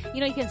dressing.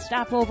 You can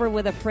stop over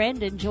with a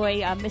friend,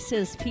 enjoy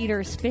Mrs.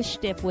 Peter's fish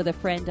dip with a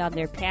friend on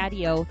their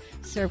patio.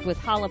 Served with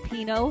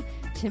jalapeno,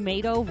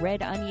 tomato,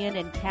 red onion,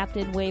 and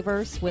Captain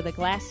Wafers with a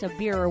glass of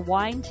beer or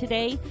wine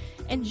today.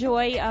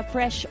 Enjoy a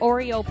fresh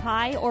Oreo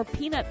pie or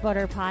peanut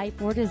butter pie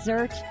for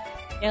dessert.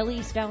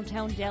 Ellie's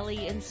Downtown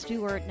Deli in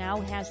Stuart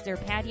now has their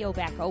patio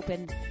back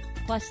open.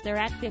 Plus, they're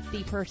at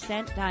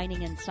 50%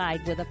 dining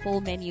inside with a full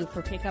menu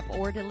for pickup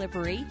or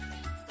delivery.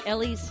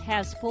 Ellie's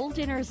has full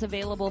dinners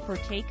available for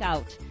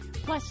takeout.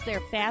 Plus, they're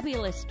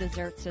fabulous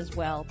desserts as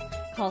well.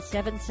 Call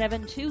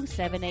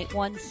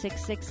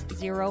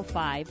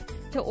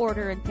 772-781-6605 to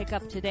order and pick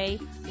up today.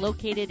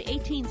 Located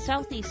 18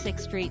 Southeast 6th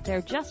Street.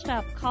 They're just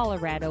off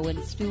Colorado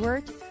in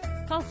Stuart.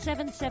 Call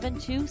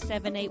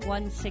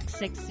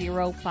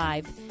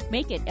 772-781-6605.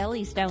 Make it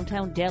Ellie's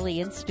Downtown Deli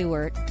in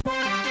Stuart.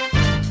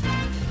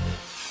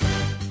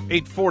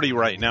 8:40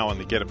 right now on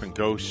the Get Up and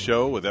Go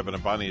show with Evan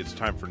and Bonnie. It's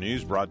time for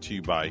news brought to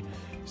you by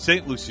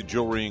St. Lucie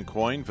Jewelry and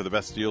Coin. For the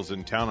best deals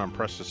in town on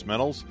precious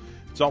metals,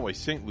 it's always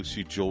St.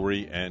 Lucie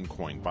Jewelry and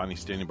Coin. Bonnie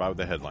standing by with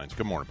the headlines.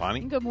 Good morning,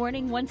 Bonnie. Good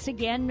morning. Once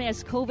again,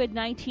 as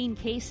COVID-19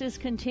 cases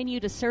continue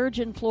to surge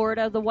in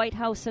Florida, the White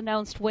House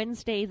announced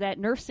Wednesday that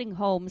nursing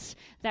homes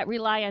that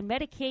rely on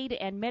Medicaid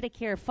and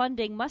Medicare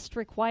funding must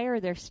require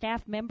their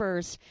staff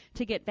members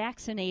to get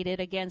vaccinated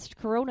against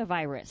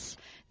coronavirus.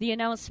 The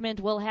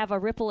announcement will have a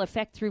ripple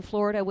effect through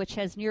Florida, which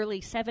has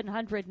nearly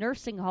 700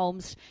 nursing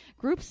homes.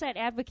 Groups that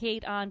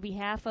advocate on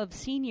behalf of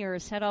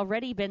seniors had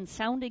already been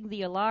sounding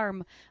the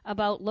alarm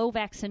about low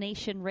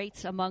vaccination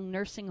rates among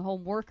nursing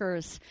home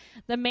workers.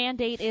 The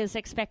mandate is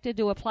expected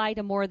to apply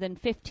to more than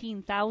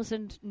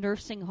 15,000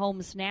 nursing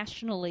homes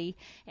nationally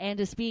and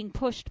is being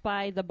pushed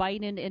by the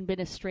Biden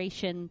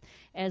administration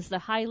as the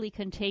highly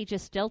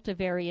contagious Delta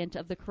variant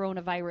of the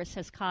coronavirus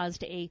has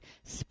caused a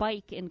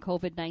spike in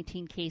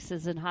COVID-19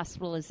 cases and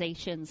hospitalizations.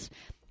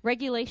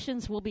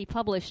 Regulations will be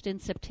published in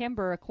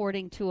September,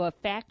 according to a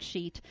fact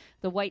sheet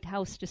the White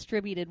House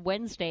distributed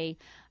Wednesday.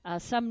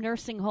 Some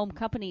nursing home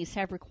companies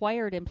have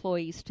required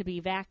employees to be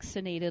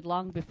vaccinated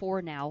long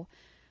before now.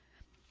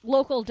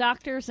 Local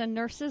doctors and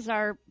nurses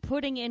are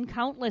putting in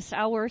countless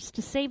hours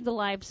to save the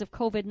lives of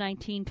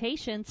COVID-19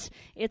 patients.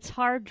 It's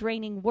hard,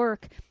 draining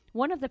work.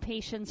 One of the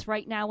patients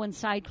right now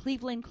inside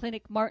Cleveland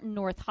Clinic Martin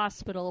North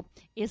Hospital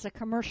is a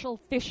commercial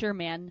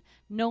fisherman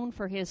known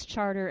for his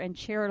charter and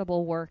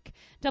charitable work.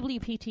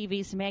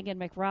 WPTV's Megan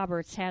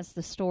McRoberts has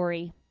the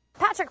story.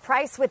 Patrick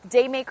Price with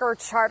Daymaker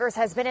Charters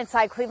has been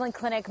inside Cleveland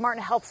Clinic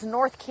Martin Health's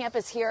North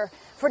Campus here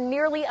for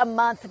nearly a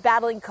month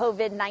battling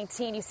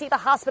COVID-19. You see, the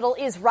hospital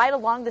is right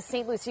along the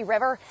St. Lucie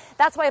River.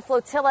 That's why a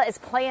flotilla is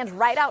planned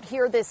right out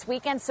here this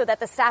weekend so that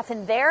the staff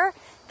in there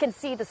can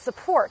see the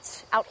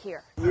support out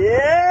here.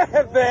 Yeah,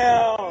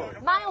 Bill!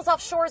 Miles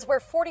offshore is where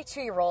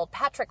 42-year-old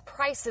Patrick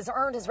Price has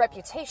earned his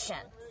reputation.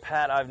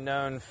 Pat, I've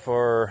known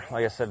for,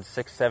 like I said,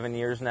 6-7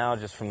 years now,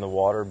 just from the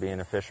water, being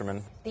a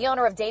fisherman. The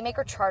owner of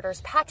Daymaker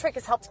Charters, Patrick,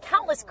 has helped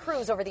countless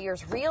crews over the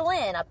years reel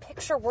in a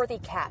picture-worthy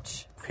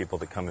catch. People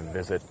that come and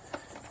visit,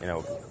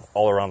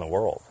 all around the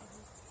world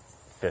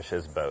fish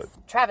his boat.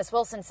 Travis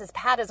Wilson says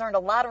Pat has earned a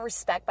lot of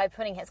respect by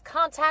putting his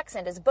contacts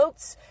and his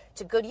boats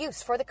to good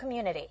use for the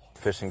community.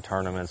 Fishing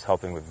tournaments,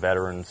 helping with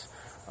veterans,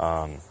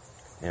 a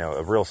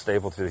real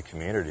staple to the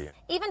community.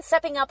 Even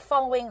stepping up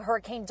following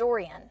Hurricane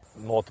Dorian.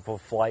 Multiple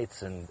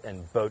flights and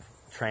boat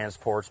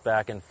transports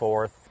back and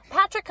forth.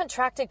 Patrick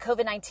contracted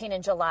COVID-19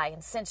 in July,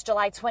 and since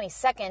July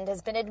 22nd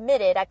has been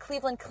admitted at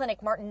Cleveland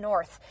Clinic Martin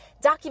North,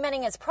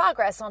 documenting his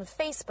progress on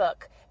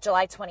Facebook.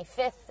 July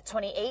 25th,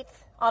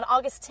 28th, on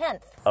August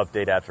 10th.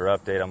 Update after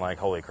update, I'm like,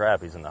 holy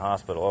crap, he's in the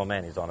hospital. Oh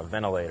man, he's on a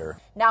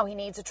ventilator. Now he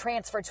needs a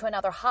transfer to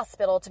another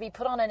hospital to be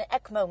put on an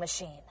ECMO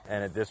machine.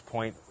 And at this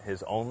point,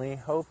 his only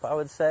hope, I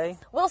would say.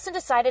 Wilson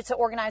decided to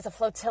organize a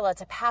flotilla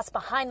to pass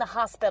behind the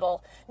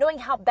hospital, knowing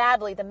how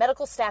badly the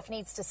medical staff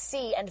needs to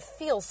see and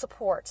feel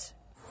support.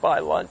 Buy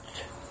lunch.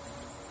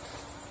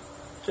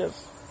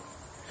 Just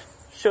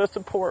show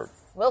support.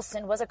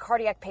 Wilson was a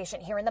cardiac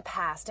patient here in the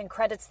past and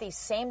credits these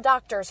same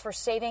doctors for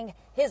saving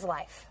his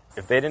life.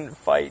 If they didn't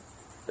fight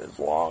as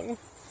long,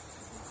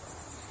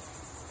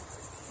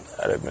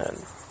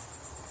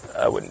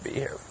 I wouldn't be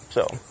here.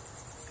 So,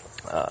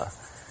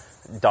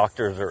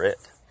 doctors are it.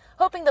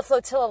 Hoping the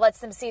flotilla lets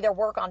them see their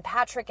work on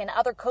Patrick and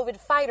other COVID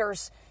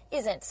fighters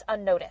isn't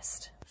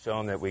unnoticed. Show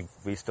them that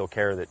we still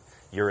care, that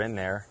you're in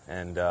there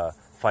and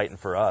fighting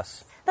for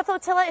us. The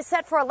flotilla is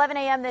set for 11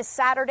 a.m. this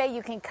Saturday.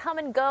 You can come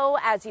and go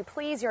as you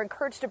please. You're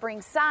encouraged to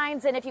bring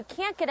signs. And if you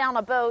can't get on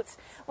a boat,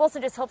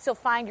 Wilson just hopes you'll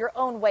find your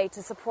own way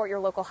to support your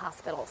local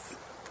hospitals.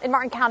 In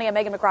Martin County, I'm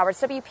Megan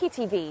McRoberts,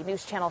 WPTV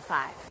News Channel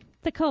 5.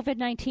 The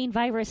COVID-19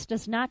 virus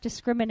does not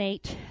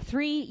discriminate.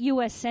 3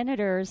 U.S.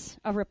 senators,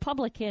 a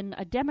Republican,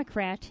 a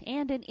Democrat,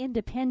 and an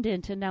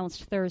independent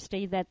announced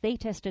Thursday that they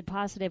tested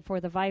positive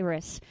for the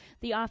virus.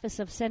 The office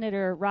of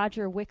Senator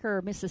Roger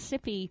Wicker,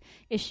 Mississippi,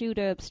 issued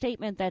a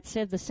statement that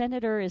said the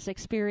senator is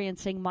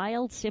experiencing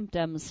mild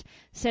symptoms.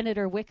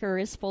 Senator Wicker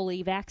is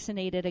fully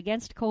vaccinated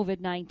against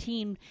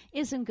COVID-19,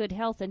 is in good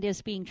health, and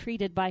is being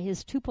treated by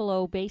his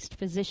Tupelo-based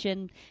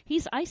physician.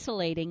 He's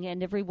isolating,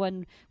 and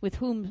everyone with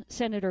whom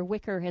Senator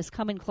Wicker has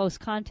come in close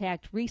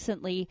contact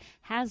recently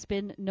has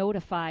been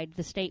notified,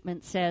 the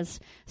statement says.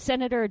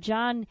 Senator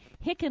John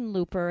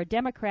Hickenlooper, a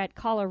Democrat,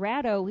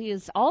 Colorado, he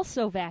is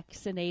also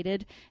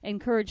vaccinated,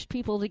 encouraged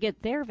people to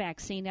get their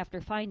vaccine after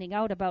finding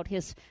out about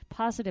his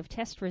positive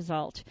test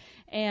result.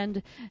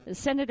 And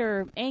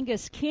Senator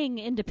Angus King,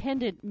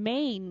 Independent,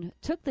 Maine,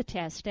 took the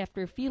test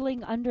after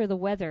feeling under the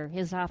weather,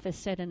 his office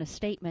said in a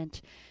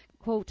statement.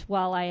 Quote,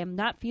 while I am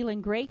not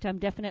feeling great, I'm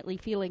definitely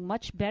feeling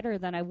much better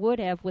than I would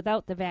have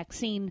without the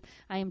vaccine.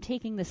 I am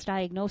taking this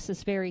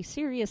diagnosis very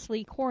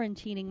seriously,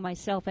 quarantining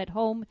myself at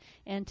home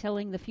and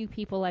telling the few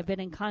people I've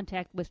been in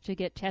contact with to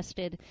get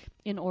tested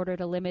in order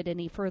to limit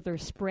any further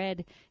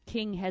spread,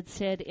 King had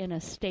said in a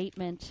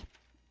statement.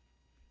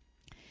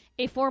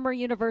 A former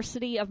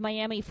University of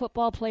Miami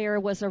football player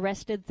was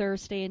arrested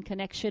Thursday in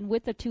connection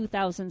with the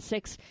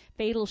 2006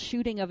 fatal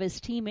shooting of his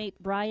teammate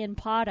Brian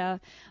Pata.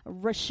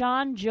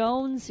 Rashawn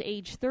Jones,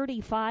 age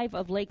 35,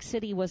 of Lake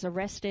City, was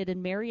arrested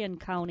in Marion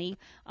County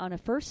on a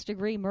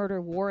first-degree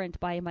murder warrant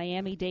by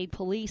Miami-Dade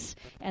police,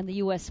 and the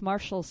U.S.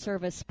 Marshal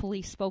Service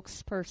police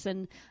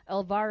spokesperson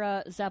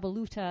Elvira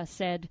Zabaluta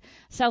said.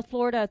 South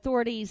Florida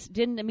authorities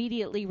didn't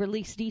immediately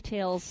release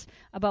details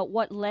about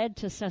what led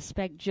to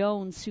suspect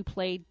Jones, who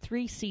played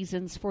 3 seasons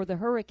for the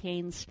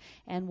Hurricanes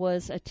and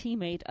was a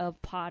teammate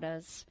of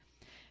Pata's.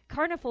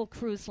 Carnival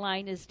Cruise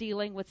Line is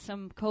dealing with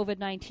some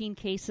COVID-19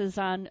 cases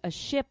on a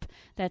ship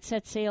that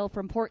set sail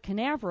from Port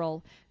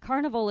Canaveral.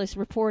 Carnival is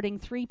reporting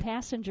 3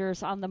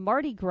 passengers on the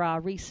Mardi Gras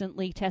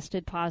recently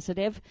tested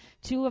positive.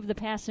 2 of the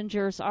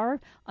passengers are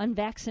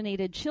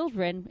unvaccinated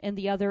children, and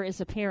the other is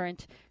a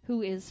parent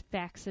who is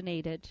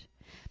vaccinated.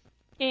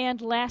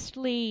 And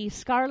lastly,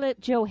 Scarlett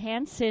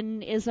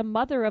Johansson is a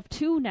mother of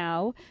 2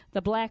 now.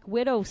 The Black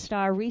Widow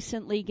star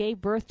recently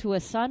gave birth to a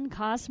son,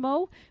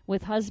 Cosmo,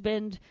 with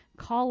husband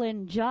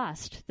Colin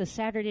Jost. The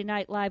Saturday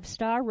Night Live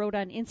star wrote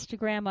on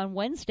Instagram on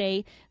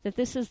Wednesday that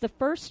this is the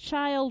first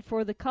child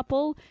for the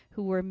couple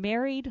who were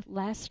married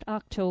last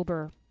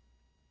October.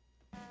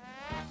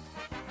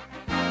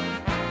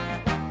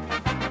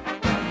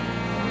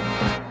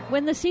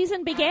 When the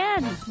season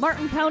began,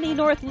 Martin County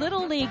North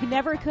Little League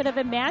never could have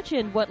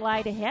imagined what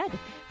lied ahead.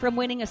 From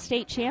winning a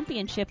state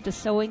championship to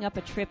sewing up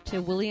a trip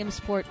to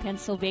Williamsport,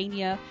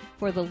 Pennsylvania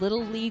for the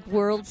Little League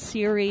World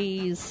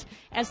Series.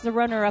 As the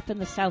runner-up in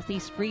the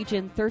Southeast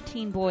region,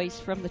 13 boys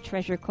from the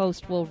Treasure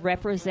Coast will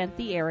represent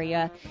the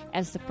area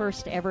as the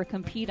first to ever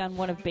compete on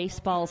one of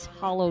baseball's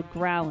hallowed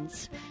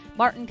grounds.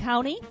 Martin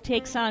County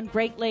takes on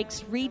Great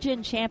Lakes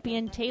Region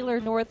champion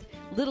Taylor North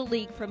Little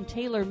League from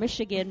Taylor,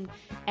 Michigan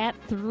at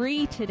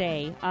 3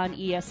 today on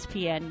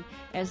ESPN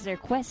as their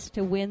quest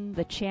to win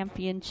the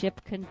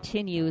championship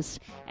continues.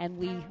 And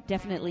we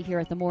definitely here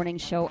at the morning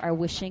show are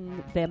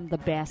wishing them the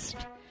best.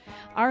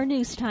 Our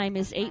news time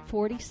is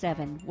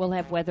 8:47. We'll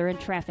have weather and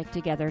traffic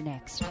together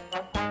next.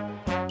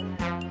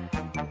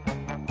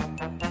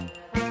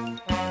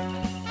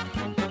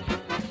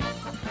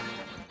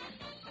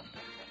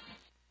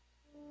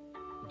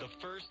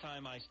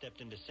 Time I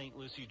stepped into St.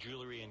 Lucie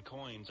Jewelry and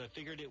Coins, I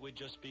figured it would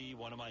just be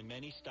one of my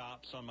many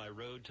stops on my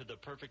road to the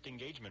perfect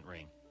engagement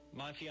ring.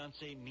 My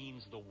fiancé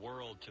means the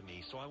world to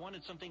me, so I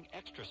wanted something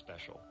extra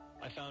special.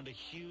 I found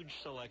a huge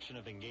selection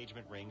of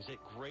engagement rings at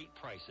great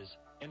prices,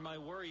 and my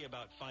worry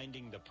about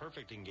finding the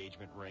perfect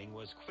engagement ring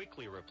was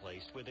quickly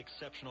replaced with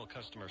exceptional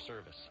customer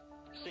service.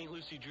 St.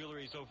 Lucie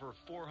Jewelry's over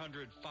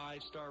 400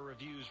 5-star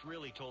reviews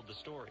really told the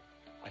story.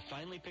 I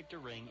finally picked a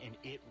ring, and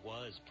it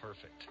was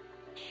perfect.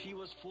 She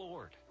was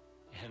floored.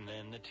 And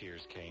then the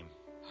tears came.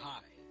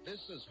 Hi,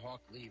 this is Hawk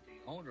Levy,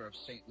 owner of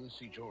St.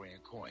 Lucie Jewelry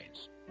and Coins.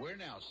 We're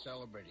now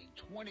celebrating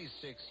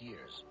 26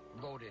 years,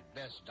 voted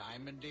best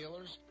diamond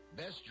dealers,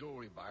 best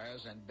jewelry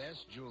buyers, and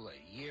best jeweler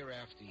year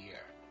after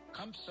year.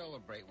 Come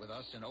celebrate with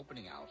us in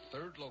opening our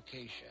 3rd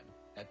location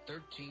at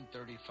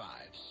 1335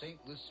 St.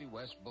 Lucie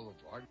West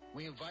Boulevard.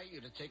 We invite you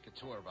to take a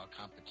tour of our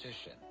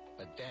competition,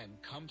 but then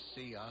come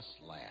see us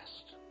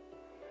last.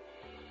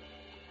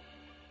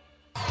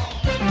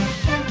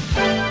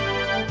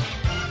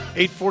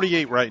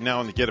 8:48 right now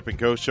on the Get Up and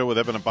Go show with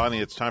Evan and Bonnie.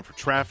 It's time for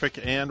traffic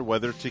and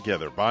weather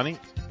together. Bonnie?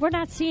 We're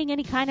not seeing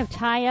any kind of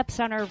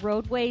tie-ups on our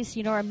roadways.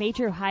 You know, our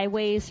major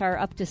highways are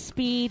up to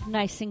speed,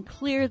 nice and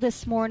clear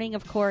this morning.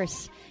 Of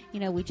course,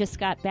 you know, we just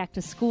got back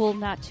to school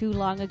not too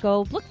long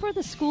ago. Look for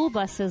the school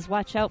buses.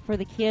 Watch out for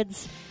the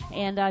kids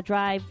and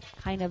drive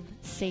kind of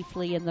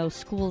safely in those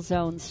school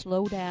zones.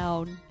 Slow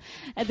down.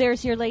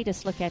 There's your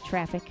latest look at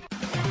traffic.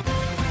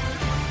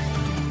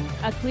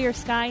 A clear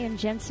sky in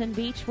Jensen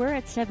Beach, we're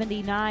at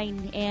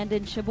 79, and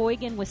in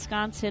Sheboygan,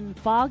 Wisconsin,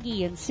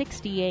 foggy and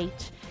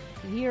 68.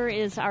 Here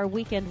is our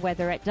weekend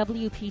weather at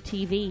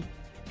WPTV.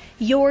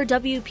 Your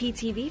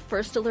WPTV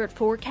First Alert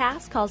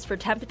forecast calls for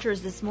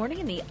temperatures this morning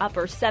in the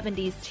upper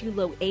 70s to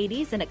low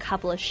 80s and a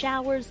couple of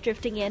showers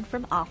drifting in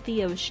from off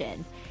the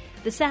ocean.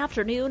 This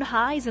afternoon,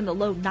 highs in the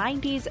low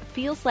 90s,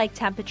 feels like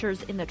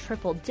temperatures in the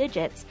triple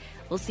digits.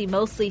 We'll see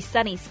mostly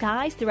sunny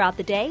skies throughout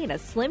the day and a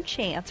slim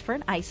chance for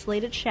an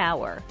isolated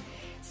shower.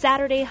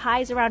 Saturday,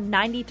 highs around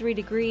 93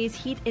 degrees,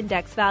 heat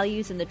index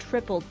values in the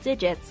triple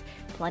digits,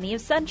 plenty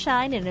of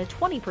sunshine and a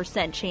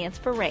 20% chance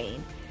for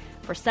rain.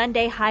 For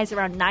Sunday, highs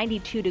around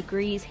 92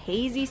 degrees,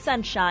 hazy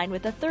sunshine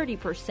with a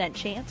 30%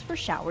 chance for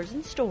showers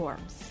and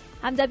storms.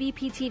 I'm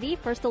WPTV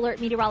First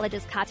Alert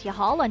meteorologist Katya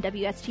Hall on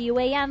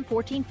WSTU AM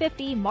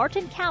 1450,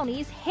 Martin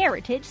County's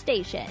Heritage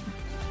Station.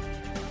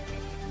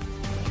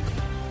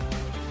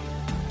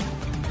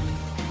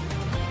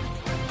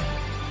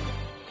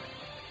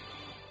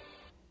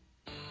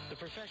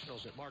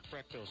 Professionals at Mark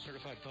Breckville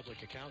Certified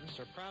Public Accountants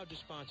are proud to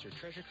sponsor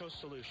Treasure Coast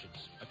Solutions,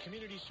 a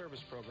community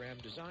service program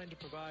designed to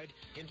provide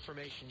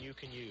information you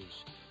can use,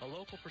 a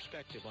local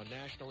perspective on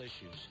national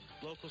issues,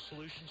 local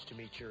solutions to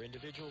meet your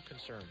individual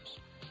concerns.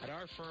 At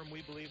our firm,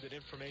 we believe that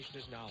information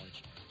is knowledge,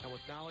 and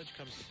with knowledge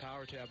comes the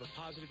power to have a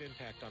positive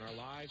impact on our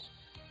lives,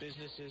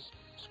 businesses,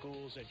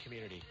 schools, and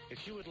community.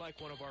 If you would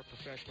like one of our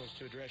professionals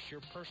to address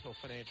your personal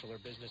financial or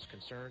business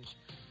concerns,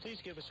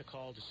 please give us a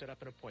call to set up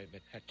an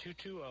appointment at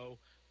 220-3380.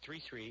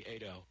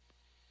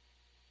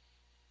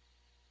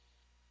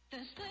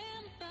 The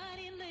Slim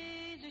Body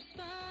Laser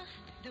Spa,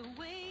 the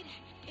wait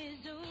is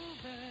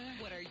over.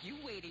 What are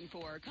you waiting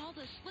for? Call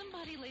the Slim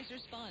Body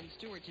Laser Spa in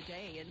Stewart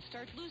today and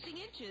start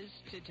losing inches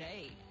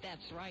today.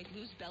 That's right,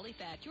 lose belly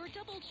fat, your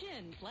double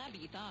chin,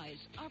 flabby thighs,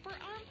 upper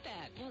arm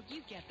fat. Well,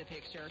 you get the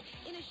picture.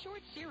 In a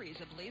short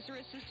series of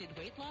laser-assisted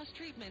weight loss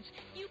treatments,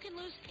 you can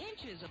lose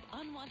inches of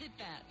unwanted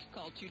fat.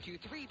 Call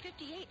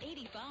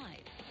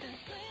 223-5885. The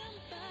Slim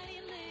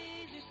Body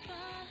Laser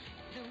Spa,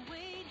 the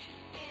wait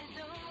is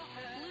over.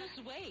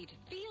 Lose weight,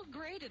 feel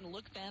great, and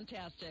look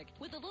fantastic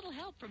with a little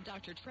help from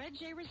Dr. Tred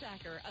J.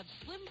 Rizacker of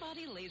Slim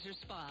Body Laser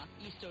Spa,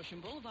 East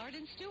Ocean Boulevard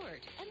in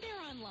Stewart. And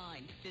they're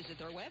online. Visit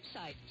their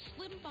website,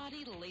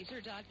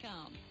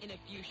 slimbodylaser.com. In a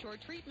few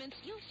short treatments,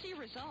 you'll see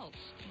results.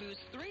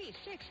 Lose 3,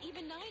 6,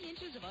 even 9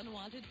 inches of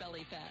unwanted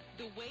belly fat.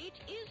 The wait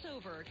is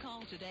over.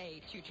 Call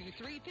today,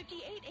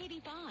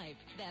 223-5885.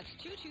 That's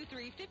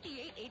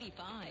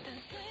 223-5885. The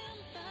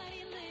Slim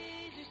Body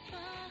Laser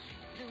Spa,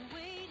 the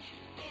wait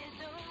is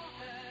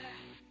over.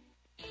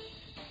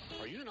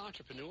 Are you an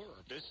entrepreneur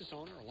or business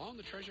owner along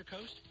the Treasure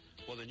Coast?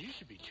 Well, then you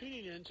should be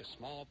tuning in to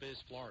Small Biz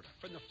Florida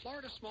from the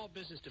Florida Small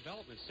Business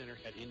Development Center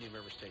at Indian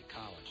River State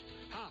College.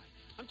 Hi,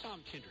 I'm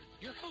Tom Kindred,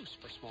 your host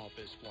for Small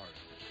Biz Florida.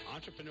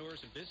 Entrepreneurs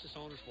and business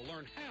owners will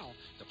learn how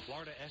the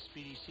Florida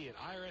SBDC and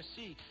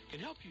IRSC can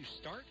help you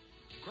start,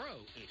 grow,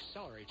 and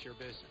accelerate your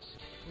business.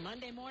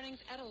 Monday mornings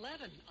at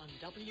 11 on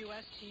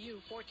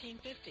WSTU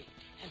 1450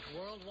 and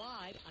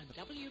worldwide on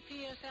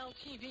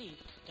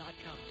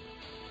WPSLTV.com.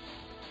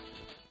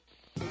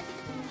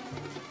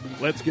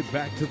 Let's get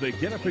back to the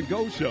Get Up and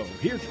Go show.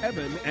 Here's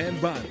Evan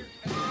and Bonnie.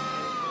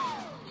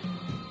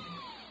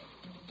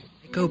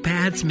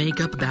 Psychopaths make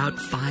up about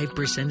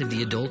 5% of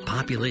the adult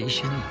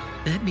population.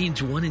 That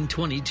means 1 in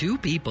 22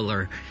 people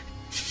are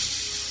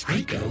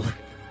psycho.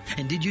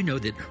 And did you know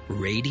that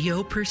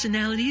radio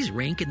personalities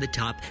rank in the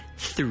top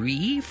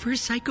 3 for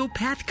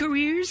psychopath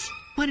careers?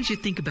 Why don't you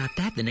think about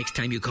that the next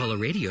time you call a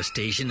radio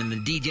station and the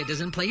DJ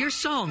doesn't play your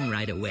song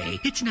right away?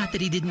 It's not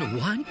that he didn't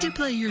want to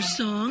play your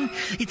song.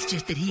 It's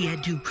just that he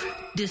had to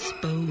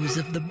dispose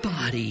of the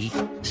body.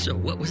 So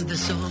what was the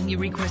song you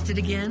requested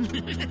again?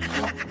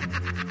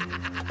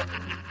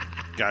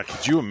 God,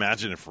 could you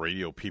imagine if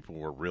radio people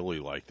were really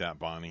like that,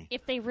 Bonnie?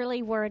 If they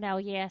really were, now,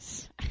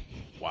 yes.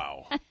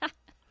 Wow.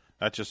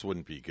 That just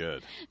wouldn't be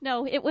good.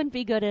 No, it wouldn't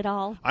be good at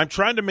all. I'm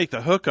trying to make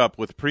the hookup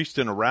with priest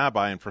and a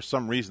rabbi, and for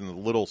some reason the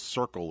little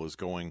circle is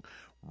going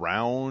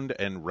round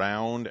and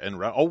round and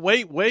round. Oh,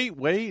 wait!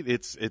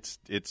 It's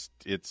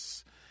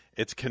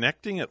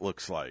connecting. It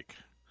looks like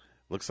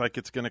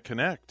it's going to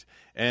connect.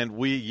 And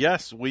we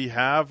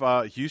have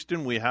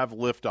Houston. We have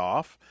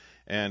liftoff,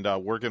 and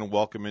we're going to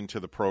welcome into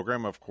the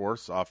program. Of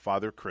course,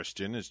 Father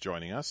Christian is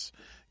joining us.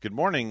 Good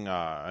morning,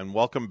 and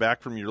welcome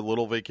back from your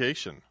little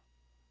vacation.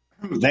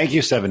 Thank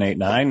you,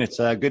 789. It's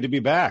good to be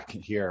back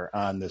here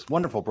on this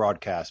wonderful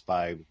broadcast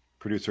by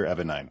producer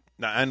Evan 9.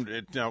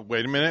 Now,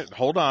 wait a minute.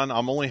 Hold on.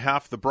 I'm only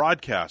half the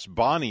broadcast.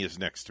 Bonnie is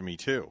next to me,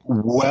 too.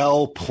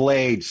 Well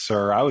played,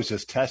 sir. I was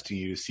just testing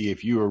you to see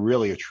if you were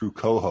really a true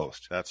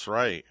co-host. That's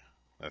right.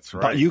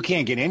 But you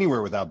can't get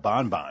anywhere without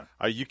Bon Bon.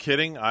 Are you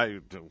kidding?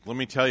 Let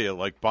me tell you,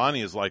 like,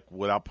 Bonnie is like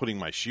without putting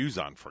my shoes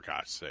on, for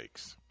God's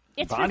sakes.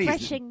 It's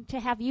refreshing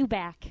to have you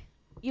back.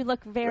 You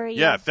look very...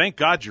 Yeah, thank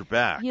God you're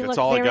back. That's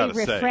all I got to say. You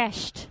look very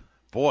refreshed.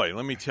 Boy,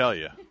 let me tell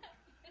you.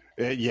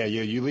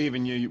 You leave,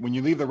 and when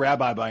you leave the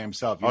rabbi by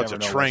himself, you never know.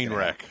 It's a train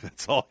wreck.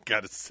 That's all I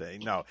got to say.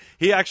 No,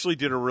 he actually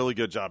did a really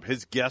good job.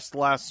 His guest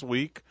last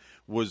week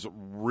was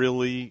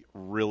really,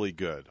 really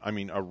good. I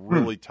mean, a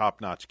really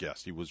top-notch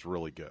guest. He was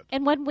really good.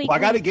 And when I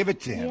got to give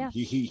it to him. Yeah.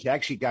 He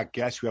actually got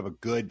guests who have a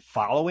good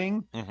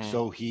following.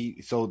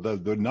 Mm-hmm. So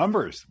the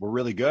numbers were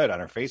really good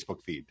on our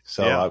Facebook feed.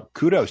 So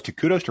kudos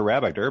to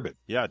Rabbi Durbin.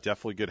 Yeah,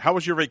 definitely good. How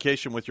was your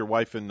vacation with your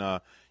wife and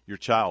your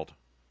child?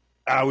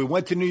 We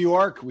went to New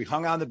York. We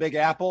hung out on the Big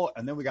Apple,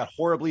 and then we got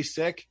horribly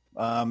sick.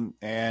 And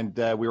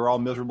we were all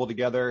miserable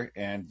together.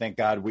 And thank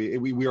God we're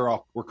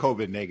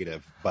COVID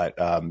negative. But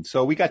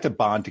so we got to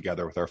bond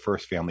together with our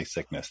first family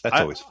sickness. That's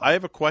always fun. I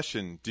have a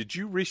question. Did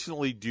you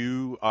recently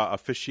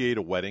officiate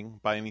a wedding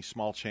by any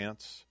small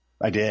chance?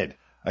 I did.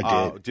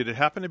 Did it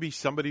happen to be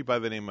somebody by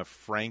the name of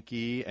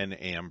Frankie and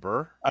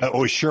Amber?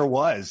 It sure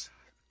was.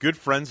 Good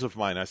friends of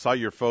mine. I saw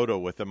your photo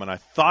with them, and I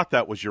thought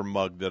that was your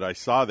mug that I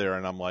saw there,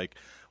 and I'm like,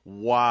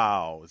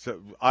 wow.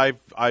 So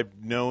I've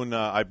known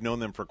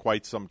them for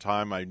quite some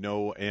time. I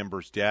know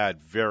Amber's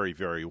dad very,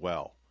 very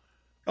well.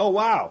 Oh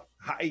wow,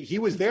 he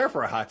was there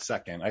for a hot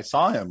second. I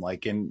saw him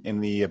like in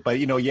the, but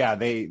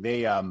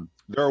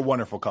they're a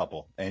wonderful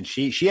couple, and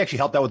she actually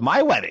helped out with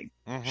my wedding.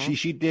 Mm-hmm.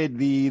 She did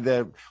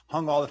the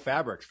hung all the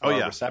fabrics for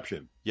our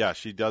reception. Yeah,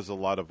 she does a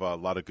lot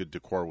of good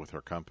decor with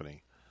her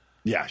company.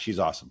 Yeah, she's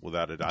awesome.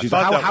 Without it,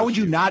 how would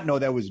you not know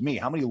that was me?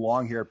 How many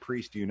long-haired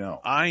priests do you know?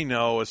 I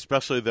know,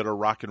 especially that are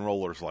rock and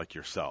rollers like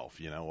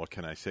yourself. You know, what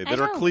can I say? That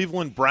are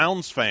Cleveland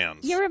Browns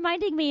fans. You're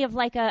reminding me of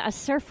like a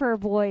surfer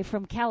boy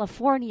from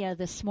California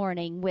this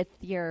morning with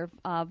your,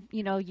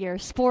 your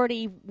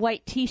sporty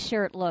white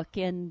T-shirt look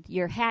and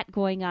your hat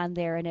going on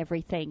there and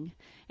everything.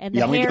 And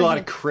I'm going to get a lot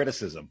of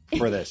criticism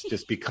for this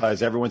just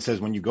because everyone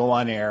says when you go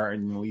on air,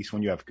 and at least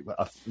when you have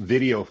a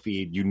video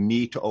feed, you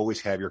need to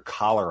always have your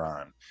collar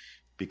on,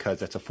 because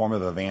that's a form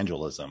of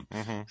evangelism.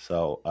 Mm-hmm.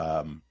 So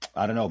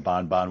I don't know,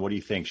 Bon, what do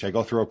you think? Should I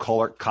go through a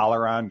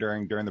collar on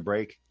during the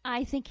break?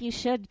 I think you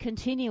should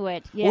continue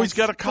it. Yes, well, he's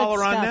got a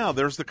collar on now.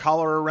 There's the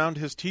collar around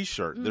his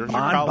T-shirt. There's your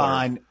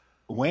collar.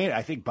 Wait,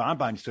 I think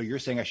Bon, so you're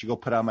saying I should go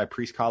put on my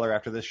priest collar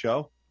after this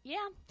show?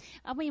 Yeah.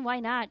 I mean,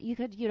 why not? You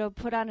could,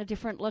 put on a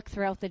different look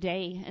throughout the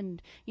day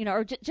and,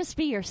 or just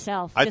be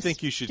yourself. I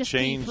think you should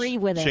change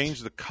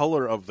the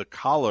color of the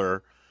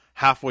collar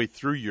halfway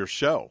through your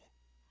show.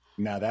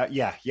 Now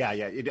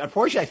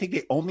unfortunately, I think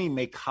they only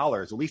make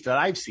collars, at least that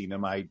I've seen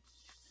in my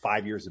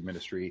 5 years of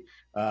ministry,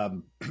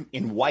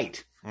 in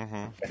white. Mm-hmm.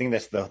 I think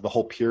that's the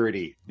whole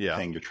purity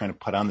thing. You're trying to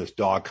put on this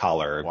dog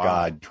collar,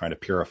 God trying to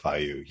purify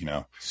you,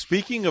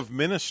 Speaking of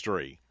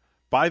ministry,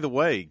 by the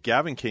way,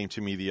 Gavin came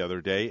to me the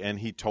other day, and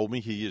he told me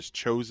he has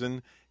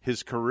chosen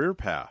his career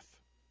path.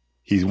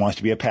 He wants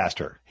to be a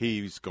pastor.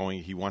 He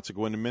wants to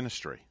go into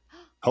ministry.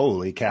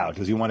 Holy cow!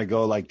 Does he want to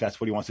go that's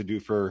what he wants to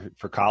do for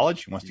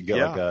college? He wants to get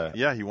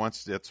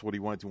that's what he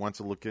wants. He wants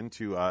to look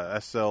into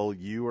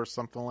SLU or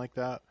something like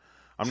that.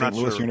 I'm St.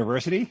 not Louis sure.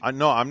 University?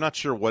 No, I'm not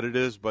sure what it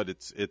is, but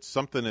it's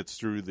something that's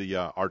through the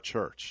our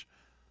church.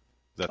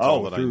 That's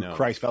all that I know. Through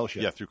Christ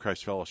Fellowship. Yeah, through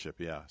Christ Fellowship.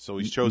 Yeah, so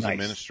he's chosen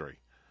ministry.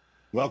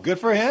 Well, good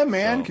for him,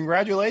 man. So,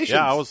 congratulations.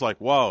 Yeah, I was like,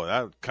 whoa,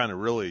 that kind of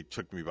really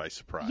took me by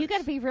surprise. You got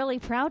to be really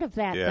proud of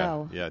that,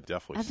 though. Yeah,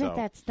 definitely. I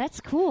think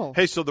that's cool.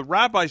 Hey, so the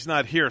rabbi's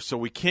not here, so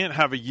we can't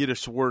have a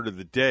Yiddish word of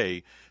the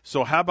day.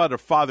 So how about a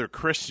Father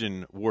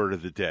Christian word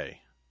of the day?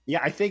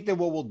 Yeah, I think that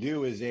what we'll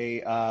do is a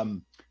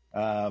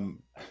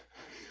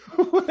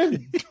what a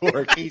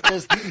dork. He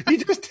just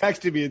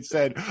texted me and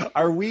said,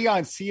 "Are we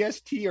on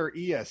CST or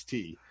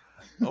EST?"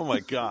 Oh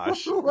my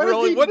gosh!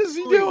 Really? What is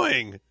he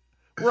doing?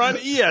 We're on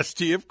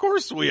EST. Of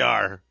course we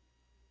are.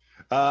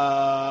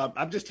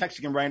 I'm just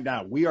texting him right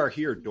now. We are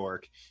here,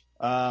 dork.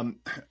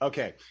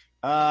 Okay.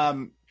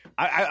 I'm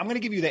going to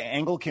give you the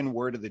Anglican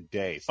word of the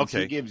day.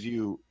 Okay. He gives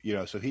you,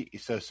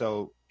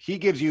 so he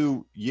gives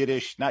you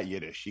Yiddish, not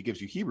Yiddish. He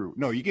gives you Hebrew.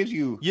 No, he gives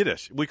you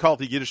Yiddish. We call it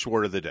the Yiddish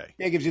word of the day.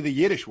 Yeah, he gives you the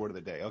Yiddish word of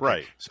the day. Okay.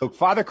 Right. So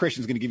Father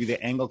Christian's going to give you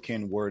the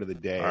Anglican word of the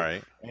day. All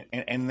right.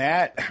 And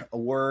that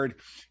word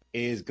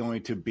is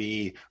going to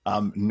be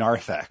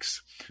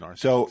narthex.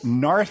 So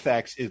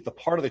narthex is the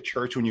part of the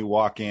church when you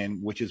walk in,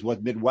 which is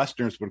what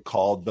Midwesterners would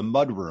call the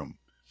mud room.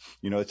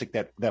 It's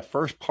like that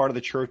first part of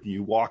the church when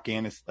you walk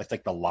in, it's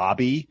like the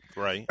lobby.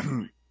 Right.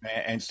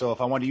 And so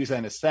if I want to use that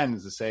in a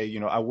sentence to say,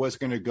 I was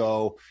going to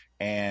go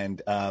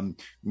and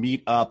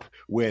meet up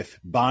with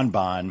Bon,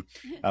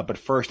 but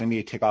first I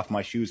need to take off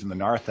my shoes in the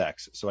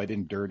narthex so I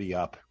didn't dirty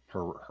up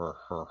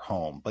her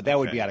home. But that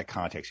would be out of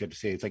context. You have to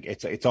say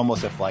it's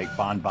almost if like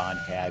Bon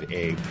had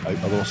a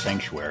little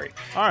sanctuary.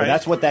 All right. But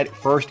that's what that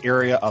first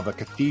area of a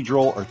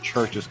cathedral or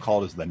church is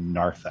called, is the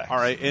narthex. All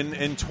right.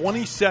 In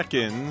 20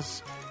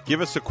 seconds,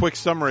 give us a quick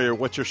summary of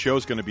what your show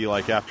is going to be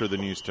like after the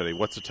news today.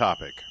 What's the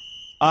topic?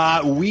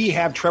 We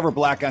have Trevor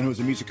Black on, who's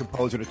a music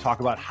composer, to talk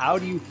about how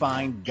do you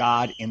find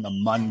God in the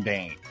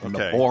mundane, in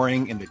the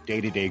boring, in the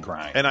day-to-day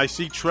grind. And I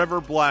see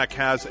Trevor Black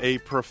has a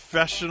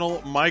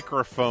professional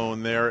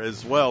microphone there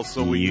as well,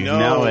 so we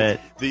know it.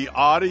 The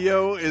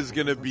audio is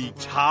going to be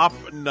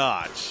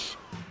top-notch.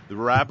 The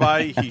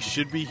rabbi, he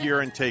should be here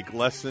and take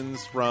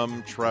lessons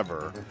from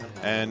Trevor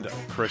and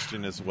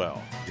Christian as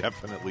well.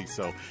 Definitely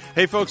so.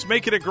 Hey, folks,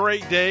 make it a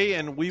great day,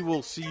 and we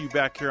will see you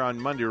back here on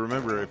Monday.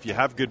 Remember, if you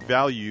have good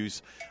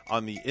values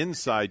on the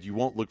inside, you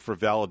won't look for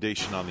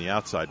validation on the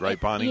outside,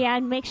 right, Bonnie? Yeah,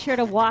 and make sure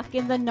to walk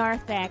in the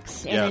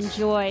narthex and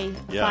enjoy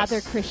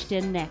Father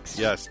Christian next.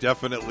 Yes,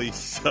 definitely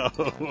so.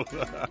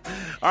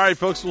 All right,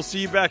 folks, we'll see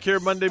you back here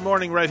Monday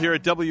morning right here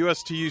at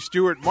WSTU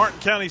Stewart, Martin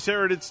County's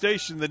Heritage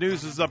Station. The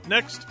news is up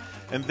next,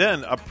 and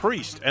then a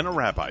priest and a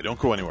rabbi. Don't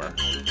go anywhere.